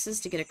less spaces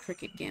to get a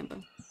Cricket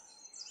Gamba.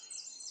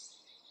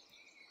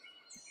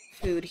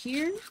 Food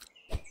here.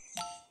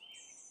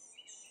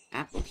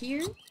 Apple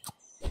here.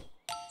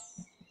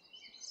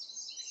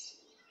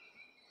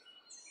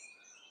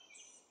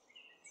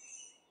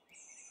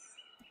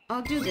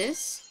 I'll do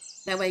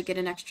this. That way I get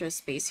an extra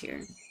space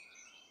here.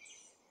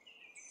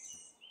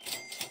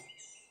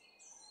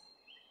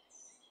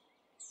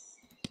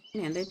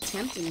 Man, they're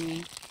tempting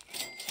me.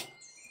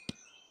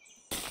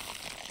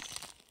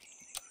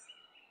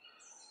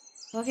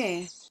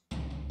 Okay.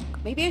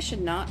 Maybe I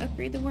should not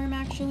upgrade the worm,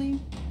 actually.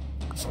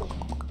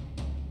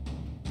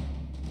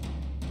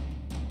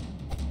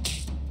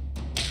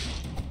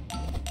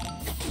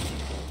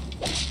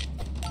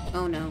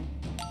 Oh no.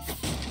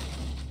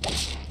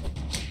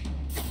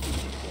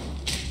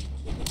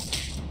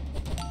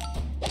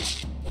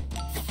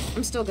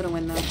 I'm still gonna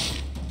win, though.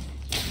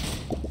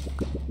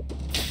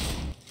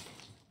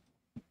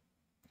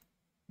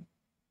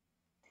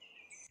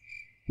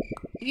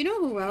 You know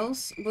who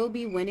else will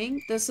be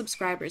winning? The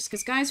subscribers.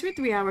 Because, guys, we're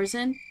 3 hours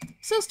in,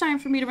 so it's time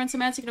for me to run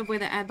some ads. You can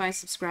avoid the ad by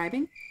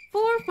subscribing.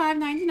 For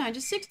 $5.99,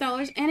 just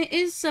 $6, and it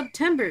is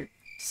September.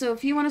 So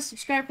if you want to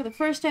subscribe for the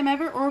first time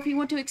ever, or if you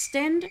want to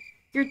extend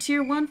your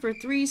tier 1 for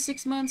 3,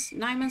 6 months,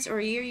 9 months, or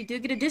a year, you do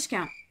get a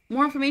discount.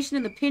 More information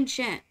in the pinned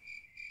chat.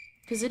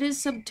 Because it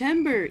is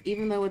September,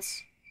 even though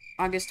it's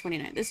August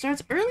 29th. It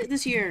starts early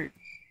this year.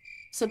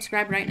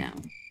 Subscribe right now.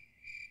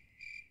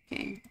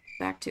 Okay,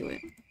 back to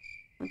it.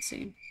 Let's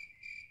see.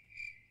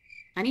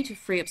 I need to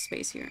free up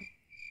space here.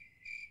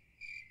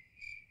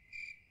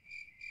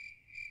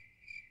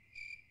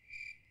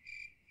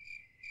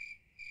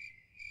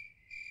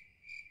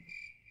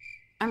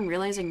 I'm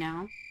realizing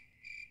now.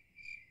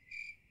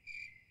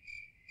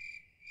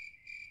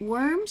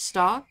 Worm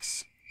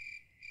stocks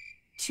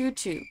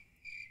 2/2.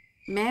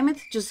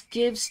 Mammoth just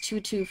gives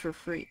 2/2 for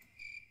free.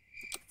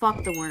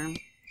 Fuck the worm.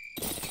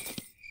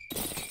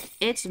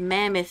 It's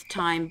mammoth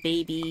time,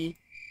 baby.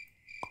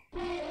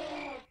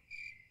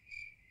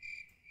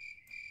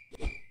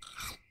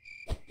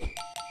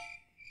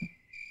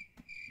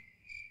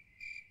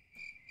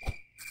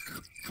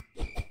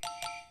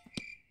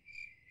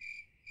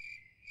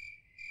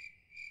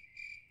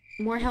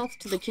 More health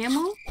to the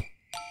camel.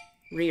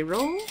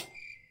 Reroll.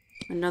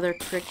 Another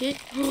cricket.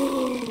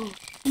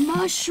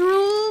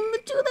 Mushroom!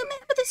 Dude, the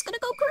mammoth is gonna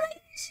go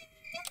crazy!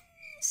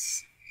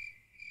 Yes!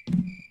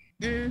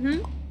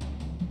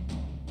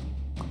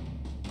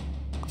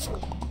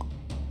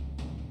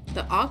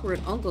 The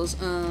awkward uncles,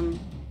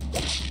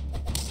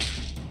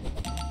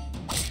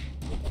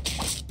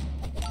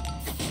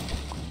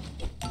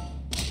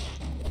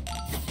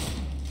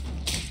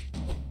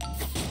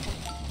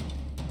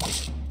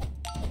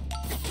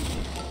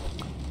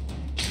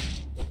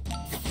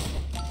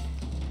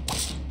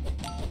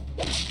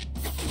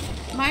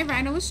 My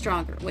rhino is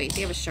stronger. Wait,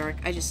 they have a shark.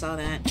 I just saw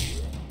that.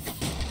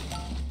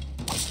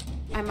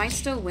 I might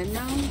still win,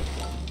 though.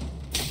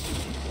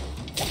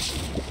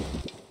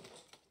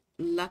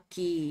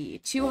 Lucky.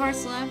 2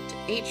 hearts left.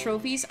 8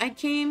 trophies. I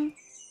came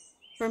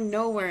from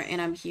nowhere,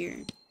 and I'm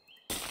here.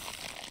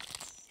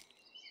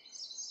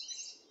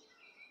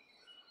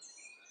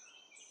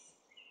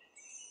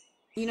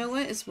 You know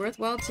what? It's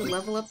worthwhile to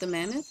level up the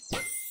mammoth.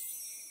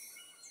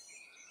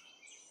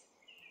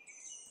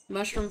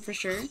 Mushroom for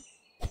sure.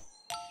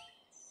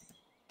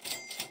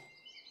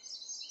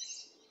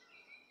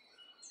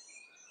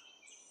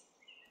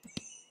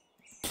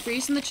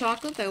 freezing the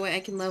chocolate, that way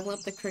I can level up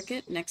the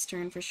cricket next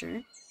turn for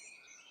sure.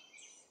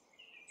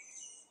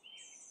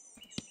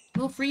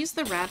 We'll freeze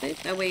the rabbit,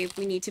 that way if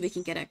we need to we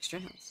can get extra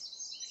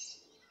health.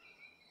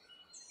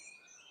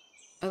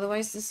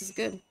 Otherwise, this is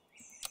good.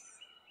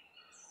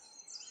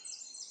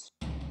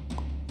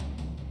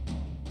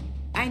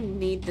 I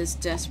need this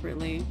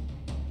desperately.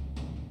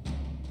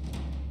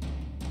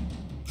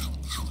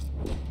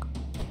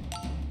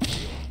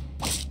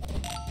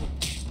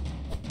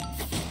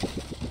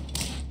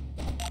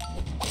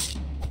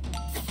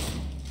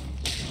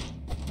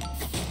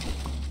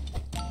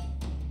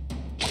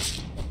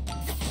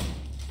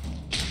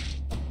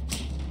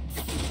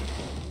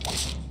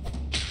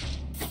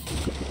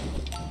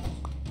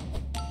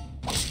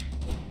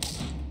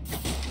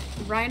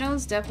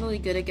 Rhino's definitely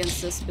good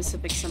against this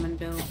specific summon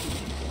build.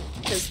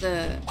 Because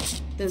the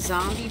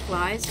zombie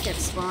flies kept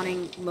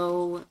spawning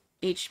low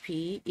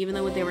HP. Even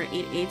though they were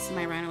 8/8s,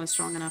 my Rhino was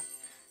strong enough.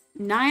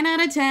 9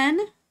 out of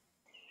 10!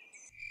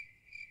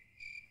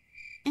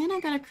 And I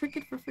got a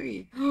cricket for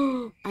free.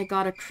 I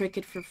got a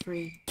cricket for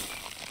free.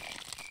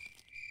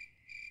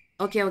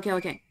 Okay.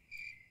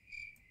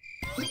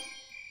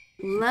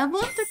 Level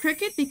up the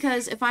cricket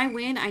because if I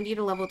win, I need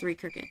a level 3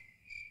 cricket.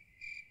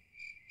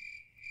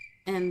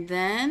 And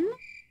then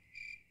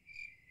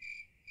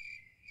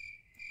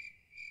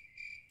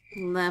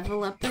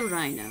level up the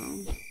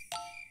Rhino.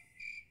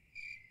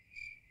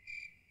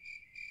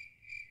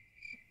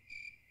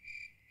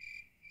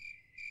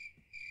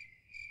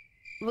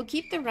 We'll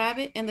keep the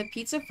rabbit and the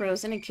pizza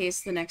frozen in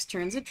case the next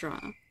turn's a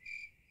draw.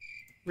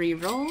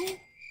 Reroll.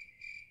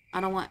 I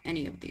don't want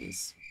any of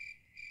these.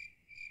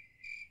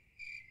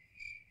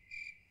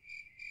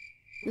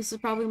 This is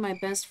probably my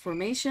best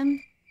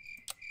formation.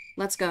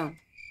 Let's go.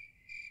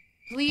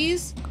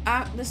 Please,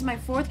 this is my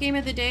 4th game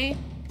of the day.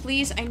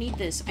 Please, I need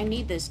this. I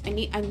need this. I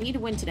need to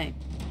win today.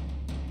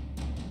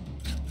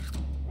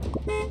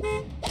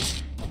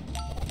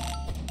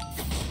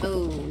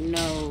 Oh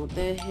no,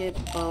 the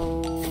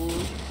hippo.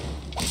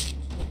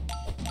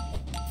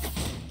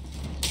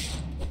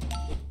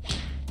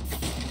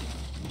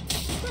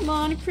 Come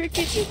on,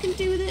 cricket, you can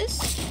do this.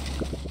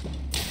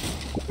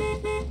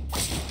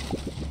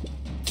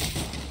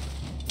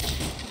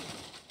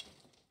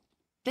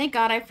 Thank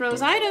God I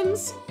froze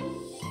items.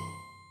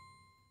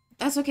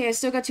 That's okay, I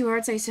still got 2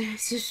 hearts, it's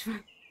just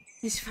fine.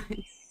 It's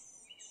fine.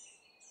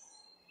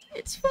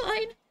 It's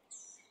fine.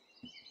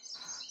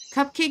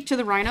 Cupcake to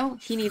the Rhino,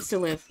 he needs to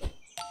live.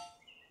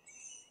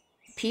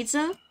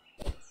 Pizza.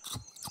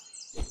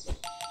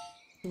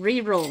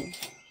 Reroll.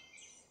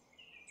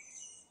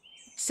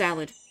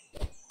 Salad.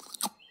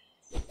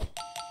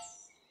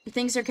 The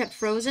things are kept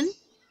frozen,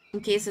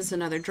 in case it's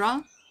another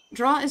draw.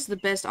 Draw is the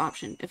best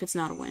option, if it's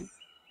not a win.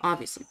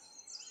 Obviously.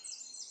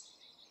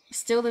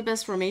 Still the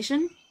best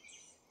formation?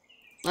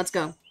 Let's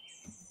go.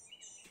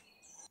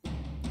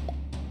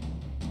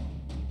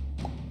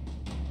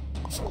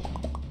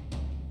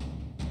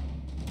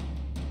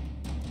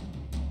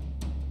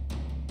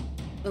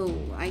 Oh,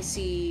 I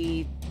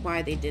see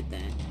why they did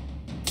that.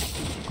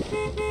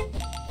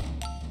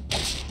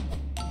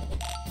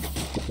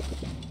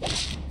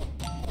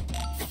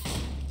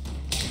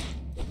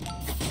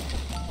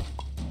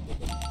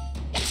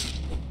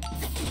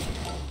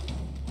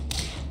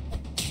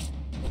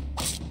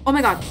 Oh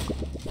my god.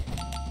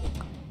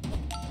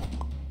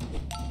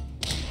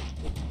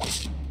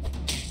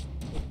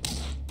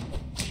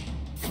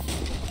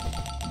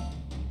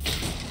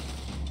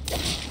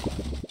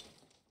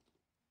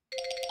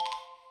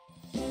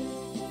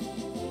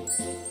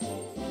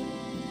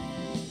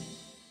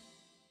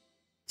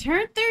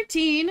 Turn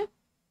 13.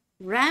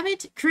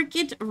 Rabbit,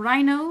 cricket,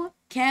 rhino,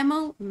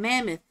 camel,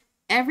 mammoth.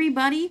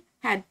 Everybody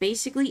had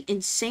basically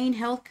insane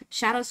health.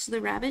 Shoutouts to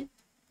the rabbit.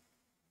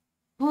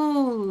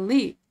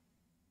 Holy.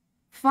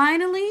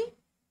 Finally,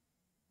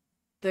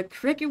 the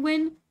cricket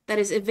win that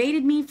has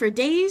evaded me for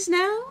days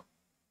now.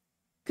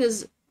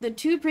 Because the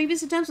 2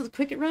 previous attempts with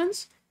cricket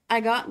runs, I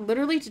got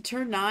literally to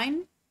turn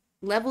 9,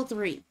 level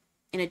 3,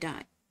 and it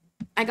died.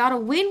 I got a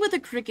win with a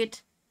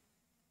cricket,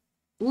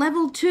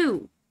 level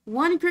 2.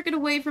 1 cricket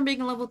away from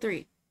being a level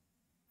 3.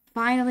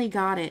 Finally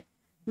got it.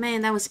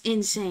 Man, that was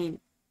insane.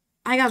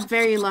 I got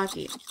very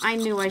lucky. I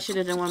knew I should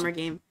have done 1 more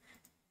game.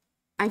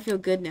 I feel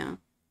good now.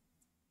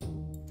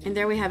 And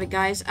there we have it,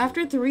 guys.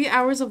 After 3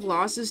 hours of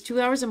losses, 2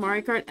 hours of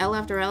Mario Kart, L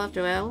after L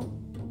after L,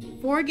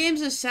 4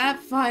 games of SAP,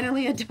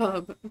 finally a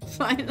dub.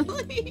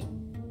 Finally.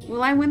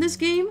 Will I win this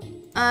game?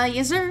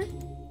 Yes, sir.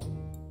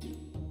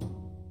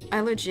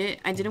 I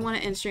didn't want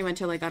to end stream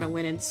until I got a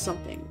win in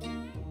something.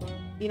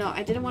 You know,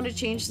 I didn't want to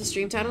change the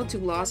stream title to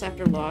loss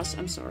after loss.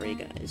 I'm sorry,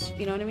 guys.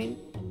 You know what I mean?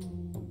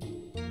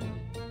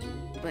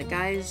 But,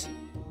 guys,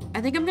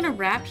 I think I'm gonna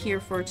wrap here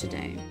for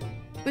today.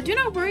 But do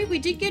not worry, we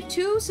did get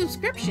 2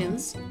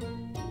 subscriptions.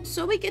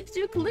 So we get to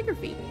do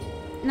calligraphy.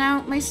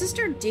 Now, my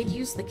sister did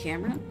use the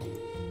camera,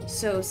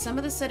 so some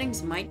of the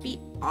settings might be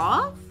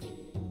off,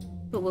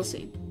 but we'll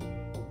see.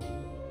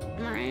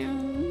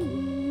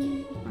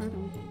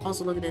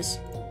 Also, look at this.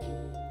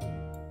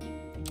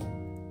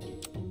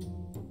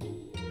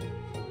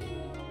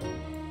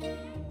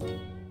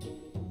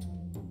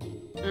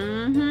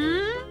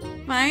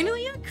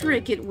 Finally a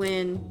cricket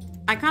win.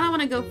 I kind of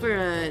want to go for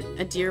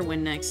a deer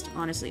win next,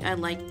 honestly. I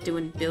like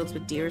doing builds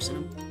with deers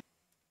in them.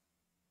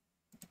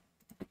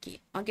 Okay,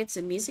 I'll get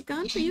some music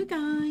on for you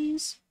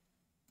guys.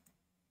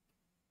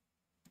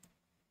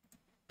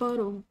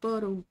 Ba-dum,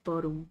 ba-dum,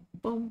 ba-dum,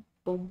 bum,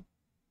 bum.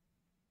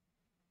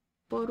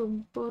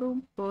 Ba-dum,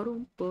 ba-dum,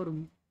 ba-dum,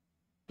 ba-dum.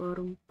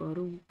 Ba-dum,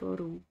 ba-dum,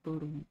 ba-dum,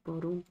 ba-dum,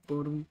 ba-dum,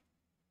 ba-dum.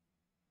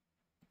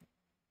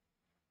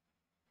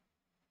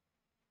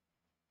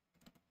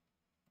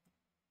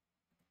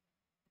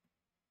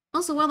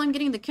 Also, while I'm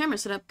getting the camera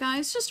set up,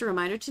 guys, just a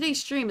reminder, today's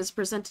stream is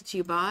presented to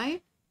you by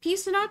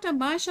Peace and Art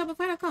by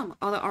Shopify.com.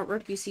 All the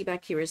artwork you see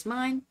back here is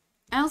mine.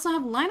 I also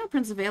have lino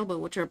prints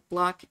available, which are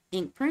block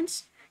ink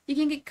prints. You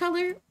can get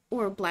color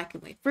or black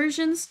and white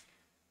versions.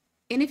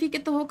 And if you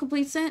get the whole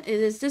complete set, it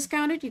is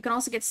discounted. You can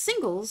also get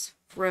singles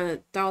for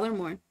 $1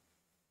 more.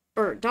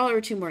 Or $1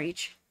 or $2 more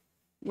each.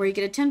 Where you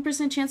get a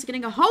 10% chance of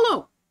getting a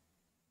holo.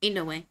 Ain't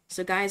no way.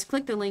 So guys,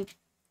 click the link.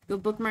 Go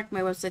bookmark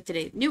my website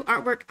today. New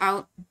artwork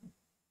out.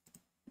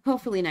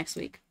 Hopefully next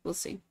week. We'll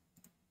see.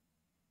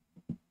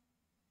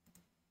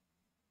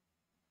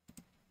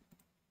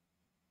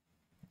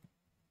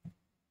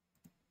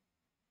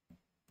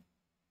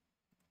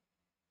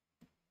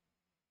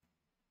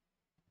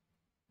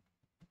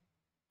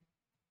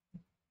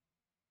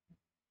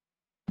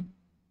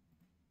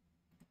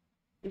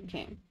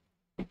 Okay.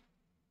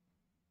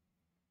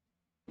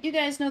 You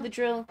guys know the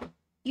drill.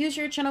 Use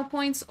your channel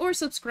points or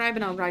subscribe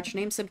and I'll write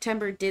your name.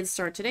 September did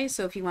start today,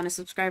 so if you want to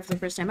subscribe for the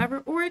first time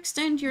ever or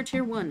extend your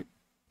tier 1,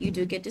 you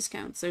do get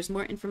discounts. There's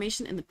more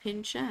information in the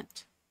pinned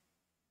chat.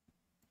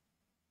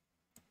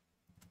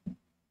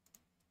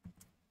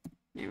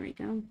 There we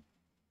go.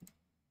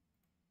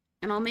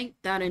 And I'll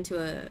make that into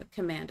a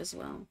command as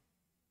well.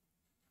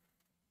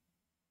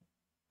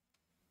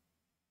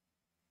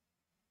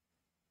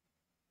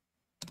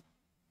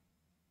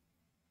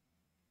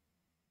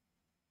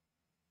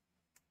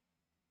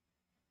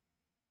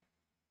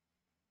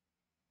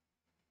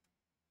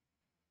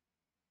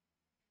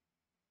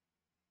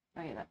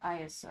 Oh yeah, the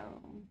ISO.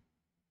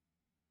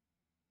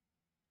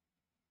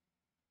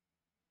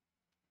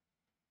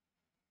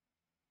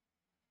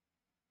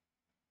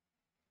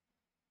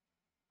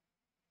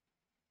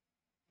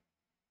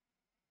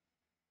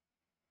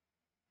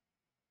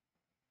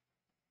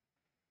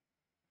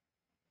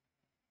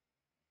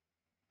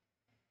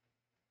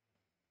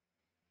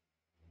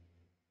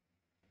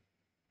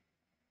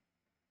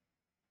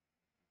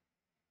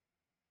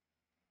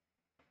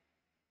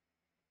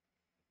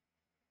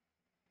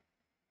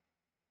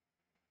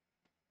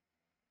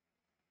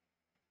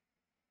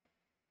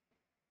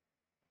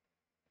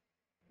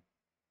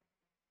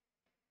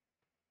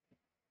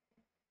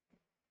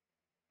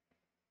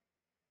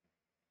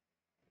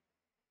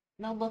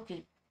 No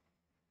looking.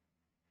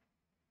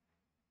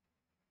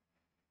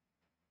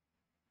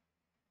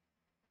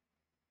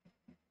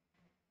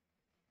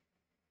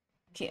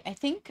 Okay, I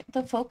think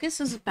the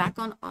focus is back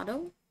on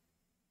auto.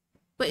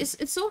 But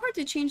it's so hard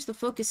to change the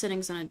focus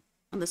settings on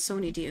the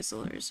Sony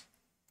DSLRs.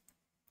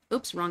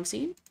 Oops, wrong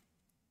scene.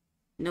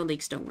 No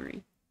leaks, don't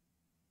worry.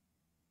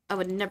 I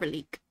would never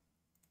leak.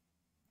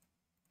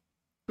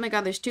 Oh my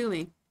god, there's 2 of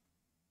me.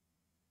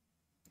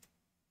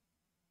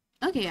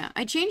 Okay, yeah,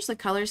 I changed the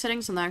color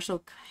settings on the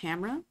actual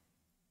camera.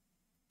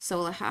 So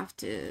I'll have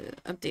to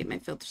update my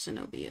filters in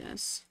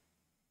OBS.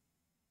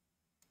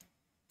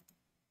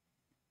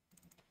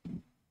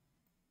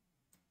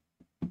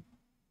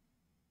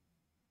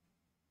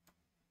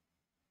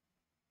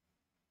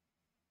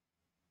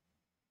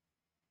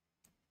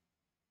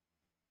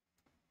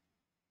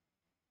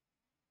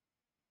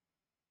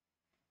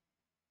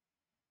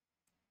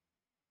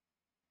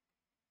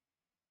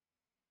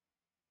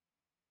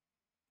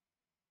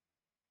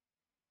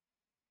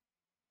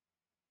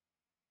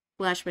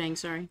 Flashbang,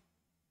 sorry.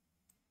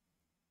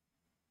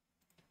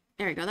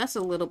 There we go, that's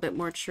a little bit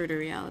more true to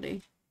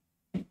reality.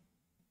 I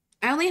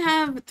only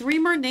have 3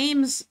 more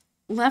names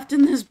left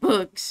in this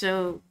book,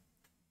 so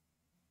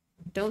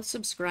don't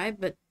subscribe,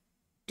 but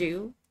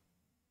do.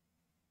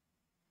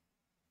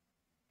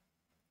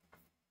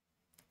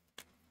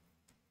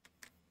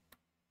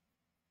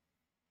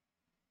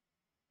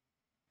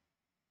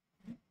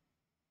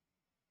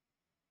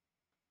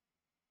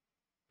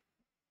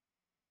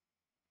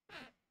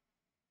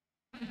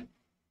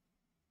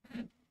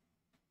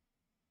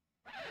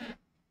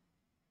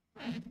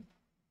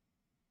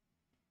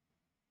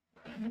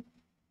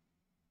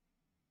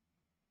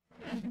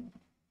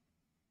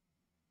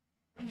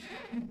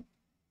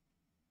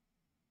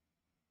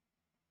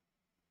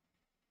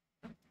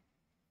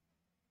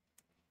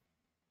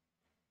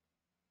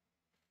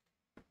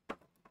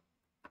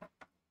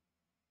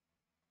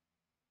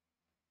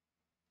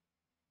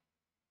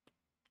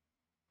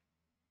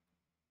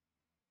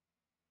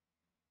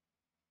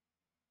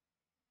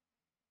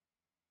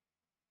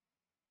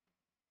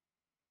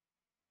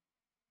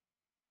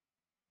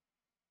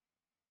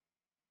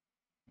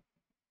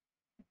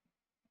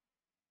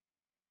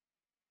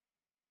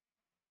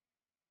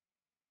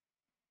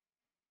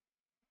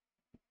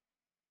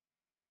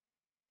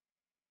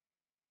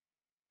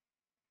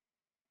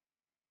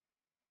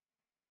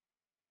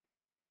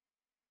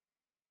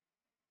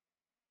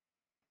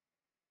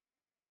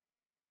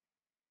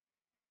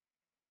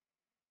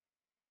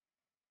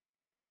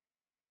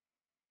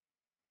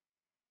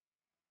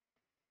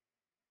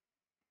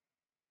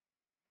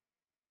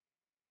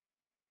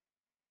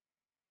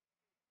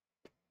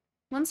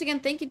 Once again,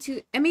 thank you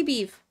to Emmy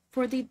Beef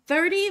for the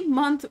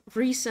 30-month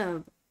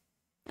resub.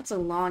 That's a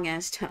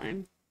long-ass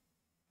time.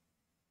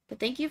 But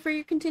thank you for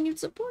your continued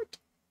support.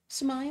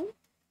 Smile.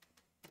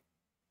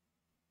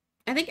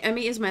 I think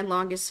Emmy is my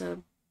longest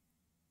sub.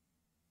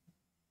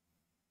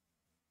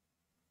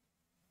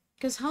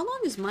 Because how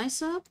long is my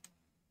sub?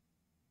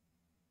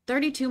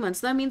 32 months.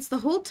 That means the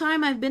whole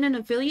time I've been an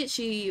affiliate,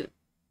 she...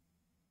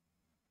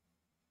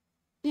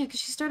 Yeah,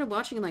 because she started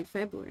watching in, like,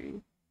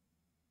 February.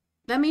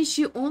 That means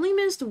she only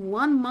missed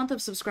 1 month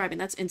of subscribing.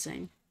 That's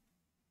insane.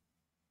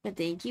 But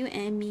thank you,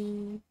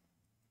 Emmy.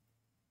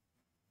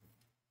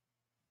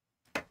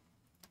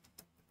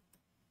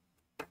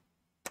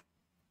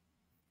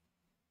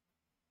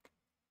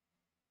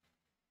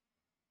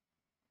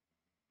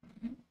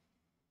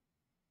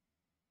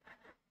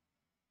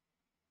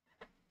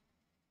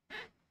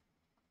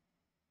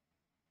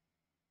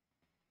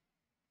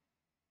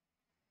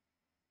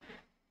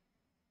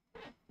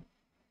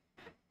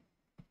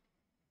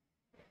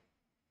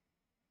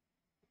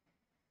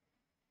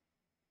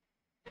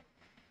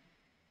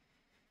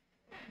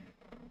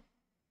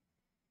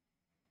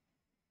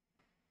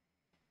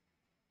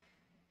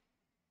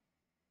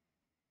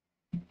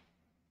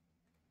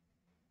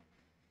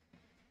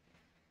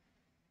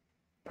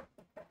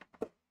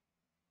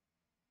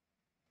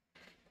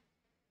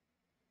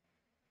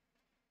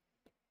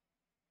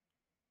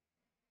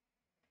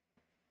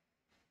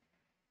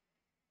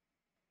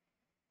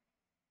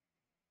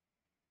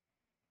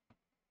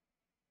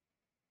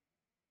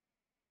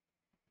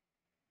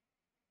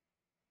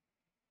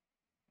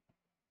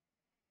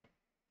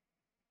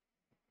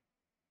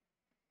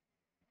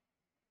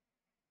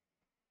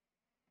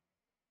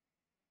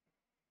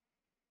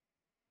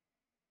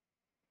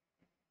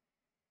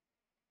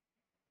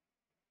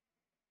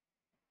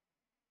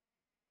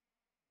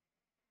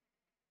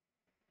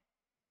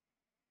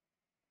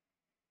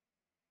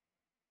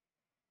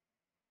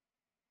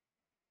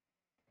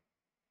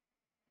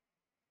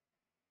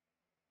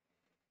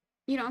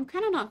 You know, I'm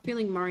kind of not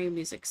feeling Mario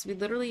music, because we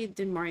literally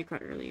did Mario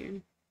Kart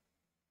earlier.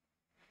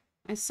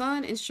 I saw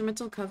an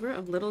instrumental cover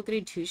of Little Goody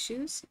Two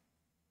Shoes.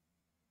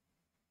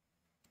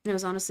 And it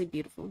was honestly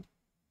beautiful.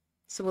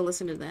 So we'll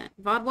listen to that.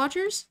 VOD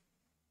watchers,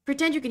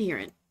 pretend you can hear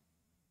it.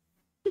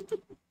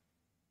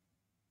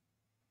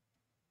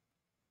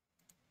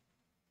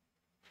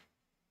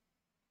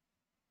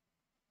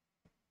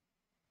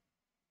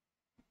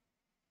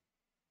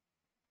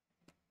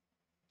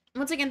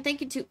 Once again, thank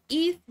you to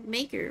Eve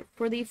Maker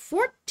for the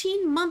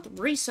 14-month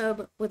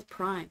resub with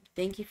Prime.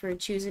 Thank you for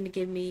choosing to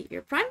give me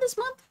your Prime this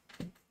month.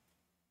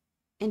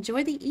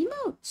 Enjoy the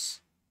emotes.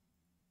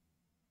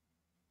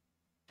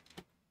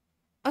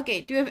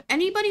 Okay, do you have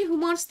anybody who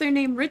wants their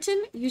name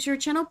written? Use your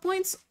channel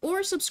points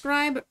or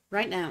subscribe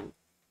right now.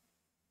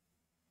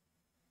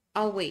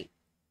 I'll wait.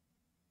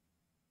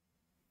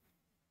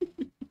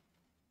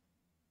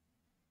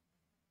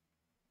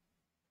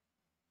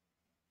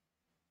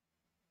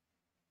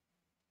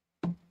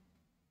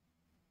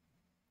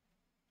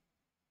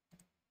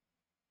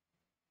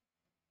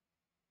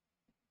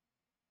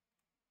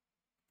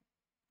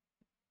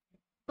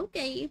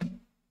 Okay.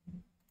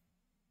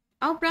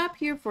 I'll wrap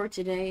here for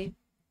today.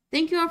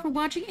 Thank you all for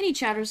watching. Any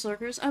chatters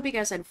lurkers, I hope you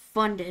guys had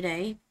fun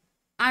today.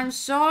 I'm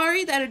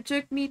sorry that it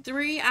took me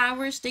 3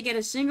 hours to get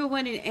a single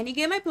win in any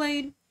game I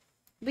played.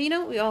 But you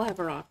know, we all have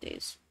our off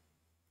days.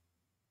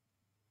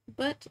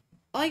 But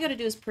all you gotta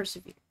do is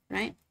persevere,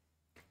 right?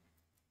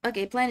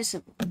 Okay, plan is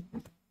simple.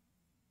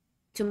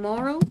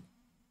 Tomorrow,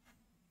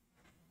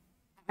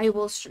 I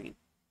will stream.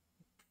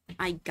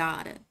 I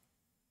got it.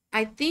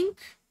 I think...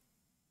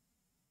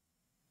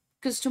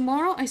 Because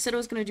tomorrow I said I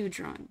was gonna do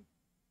drawing.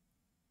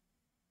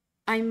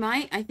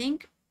 I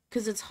think,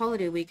 because it's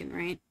holiday weekend,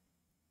 right?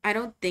 I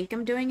don't think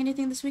I'm doing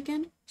anything this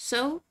weekend.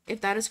 So,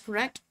 if that is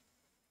correct,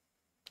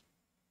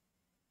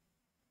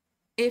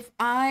 if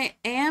I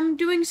am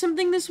doing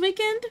something this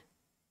weekend,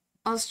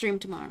 I'll stream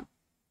tomorrow.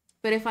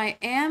 But if I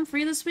am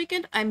free this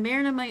weekend, I may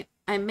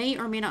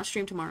or may not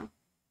stream tomorrow.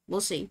 We'll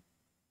see.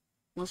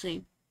 We'll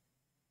see.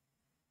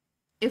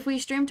 If we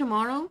stream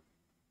tomorrow,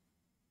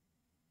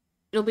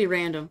 it'll be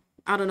random.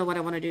 I don't know what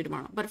I want to do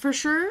tomorrow. But for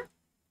sure,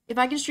 if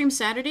I can stream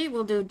Saturday,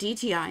 we'll do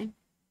DTI.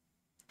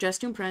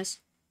 Just to impress.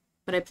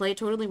 But I played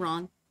totally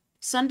wrong.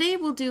 Sunday,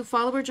 we'll do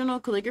follower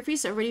journal calligraphy.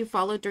 So everybody who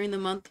followed during the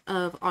month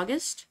of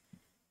August.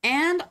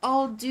 And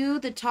I'll do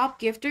the top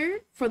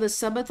gifter for the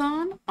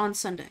subathon on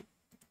Sunday.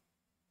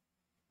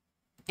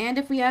 And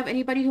if we have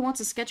anybody who wants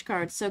a sketch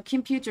card, so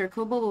Computer,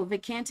 Kobobo,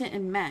 Vicanta,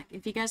 and Mac.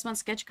 If you guys want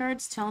sketch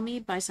cards, tell me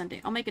by Sunday.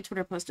 I'll make a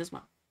Twitter post as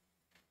well.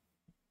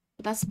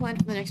 But that's the plan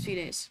for the next few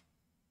days.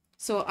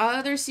 So I'll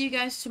either see you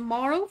guys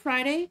tomorrow,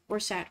 Friday, or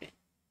Saturday.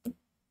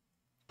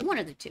 One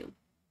of the two.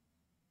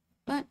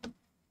 But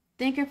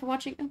thank you for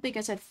watching. I hope you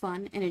guys had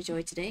fun and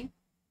enjoyed today.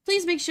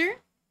 Please make sure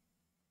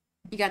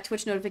you got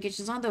Twitch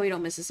notifications on, though you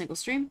don't miss a single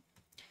stream.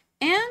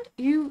 And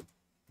you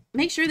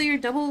make sure that you're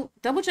double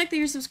check that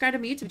you're subscribed to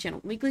my YouTube channel.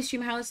 Weekly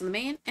stream highlights on the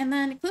main, and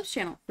then Clips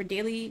channel for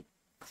daily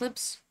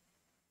clips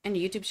and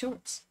YouTube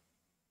shorts.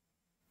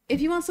 If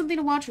you want something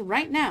to watch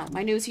right now,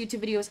 my newest YouTube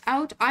video is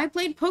out. I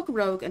played Poker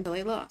Rogue until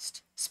I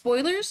lost.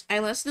 Spoilers, I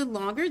lasted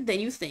longer than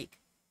you think.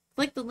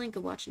 Click the link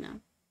and watch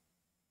now.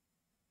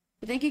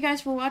 But thank you guys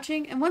for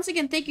watching, and once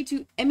again, thank you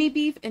to Emmy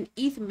Beef and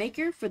ETH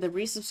Maker for the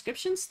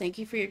resubscriptions. Thank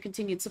you for your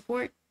continued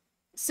support.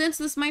 Since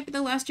this might be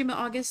the last stream of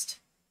August,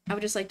 I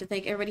would just like to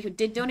thank everybody who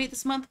did donate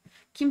this month.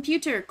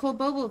 Computer,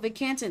 Colbobo,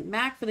 Vicanton,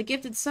 Mac for the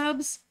gifted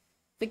subs,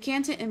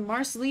 Vicanton and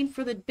Marceline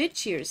for the bit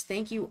cheers.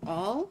 Thank you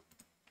all.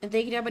 And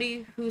thank you to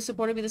everybody who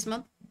supported me this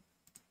month.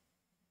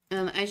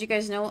 As you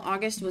guys know,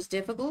 August was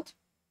difficult.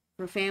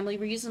 For family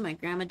reasons, my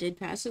grandma did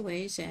pass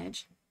away, Sag.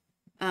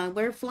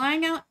 We're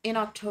flying out in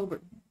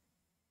October.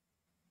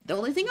 The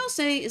only thing I'll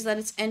say is that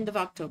it's end of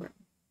October.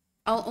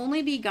 I'll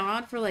only be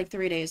gone for like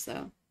 3 days,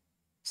 though.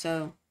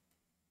 So,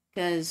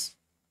 because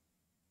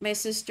my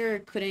sister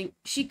couldn't...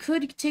 She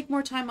could take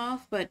more time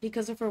off, but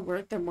because of her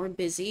work, they're more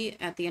busy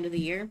at the end of the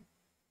year.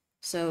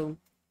 So...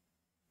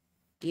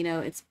 you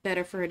know, it's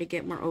better for her to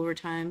get more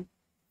overtime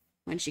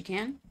when she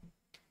can.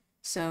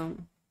 So,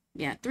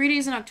 yeah, 3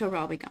 days in October,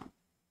 I'll be gone.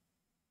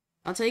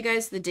 I'll tell you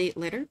guys the date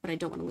later, but I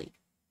don't want to leak.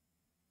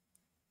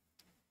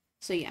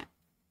 So, yeah.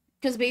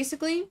 Because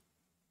basically,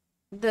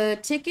 the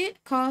ticket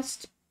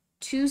cost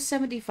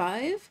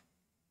 $275,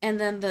 and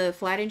then the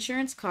flight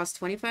insurance cost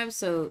 $25,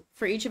 so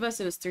for each of us,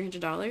 it was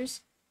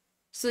 $300.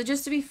 So,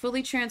 just to be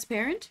fully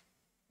transparent...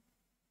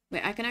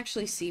 Wait, I can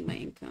actually see my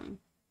income.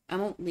 I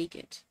won't leak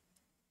it.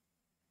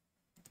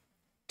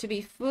 To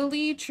be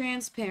fully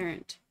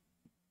transparent.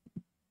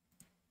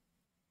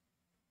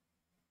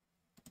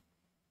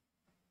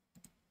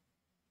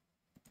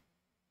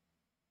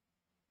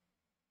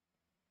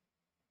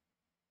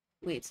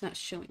 Wait, it's not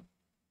showing.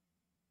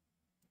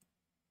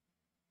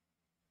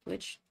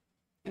 Which?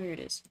 Oh, here it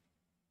is.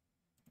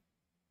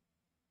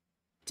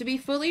 To be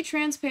fully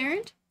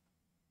transparent,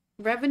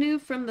 revenue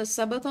from the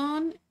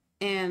subathon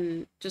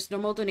and just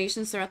normal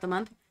donations throughout the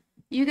month,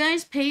 you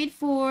guys paid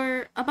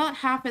for about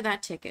half of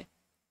that ticket.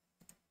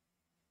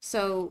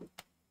 So,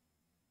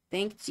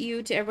 thank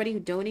you to everybody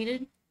who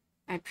donated.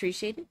 I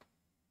appreciate it.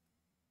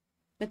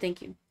 But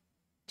thank you.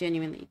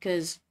 Genuinely.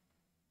 Because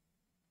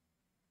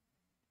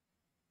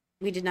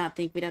we did not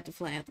think we'd have to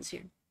fly out this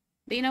year.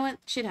 But you know what?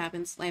 Shit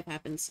happens. Life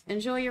happens.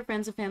 Enjoy your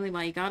friends and family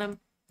while you got them.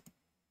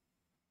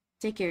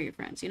 Take care of your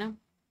friends, you know?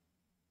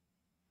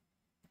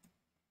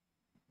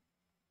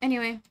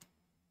 Anyway.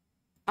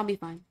 I'll be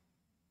fine.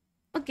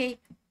 Okay.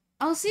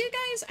 I'll see you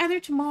guys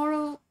either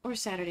tomorrow or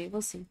Saturday.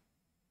 We'll see.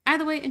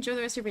 Either way, enjoy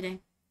the rest of your day.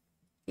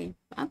 Okay,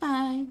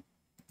 bye-bye.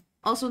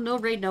 Also, no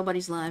raid,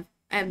 nobody's live.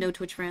 I have no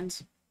Twitch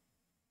friends.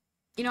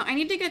 You know, I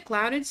need to get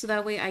clouded so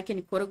that way I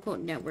can quote-unquote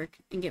network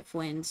and get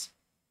friends.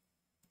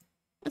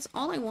 That's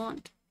all I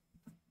want.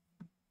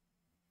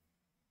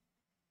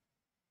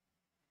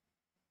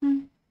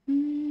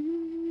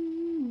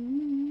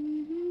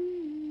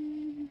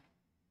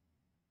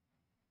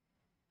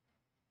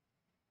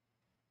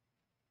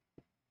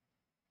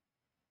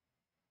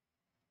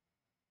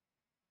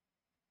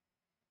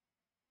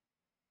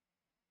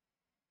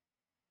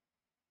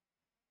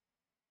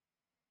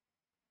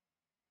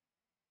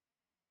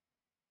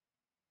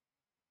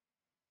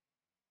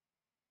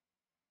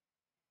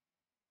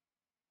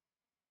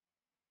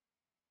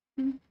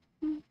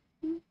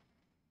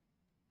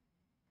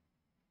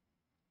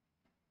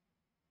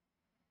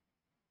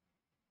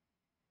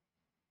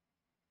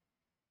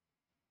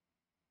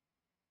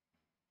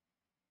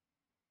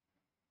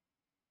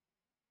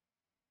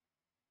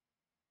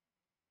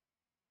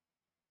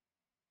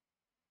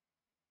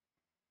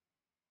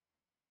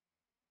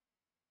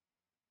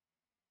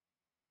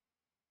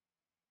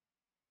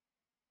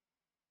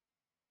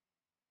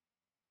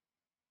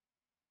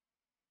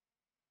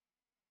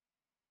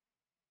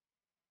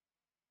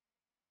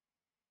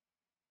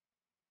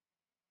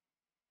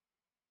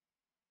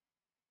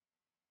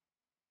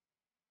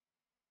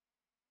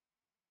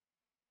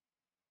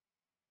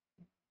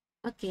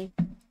 Okay.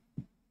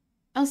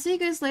 I'll see you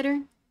guys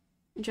later.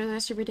 Enjoy the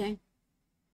rest of your day.